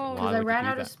 Why? Because Why I would you ran do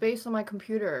out of that? space on my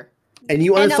computer. And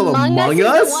you And uninstalled Among Us Among is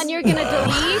Us? the one you're gonna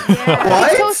delete? Yeah.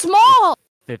 What? It's so small.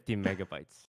 50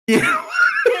 megabytes. Yeah.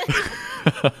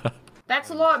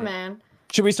 That's a lot, man.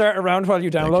 Should we start a round while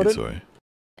you download it? Sorry.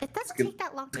 It doesn't take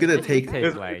that long. It's gonna take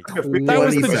Take like... That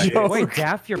was the 20 seconds. joke. Wait,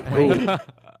 Daff, you're playing.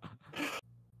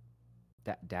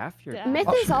 Daff, you're. Myth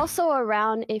is also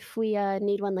around if we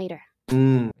need one later. Got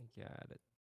it.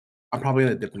 I'm probably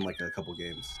gonna dip in like a couple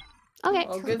games. Okay.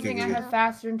 Well, good thing I have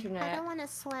faster internet. I don't want to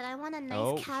sweat. I want a nice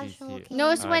Oh, she's casual here. game.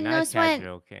 No sweat, no nice sweat.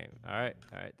 casual game. All right,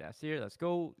 that's here. Let's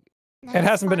go. Nice It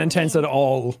hasn't been fun intense game. at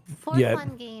all For yet.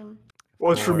 fun game.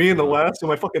 Well, it's for me in the last, and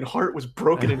my fucking heart was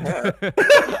broken in half.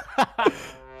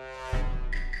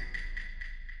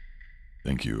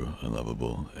 Thank you,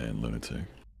 Unlovable and Lunatic.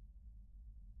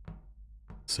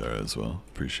 Sarah as well.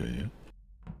 Appreciate you.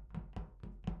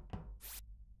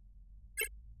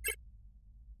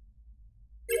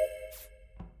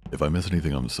 If I miss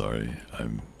anything, I'm sorry.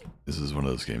 This is one of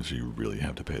those games where you really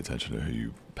have to pay attention to who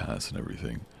you pass and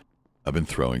everything. I've been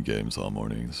throwing games all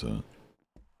morning, so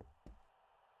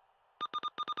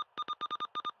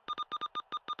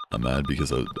I'm mad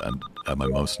because I'm at my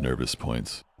most nervous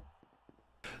points.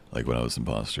 Like when I was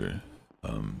imposter,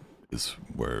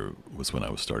 was when I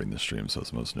was starting the stream, so I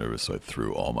was most nervous, so I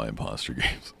threw all my imposter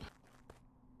games.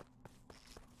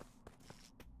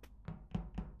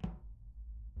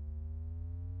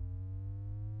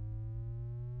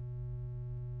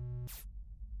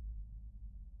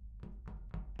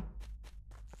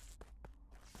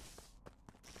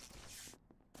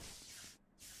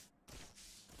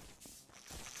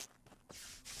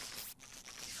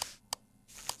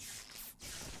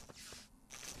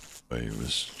 Wait,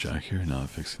 was Jack here not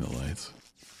fixing the lights?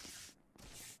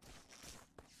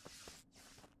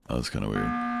 That was kind of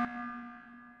weird.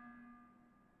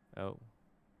 Oh.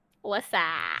 What's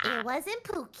that? It wasn't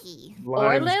Pookie.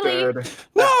 Or Lily.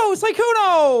 No,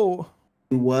 Sykkuno!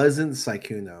 It wasn't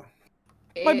Sykkuno.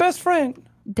 My best friend.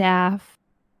 Daff.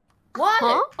 What?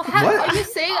 Huh? What? Are you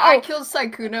saying I killed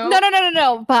Sykkuno?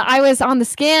 No. But I was on the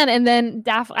scan, and then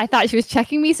Daff, I thought she was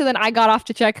checking me, so then I got off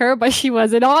to check her, but she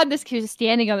wasn't on this. She was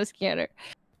standing on the scanner.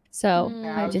 So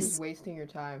Yeah, I was just wasting your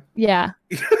time. Yeah.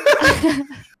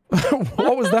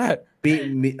 What was that?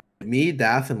 Me,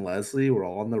 Daff, and Leslie were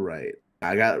all on the right.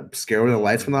 I got scared when the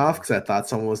lights went off because I thought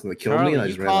someone was going to kill me, and I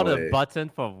just you ran called away. a button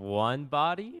for one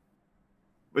body?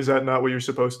 Is that not what you're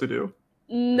supposed to do?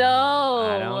 No.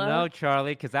 I don't know,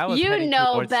 Charlie, because I was heading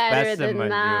towards better specimen than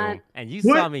that. room, and you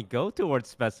What? saw me go towards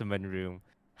specimen room.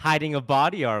 Hiding a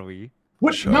body, are we?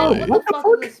 What? Charlie, No, what the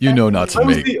fuck? you know not to I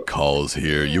was make the- calls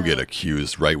here. You get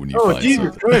accused right when you Oh, find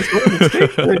Jesus something. Christ, what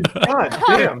a mistake. God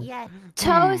damn. Yeah.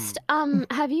 Toast,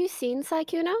 have you seen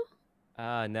Sykkuno?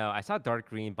 No, I saw dark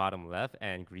green bottom left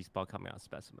and Greaseball coming out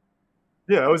specimen.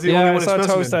 Yeah, I was the Yeah, only I one saw in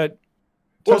Toast specimen. that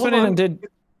Well, Toast went in hold and did.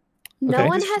 No Okay.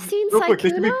 one has seen Real quick,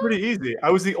 this should be Sykkuno? pretty easy.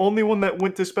 I was the only one that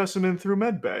went to specimen through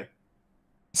medbay. I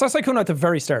saw Sykkuno at the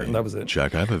very start, and that was it.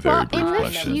 Jack, I have a very Well, brief in the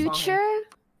question. future,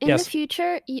 Yes.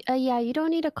 yeah, you don't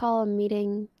need to call a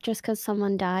meeting just because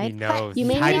someone He died. knows. You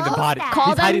He's may hiding need the to body. call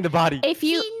He's them hiding the body. if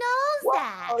you. He knows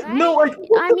that, right? No, like,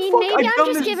 what I the mean, fuck? maybe I've I'm done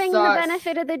just this- giving him the Sus.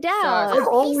 benefit of the doubt. I've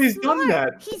always done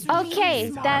that. He's Okay,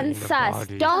 really then smart. sus.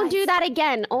 body. Don't do that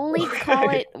again. Only call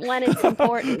it when it's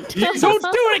important. Don't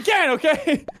do it again,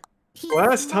 okay? He's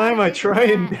Last time I smarter try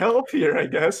than and that. help here, I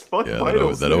guess. Fuck Yeah,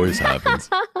 vitals. that always happens.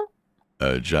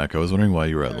 Jack, I was wondering why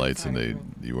you were at lights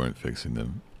and you weren't fixing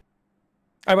them.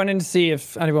 I went in to see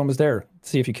if anyone was there,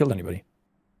 see if you killed anybody.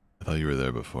 I thought you were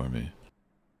there before me.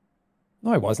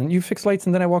 No, I wasn't. You fixed lights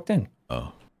and then I walked in.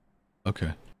 Oh,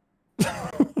 okay.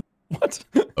 What?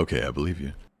 Okay, I believe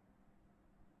you.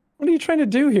 What are you trying to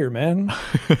do here, man?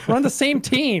 We're on the same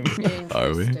team.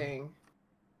 Are we? Interesting.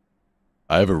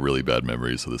 I have a really bad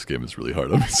memory, so this game is really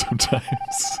hard on me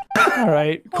sometimes. All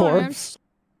right, corpse.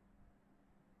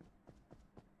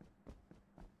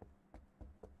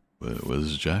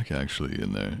 Was Jack actually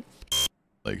in there?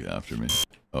 Like, after me?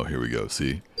 Oh, here we go.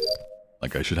 See?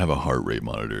 Like, I should have a heart rate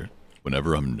monitor.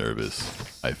 Whenever I'm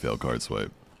nervous, I fail card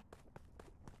swipe.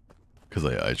 Because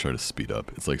I try to speed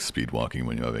up. It's like speed walking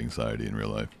when you have anxiety in real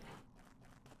life.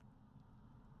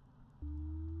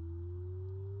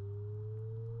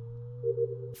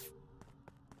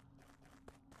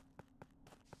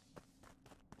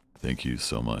 Thank you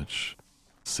so much,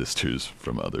 sisters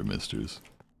from other misters.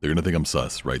 They're gonna think I'm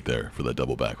sus right there for that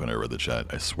double back when I read the chat.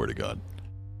 I swear to God.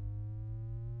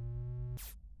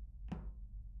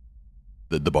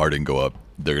 The bar didn't go up.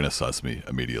 They're gonna sus me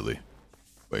immediately.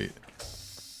 Wait.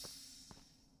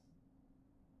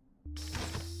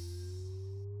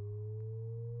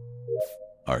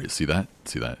 Alright, see that?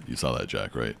 See that? You saw that,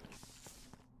 Jack, right?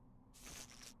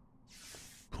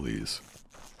 Please.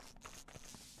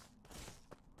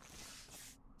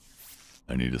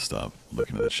 I need to stop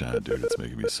looking at the chat, dude. It's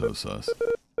making me so sus.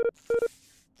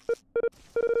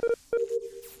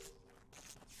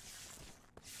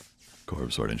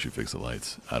 Corpse, why didn't you fix the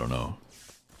lights? I don't know.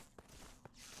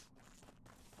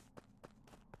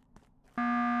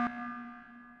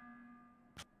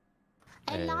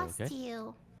 I lost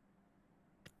you.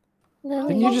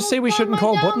 Didn't you just say we shouldn't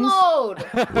call buttons?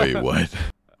 Wait, what?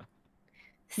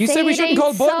 You said we shouldn't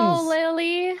call buttons. So,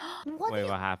 Lily. Wait,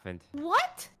 what happened?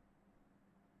 What?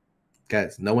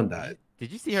 Guys, no one died.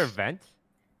 Did you see her vent?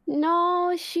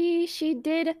 No, she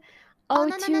did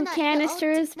O2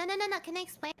 canisters. No. Can I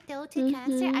explain the O2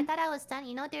 canister? I thought I was done.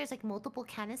 You know, there's like multiple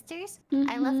canisters.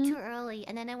 I left too early,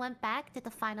 and then I went back to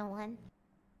the final one.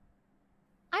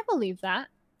 I believe that.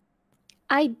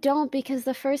 I don't, because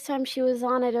the first time she was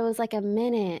on it, it was like a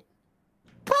minute.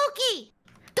 Pokey!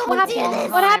 What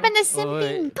happened to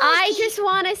simping? I just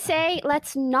want to say,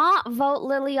 let's not vote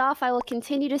Lily off. I will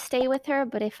continue to stay with her,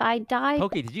 but if I die...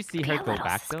 Pokey, did you see her go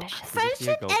back, though?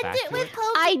 Friendship ended with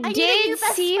Pokey. I did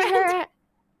see her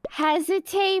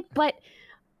hesitate, but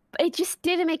it just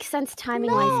didn't make sense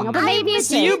timing-wise. But maybe it's...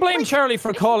 Do you blame Charlie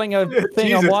for calling a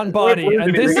thing on one body,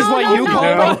 and this is what you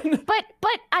call one?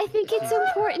 But I think it's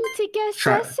important to get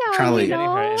stress out, Charlie, you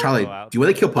know? Charlie, do you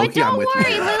want to kill Pokey? I'm with you.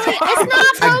 Lily,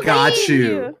 it's not Pokey. I got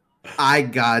you. I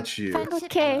got you.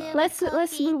 Okay, let's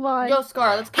move on. Yo,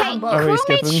 Scar, let's kill them both.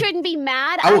 Crewmates shouldn't be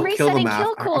mad. I will I'm kill them resetting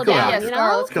kill after. cooldown, you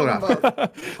know? Let's kill them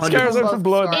both. Scarra's up for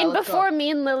blood. And before me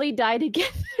and Lily die together.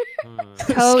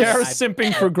 Scarra's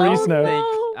simping for Grease now.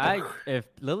 If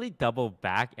Lily doubled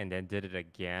back and then did it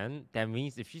again, that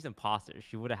means if she's imposter,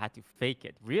 she would have had to fake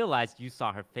it. Realize you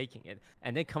saw her faking it,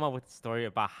 and then come up with a story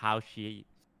about how she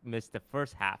missed the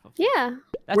first half of it. Yeah.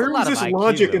 That's Where a lot was this of IQ,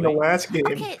 logic in the Lily. last game?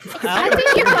 Okay, I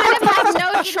think you kind of have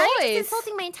no choice.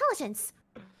 Insulting my intelligence.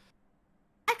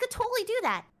 I could totally do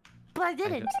that, but I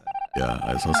didn't. Yeah,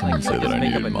 I saw someone say that I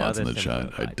make up needed mods in the another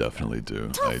chat. I definitely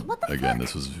do. Again,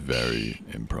 this was very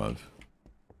improv.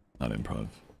 Not improv.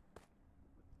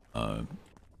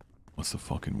 What's the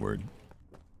fucking word?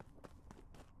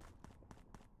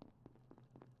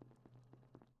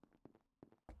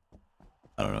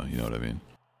 I don't know, you know what I mean?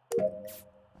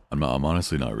 I'm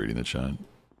honestly not reading the chat.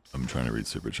 I'm trying to read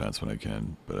super chats when I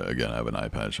can, but again, I have an eye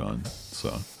patch on,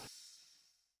 so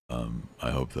I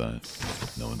hope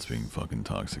that no one's being fucking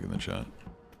toxic in the chat.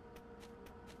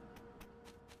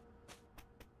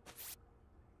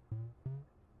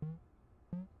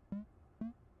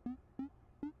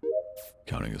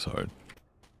 Counting is hard.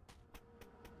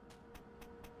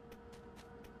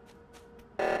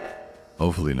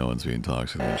 Hopefully no one's being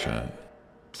toxic in the chat.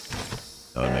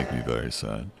 That would make me very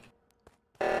sad.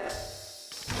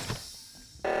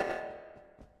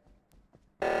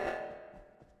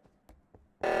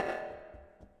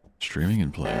 Streaming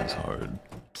and playing is hard.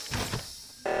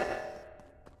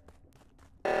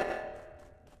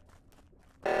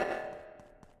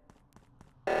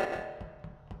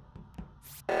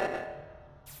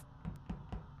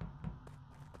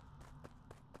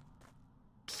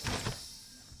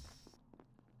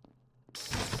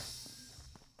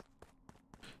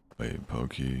 Wait,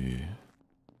 Pokey.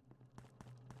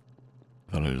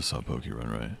 I thought I just saw Pokey run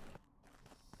right.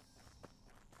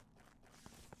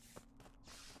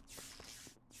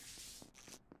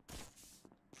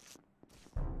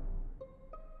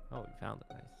 Oh, we found it.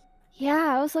 Nice. Yeah,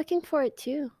 I was looking for it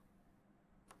too.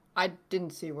 I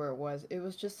didn't see where it was. It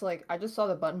was just like, I just saw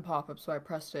the button pop up, so I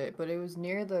pressed it, but it was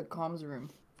near the comms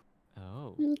room.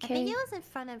 Oh. I think it was in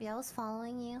front of you. I was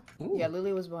following you. Ooh. Yeah,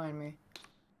 Lily was behind me.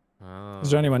 Oh. Is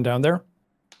there anyone down there?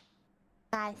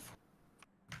 Guys.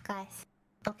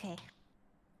 Okay.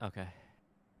 Okay.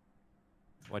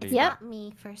 What do you Not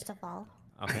me, first of all.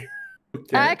 Okay.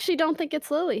 I actually don't think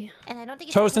it's Lily. And I don't think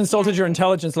it's Toast insulted your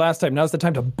intelligence last time. Now's the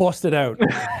time to bust it out.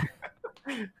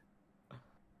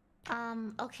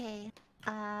 Okay.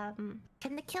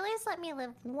 Can the killers let me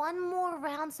live one more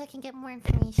round so I can get more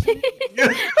information?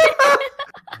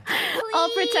 I'll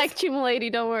protect you, milady.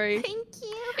 Don't worry. Thank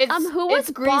you. Who was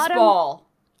it's bottom? Greaseball.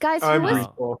 Guys, I'm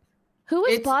who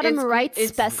was Greaseball. bottom right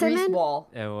it's specimen?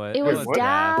 Greaseball. It was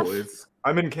Daff.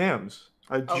 I'm in cams.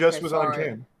 I Okay, just was on sorry.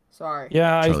 cam. Sorry.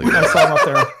 Yeah, I saw him up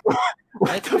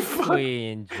there. It's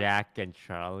between Jack and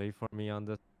Charlie for me on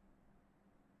this.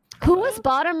 Who was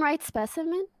bottom right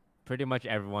specimen? Pretty much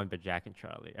everyone but Jack and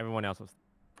Charlie. Everyone else was.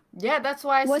 Yeah, that's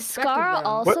why I Was suspected Scarra them.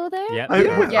 also there? Yeah.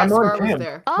 Yeah, I'm on Scar was cam.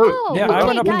 there. Oh, Yeah, I okay,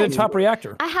 went up in the guys. top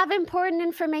reactor. I have important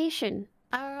information.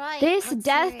 Alright. This let's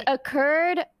death hear it.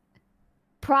 occurred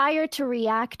prior to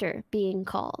reactor being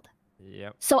called.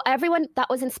 Yep. So everyone that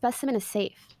was in specimen is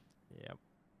safe. Yep.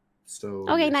 So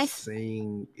Okay, you're nice.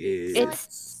 saying is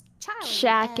It's Charlie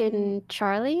Shaq and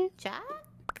Charlie. Jack?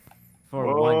 For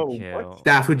Whoa, one kill.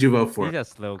 Daff, who'd you vote He's for? a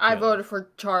slow kill. I voted for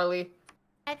Charlie.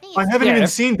 I think I it's haven't Yeah, even if-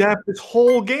 seen Daff this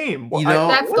whole game. You know,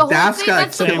 that's the whole Daff's thing, got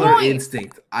that's the killer point.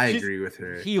 instinct. I She's- agree with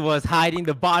her. He was hiding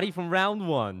the body from round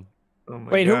one. Oh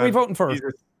my Wait, who are we God. voting for?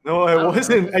 Jesus. No, I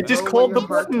wasn't. I just called the Your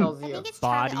heart button. tells I you. think it's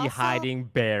Charlie. Body Also, hiding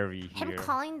Barry him here.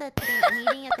 calling the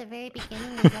meeting at the very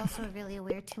beginning is also really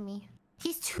weird to me.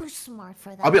 He's too smart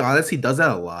for that. I'll be honest, he does that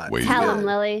a lot. Wait, Tell Yeah. him,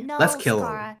 Lily. No, Let's kill him.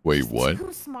 Scarra, Wait, he's what?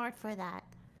 Too smart for that.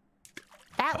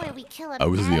 That way we kill him. I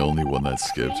was the only one that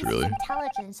skipped, really.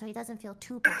 Intelligence, so he doesn't feel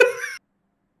too bad.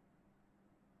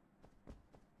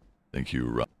 Thank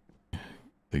you,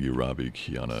 Thank you, Robbie,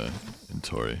 Kiana, and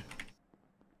Tori.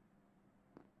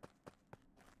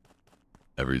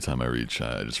 Every time I read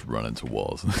chat, I just run into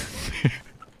walls.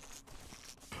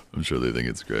 I'm sure they think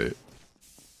it's great.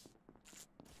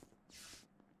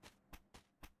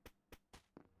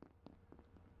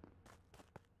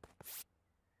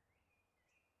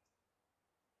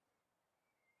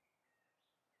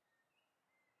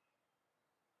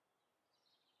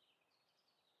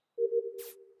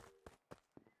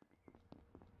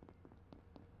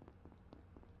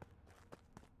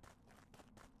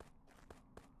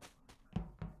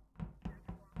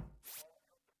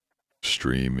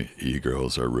 Stream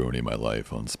e-girls are ruining my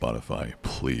life on Spotify.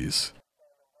 Please.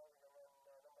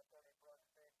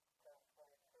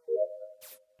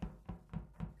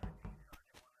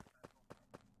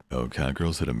 Oh, Cat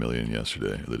Girls hit 1 million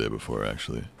yesterday, or the day before,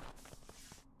 actually.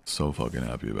 So fucking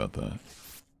happy about that.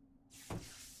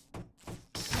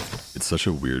 It's such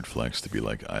a weird flex to be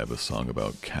like, I have a song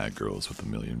about cat girls with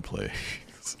 1 million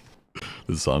plays.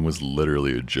 The song was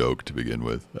literally a joke to begin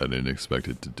with. I didn't expect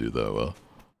it to do that well.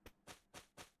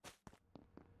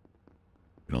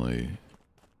 And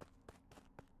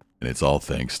it's all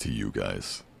thanks to you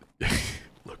guys.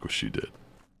 Look what she did.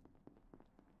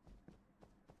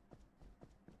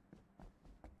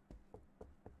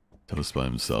 Toast by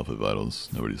himself at Vitals.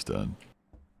 Nobody's dead.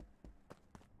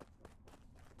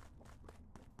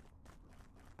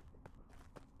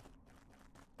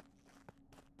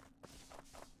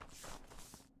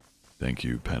 Thank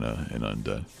you, Penna and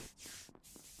Undead.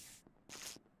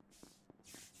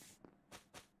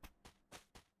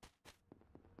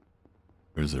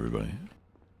 Where's everybody?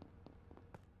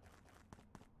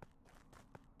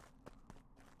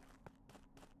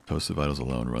 Toasted Vitals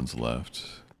alone runs left.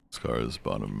 Scarra's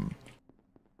bottom.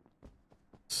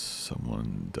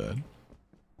 Someone dead?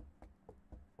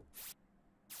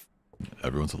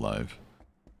 Everyone's alive.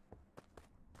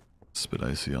 Spit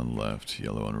Icy on left,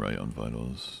 yellow on right on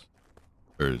Vitals.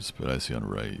 Or Spit Icy on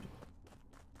right.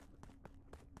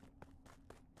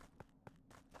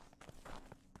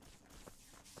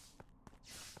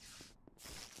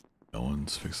 No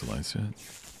one's fixed the lights yet?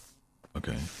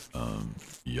 Okay.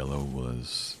 Yellow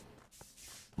was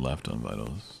left on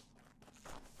Vitals.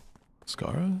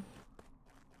 Scarra?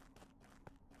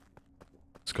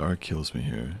 Scarra kills me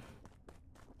here.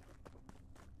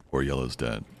 Or Yellow's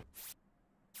dead.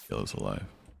 Yellow's alive.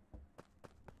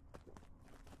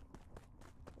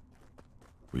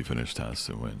 We finish tasks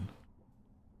and win.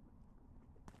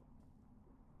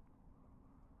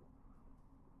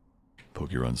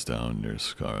 Pokey runs down near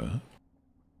Scarra.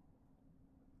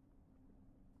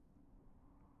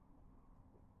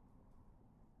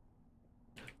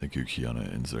 Thank you,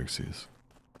 Kiana and Xerxes.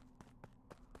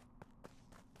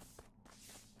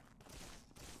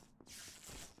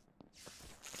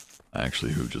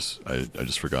 Actually, I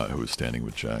just forgot who was standing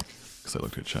with Jack, because I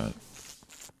looked at chat.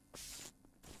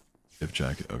 If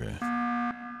Jack, okay.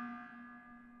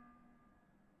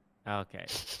 Okay,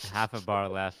 half a bar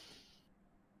left.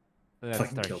 Let's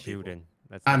start shooting.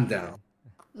 I'm down.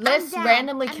 Let's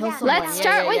randomly kill someone. Let's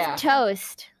start with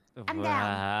Toast. I'm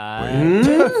down.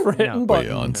 Wait,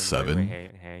 on 7?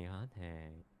 Hang on.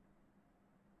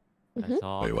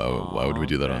 Wait, why would we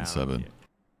do that on 7?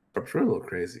 That's a little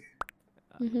crazy.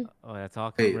 Oh, that's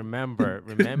all. Hey, remember,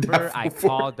 I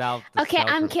called out. Okay,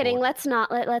 I'm kidding. Let's not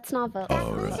vote.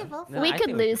 Oh, right. No, we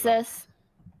could lose this.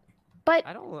 But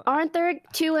aren't there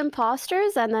 2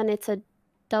 imposters and then it's a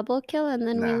double kill and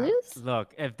then we lose?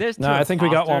 Look, if there's two I think we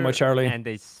got one with Charlie. And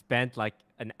they spent like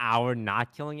an hour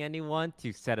not killing anyone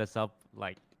to set us up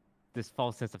like this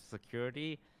false sense of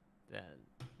security, then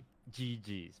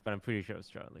GG's. But I'm pretty sure it's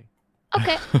Charlie.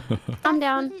 Okay, I'm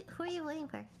down. Who are you waiting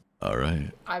for? All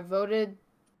right. I voted.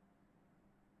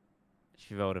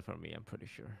 She voted for me, I'm pretty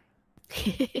sure.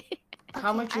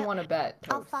 How much you want to bet?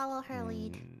 I'll follow her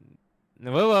lead.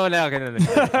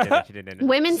 No, she didn't.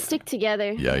 Women stick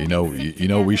together. Yeah, you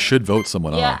know, we should vote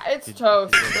someone Yeah, off. it's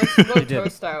Toast. Let's vote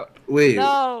Toast out. Wait.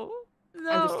 No.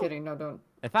 I'm just kidding. No, don't.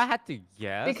 If I had to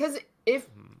guess. Because if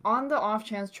on the off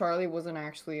chance Charlie wasn't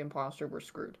actually imposter, we're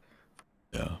screwed.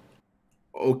 Yeah.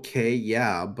 Okay,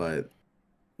 yeah, but.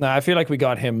 Nah, I feel like we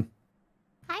got him.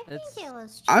 I think it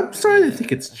was. I'm starting to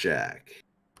think it's Jack.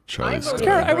 Charlie's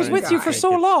Scarra, I was with you for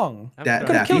so long. Could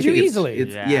have killed you easily.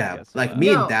 Yeah, like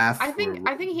me and Daft. I think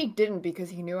he didn't because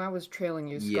he knew I was trailing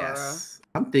you, Scarra. Yes.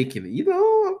 I'm thinking, I'm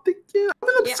gonna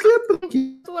skip.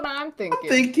 That's what I'm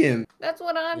thinking. That's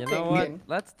what I'm thinking. You know what?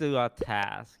 Let's do our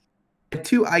task.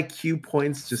 2 IQ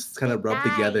points just kind of rub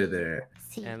together there.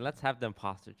 And let's have the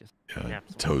imposter just.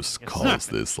 Toast calls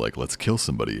this like, let's kill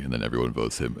somebody, and then everyone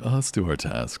votes him. Oh, let's do our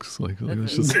tasks. Like,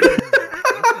 it's just.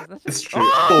 It's true.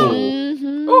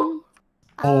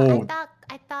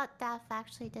 I thought Daph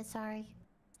actually did. Sorry.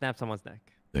 Snap someone's neck.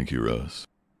 Thank you, Rose.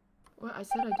 What I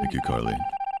said I did. Thank you, Carly.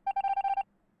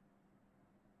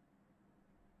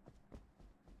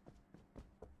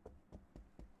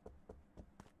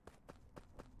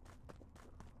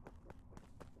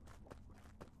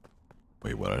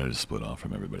 Wait, why did I just split off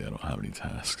from everybody? I don't have any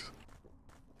tasks.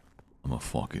 I'm a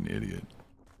fucking idiot.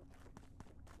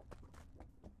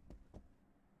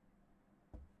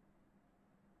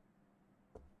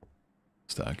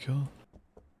 Stack kill?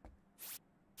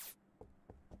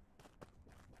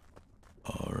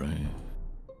 Alright.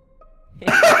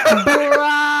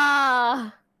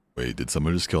 Bruh. Wait, did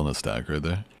someone just kill on a stack right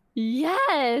there?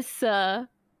 Yes. There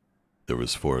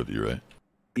was 4 of you, right?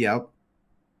 Yep.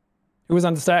 Who was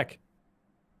on the stack?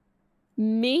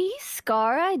 Me,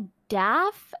 Scarra,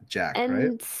 Daph, Jack, and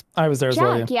right? I was there as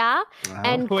well. Yeah.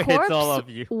 And Wait, it's Corpse all of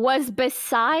you. was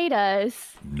beside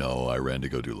us. No, I ran to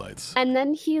go do lights. And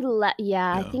then he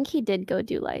I think he did go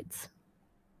do lights.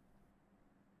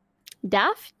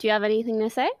 Daph, do you have anything to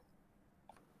say?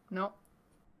 No.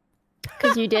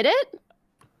 Because you did it?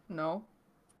 No.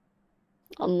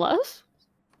 Unless?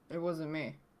 It wasn't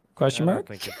me. Question mark? I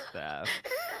think it's Daph.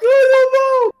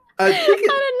 I think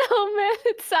I don't know, man.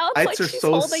 It sounds like she's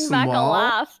holding back a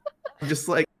laugh. I'm just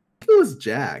like, it was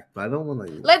Jack, but I don't want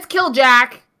to. Let's kill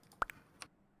Jack.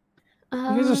 You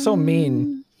guys are so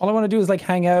mean. All I want to do is like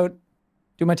hang out,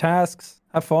 do my tasks,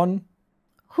 have fun.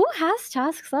 Who has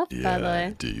tasks left, by the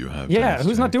way? Do you have Yeah, tasks,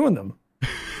 who's not Jack? doing them? I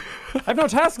have no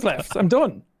tasks left. I'm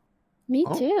done. Me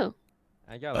too.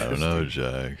 I don't know,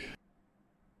 Jack.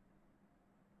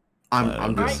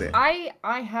 I'm just saying.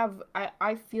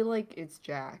 I feel like it's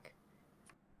Jack.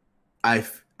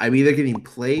 I'm either getting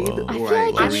played Well, or I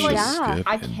feel like let's it's just Jack. skip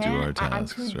I and do can't. our tasks, I'm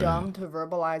too right? dumb to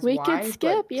verbalize We why. could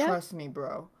skip, but yeah. Trust me,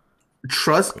 bro.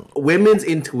 Trust women's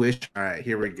intuition. All right,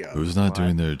 here we go. Who's not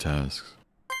doing their tasks?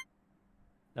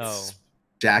 No.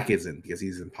 Jack isn't because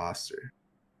he's imposter.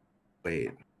 Wait.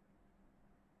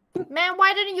 Man,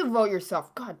 why didn't you vote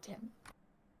yourself? God damn.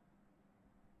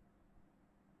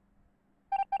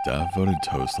 Daph voted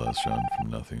Toast last round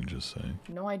from nothing, just saying.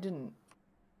 No, I didn't.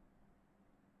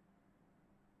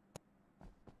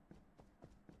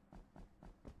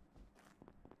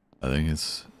 I think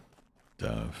it's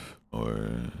Daph or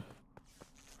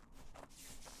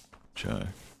Jack.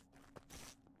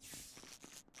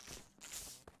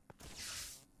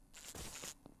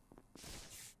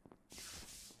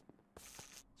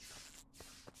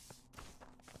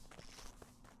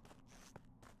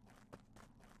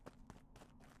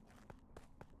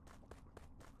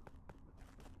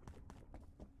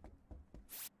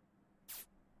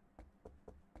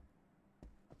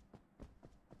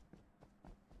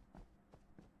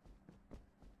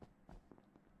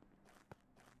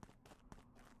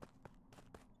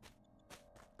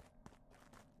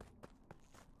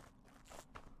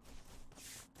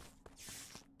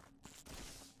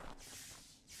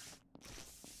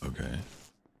 Okay.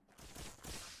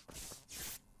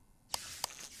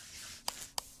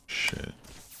 Shit.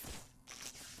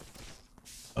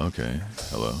 Okay.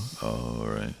 Hello. Oh,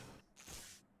 alright.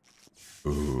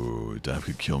 Ooh, Daph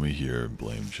could kill me here and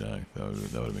blame Jack. That would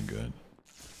have been good.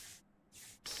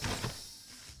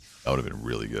 That would have been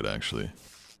really good, actually.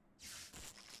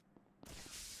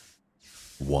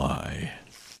 Why?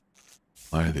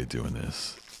 Why are they doing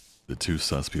this? The 2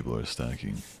 sus people are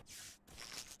stacking.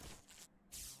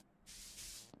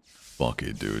 Fuck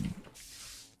it, dude.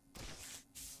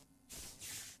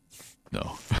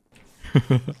 No.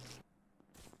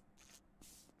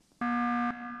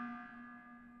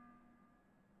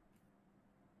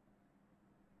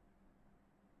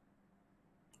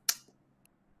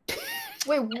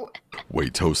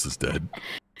 Wait, Toast is dead.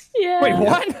 Yeah. Wait,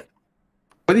 what?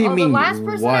 What do you mean?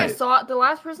 The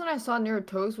last person I saw near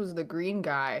Toast was the green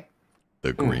guy.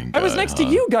 The green guy. I was next to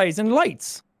you guys in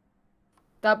lights.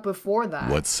 That before that.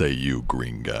 What say you,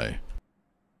 green guy?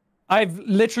 I've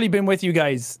literally been with you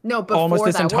guys before almost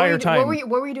this that. entire time. What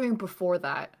were you doing before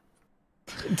that?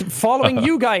 Following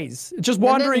you guys. Just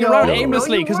wandering around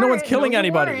aimlessly because no one's killing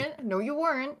anybody. No, you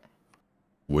weren't.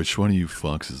 Which one of you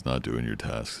fucks is not doing your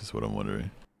tasks is what I'm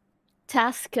wondering.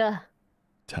 Taska.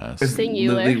 Task. There's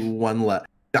Singular. literally one left.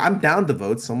 I'm down to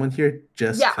vote someone here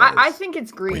just. Yeah, I think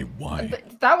it's green. Wait, why?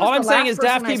 That was All I'm the saying last is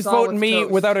Daph person I keeps saw voting with me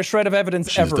Toast. without a shred of evidence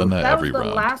She's ever. done that That every was the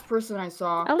round. last person I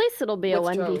saw. At least it'll be a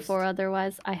with 1v4 Toast.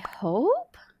 otherwise, I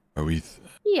hope. Are we?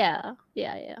 Yeah.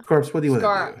 Corpse, what do you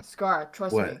want to do? Scar,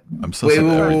 trust me. I'm sus of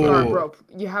everybody. Bro,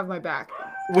 you have my back.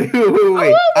 Wait.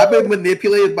 I've been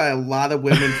manipulated by a lot of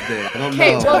women today. I don't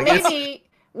know.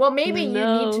 Well, maybe you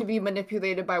need to be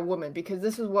manipulated by women because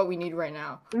this is what we need right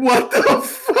now. What the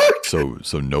fuck?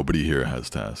 So nobody here has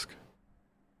task.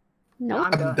 No,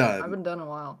 I'm done. I've been done a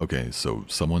while. Okay, so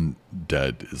someone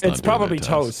dead is not. It's probably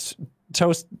Toast.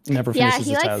 Toast never finishes his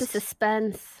task. Yeah, he likes the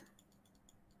suspense.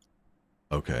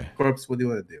 Okay. Corpse, what do you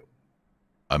want to do?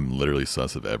 I'm literally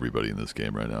sus of everybody in this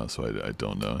game right now, so I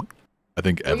don't know. I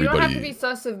think everybody. You don't have to be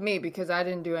sus of me because I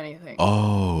didn't do anything.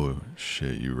 Oh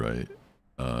shit, you're right.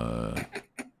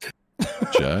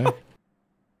 Jack?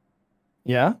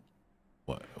 Yeah?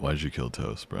 Why did you kill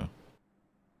Toast, bro?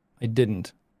 I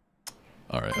didn't.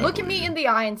 Alright. Look at me in the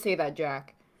eye and say that,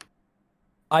 Jack.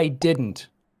 I didn't.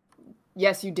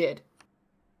 Yes, you did.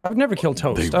 I've never killed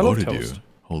Toast. They I love voted Toast. you.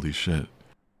 Holy shit.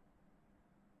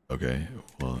 Okay,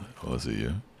 well, was it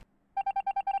you?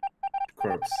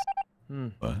 Corpse.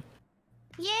 What?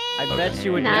 Yay! I bet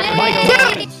you would Nice. never My kill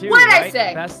God! me too, What did I right?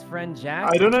 say? Best friend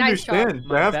Jack. I don't Nice understand.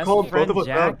 My Rav best called both friend of us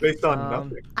Jack, out based on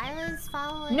nothing. I was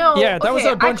following. No. Yeah, that was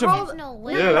a bunch of. No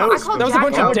way. Yeah, that was a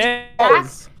bunch of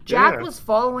deads. Jack was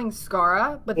following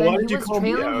Scarra, but Well, why then did he you was call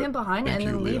me trailing out? him behind Thank and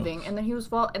then you, Leo. leaving, and then he was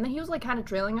like kind of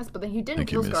trailing us, but then he didn't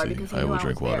Thank you, kill Scarra Missy. because he I knew will I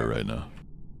drink was water there. right now.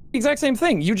 Exact same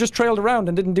thing. You just trailed around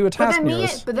and didn't do a task near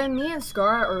us. But then me and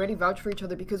Scarra already vouched for each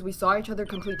other because we saw each other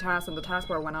complete tasks and the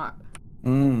taskbar went up.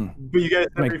 But you guys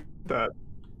never did that.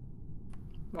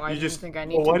 Well, I You didn't just. think I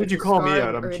need Well, to why did you because call me Scarra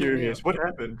out? I'm already curious. knew. What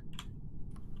happened?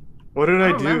 What did I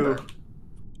don't do? remember.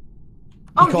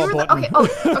 Oh, call you were the,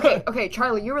 button. okay,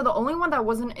 Charlie, you were the only one that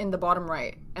wasn't in the bottom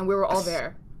right, and we were all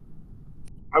there.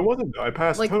 I wasn't. I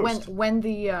passed Like Toast. when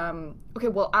the okay,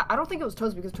 well, I don't think it was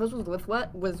Toast because Toast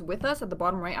was with us at the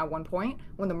bottom right at one point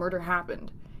when the murder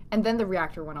happened, and then the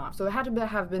reactor went off. So it had to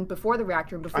have been before the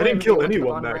reactor and before. I didn't kill everybody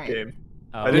went to the anyone bottom that right. game.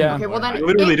 Oh, I didn't. Yeah. Okay, well then I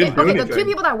literally didn't do okay, anything. the two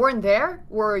people that weren't there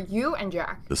were you and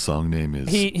Jack. The song name is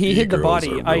He hid the Girls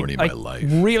body. Are Ruining I My Life.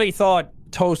 really thought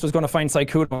Toast was going to find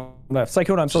Sykkuno left.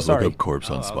 Sykkuno, I'm so Just sorry. look up Corpse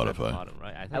on I was at the Spotify. bottom,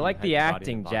 right? I like the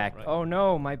acting, Jack. Oh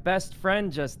no, my best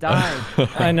friend just died.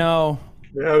 I know.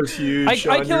 That was huge.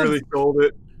 Sean, you really sold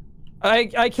it.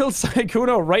 I killed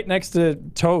Sykkuno right next to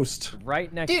Toast.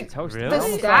 Right next Dude, to Toast. the I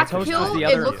almost stack thought Toast kill, was the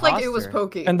it other looked like it was imposter.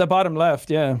 Pokey. And the bottom left,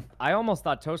 yeah. I almost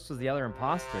thought Toast was the other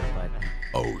imposter, but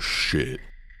Oh shit.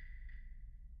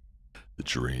 The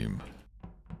dream.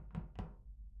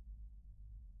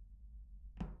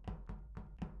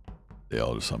 They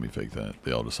all just saw me fake that.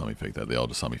 They all just saw me fake that. They all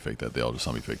just saw me fake that. They all just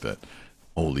saw me fake that.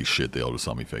 Holy shit, they all just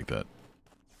saw me fake that.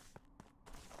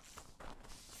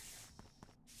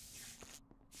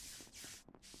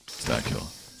 Stack kill.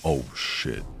 Oh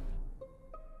shit.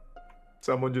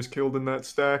 Someone just killed in that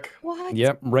stack. What?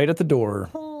 Yep, right at the door.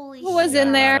 Holy Who was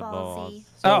in there? ballsy.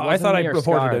 So Oh, it I wasn't thought I me or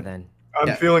reported Scar, it. then.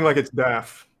 I'm feeling like it's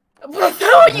Daff. No,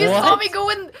 you saw me go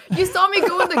in. You saw me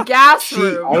go in the gas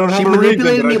room. I don't have She a reason,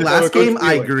 manipulated but me I just have a last good game. I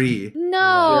feeling. agree. No.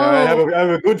 Yeah, I have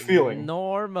a good feeling.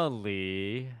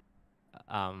 Normally,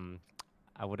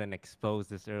 I wouldn't expose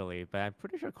this early, but I'm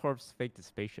pretty sure Corpse faked the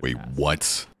spaceship. Wait, pass.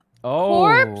 what?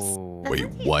 Oh. Wait,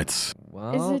 what?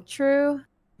 Well, Is it true?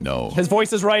 No. His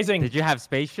voice is rising. Did you have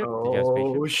spaceship? Did you have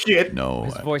Oh spaceship? shit! No.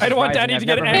 his voice I is don't want rising. Daddy I've to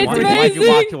get never angry. heard It's one. Why'd you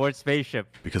walk towards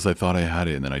spaceship? Because I thought I had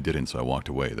it and then I didn't, so I walked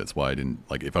away. That's why I didn't.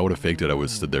 Like, if I would have faked it, I would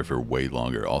have stood there for way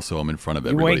longer. Also, I'm in front of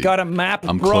You everybody. ain't got a map,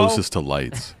 I'm bro. closest to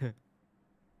lights.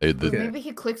 Maybe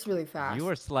he clicks really fast. You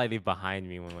were slightly behind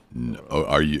me when. Oh,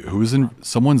 are you? Who's in?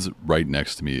 Someone's right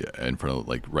next to me, in front of,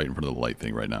 like, right in front of the light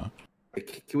thing right now.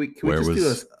 Can we Where just do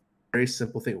was- a very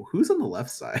simple thing? Who's on the left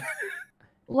side?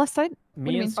 Left side?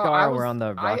 Me and I Scar was- were on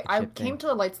the rocket I ship came thing. to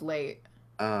the lights late.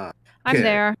 I'm Okay.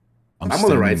 there. I'm on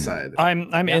the right side.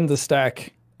 I'm in the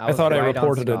stack. I was thought I right on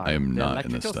reported it. Scar. I am The not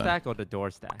in the electrical stack. stack or the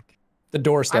door stack? The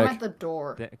door I'm stack. at the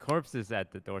door. The corpse is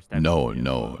at the door stack. No,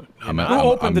 no. I'm Who I'm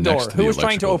opened the door? next to Who was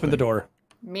trying to electrical open the thing. door?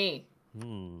 Me.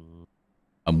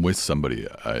 I'm with somebody.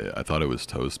 I thought it was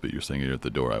Toast, but you're saying you're at the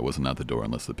door. I wasn't at the door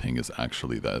unless the ping is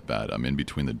actually that bad. I'm in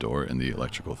between the door and the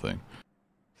electrical thing.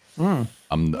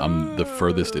 I'm the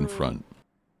furthest in front,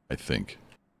 I think.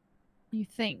 You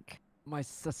think? My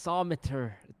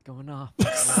seismometer is going off.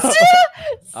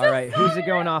 All right, who's it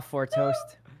going off for,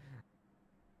 Toast?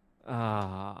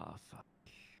 Ah, fuck.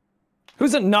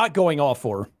 Who's it not going off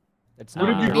for? It's Who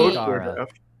did not you me. vote Scarra. for, Daff?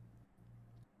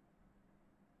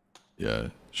 Yeah,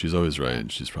 she's always right,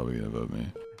 and she's probably gonna vote me.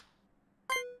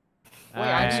 Wait,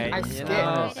 I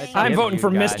skipped. I'm voting for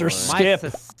Mr. Skip.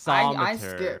 I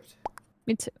skipped.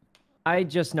 Me too. I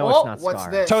just know Oh, it's not what's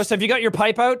Scar. this? Toast, have you got your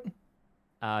pipe out?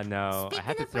 No, I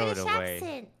had to throw it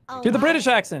away. Oh, Do the British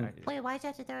accent. Wait, why'd you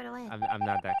have to throw it away? I'm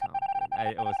not that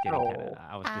confident. I was getting kinda,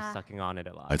 I was just sucking on it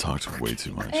a lot. I talked way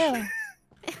too much. Okay.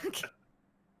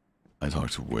 I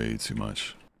talked way too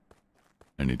much.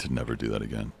 I need to never do that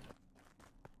again.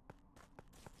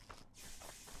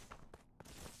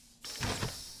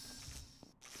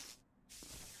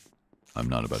 I'm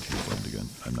not about to get blamed again.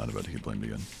 I'm not about to get blamed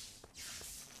again.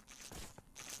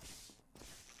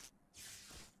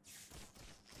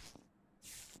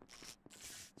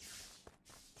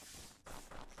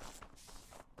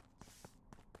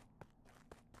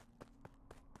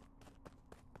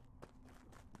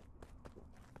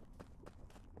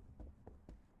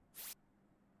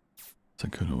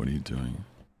 Sykkuno, what are you doing?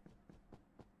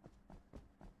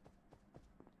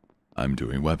 I'm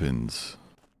doing weapons.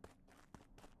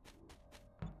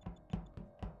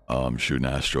 I'm shooting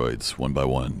asteroids one by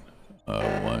one.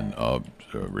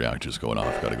 Reactor's going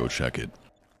off. Gotta go check it.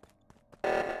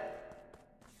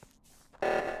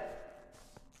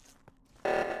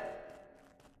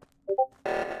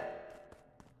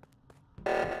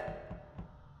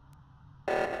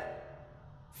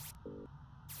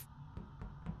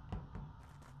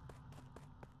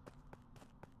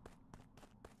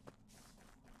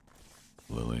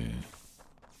 Lily.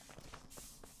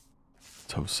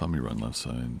 Toast saw me run left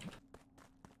side.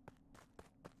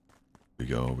 We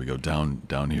go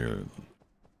down here,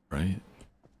 right?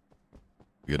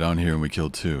 We go down here and we kill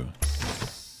 2.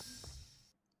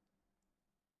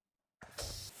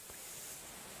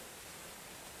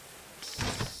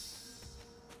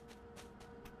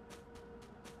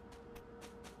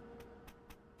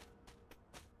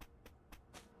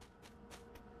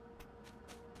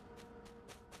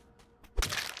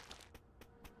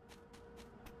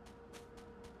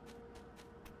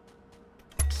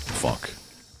 Fuck.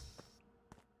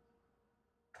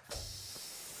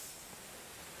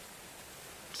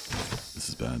 This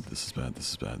is bad, this is bad, this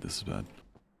is bad, this is bad.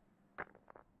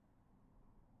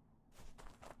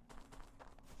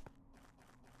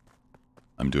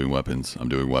 I'm doing weapons, I'm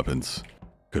doing weapons.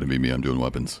 Couldn't be me, I'm doing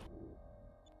weapons.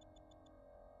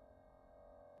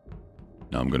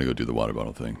 Now I'm gonna go do the water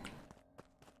bottle thing.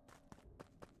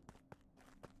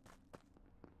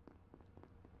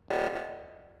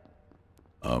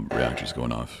 Reactor's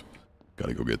going off.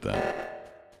 Gotta go get that.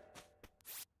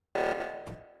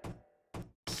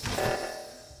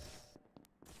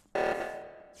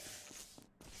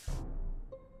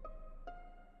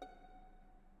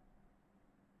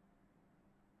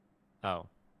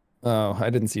 Oh, I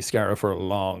didn't see Scarra for a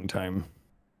long time.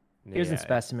 He was in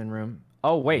specimen room.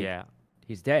 Oh wait,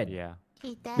 he's dead. Yeah.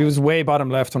 He was way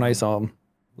bottom left when I saw him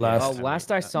last. Oh,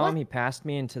 last I saw him, he passed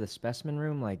me into the specimen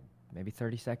room like maybe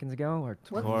 30 seconds ago or.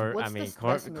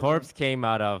 Corpse came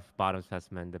out of bottom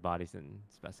specimen. The body's in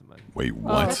specimen. Wait,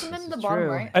 what? Specimen the bottom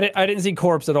right. I didn't see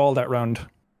corpse at all that round.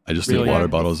 I just did water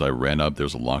bottles. I ran up.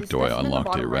 There's a locked door. I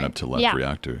unlocked it. Ran up to left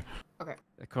reactor. Okay.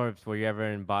 Corpse, were you ever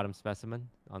in bottom specimen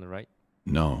on the right?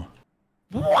 No.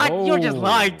 What? You're just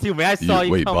lying to me. I saw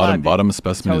you. Wait, bottom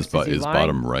specimen is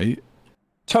bottom right?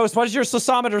 Toast, what does your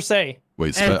seismometer say?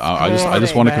 Wait, I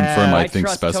just want to confirm. I think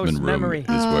specimen room is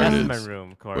where it is. Specimen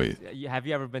room, Corpse. Wait. Have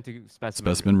you ever been to specimen?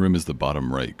 Specimen room is the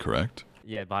bottom right, correct?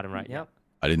 Yeah, bottom right. Yep.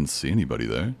 I didn't see anybody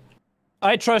there.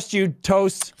 I trust you,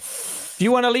 Toast. If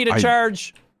you want to lead a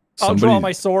charge, I'll draw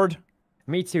my sword.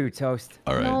 Me too, Toast.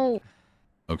 All right. No.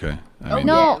 Okay. I mean,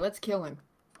 yeah, let's kill him.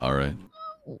 All right.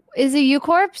 Is it you,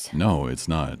 Corpse? No, it's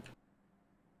not.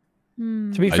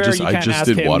 To be fair, you can't ask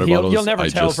him. You'll never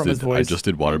tell from his voice. I just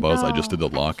did water bottles. I just did the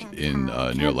lock in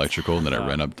near electrical, and then I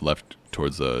ran up left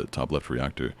towards the top left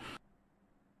reactor.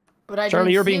 But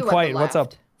Charlie, you're being quiet. What's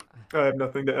up? I have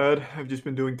nothing to add. I've just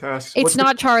been doing tasks. It's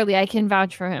not Charlie. I can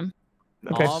vouch for him.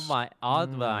 Okay. All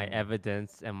my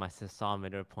evidence and my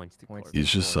seismometer points to Corpse. He's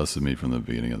just sussing me from the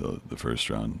beginning of the first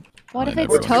round. What if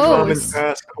What's it's the common Toast?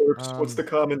 task, Corpse? What's the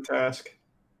common task?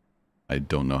 I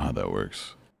don't know how that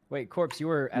works. Wait, Corpse, you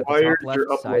were at the top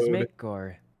left seismic,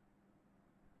 or?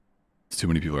 Too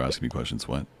many people are asking me questions.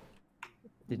 What?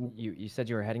 Didn't you said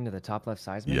you were heading to the top left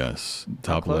seismic? Yes,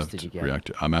 How top close left did you get?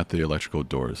 reactor. I'm at the electrical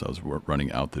doors. I was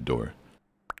running out the door.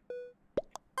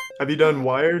 Have you done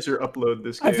wires or upload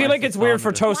this game? I feel like it's weird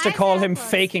for Toast to call him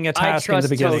faking a task in the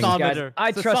beginning.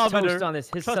 I trust Toast on this.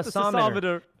 His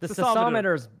seismometer. The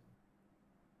seismometer's.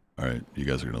 All right, you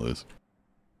guys are gonna lose.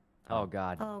 Oh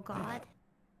God. Oh God.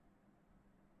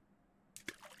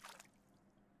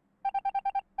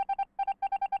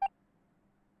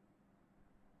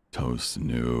 Toast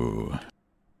knew.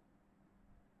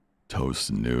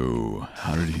 Toast knew.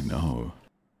 How did he know?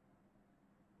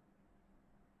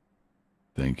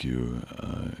 Thank you,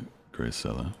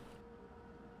 Gracella.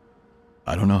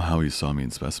 I don't know how he saw me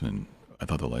in specimen. I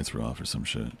thought the lights were off or some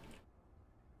shit.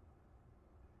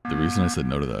 The reason I said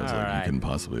no to that is like, you couldn't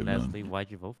possibly have known. Leslie,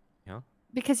 why'd you vote for me, huh?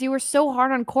 Because you were so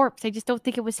hard on Corpse. I just don't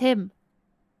think it was him.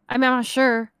 I mean, I'm not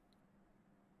sure.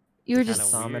 You were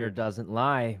just... Thermometer doesn't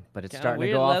lie, but it's starting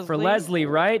to go off for Leslie,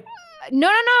 right?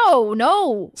 No.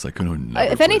 Sykkuno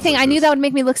If anything, I knew that would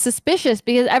make me look suspicious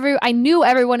because I knew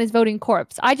everyone is voting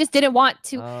Corpse. I just didn't want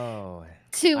to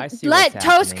let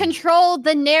Toast control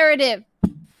the narrative.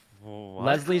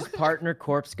 Leslie's partner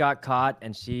Corpse got caught,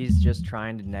 and she's just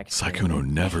trying to Sykkuno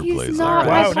never plays that.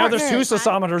 Wow, now there's 2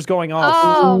 seismometers going off.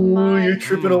 Oh, you're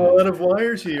tripping a lot of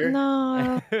wires here.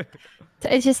 No.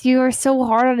 It's just you were so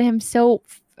hard on him so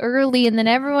early, and then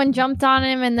everyone jumped on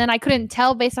him, and then I couldn't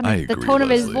tell based on the tone of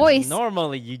his voice.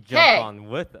 Normally, you jump on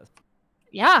with us.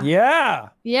 Yeah.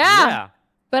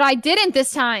 But I didn't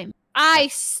this time. I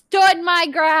stood my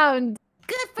ground.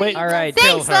 Good for you. All right,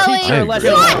 thanks, Lily. Teacher, let's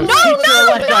No.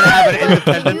 gotta have an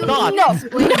independent thought.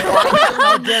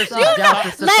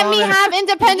 Let me have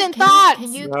independent thoughts.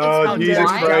 Oh,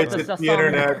 Jesus Christ, it's the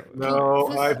internet. No,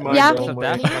 I've mind blown.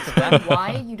 Can you explain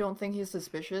why you don't think he's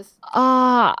suspicious?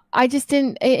 I just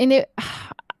didn't, and it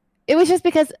was just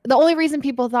because the only reason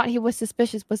people thought he was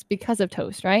suspicious was because of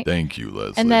Toast, right? Thank you,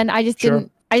 Leslie. And then I just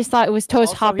didn't. I just thought it was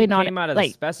Toast hopping on it. He came out of the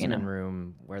specimen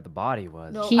room where the body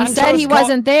was. No, he said he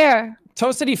wasn't there.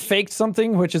 Toast said he faked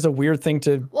something, which is a weird thing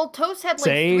to Toast had like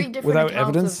say 3 different without accounts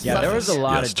evidence. Yeah, there was a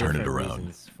lot of turn it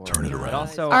around. Turn it around.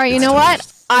 Also, all right, you know what?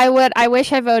 I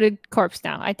wish I voted Corpse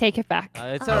now. I take it back.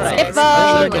 It's all right. Skip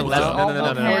vote.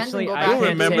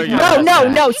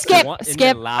 No. Skip.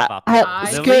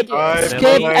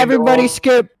 Everybody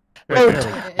skip. I'm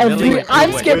skipping.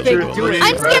 I'm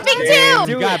skipping too.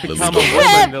 You gotta become a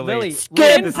woman, Lily.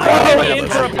 Skip.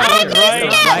 I'll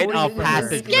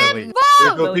pass it, Lily.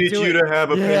 It'll teach you to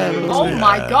have opinions. Oh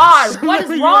my God! What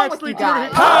is wrong with you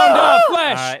guys? Pound of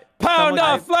flesh. Pound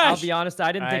of flesh. I'll be honest.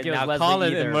 I didn't think it was Leslie call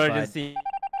it either. emergency.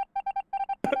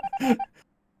 You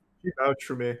vouch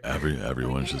for me.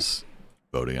 Everyone's just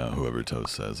voting out whoever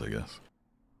Toast says, I guess.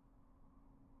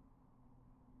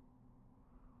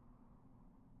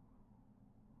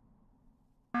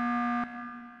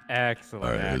 Excellent.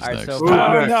 All right, All right, so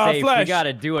Flesh. we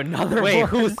gotta do another Wait, one.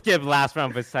 who skipped last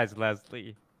round besides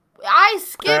Leslie? I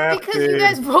skipped because you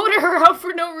guys voted her out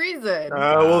for no reason.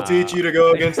 We'll teach you to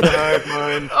go against the hive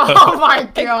mind. Oh my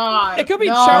God! It could be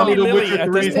Charlie Lily at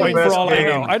this point for all I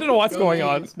know. I don't know what's going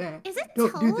on. Is it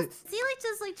Toast? Is he like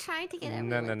just like trying to get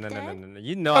everyone No.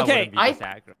 You know I wouldn't be this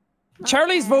accurate.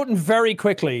 Charlie's voting very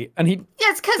quickly, and he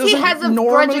because he has a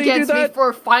grudge against me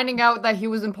for finding out that he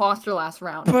was imposter last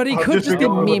round. But he could just be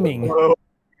memeing.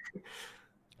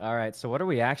 All right, so what are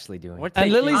we actually doing?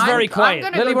 And Lily's very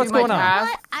quiet. Lily, what's going on?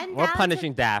 We're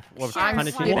punishing Daff. We're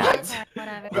punishing Daff.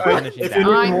 We're punishing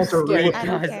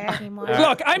Daff.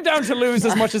 Look, I'm down to lose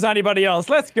as much as anybody else.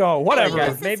 Let's go. Whatever.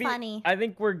 Guys, maybe I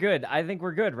think we're good.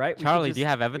 Right? Charlie, do you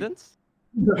have evidence?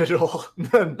 Not at all.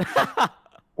 None.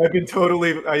 I've been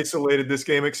totally isolated this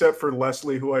game, except for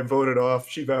Leslie, who I voted off.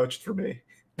 She vouched for me.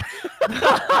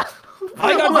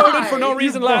 I got voted for no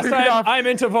reason last time. I'm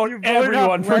into voting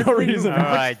everyone for no reason. All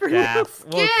right, Daff.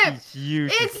 Skip!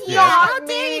 It's not How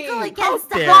dare you go against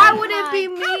that? Why would it be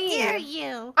me? How dare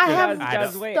you? I have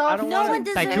guys, wait, stuff. No one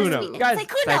deserves Sykkuno. me. Guys,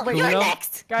 Sykkuno, you're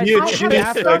next. Guys, You I cheated,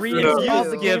 have to Sykkuno.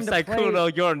 reinstall the game to play.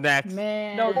 Sykkuno, you're next.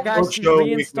 Man. No, guys, she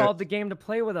reinstalled the game to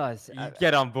play with us.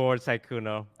 Get on board,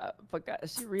 Sykkuno. But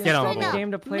guys, she Get on reinstalled the board.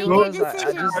 game to play Make with your us.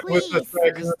 decision,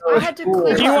 please. I had to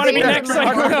clear Do you want to be next, my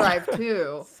hard Sykkuno? drive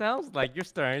too. Sounds like you're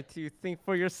starting to think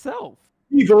for yourself.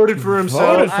 He voted for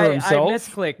himself. for himself. I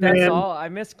misclicked. That's Man. all. I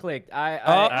misclicked.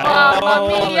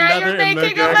 Mommy, yeah, you're another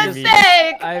making a emergency.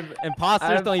 mistake.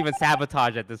 Imposters don't even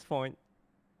sabotage at this point.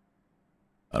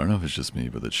 I don't know if it's just me,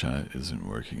 but the chat isn't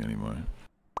working anymore.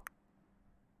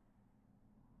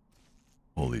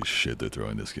 Holy shit, they're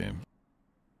throwing this game.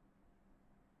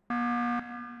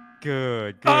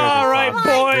 Good. All right,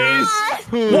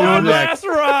 boys. One last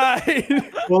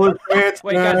ride.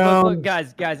 Wait,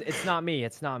 guys, look, it's not me.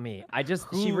 It's not me.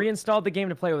 She reinstalled the game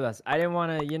to play with us. I didn't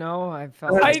want to, I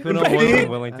felt like Sykkuno wasn't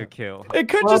willing to kill. It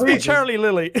could just be Charlie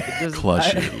Lily.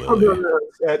 Clutch it, Lily. No,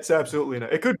 that's absolutely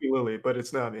not. It could be Lily, but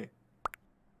it's not me.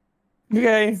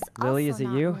 Okay. Lily, is it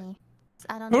you?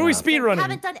 I don't Who know. are we speedrunning? We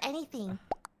haven't done anything.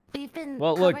 We've been.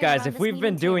 Well, look, covering guys, around if this we've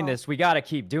been meeting doing table. this, we gotta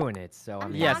keep doing it. So I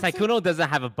mean, Yeah, down to- Sykkuno doesn't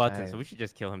have a button, so we should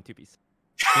just kill him to be safe.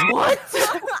 What?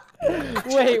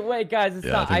 wait, guys, it's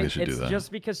Yeah, not. I think we should do It's that. just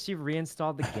because she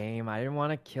reinstalled the game. I didn't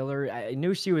want to kill her. I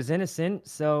knew she was innocent,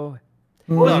 so.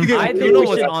 Look, I think Sykkuno we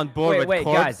was should. on board with wait,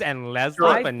 Corpse guys. and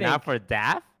Leslie, but not for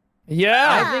Daff.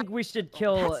 Yeah. I think we should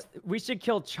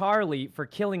kill Charlie for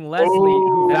killing Leslie,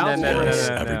 who found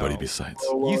everybody besides.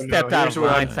 You stepped out of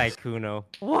line, Sykkuno.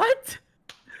 What?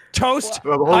 Toast.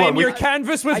 I am your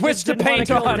canvas with which to paint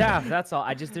on. Daft, that's all.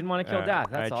 I just didn't want to kill Daft.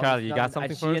 That's all. Charlie, you got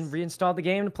something for us? She reinstalled the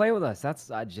game to play with us. I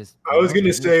was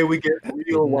gonna say we get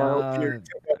real wild here.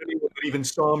 Anyone that even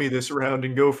saw me this round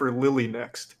and go for Lily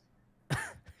next.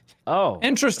 Oh,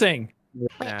 interesting. Wait,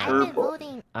 I've been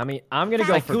voting. I mean, I'm gonna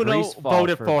go for Greaseball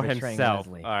voted for himself.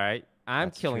 All right,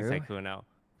 I'm killing Sykkuno.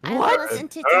 What?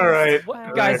 All right,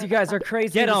 guys, you guys are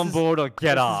crazy. Get on board or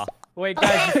get off. Wait,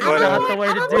 guys, this is not the way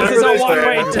to do it. This is a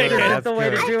one-way ticket. That's the way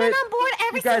to do it. On board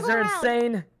every You guys single are round.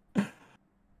 insane.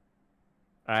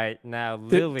 All right, now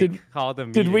Lily called a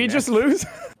Did we just lose?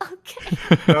 Okay.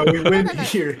 No, we win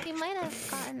here. We might have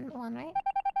gotten one,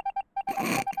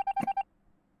 right?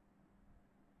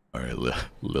 All right,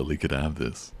 Lily could have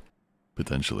this.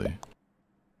 Potentially.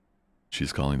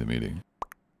 She's calling the meeting.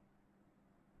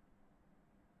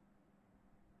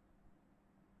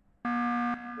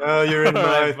 Oh, you're in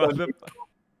my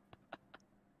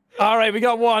All right, we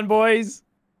got one, boys.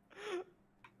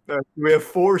 We have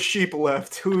 4 sheep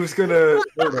left. Who's gonna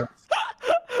hurt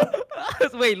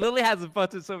us? Wait, Lily has a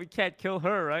button, so we can't kill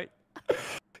her, right?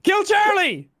 Kill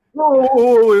Charlie!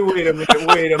 Oh, wait a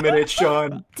minute,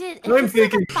 Sean. I'm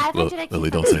thinking. Lily,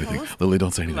 don't say anything. Lily,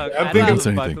 don't say anything. Look, I'm I thinking. have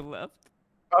a button left.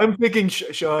 I'm thinking,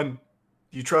 Sean.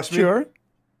 You trust me? Sure.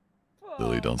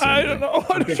 Lily, don't say I anything. don't know.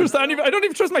 I don't trust any. I don't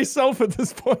even trust myself at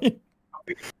this point.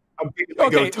 I'm thinking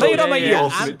Okay, lay it on my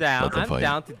heels. I'm down. Let them I'm fight.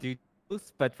 down to do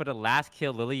this, but for the last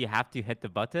kill, Lily, you have to hit the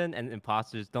button, and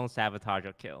imposters don't sabotage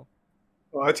or kill.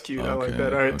 Oh, that's cute. I like Okay,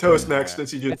 that. All right, okay. Toast next,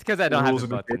 since you just. It's because I don't have rules the in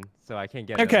the button, so I can't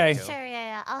get Okay. another kill. Sure,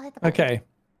 yeah. I'll hit the button. Okay.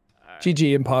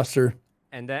 GG, imposter.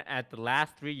 And then at the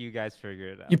last 3, you guys figure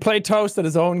it out. You played Toast at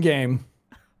his own game.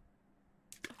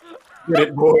 Get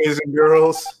it, boys and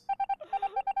girls.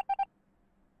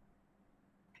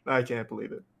 I can't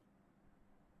believe it.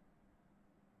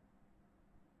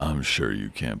 I'm sure you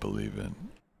can't believe it.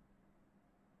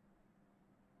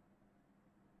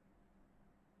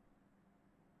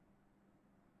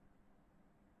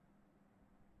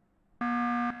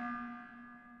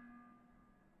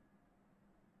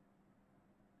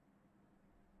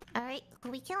 All right,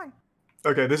 who we killing?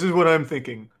 Okay, this is what I'm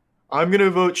thinking. I'm gonna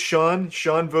vote Sean.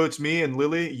 Sean votes me, and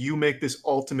Lily, you make this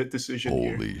ultimate decision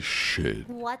here. Holy shit.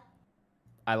 What?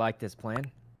 I like this plan.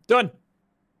 Done.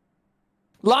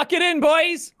 Lock it in,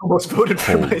 boys. Almost voted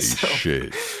for Holy myself.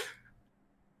 shit.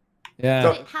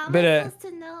 Yeah. Wait, how am Bit I of supposed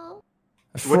to know?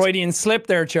 a Freudian slip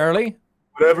there, Charlie.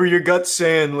 Whatever your gut's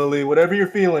saying, Lily. Whatever you're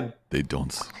feeling. They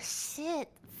don't. Oh, shit.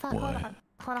 Fuck, What? hold on.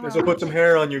 Hold on, This hold will on. put some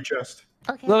hair on your chest.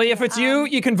 Okay, Lily, okay, if it's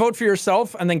you can vote for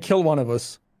yourself and then kill one of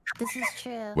us. This is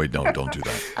true. Wait, no, don't do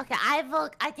that. Okay, I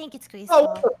vote. I think it's Greaseball. Oh,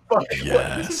 what the fuck?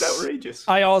 Yes. This is outrageous.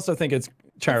 I also think it's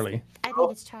Charlie. I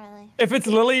think it's Charlie. If it's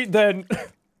Lily, then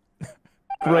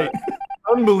great.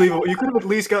 Unbelievable. You could have at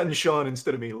least gotten Sean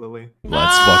instead of me, Lily.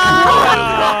 Let's fucking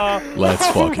go, Lily. Let's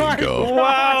fucking go.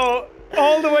 Wow.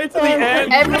 All the way to the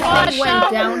end. Everyone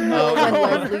went downhill when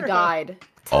Leslie died.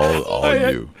 All I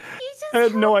you. I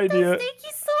had no idea. Thank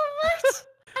you so much.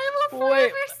 I will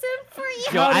forever simp for you.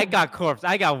 Yo, I got corpse.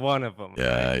 I got one of them.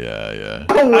 Yeah.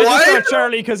 I just thought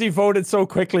Charlie because he voted so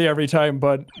quickly every time,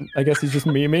 but I guess he's just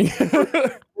memeing.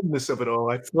 Goodness of it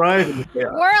all. I thrive in the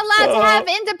chaos. We're allowed to have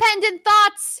independent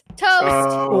thoughts. Toast.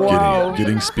 Wow.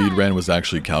 Getting speed ran was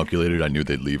actually calculated. I knew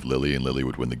they'd leave Lily and Lily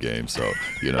would win the game, so,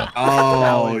 you know.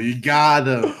 Oh, you got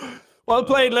him. Well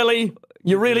played, Lily.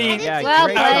 You really Well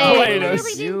great played. job. I us.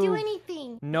 really didn't do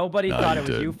anything. Nobody No, thought you it was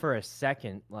did. you for a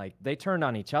second. Like, they turned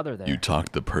on each other there. You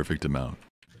talked the perfect amount.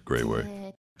 Great work.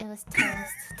 Dude, it was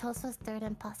Toast. Toast was third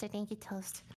imposter. Thank you,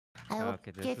 Toast. I will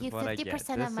Okay, this give is you what I get.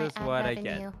 50% of This my is ad what I get.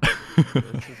 revenue.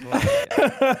 This is what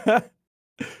I get.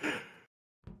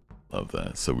 Love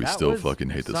that. So we That still was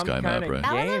fucking hate the some sky map, kinda right?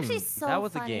 That was Game. actually so That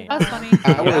was a funny. game. That was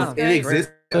funny. It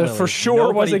exists. For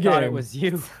sure was a Nobody thought game. it was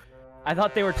you. I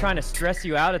thought they were trying to stress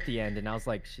you out at the end, and I was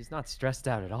like, she's not stressed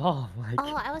out at all. Like,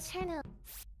 Oh, I was trying to.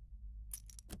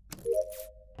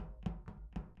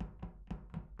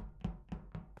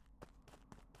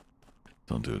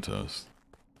 Don't do it, Toast.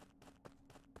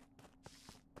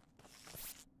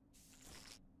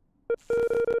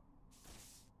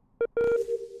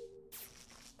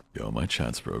 Yo, my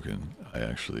chat's broken. I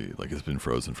actually, like, it's been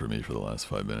frozen for me for the last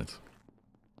 5 minutes.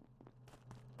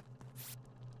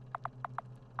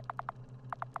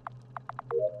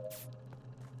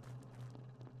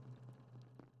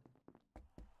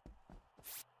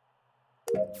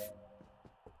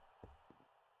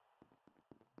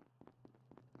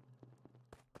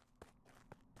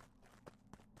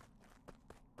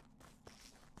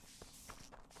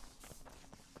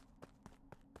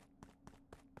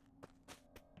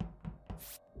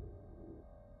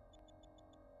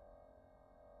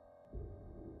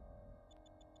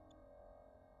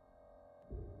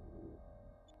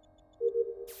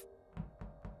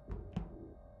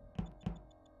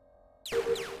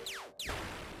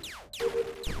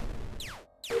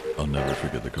 I'll never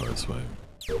forget the card swipe.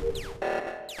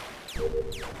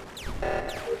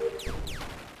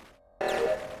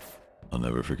 I'll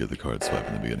never forget the card swipe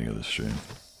in the beginning of the stream.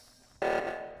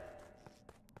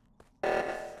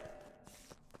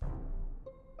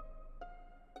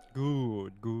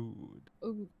 Good.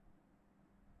 Ooh.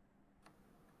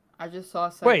 I just saw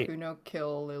Sykkuno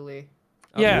kill Lily.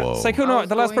 Yeah, Whoa. Sykkuno,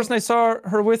 the last person I saw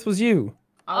her with was you.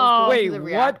 I was going to the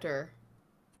reactor.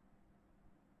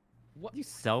 What? You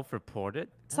self-reported?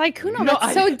 Sykkuno,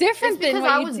 that's so different it's than because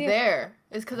what I you was do. there.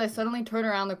 It's because I suddenly turned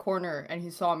around the corner and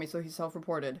he saw me, so he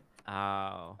self-reported. Oh.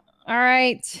 All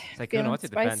right. Sykkuno, what's your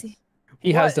defense?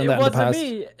 He has done that in the past.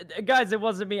 It wasn't me. Guys, it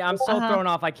wasn't me. I'm so thrown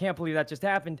off. I can't believe that just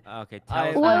happened. Okay, tell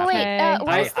us.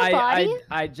 Where's the body?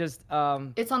 I just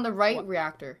It's on the right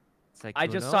reactor. I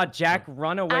just saw Jack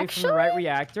run away from the right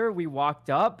reactor. We walked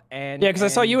up and Yeah, because I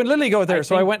saw you and Lily go there,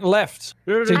 so I went and left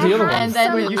to the other one. And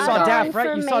then you saw Daff,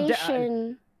 right? You saw Daff.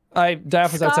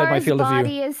 Daff was outside my field of view.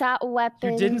 body is at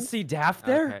weapons. You didn't see Daff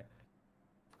there? Okay.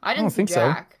 I didn't think see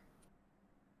so. Jack.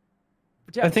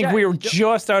 I think we were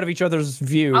just out of each other's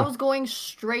view. I was going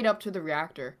straight up to the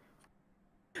reactor.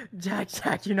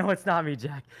 Jack, you know it's not me,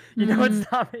 Jack. You know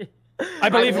it's not me. I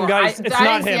believe him, guys. It's I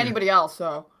not didn't see him. anybody else,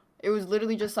 so it was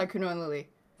literally just Sykkuno and Lily.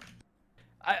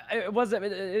 It wasn't.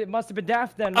 It must have been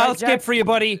Daff then. I'll right, skip Jack? for you,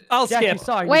 buddy. I'll Jack, skip. You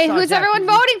saw Who's Jack. everyone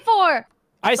voting for?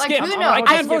 I skipped. Sykkuno. I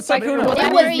can't vote Sykkuno.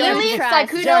 It was Lily,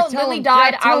 Sykkuno, Lily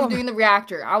died. I was doing the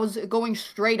reactor. I was going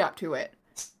straight up to it.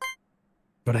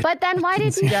 But then why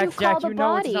didn't you call the you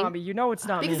know body? it's not me. You know it's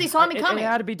not Because me. he saw me coming. It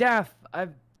had to be Daff.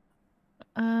 I'm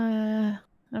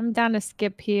down to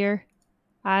skip here.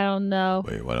 I don't know.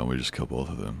 Wait, why don't we just kill both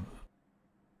of them?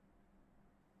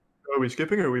 Are we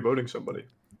skipping or are we voting somebody?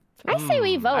 I say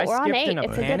we vote. We're on 8.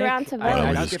 It's a good round to vote. Why don't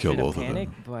we just skipped kill in a both of panic,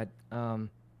 them? But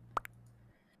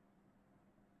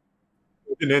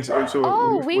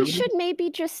Oh, we should maybe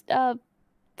just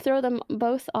throw them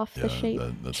both off the ship.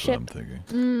 That's what I'm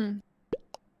thinking.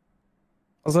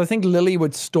 Also, I think Lily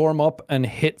would storm up and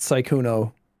hit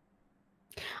Sykkuno.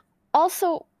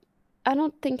 Also, I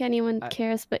don't think anyone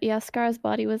cares, but yeah, Scarra's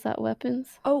body was at weapons.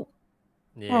 Oh.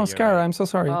 Yeah, Oh, Scarra, I'm so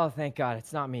sorry. Oh, thank God.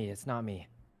 It's not me. It's not me.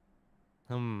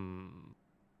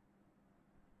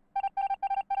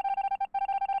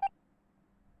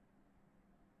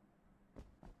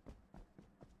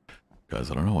 Guys,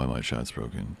 I don't know why my chat's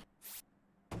broken.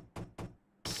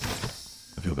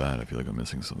 I feel bad. I feel like I'm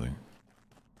missing something.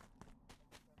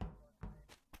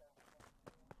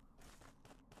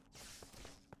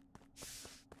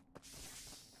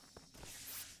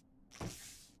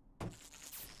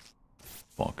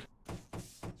 Fuck.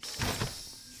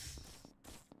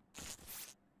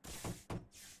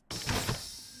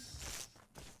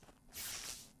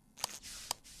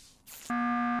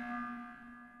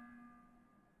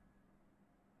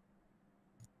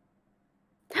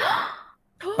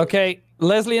 Okay,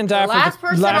 Leslie and Daff were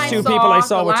the last last two people I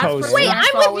saw with toast. Wait,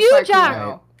 I'm with you,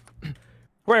 Jack.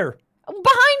 Where?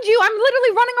 Behind you. I'm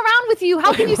literally running around with you.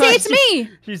 How can you say it's me?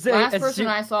 Last person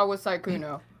I saw was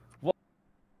Sykkuno.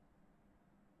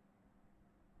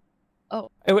 Oh.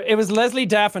 It was Leslie,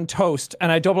 Daff, and Toast,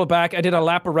 and I doubled back. I did a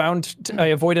lap around. I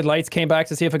avoided lights, came back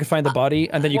to see if I could find the body,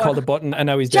 and then you called the button, and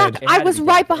now he's Jack, dead. I was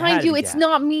right behind you. It's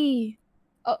not me.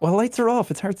 Oh. Well, lights are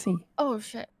off. It's hard to see. Oh,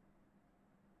 shit.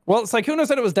 Well, Sykkuno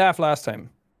said it was Daff last time.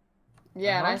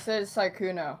 Yeah, and I said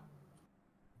Sykkuno.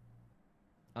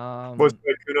 Was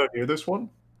Sykkuno near this one?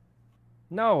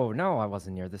 No, I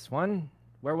wasn't near this one.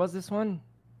 Where was this one?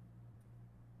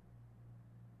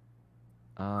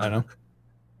 I don't know.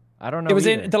 I don't know. It was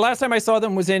either. in the last time I saw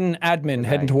them was in admin,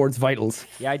 heading towards vitals.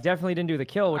 Yeah, I definitely didn't do the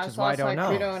kill, which is why I don't know.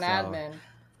 Sykkuno and admin.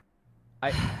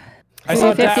 I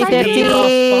saw Daff.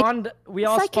 We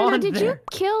all spawned did there. you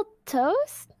kill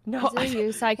Toast? No, Was it you,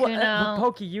 Sykkuno?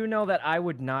 Pokey, you know that I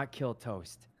would not kill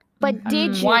Toast. But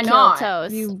did you Why kill not?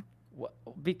 Toast?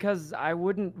 Because I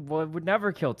would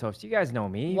never kill Toast. You guys know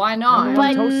me. Why not?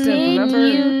 But Toast did simp,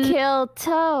 you kill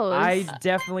Toast? I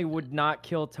definitely would not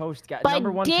kill Toast, guys. But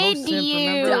Number one did Toast simp, you?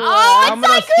 remember? Oh, I'm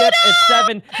gonna skip at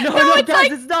 7. No,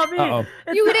 guys, it's not me. Uh-oh.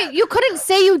 You couldn't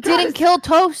say you didn't kill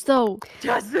Toast though.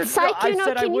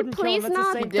 Sykkuno, can you please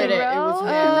not He did it. It was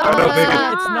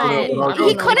him. It's not me.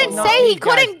 He couldn't say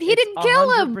he didn't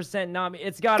kill him. 100% not me.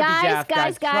 It's gotta be Daff,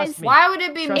 guys. Trust me. Why would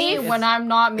it be Trust me me. when I'm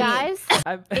not me? Guys,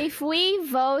 if we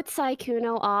vote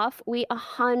Sykkuno off, we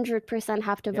 100%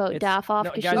 have to vote Daff off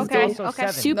No, because guys, she's it's also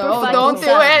 7. super No, fucking don't do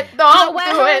sad. it. Don't do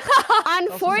However, it.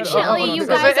 unfortunately, you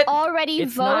guys already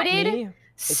It's not voted. me.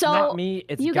 It's So not me.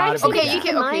 It's you gotta guys be need to Daff.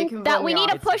 keep in mind that we need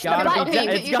to push the gotta be button.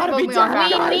 Daff. It's gotta be We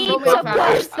Daff. need to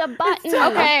push the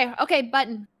button. Okay,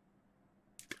 button.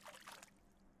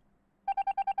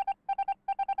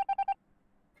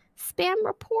 spam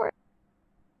report.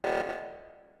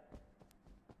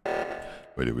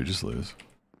 Wait, did we just lose?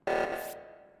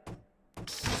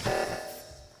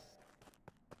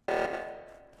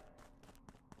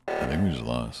 I think we just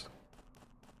lost.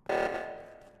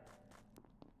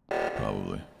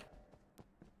 Probably.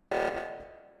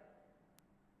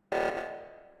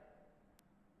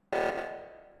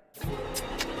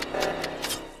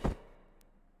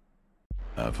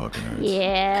 That fucking hurts.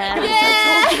 Yeah.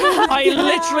 I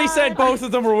literally said both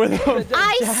of them were with him.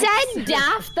 I said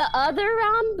Daft the other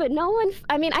round, but no one.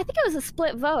 I mean, I think it was a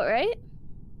split vote, right?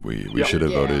 We should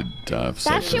have voted Daft.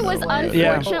 That shit was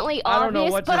unfortunately I don't know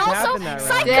obvious, what but just also happened that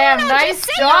round. Sykkuno Nice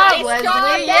just job, said Leslie. nice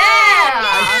job. Yeah.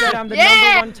 I said I'm the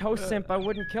number one toast simp. I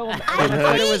wouldn't kill him. I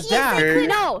thought it was Daft.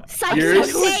 No, Sykkuno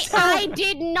say I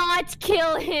did not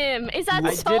kill him. Is that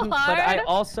I so didn't, hard? but I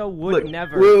also would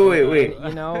never. Wait.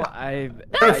 You know, That's I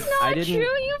not didn't. true.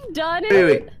 You've done it.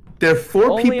 Wait. There are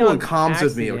 4 Only people in on comms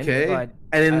with me, accident, okay? but,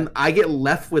 And then I get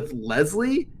left with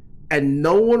Leslie, and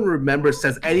no one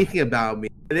says anything about me.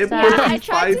 And everyone I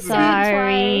tried to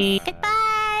Sorry. say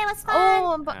Goodbye. It was fun.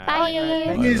 Oh, bye.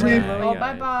 Excuse me. Oh,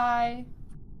 bye.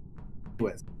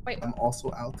 Wait, Wait. I'm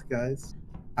also out, guys.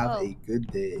 Have Oh. a good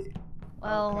day.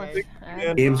 Well,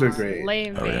 Games are great.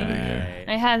 Leave Oh, me. yeah,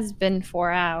 It has been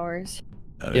 4 hours.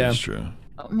 That is true.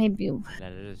 Oh, maybe.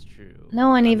 That is true. No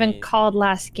one even called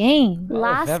last game.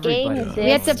 Last game everybody. this We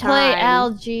had to play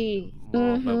time. LG.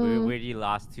 Well, but we already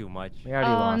lost too much. We already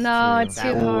Oh, lost. no, too. it's That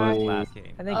too was hard. last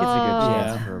game. I think it's a good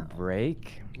chance Yeah. for a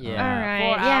break. Yeah. Alright,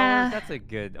 4 hours, yeah. that's a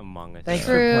good Among Us. Thanks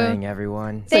True. for playing,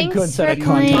 everyone. Thanks good set for of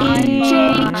content. playing.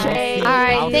 JJ.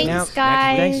 Alright, thanks Now,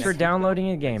 guys. Thanks for downloading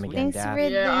a game again, Thanks Dad.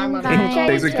 Rhythm. Yeah, I'm a- Bye.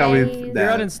 Thanks for coming. You're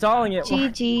Dad. uninstalling it.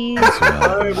 GG's.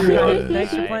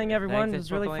 Thanks for playing, everyone. It Thanks was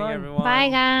for really playing, fun. everyone. Bye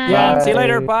guys. Yeah, see you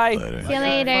later. Bye. Later. See you Fun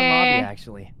lobby, later.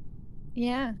 actually.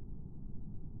 Yeah.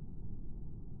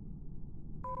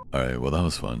 Alright, well that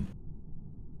was fun.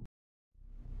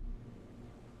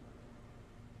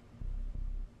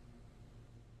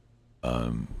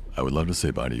 I would love to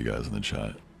say bye to you guys in the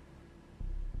chat.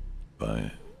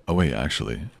 Bye. Oh wait,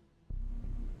 actually.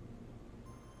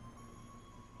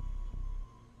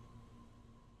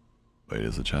 Wait,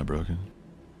 is the chat broken?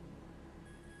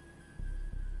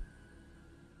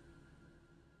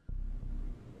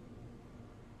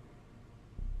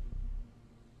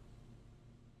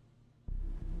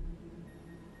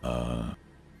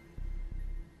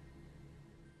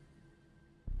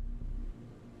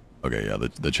 Okay, yeah,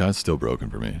 the chat's still broken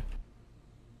for me.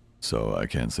 So I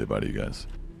can't say bye to you guys.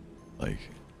 Like,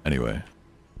 anyway.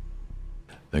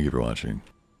 Thank you for watching.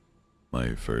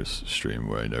 My first stream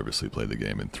where I nervously played the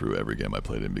game and threw every game I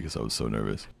played in because I was so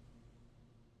nervous.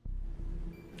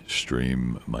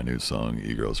 Stream my new song,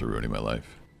 E-Girls Are Ruining My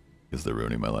Life. Because they're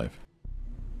ruining my life.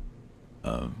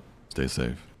 Stay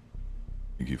safe.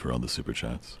 Thank you for all the super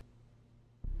chats.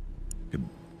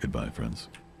 Goodbye, friends.